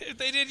one. If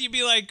they did, you'd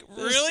be like,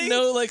 There's really?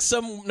 no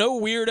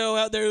weirdo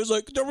out there who's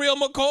like, The Real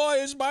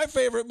McCoy is my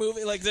favorite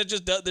movie. Like there's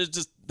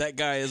just that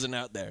guy isn't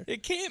out there.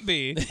 It can't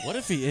be. What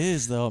if he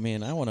is though? I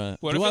mean, I want to.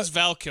 What if it's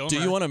Val Kilmer?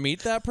 Do you want to meet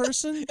that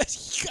person?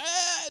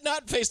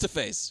 Not face to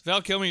face.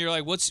 Val Kilmer, you're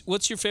like,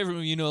 what's your favorite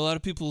movie? You know, a lot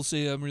of people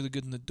say I'm really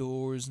good in The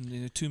Doors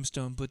and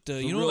Tombstone, but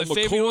you know, my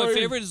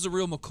favorite is The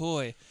Real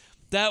McCoy.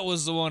 That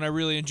was the one I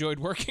really enjoyed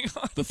working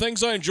on. The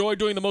things I enjoyed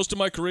doing the most of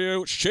my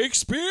career: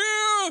 Shakespeare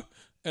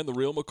and the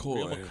Real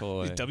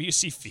McCoy.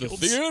 W.C. Fields.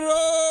 The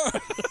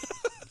theater.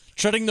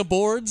 Treading the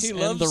boards He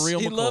loves, and the Real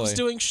McCoy. He loves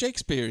doing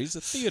Shakespeare. He's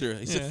a theater.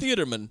 He's a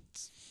theaterman.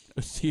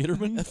 A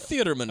theaterman? A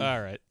theaterman.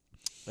 All right.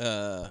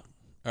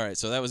 All right,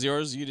 so that was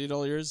yours. You did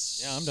all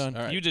yours? Yeah, I'm done.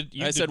 All right. You did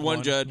I said one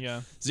one, Judd,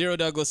 yeah. 0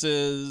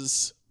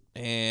 Douglases,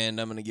 and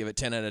I'm going to give it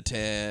 10 out of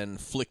 10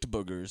 flicked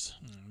boogers.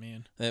 Oh,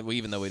 man.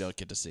 Even though we don't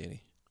get to see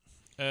any.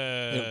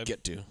 We don't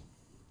get to.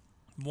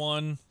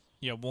 1.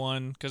 Yeah,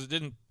 1, because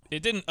it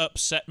didn't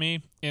upset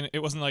me, and it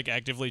wasn't like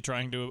actively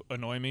trying to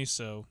annoy me,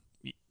 so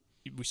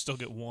we still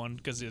get 1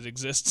 because it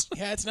exists.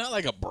 Yeah, it's not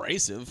like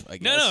abrasive, I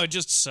guess. No, it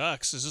just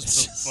sucks. It's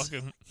just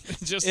fucking...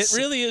 It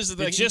really is.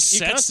 Like, it just you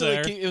sits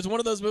there. it was one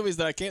of those movies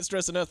that I can't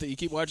stress enough that you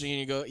keep watching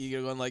and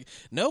you're going like,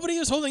 nobody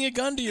is holding a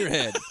gun to your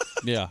head.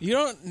 Yeah.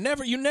 You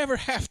never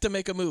have to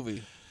make a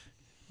movie.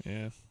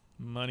 Yeah.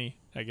 Money,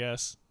 I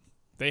guess.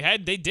 They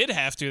did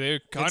have to. They were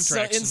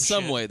contracts in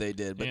some shit. way they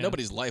did, but Yeah.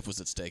 nobody's life was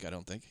at stake, I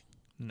don't think.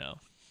 No.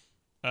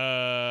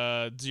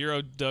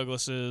 0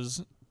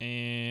 Douglases,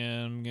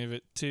 and give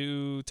it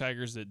 2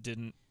 tigers that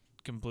didn't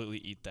completely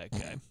eat that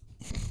guy.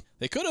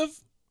 They could have.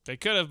 They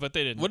could have, but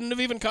they didn't. Wouldn't have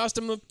even cost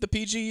them the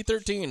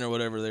PG-13 or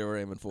whatever they were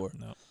aiming for.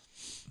 No.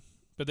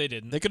 But they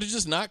didn't. They could have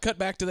just not cut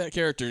back to that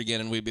character again,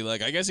 and we'd be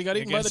like, I guess he got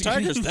eaten by the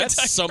tigers.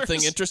 That's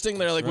something interesting.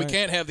 They're like, we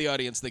can't have the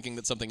audience thinking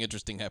that something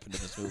interesting happened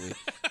in this movie.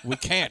 We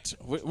can't.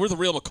 We're the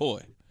Real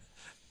McCoy.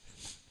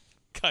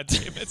 God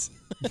damn it.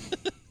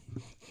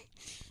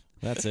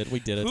 That's it. We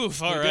did it.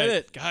 Oof, all We right. did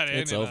it. God,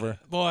 It's over.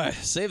 Boy,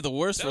 save the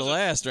worst for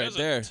last right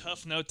there. That was a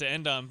tough note to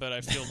end on, but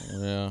I feel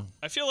Yeah.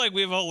 I feel like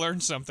we've all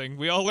learned something.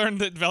 We all learned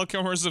that Val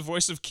Kilmer is the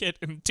voice of Kit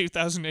in the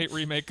 2008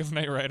 remake of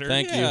Knight Rider.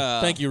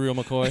 Thank you, Real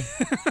McCoy.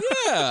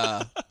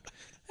 Yeah.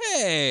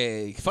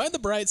 Hey, find the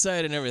bright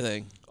side in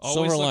everything. Always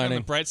Silver look on lining.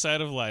 the bright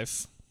side of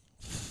life.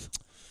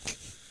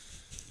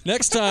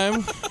 Next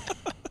time,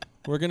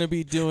 we're going to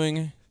be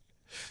doing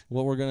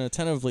what we're going to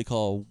tentatively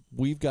call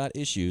We've Got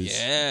Issues.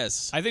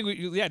 Yes. I think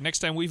next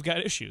time we've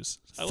got issues.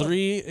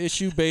 3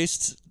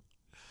 issue-based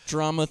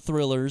drama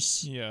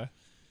thrillers. Yeah.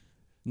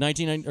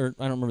 1990, or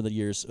I don't remember the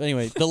years.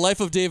 Anyway, The Life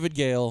of David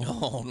Gale.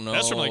 Oh no.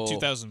 That's from like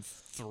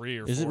 2003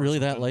 or 4. Is it really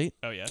that late?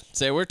 Oh yeah.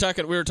 Say we were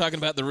talking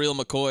about the Real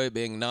McCoy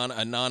being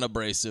a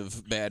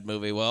non-abrasive bad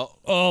movie. Well,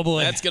 oh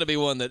boy, that's gonna be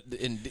one that.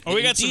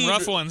 We got some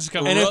rough ones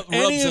coming. And up. if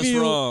any of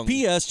you, wrong.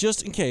 P.S.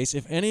 just in case,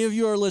 if any of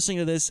you are listening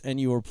to this and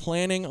you are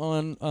planning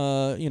on,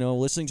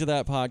 listening to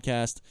that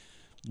podcast,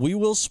 we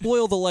will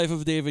spoil The Life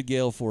of David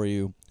Gale for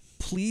you.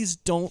 Please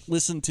don't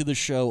listen to the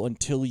show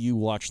until you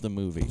watch the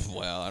movie.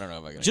 Well, I don't know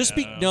if I can. Just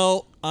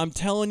no, I'm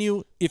telling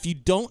you, if you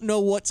don't know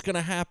what's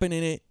gonna happen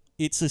in it,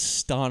 it's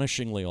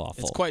astonishingly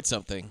awful. It's quite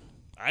something.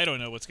 I don't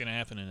know what's going to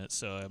happen in it,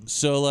 so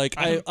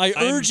I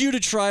urge you to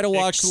try to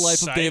watch The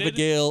Life of David excited.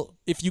 Gale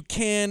if you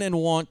can and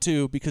want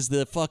to, because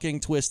the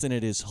fucking twist in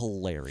it is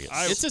hilarious.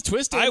 It's a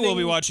twist. I will ending.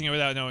 be watching it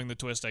without knowing the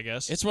twist, I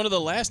guess. It's one of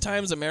the last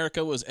times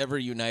America was ever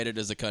united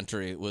as a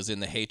country. Was in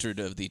the hatred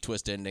of the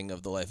twist ending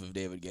of The Life of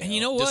David Gale. And you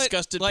know what?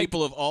 Disgusted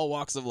people of all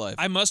walks of life.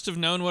 I must have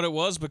known what it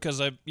was because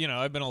I've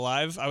been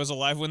alive. I was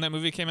alive when that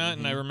movie came out,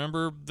 and I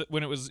remember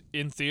when it was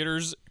in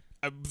theaters.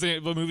 The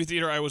movie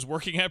theater I was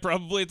working at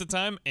probably at the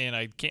time, and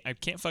I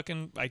can't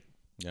fucking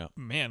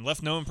man,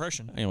 left no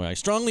impression. Anyway, I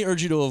strongly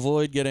urge you to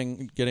avoid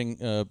getting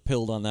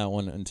pilled on that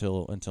one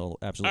until absolutely all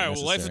right, necessary.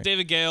 well, Life of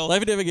David Gale.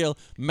 Life of David Gale.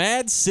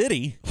 Mad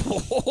City.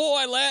 Oh,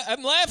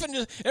 I'm laughing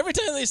just every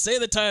time they say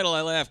the title.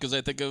 I laugh because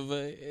I think of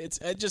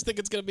I just think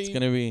it's gonna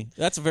be.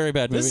 That's a very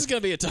bad movie. This is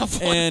gonna be a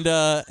tough one.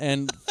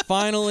 And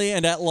finally,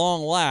 and at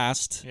long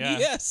last,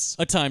 yes,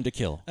 A Time to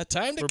Kill. A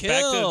Time to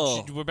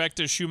Kill. We're back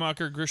to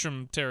Schumacher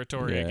Grisham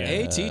territory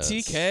again.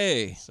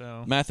 ATTK.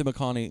 So Matthew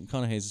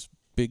McConaughey's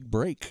big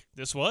break.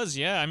 this was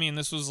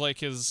this was like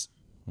his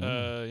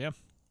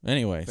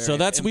Anyway, Very so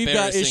that's We've Got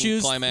embarrassing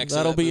Issues. climax of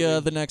That'll that be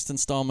movie. the next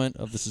installment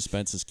of The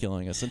Suspense is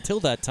Killing Us. Until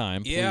that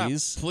time,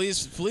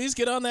 please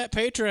get on that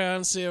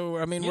Patreon. So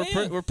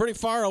we're pretty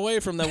far away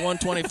from the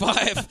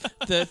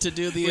 125 to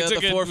do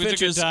the 4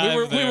 features.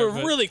 We were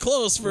really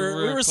close we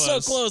were so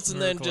close, and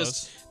then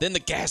the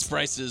gas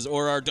prices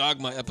or our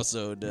Dogma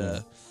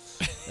episode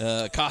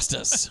cost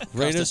us.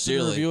 Rate us and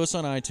dearly. review us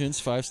on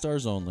iTunes. 5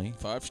 stars only.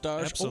 5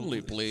 stars Absolutely.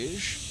 only,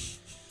 please.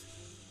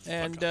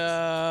 And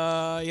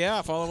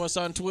follow us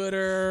on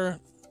Twitter,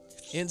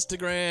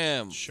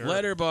 Instagram,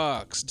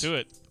 Letterboxd. Do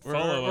it.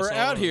 We're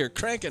out here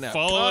cranking out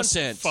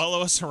content.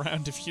 Follow us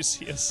around if you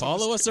see us.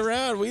 Follow us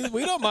around. We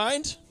don't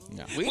mind.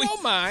 No. We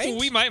don't mind.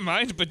 We might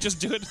mind, but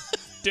just do it.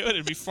 Do it.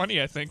 It'd be funny,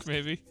 I think,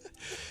 maybe.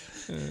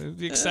 It'd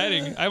be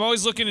exciting. I'm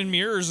always looking in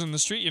mirrors in the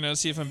street,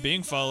 see if I'm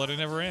being followed. I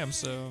never am,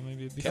 so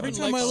maybe it'd be Every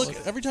fun.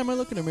 time I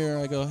look in a mirror,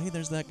 I go, "Hey,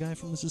 there's that guy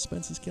from The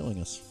Suspense is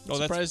Killing Us." I'm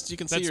surprised you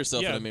can see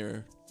yourself in a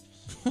mirror.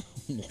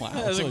 Wow.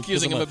 I was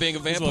accusing him of being a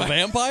vampire. A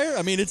vampire?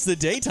 I mean, it's the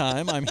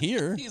daytime. I'm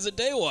here. He's a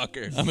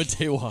daywalker. I'm a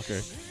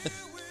daywalker.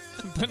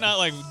 But not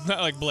like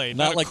Blade.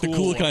 Not like cool the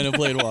cool one. kind of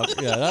Blade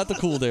Walker. Yeah, not the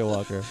cool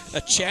Daywalker.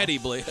 A chatty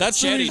Blade. That's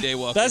chatty the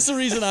Daywalker. That's the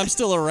reason I'm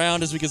still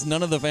around, is because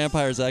none of the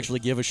vampires actually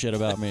give a shit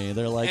about me.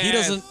 They're like, he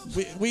doesn't.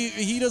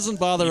 He doesn't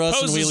bother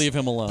us, and we leave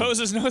him alone.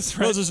 Poses no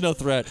threat. Poses no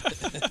threat.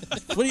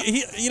 But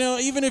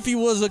even if he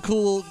was a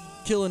cool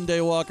killing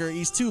Daywalker,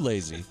 he's too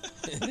lazy.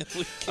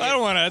 I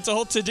don't want to. It's a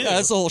whole to-do. Yeah,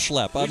 that's a whole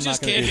schlep. We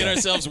just can't get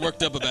ourselves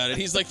worked up about it.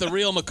 He's like the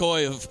real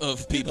McCoy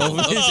of people.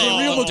 He's the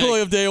real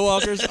McCoy of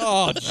Daywalkers.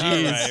 Oh, jeez.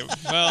 All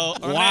right. Well,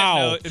 on wow.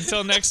 that note,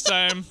 until next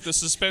time, the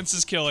suspense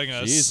is killing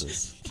us.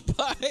 Jesus.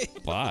 Bye.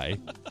 Bye.